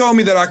 if they told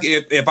me that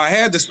if I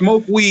had to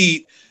smoke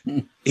weed,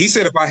 he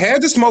said, if I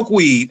had to smoke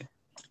weed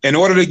in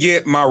order to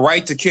get my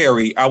right to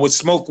carry, I would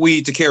smoke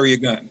weed to carry a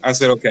gun. I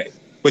said, okay.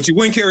 But you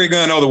wouldn't carry a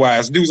gun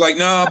otherwise. Dude's like,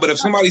 nah, but if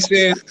somebody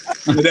said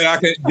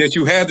that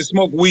you had to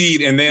smoke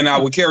weed and then I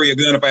would carry a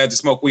gun if I had to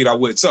smoke weed, I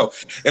would. So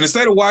in the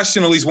state of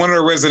Washington, at least one of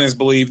the residents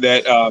believe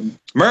that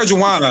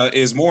marijuana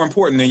is more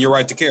important than your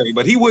right to carry.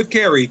 But he would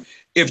carry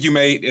if you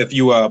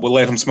would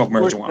let him smoke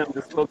marijuana.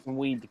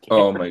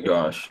 Oh my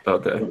gosh.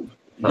 Okay.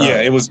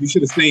 Yeah, it was. You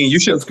should have seen.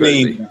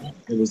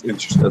 It was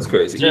interesting. That's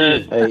crazy.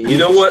 Hey, you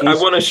know what? I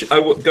want to.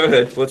 Go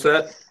ahead. What's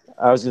that?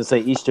 I was going to say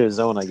each to his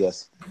own, I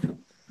guess.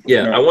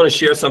 Yeah, I want to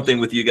share something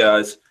with you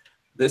guys.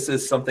 This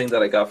is something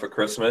that I got for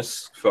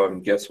Christmas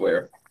from guess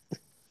where?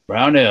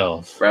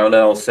 Brownells.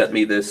 Brownells sent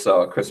me this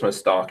Christmas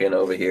stocking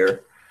over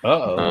here.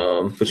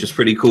 Which is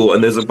pretty cool.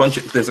 And there's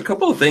a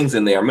couple of things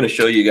in there. I'm going to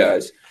show you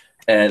guys.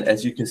 And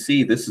as you can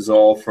see, this is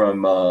all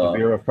from the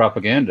Bureau of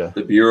Propaganda.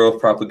 The Bureau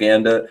of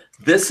Propaganda.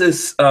 This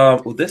is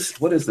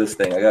what is this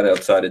thing? I got it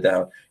upside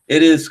down.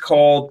 It is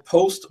called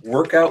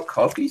post-workout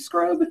coffee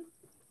scrub.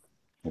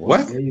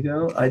 What? There you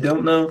go. I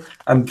don't know.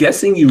 I'm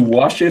guessing you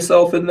wash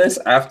yourself in this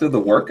after the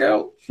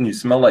workout. Can you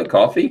smell like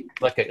coffee?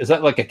 Is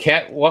that like a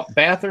cat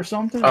bath or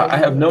something? I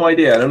have no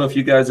idea. I don't know if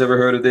you guys ever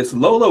heard of this.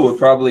 Lola would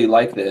probably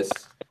like this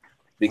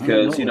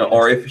because,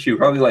 or if she would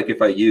probably like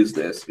if I use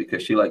this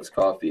because she likes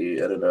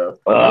coffee. I don't know.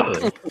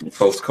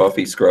 Post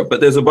coffee scrub.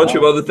 But there's a bunch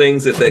of other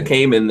things that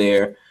came in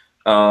there.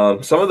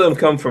 Some of them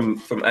come from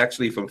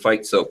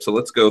Fight Soap. So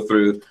let's go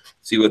through,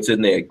 see what's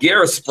in there.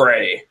 Gear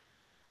spray.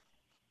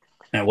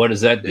 And what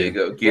does that do? There you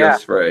go. Gear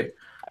spray.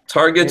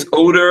 Targets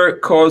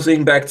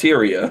odor-causing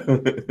bacteria.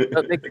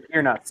 That makes your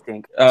gear not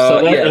stink.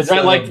 Is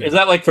that like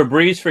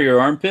Febreze for your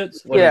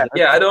armpits? Yeah,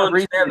 I don't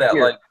understand that.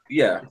 Like,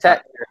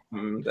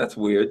 that's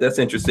weird. That's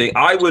interesting.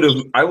 I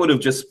would have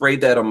just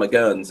sprayed that on my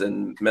guns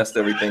and messed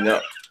everything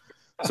up.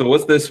 So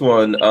what's this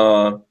one?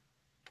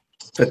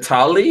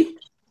 Fatali.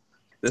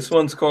 This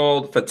one's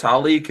called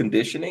Fatali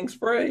Conditioning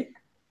Spray.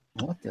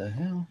 What the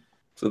hell?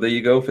 So there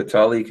you go,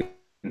 Fatali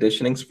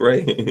Conditioning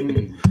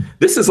Spray.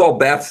 This is all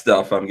bath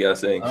stuff, I'm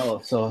guessing.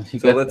 Oh, so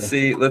let's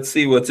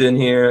see what's in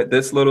here.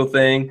 This little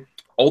thing,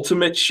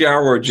 Ultimate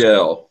Shower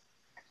Gel,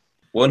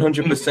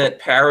 100%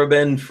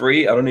 paraben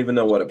free. I don't even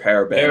know what a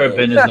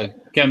paraben is a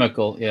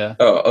chemical, yeah.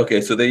 Oh,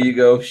 okay. So there you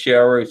go.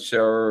 Shower,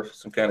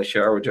 some kind of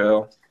shower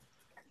gel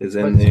is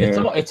in there.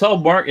 It's all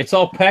marked. It's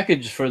all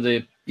packaged for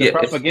the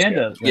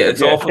propaganda.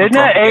 It's all. Isn't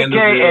that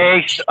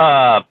AKA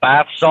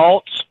bath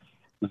salts?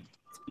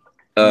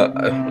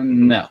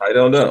 No, I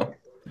don't know.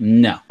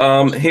 No.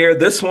 Here,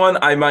 this one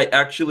I might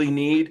actually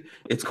need.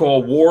 It's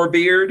called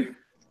Warbeard.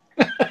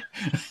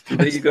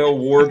 There you go,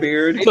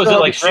 Warbeard. So is it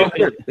like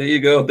there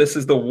you go. This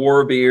is the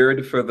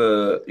Warbeard for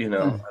the, I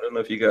don't know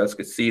if you guys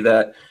could see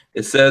that.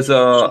 It says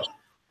the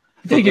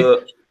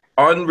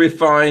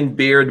unrefined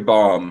beard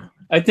balm.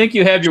 I think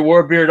you have your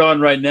Warbeard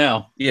on right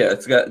now. Yeah,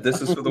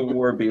 this is for the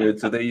Warbeard.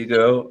 So there you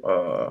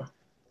go.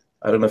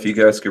 I don't know if you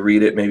guys could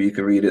read it. Maybe you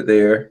can read it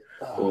there.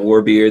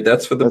 Warbeard.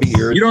 That's for the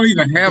beard. You don't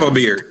even have a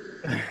beard.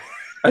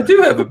 I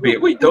do have a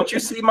beard. Wait, don't you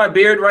see my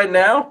beard right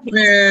now?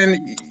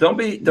 Man, don't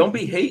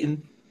be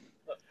hating.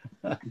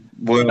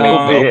 Well,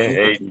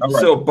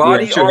 so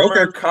body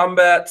armor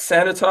combat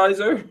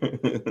sanitizer.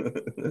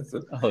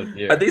 Oh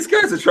dear. These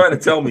guys are trying to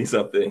tell me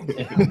something.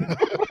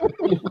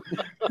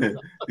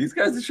 These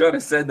guys are trying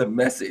to send a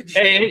message.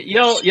 Hey,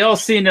 y'all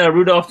seen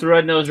Rudolph the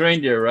Red-Nosed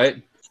Reindeer,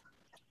 right?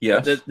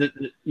 Yes.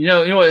 You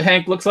know what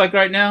Hank looks like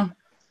right now?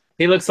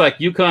 He looks like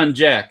Yukon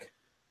Jack.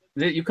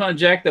 Is it Yukon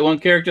Jack, that one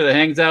character that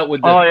hangs out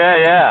with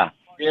the,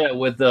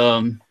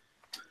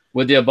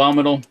 with the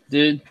abominable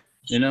dude,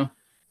 He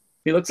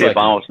looks like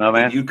Abominable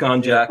Snowman.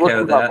 Yukon Jack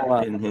had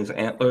that in his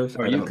antlers.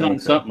 Or Yukon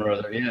something or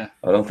other, yeah.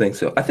 I don't think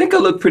so. I think I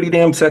look pretty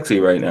damn sexy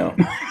right now.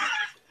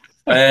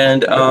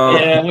 And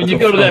when you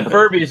go to that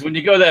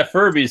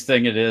Furbies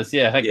thing, it is.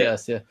 Yeah, I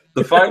guess. Yeah.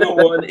 The final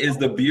one is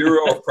the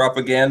Bureau of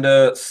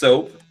Propaganda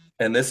soap,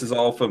 and this is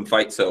all from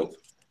Fight Soap.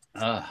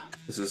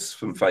 This is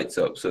from Fight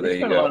Soap, so there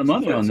you go. A lot of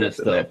money on this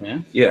stuff,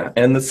 man. Yeah,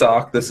 and the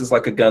sock. This is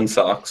like a gun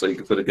sock, so you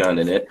can put a gun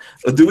in it.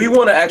 Do we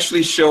want to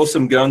actually show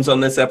some guns on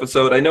this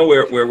episode? I know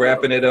we're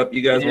wrapping it up.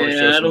 You guys want to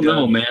show some guns? I don't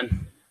know,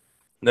 man.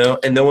 No,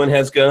 and no one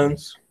has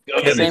guns.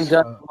 Same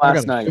gun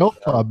last night.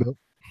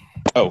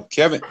 Oh,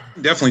 Kevin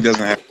definitely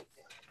doesn't have.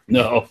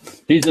 No,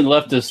 he's in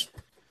leftist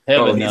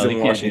heaven now. He's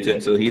in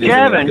Washington, so he doesn't.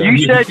 Kevin,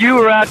 you said you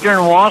were out there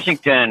in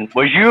Washington.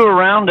 Was you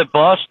around the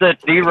bus that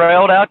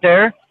derailed out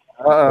there?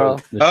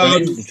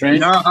 The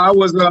train? No, I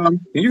was. Can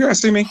you guys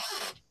see me?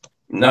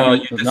 No,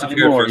 you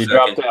disappeared for a second. You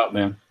dropped out,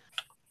 man.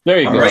 There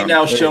you go. Right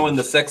now, showing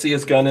the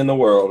sexiest gun in the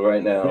world.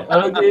 Right now,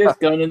 ugliest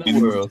gun in the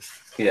world.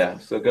 Yeah.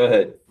 So go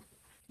ahead.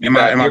 Am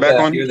I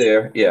back on? You're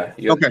there. Yeah.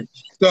 Okay.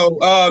 So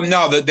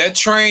no, that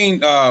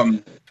train.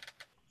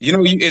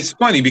 It's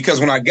funny because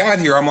when I got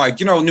here, I'm like,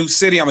 new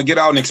city, I'm gonna get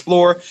out and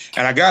explore.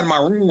 And I got in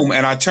my room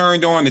and I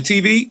turned on the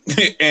TV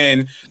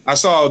and I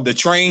saw the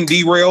train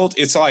derailed.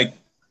 It's like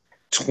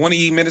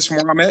 20 minutes from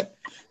where I'm at.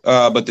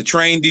 But the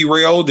train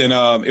derailed and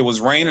it was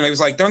raining. It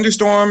was like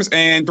thunderstorms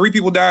and 3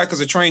 people died because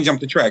the train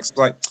jumped the tracks. It's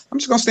like, I'm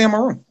just gonna stay in my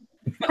room.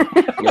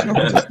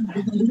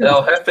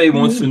 El Jefe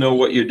wants to know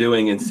what you're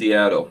doing in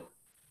Seattle.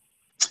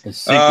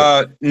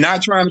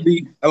 Not trying to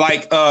be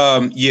like,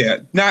 kind of.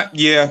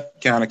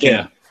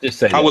 Yeah. Just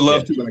say I would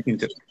love to, but I can't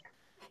tell.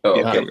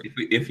 Oh, okay.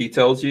 If he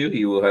tells you,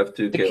 he will have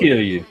to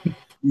kill you.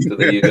 So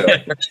there you go.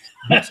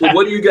 So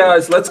what do you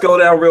guys, let's go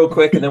down real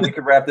quick and then we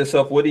can wrap this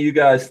up. What do you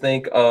guys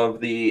think of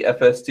the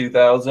FS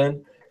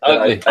 2000?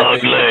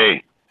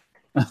 Ugly.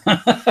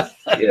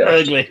 Yeah.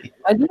 Ugly.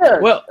 I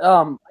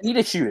need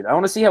to shoot it. I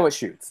want to see how it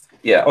shoots.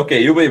 Yeah, okay,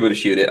 you'll be able to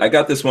shoot it. I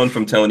got this one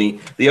from Tony.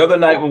 The other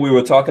night when we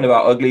were talking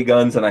about ugly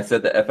guns and I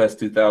said the FS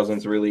 2000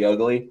 is really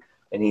ugly,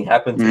 and he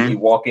happened to be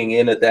walking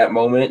in at that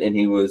moment and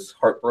he was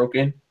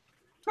heartbroken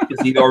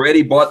because he'd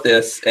already bought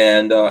this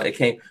and it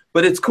came.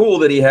 But it's cool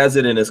that he has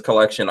it in his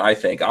collection, I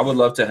think. I would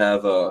love to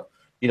have I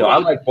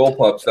like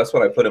bullpups. That's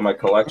what I put in my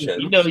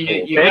collection.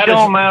 It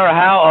don't matter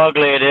how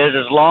ugly it is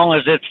as long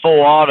as it's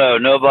full auto.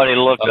 Nobody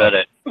looks at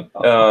it.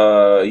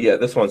 Yeah,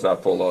 this one's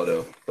not full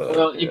auto. But,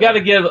 well, you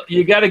gotta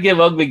give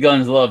ugly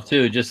guns love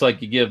too, just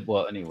like you give.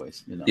 Well,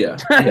 anyways, you know. Yeah.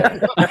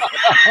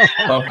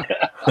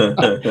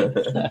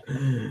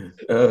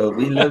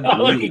 We love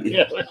weed.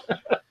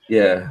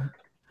 Yeah.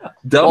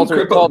 Dumb,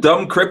 Walter,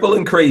 cripple,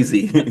 and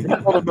crazy.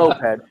 It's called a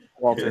moped,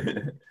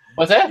 Walter.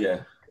 What's that? Yeah.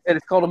 And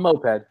it's called a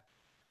moped.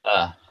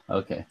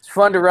 Okay. It's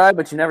fun to ride,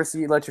 but you never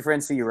let your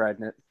friends see you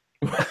riding it.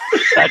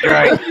 That's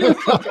right.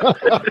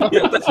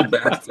 Yeah, that's a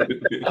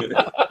bastard.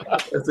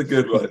 That's a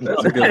good one.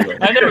 That's a good one.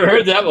 I never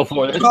heard that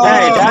before.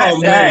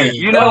 Hey,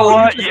 you know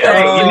what? You need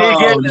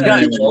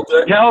to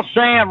get tell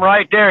Sam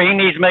right there. He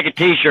needs to make a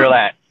T-shirt of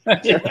that.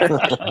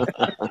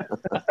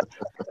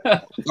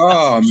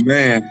 Oh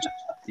man.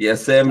 Yeah,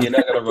 Sam, you're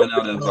not gonna run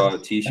out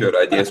of T-shirt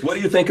ideas. What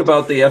do you think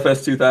about the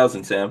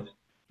FS2000, Sam?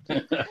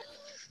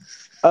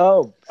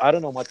 Oh, I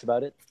don't know much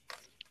about it.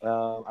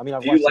 I mean,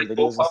 I've watched some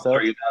videos and stuff. Or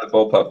are you not a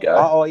bullpup guy?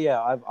 Oh yeah,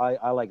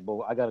 I like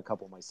bull. I got a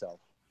couple myself.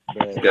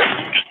 Okay.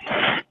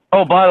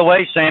 Oh, by the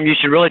way, Sam, you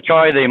should really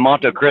try the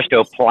Monte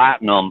Cristo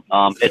Platinum.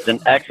 It's an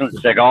excellent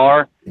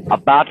cigar,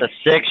 about the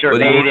 6 or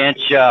 8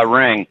 inch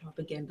ring.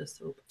 Propaganda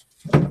soap.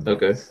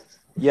 Okay.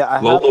 Yeah,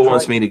 Lola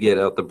wants me to get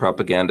out the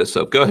propaganda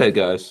soap. Go ahead,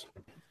 guys.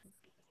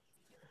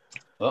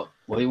 Oh,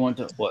 what do you want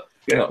to? What?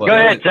 Yeah, Go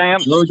ahead,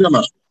 Sam.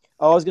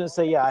 Oh, I was gonna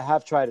say, yeah, I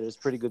have tried it. It's a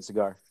pretty good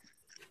cigar.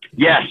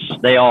 Yes,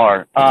 they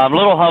are.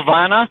 Little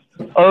Havana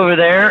over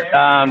there.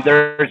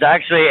 There's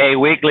actually a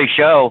weekly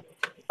show.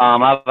 I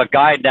have a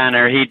guy down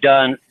there. He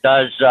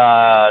does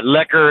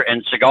liquor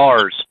and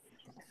cigars,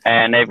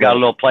 and they've got a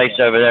little place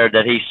over there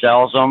that he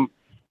sells them.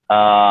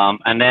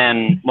 And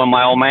then when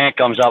my old man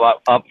comes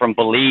up from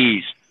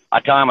Belize, I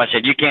tell him, I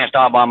said, you can't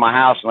stop by my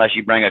house unless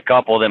you bring a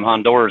couple of them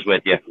Honduras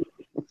with you.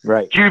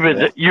 Right.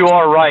 Cubans, you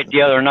are right.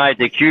 The other night,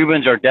 the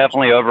Cubans are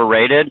definitely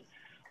overrated.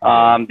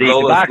 The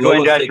tobacco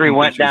industry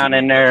went down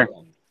in there,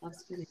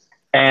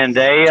 and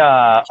they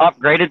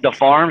upgraded the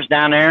farms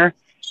down there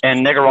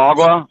in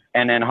Nicaragua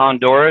and in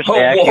Honduras.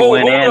 They actually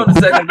went in and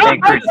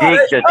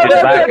critiqued the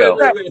tobacco.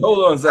 Hold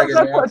on a second.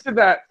 Stop touching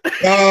that.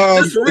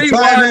 Just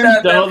rewind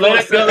that. Don't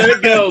let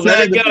it go.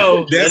 Let it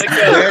go.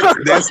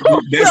 That's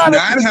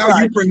not how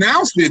you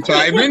pronounce it,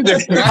 Tyven.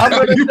 That's not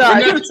how you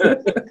pronounce it.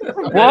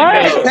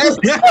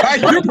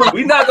 What?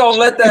 We're not gonna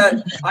let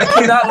that. I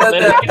cannot let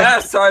that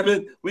pass,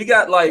 Tyven. We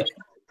got like.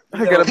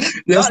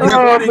 That's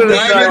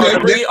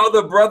three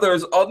other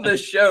brothers on the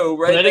show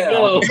right Let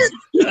now. it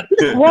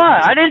go. What?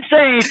 I didn't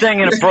say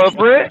anything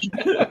inappropriate.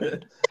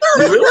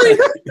 Really?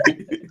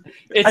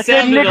 I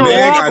said Meg,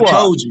 I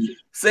told you.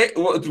 Say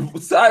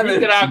Simon.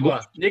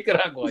 Nicaragua,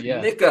 yeah.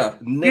 Nicaragua.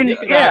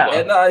 Yeah.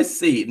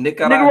 N-I-C.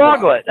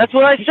 Nicaragua. That's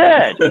what I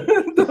said.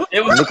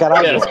 It was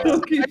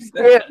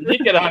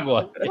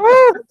Nicaragua.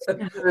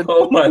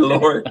 Oh my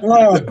Lord.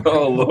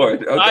 Oh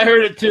Lord. Okay. I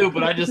heard it too,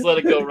 but I just let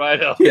it go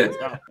right up. Yeah.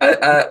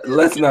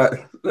 Let's not.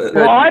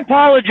 Well, I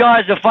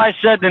apologize if I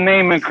said the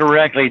name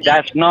incorrectly.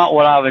 That's not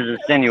what I was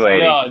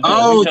insinuating.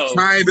 No,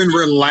 Tyven,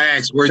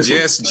 relax. We're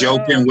just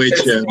joking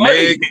with you.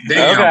 Meg,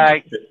 damn.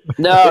 Okay.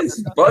 No,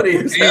 it's funny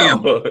as hell.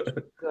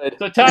 Good.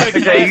 So,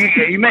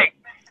 Tyven, you make.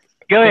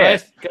 Go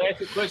ahead. Can I ask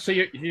you a question?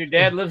 So your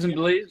dad lives in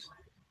Belize?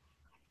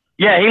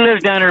 Yeah, he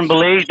lives down there in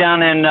Belize,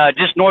 down in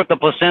just north of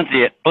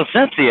Placencia.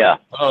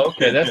 Oh,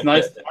 okay, that's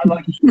nice. I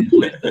like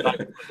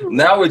it.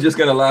 Now we're just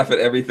gonna laugh at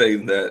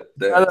everything that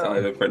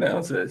Tyven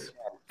pronounces.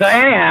 So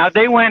anyhow,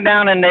 they went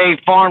down and they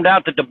farmed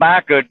out the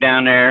tobacco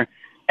down there,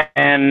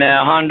 and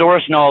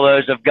Honduras and all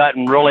those have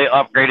gotten really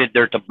upgraded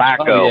their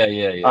tobacco. Oh,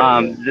 yeah.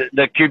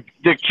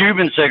 The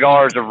Cuban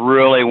cigars have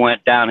really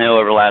went downhill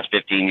over the last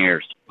 15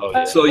 years. Oh,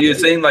 yeah. So you're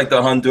saying like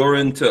the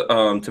Honduran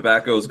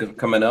tobacco is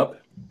coming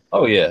up?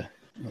 Oh yeah.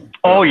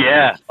 Oh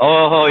yeah.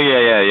 Oh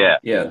yeah.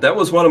 Yeah, that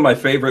was one of my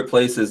favorite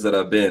places that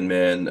I've been,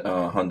 man.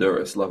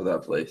 Honduras, love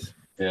that place.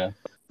 Yeah.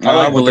 I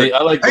like Belize.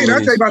 Hey, did I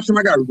tell you about time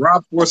I got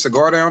robbed for a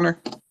cigar down there?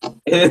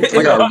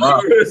 I got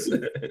robbed.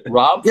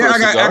 Robbed? Yeah,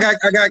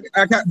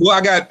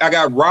 I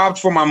got robbed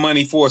for my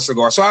money for a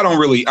cigar. So I don't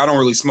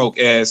really smoke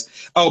as.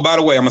 Oh, by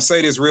the way, I'm gonna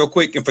say this real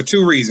quick, and for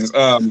two reasons.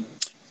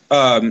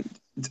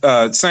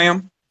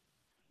 Sam.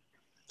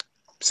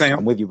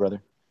 I'm with you,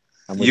 brother.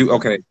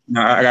 Okay?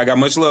 Now, I got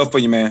much love for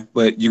you, man,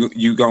 but you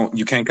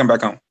can't come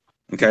back home.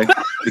 Okay,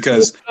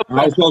 because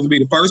I was supposed to be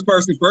the first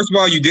person. First of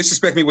all, you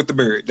disrespect me with the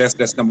beard.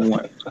 That's number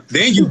one.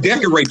 Then you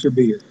decorate your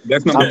beard.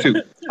 That's number two.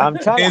 I'm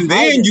trying. And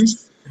then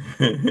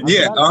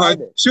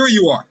sure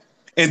you are.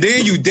 And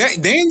then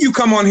you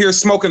come on here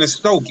smoking a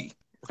stogie.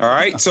 All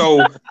right,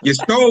 so you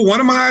stole one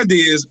of my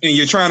ideas, and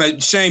you're trying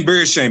to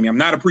beard shame me. I'm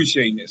not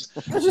appreciating this.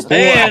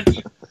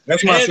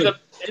 That's my.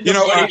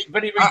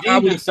 But he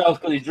redeemed himself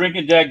because he's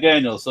drinking Jack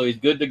Daniels, so he's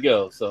good to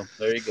go. So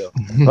there you go.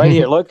 Right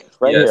here, look.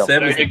 Right here.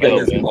 Sam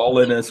is all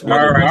in this. All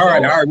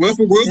right. We'll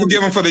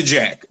forgive him for the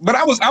Jack. But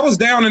I was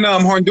down in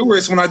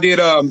Honduras when I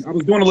did. I was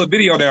doing a little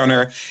video down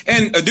there,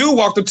 and a dude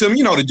walked up to him.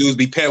 You know, the dudes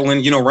be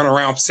peddling, running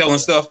around selling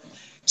stuff.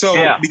 So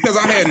because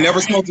I had never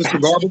smoked a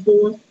cigar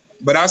before,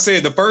 but I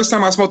said the first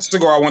time I smoked a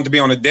cigar, I wanted to be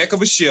on the deck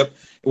of a ship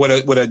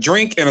with a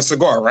drink and a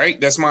cigar. Right?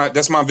 That's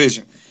my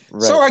vision.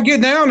 Right. So I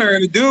get down there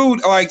and the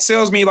dude like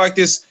sells me like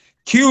this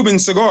Cuban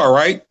cigar,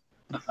 right?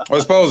 Or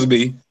it's supposed to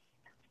be.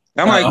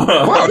 I'm like,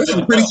 wow, this is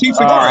a pretty cheap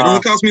cigar. It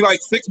only cost me like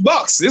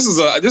 $6. This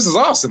is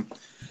awesome.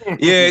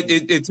 Yeah,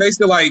 it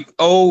tasted like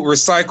old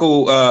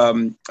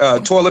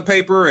recycled toilet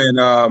paper and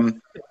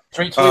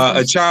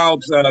a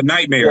child's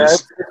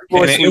nightmares.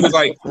 And it was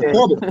like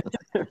horrible.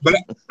 But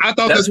I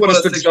thought that's what a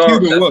cigar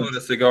Cuban was. That's what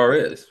a cigar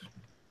is.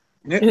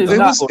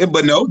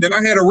 But no, then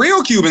I had a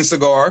real Cuban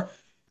cigar,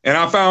 and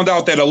I found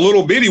out that a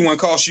little bitty one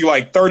cost you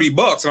like $30, and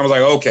I was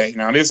like, okay,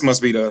 now this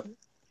must be the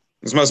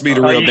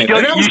real thing.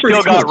 You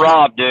still got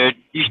robbed, dude.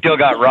 You still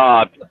got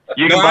robbed.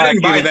 You can buy a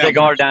Cuban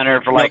cigar down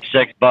there for like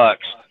 $6.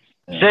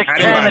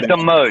 $6.10 at the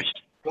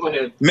most. Go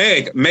ahead.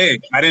 Meg,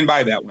 I didn't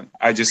buy that one.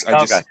 I just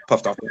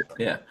puffed off it.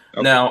 Yeah.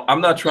 Okay. Now,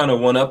 I'm not trying to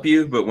one-up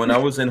you, but when I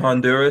was in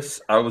Honduras,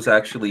 I was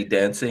actually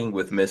dancing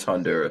with Miss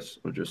Honduras.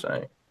 What you're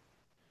saying?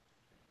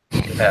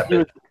 It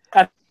happened.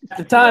 At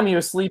the time, he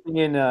was sleeping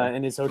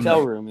in his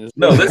hotel room.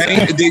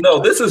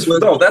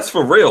 That's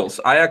for reals.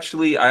 I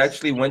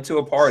actually went to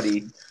a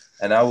party,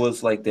 and I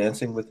was like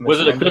dancing with Miss Was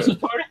it a Honduras.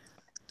 Christmas party?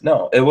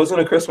 No, it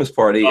wasn't a Christmas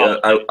party.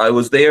 I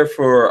was there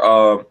for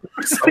I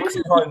was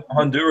in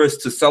Honduras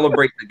to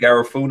celebrate the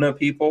Garifuna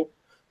people,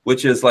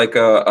 which is like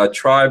a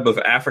tribe of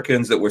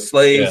Africans that were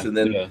slaves, and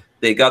then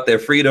they got their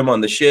freedom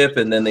on the ship,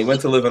 and then they went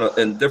to live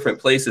in different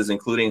places,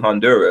 including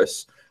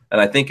Honduras. And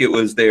I think it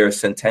was their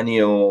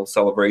centennial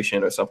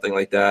celebration or something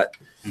like that.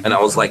 Mm-hmm. And I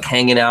was like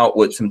hanging out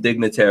with some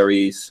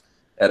dignitaries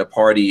at a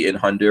party in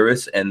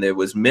Honduras, and there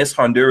was Miss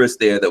Honduras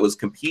there that was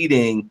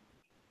competing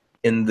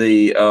in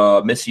the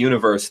Miss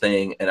Universe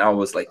thing, and I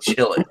was like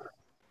chilling.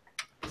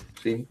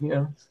 See,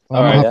 yeah.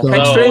 All right.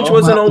 Hank Strange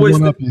wasn't always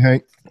the... you,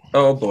 Hank.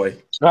 Oh boy.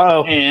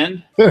 Oh.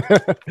 And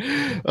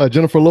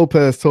Jennifer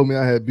Lopez told me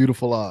I had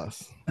beautiful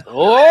eyes.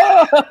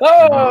 Oh.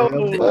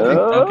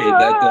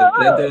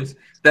 Okay,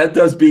 that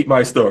does beat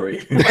my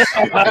story. And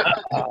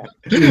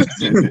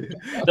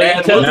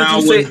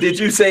what did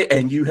you say?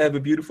 And you have a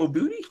beautiful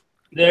booty?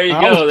 There you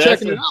I go. was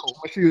checking it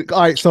out.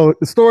 All right, so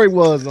the story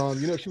was,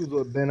 she was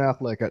with Ben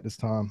Affleck at this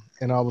time,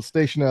 and I was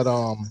stationed at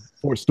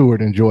Fort Stewart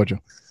in Georgia,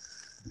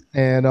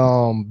 and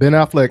Ben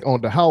Affleck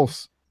owned the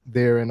house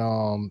there in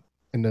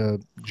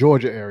the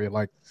Georgia area,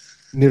 like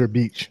near the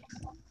beach.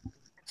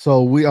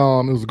 So we it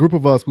was a group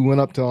of us. We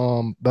went up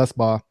to Best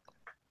Buy,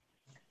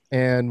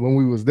 and when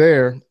we was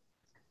there,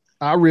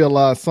 I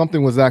realized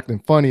something was acting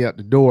funny at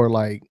the door,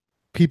 like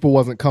people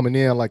wasn't coming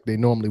in like they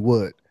normally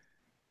would.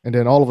 And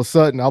then all of a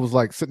sudden, I was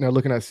like sitting there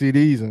looking at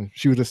CDs, and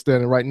she was just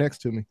standing right next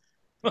to me.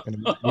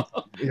 And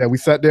we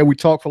sat there. We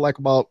talked for like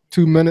about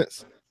 2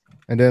 minutes,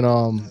 and then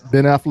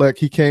Ben Affleck,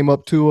 he came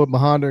up to her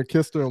behind her and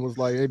kissed her and was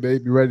like, "Hey,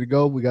 babe, you ready to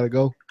go? We gotta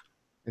go."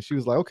 And she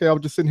was like, "Okay." I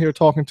was just sitting here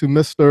talking to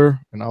Mr.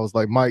 And I was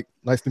like, "Mike,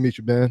 nice to meet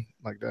you, Ben,"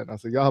 like that. And I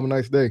said, "Y'all have a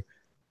nice day."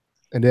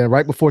 And then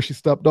right before she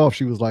stepped off,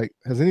 she was like,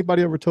 "Has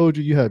anybody ever told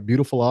you you had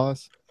beautiful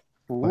eyes?"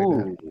 Like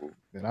that.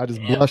 And I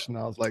just blushed, and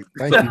I was like,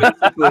 "Thank you."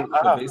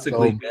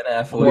 Basically, Ben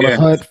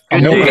Affleck.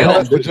 I'm on the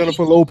hunt with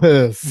Jennifer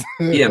Lopez.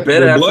 Yeah,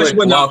 Ben Affleck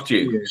blocked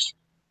you.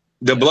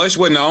 The blush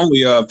wasn't the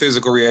only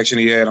physical reaction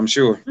he had, I'm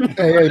sure.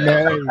 Hey,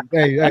 man.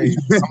 Hey.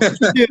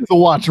 Kids are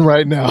watching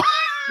right now.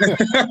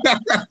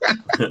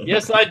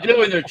 Yes, I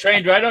do, and they're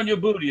trained right on your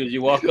booty as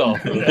you walk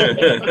off.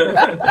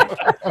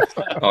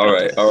 All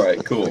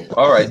right, cool.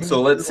 All right,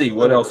 so let's see.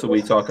 What else are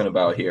we talking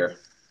about here?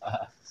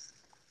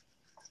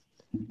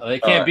 They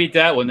can't beat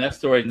that one. That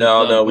story.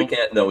 No, we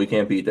can't. No, we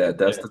can't beat that.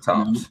 That's the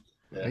tops.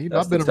 Yeah,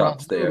 I've been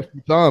around there a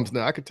few times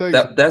now. I can tell you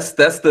that's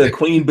the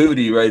queen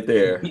booty right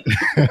there.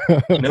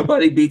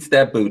 Nobody beats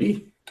that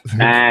booty.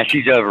 Nah,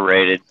 she's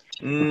overrated.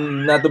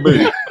 Not the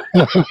booty.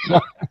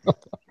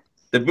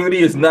 The booty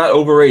is not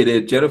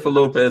overrated. Jennifer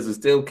Lopez is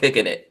still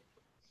kicking it.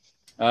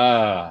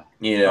 All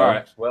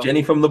right. Well,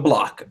 Jenny from the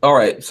block. All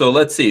right. So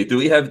let's see. Do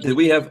we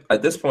have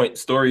at this point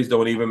stories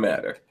don't even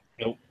matter?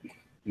 Nope.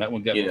 That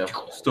one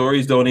got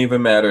stories don't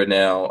even matter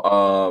now.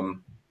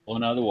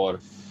 Blown out of the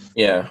water.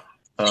 Yeah.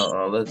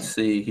 Let's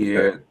see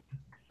here.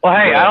 Well,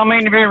 hey, I don't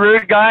mean to be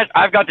rude, guys.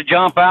 I've got to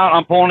jump out.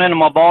 I'm pulling into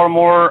my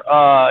Baltimore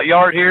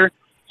yard here.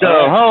 So,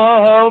 ho,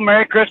 ho, ho.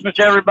 Merry Christmas,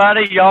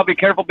 everybody. Y'all be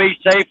careful, be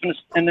safe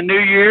in the new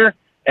year,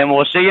 and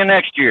we'll see you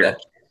next year. Yeah.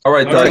 All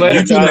right, Doug.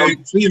 You too,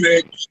 Nick. See you,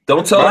 Nick.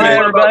 Don't tell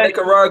anyone about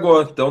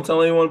Nicaragua. Don't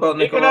tell anyone about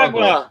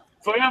Nicaragua.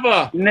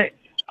 Forever.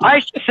 I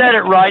said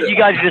it right. You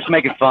guys are just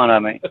making fun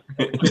of me.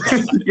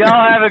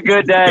 Y'all have a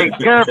good day.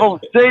 Careful.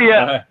 See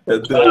ya. You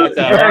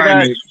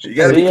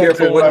got to be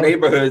careful what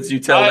neighborhoods you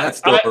tell that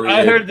story.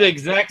 I heard the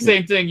exact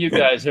same thing you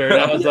guys heard.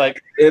 I was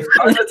like, if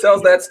Tyler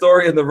tells that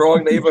story in the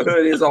wrong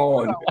neighborhood, it's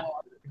on.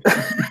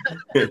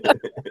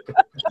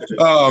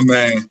 Oh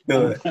man.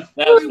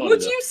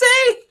 What'd you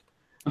say?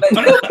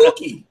 Like, no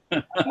Pookie.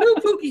 No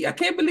Pookie. I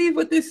can't believe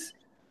what this.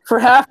 For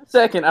half a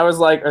second, I was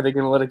like, "Are they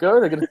going to let it go?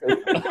 Are they going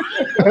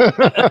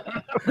to?"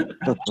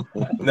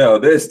 No,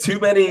 there's too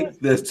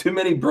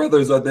many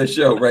brothers on this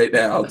show right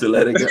now to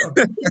let it go.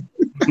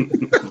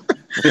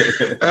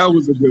 That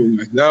was a good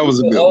one. That was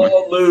a good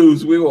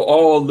one. We will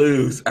all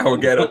lose our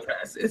ghetto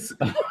passes.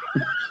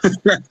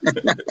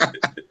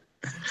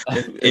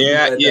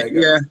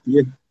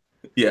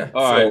 Yeah.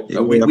 All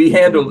so right. we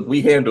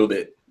handled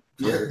it.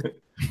 For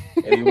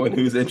anyone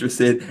who's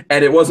interested,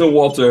 and it wasn't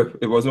Walter.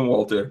 It wasn't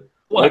Walter.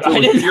 What? Walter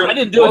I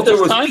didn't do Walter it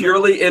this was time.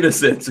 purely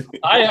innocent.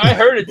 I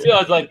heard it too. I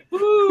was like,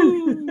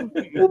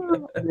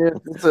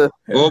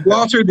 well,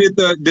 Walter, did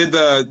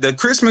the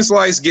Christmas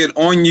lights get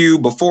on you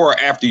before or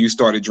after you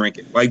started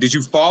drinking? Like, did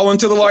you fall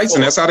into the lights,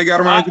 and that's how they got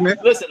around your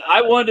neck? Listen,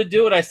 I wanted to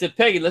do it. I said,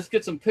 Peggy, let's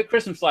get some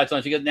Christmas lights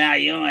on. She goes, nah,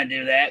 you don't want to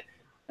do that.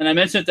 And I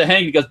mentioned it to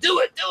Hank. He goes, do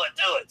it.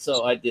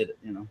 So I did it,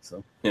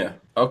 So yeah.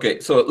 Okay.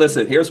 So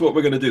listen, here's what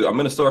we're gonna do. I'm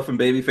gonna start from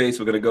Babyface.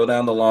 We're gonna go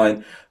down the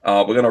line.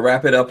 We're gonna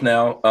wrap it up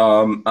now.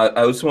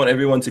 I just want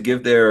everyone to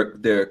give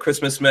their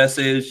Christmas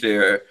message,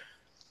 their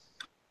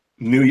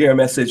New Year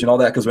message, and all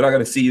that, because we're not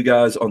gonna see you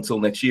guys until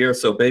next year.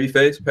 So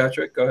Babyface,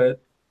 Patrick, go ahead.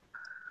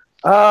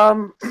 Yeah,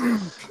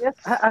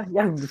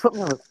 you put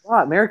me on the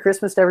spot. Merry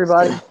Christmas to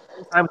everybody.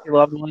 Spend time with your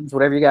loved ones.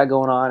 Whatever you got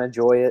going on,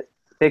 enjoy it.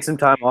 Take some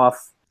time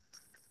off.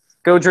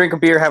 Go drink a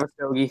beer, have a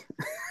stogie.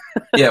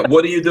 Yeah,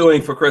 what are you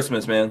doing for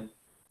Christmas, man?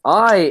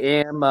 I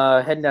am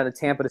heading down to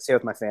Tampa to stay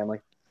with my family.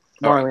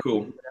 All right,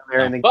 cool. Down there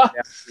and then go down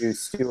to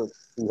Stuart,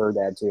 see her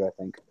dad too, I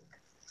think.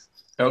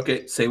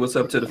 Okay, say what's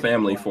up to the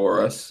family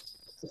for us.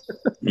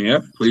 Yeah,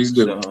 please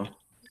do. So,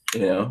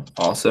 yeah,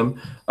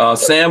 awesome.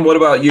 Sam, what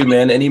about you,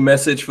 man? Any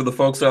message for the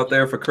folks out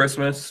there for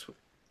Christmas?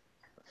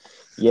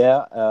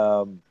 Yeah,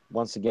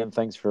 once again,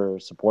 thanks for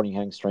supporting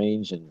Hank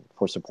Strange and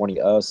for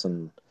supporting us.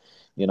 And,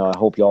 I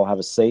hope you all have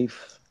a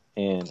safe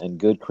and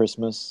good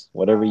Christmas,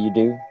 whatever you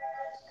do.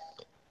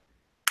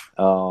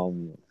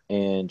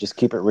 And just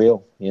keep it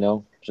real,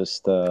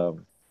 just,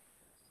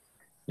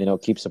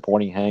 keep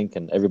supporting Hank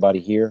and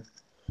everybody here,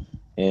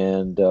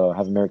 and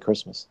have a Merry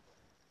Christmas.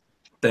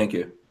 Thank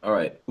you. All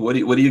right. What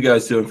are you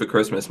guys doing for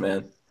Christmas,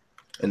 man?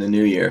 And the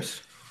New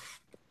Year's?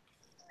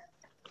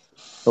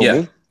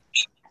 Me?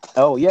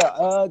 Oh,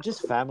 yeah.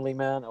 Just family,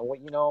 man.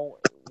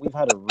 We've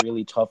had a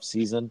really tough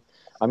season.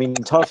 I mean,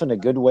 tough in a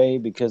good way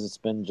because it's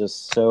been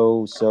just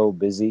so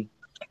busy.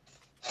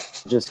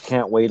 Just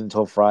can't wait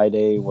until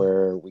Friday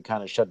where we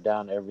kind of shut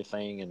down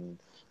everything and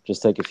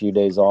just take a few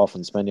days off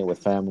and spend it with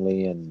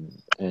family and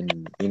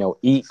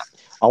eat.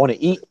 I want to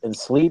eat and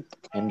sleep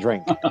and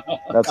drink.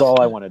 That's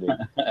all I want to do.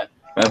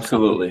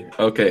 Absolutely.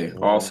 Okay,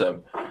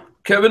 awesome.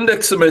 Kevin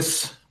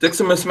Diximus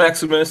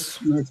Maximus.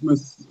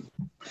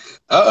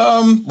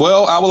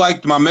 Well, I would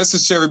like, my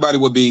message to everybody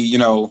would be,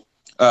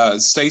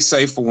 stay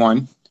safe for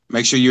one.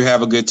 Make sure you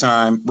have a good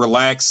time.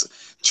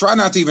 Relax. Try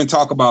not to even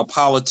talk about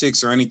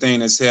politics or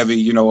anything that's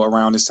heavy,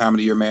 around this time of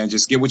the year, man.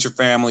 Just get with your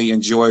family,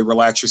 enjoy,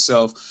 relax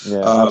yourself.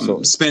 Yeah,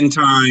 spend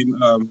time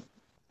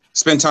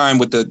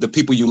with the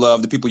people you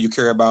love, the people you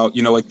care about.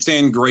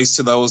 Extend grace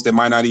to those that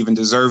might not even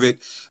deserve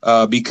it.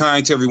 Be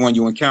kind to everyone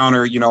you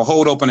encounter.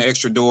 Hold open an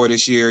extra door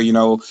this year.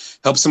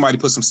 Help somebody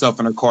put some stuff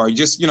in their car.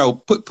 Just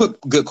put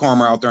good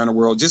karma out there in the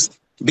world. Just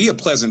be a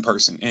pleasant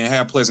person and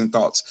have pleasant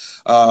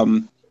thoughts.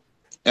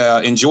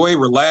 Enjoy,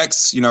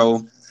 relax.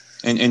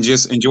 And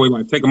just enjoy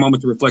life. Take a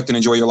moment to reflect and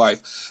enjoy your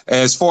life.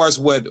 As far as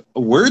what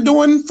we're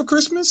doing for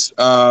Christmas,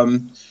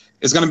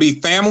 it's going to be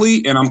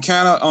family, and I'm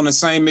kind of on the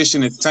same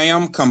mission as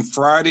Sam. Come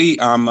Friday,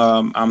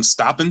 I'm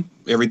stopping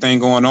everything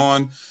going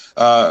on,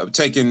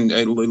 taking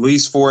at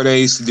least 4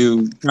 days to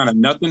do kind of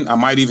nothing. I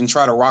might even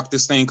try to rock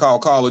this thing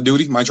called Call of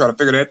Duty. Might try to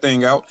figure that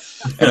thing out.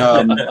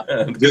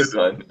 And, just,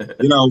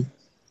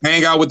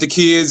 hang out with the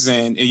kids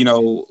and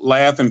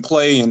laugh and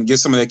play and get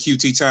some of that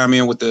QT time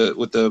in with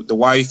the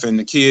wife and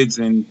the kids,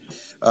 and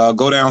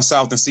go down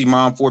south and see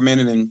mom for a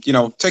minute and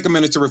take a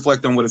minute to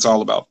reflect on what it's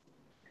all about.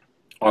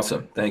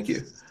 Awesome, thank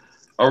you.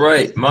 All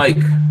right, Mike,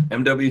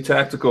 MW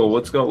Tactical,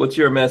 what's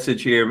your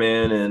message here,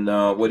 man, and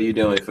what are you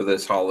doing for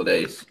this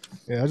holidays?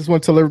 Yeah, I just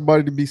want to tell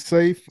everybody to be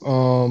safe.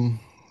 Don't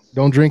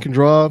drink and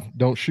drive.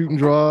 Don't shoot and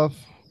drive.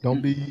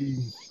 Don't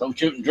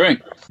shoot and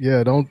drink.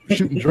 Yeah, don't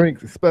shoot and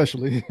drink,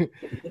 especially.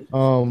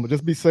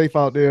 Just be safe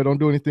out there. Don't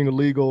do anything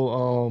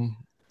illegal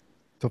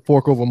to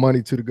fork over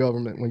money to the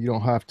government when you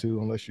don't have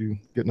to, unless you're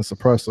getting a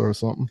suppressor or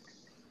something.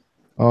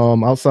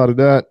 Outside of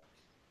that,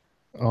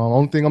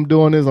 only thing I'm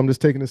doing is I'm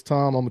just taking this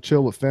time. I'm gonna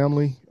chill with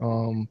family.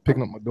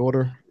 Picking up my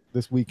daughter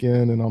this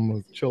weekend, and I'm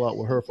gonna chill out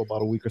with her for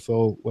about a week or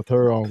so with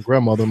her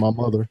grandmother, my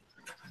mother.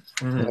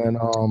 Mm-hmm.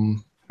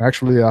 And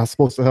actually, I'm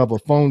supposed to have a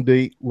phone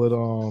date with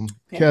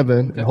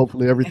Kevin, and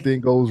hopefully everything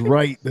goes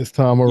right this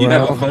time around. You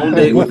have a phone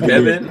date with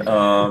Kevin?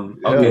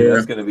 Okay,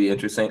 that's going to be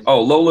interesting.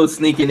 Oh, Lola's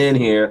sneaking in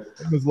here.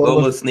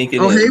 Lola's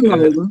sneaking in. Hey,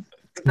 Lola.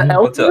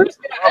 What's up?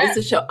 It's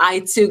a show.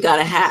 I, too, got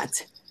a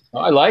hat. Oh,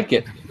 I like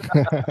it.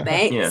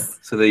 Thanks. Yeah,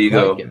 so there you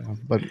go.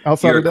 But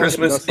outside of that,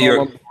 Christmas,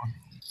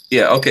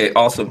 yeah, okay,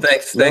 awesome.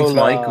 Thanks, Lola,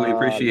 Mike. We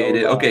appreciate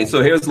it. Lola. Okay,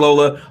 so here's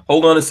Lola.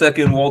 Hold on a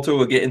second, Walter.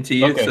 We're getting to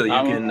you, Okay, so you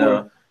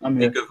can... I'm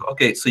here.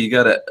 Okay, so you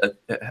got a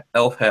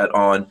elf hat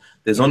on.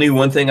 There's only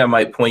one thing I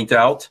might point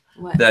out.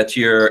 What? That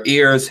your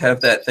ears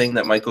have that thing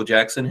that Michael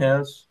Jackson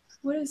has.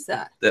 What is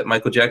that? That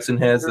Michael Jackson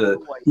has.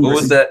 What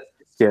was that?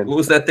 What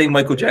was that thing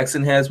Michael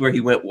Jackson has where he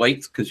went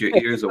white because your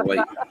ears are white?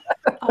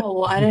 Oh,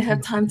 well, I didn't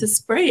have time to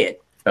spray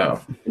it.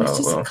 It's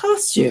just a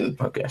costume.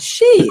 Okay.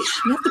 Sheesh.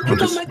 You have to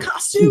pick on my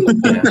costume.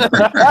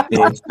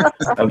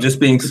 I'm just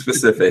being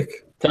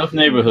specific. Tough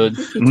neighborhood.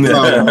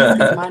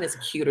 Mine is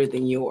cuter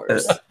than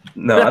yours.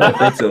 No, I don't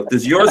think so.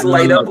 Does yours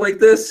light up like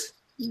this?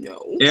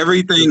 No.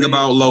 Everything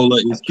about Lola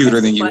is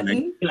cuter than you.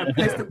 I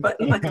press the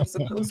button like I'm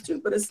supposed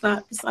to, but it's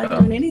not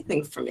doing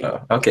anything for me.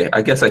 Okay,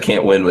 I guess I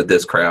can't win with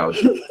this crowd.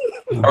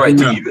 All right,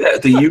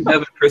 do you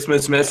have a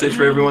Christmas message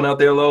for everyone out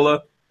there,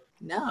 Lola?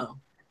 No.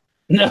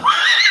 No.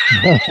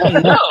 You're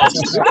the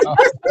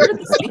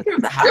speaker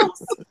of the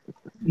house.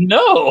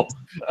 No.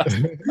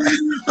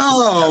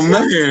 Oh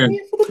man.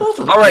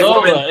 All right, Lola,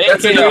 woman.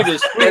 That's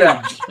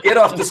enough. Get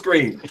off the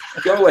screen.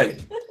 Go away.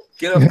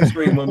 Get off the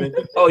screen, woman.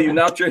 Oh, you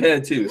knocked your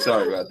head too.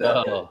 Sorry about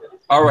that.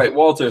 All right,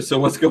 Walter. So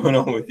what's going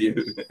on with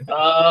you?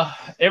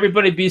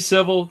 Everybody be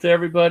civil to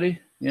everybody.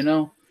 You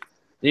know,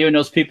 even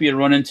those people you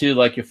run into,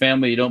 like your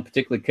family, you don't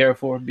particularly care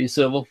for. Be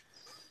civil.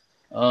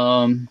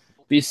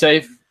 Be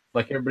safe.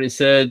 Like everybody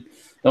said,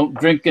 don't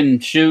drink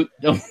and shoot.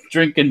 Don't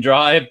drink and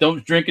drive.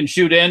 Don't drink and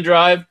shoot and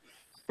drive,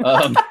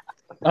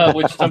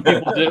 which some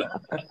people do.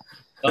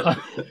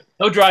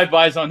 No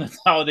drive-bys on the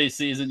holiday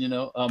season, you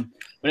know.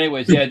 But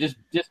anyways, yeah, just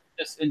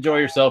enjoy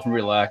yourself and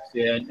relax.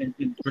 Yeah,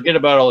 and forget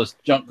about all this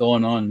junk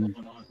going on,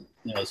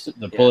 you know,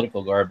 the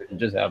political garbage, and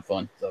just have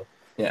fun. So.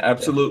 Yeah,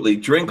 absolutely.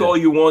 Drink all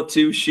you want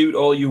to, shoot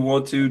all you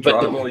want to,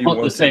 drive all you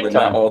want to, but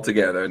not all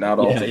together. Not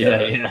all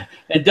together.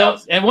 Yeah.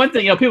 And one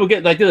thing, you know, people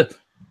get like this.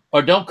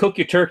 Or don't cook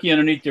your turkey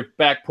underneath your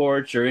back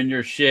porch or in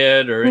your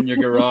shed or in your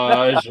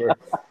garage or,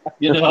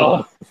 you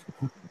know,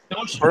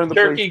 don't shoot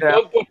turkey.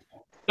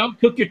 Don't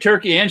cook your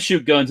turkey and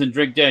shoot guns and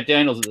drink Jack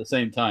Daniels at the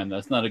same time.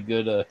 That's not a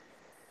good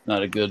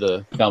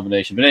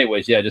combination. But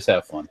anyways, yeah, just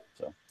have fun.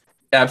 So.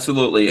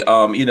 Absolutely.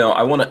 You know,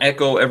 I want to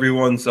echo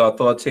everyone's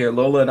thoughts here.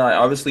 Lola and I,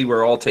 obviously,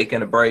 we're all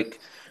taking a break.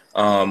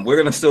 We're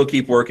going to still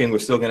keep working. We're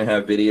still going to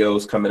have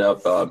videos coming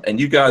up. And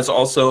you guys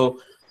also,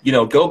 you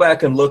know, go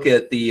back and look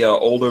at the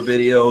older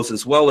videos,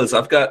 as well as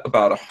I've got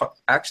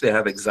actually I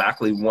have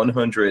exactly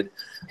 100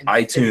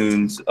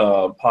 iTunes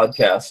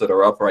podcasts that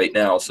are up right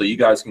now. So you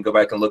guys can go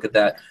back and look at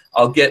that.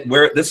 I'll get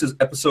where this is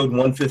episode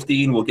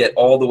 115. We'll get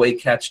all the way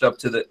caught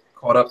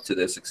up to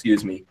this,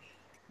 excuse me,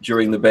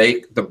 during the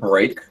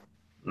break.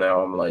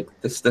 Now I'm like,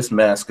 this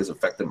mask is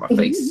affecting my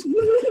face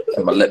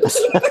and my lips.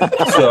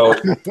 So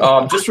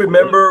just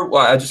remember,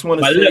 I just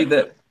want to say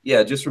that.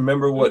 Yeah, just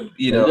remember what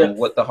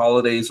what the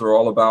holidays are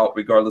all about,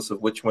 regardless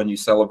of which one you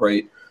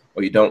celebrate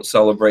or you don't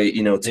celebrate.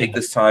 You know, take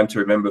this time to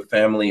remember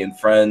family and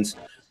friends,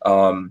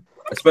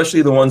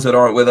 especially the ones that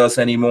aren't with us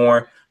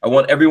anymore. I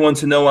want everyone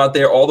to know out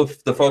there, all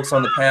the folks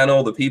on the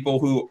panel, the people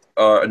who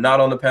are not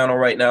on the panel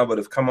right now but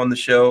have come on the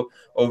show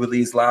over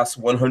these last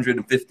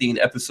 115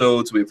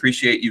 episodes. We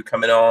appreciate you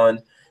coming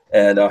on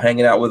and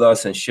hanging out with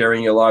us and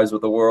sharing your lives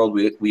with the world.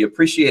 We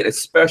appreciate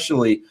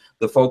especially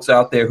the folks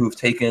out there who've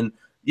taken.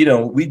 You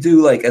know, we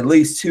do like at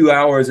least 2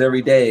 hours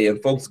every day,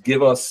 and folks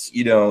give us,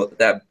 you know,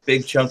 that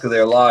big chunk of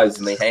their lives,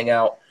 and they hang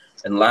out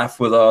and laugh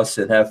with us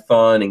and have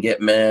fun and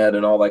get mad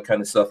and all that kind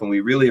of stuff. And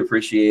we really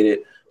appreciate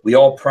it. We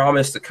all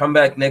promise to come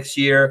back next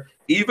year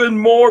even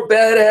more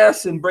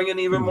badass and bringing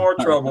even more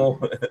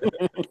trouble.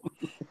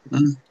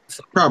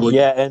 Probably.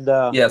 Yeah.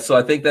 And yeah, so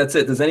I think that's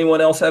it. Does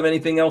anyone else have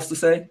anything else to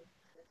say?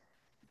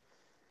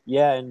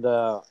 Yeah. And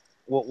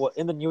well,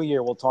 in the new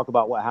year, we'll talk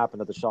about what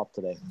happened at the shop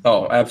today.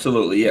 Oh,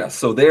 absolutely. Yeah.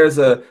 So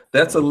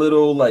that's a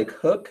little like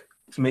hook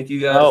to make you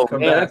guys come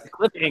back. That's a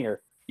cliffhanger.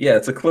 Yeah,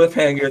 it's a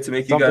cliffhanger to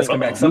make you guys come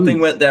back. Something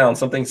went down,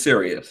 something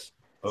serious.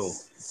 Oh,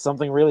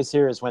 something really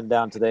serious went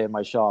down today in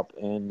my shop.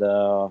 And,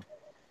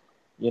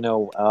 you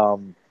know,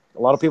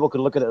 a lot of people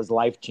could look at it as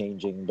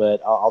life-changing,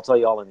 but I'll tell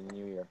you all in the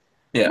new year.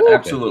 Yeah,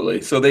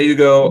 absolutely. So there you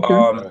go.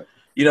 Okay.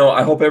 You know,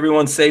 I hope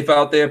everyone's safe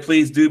out there.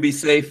 Please do be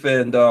safe,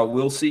 and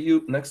we'll see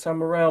you next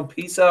time around.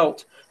 Peace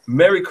out.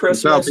 Merry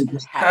Christmas.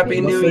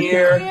 Happy New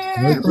Year.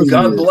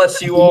 God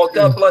bless you all.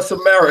 God bless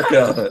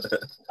America.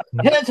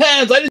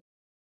 Hands.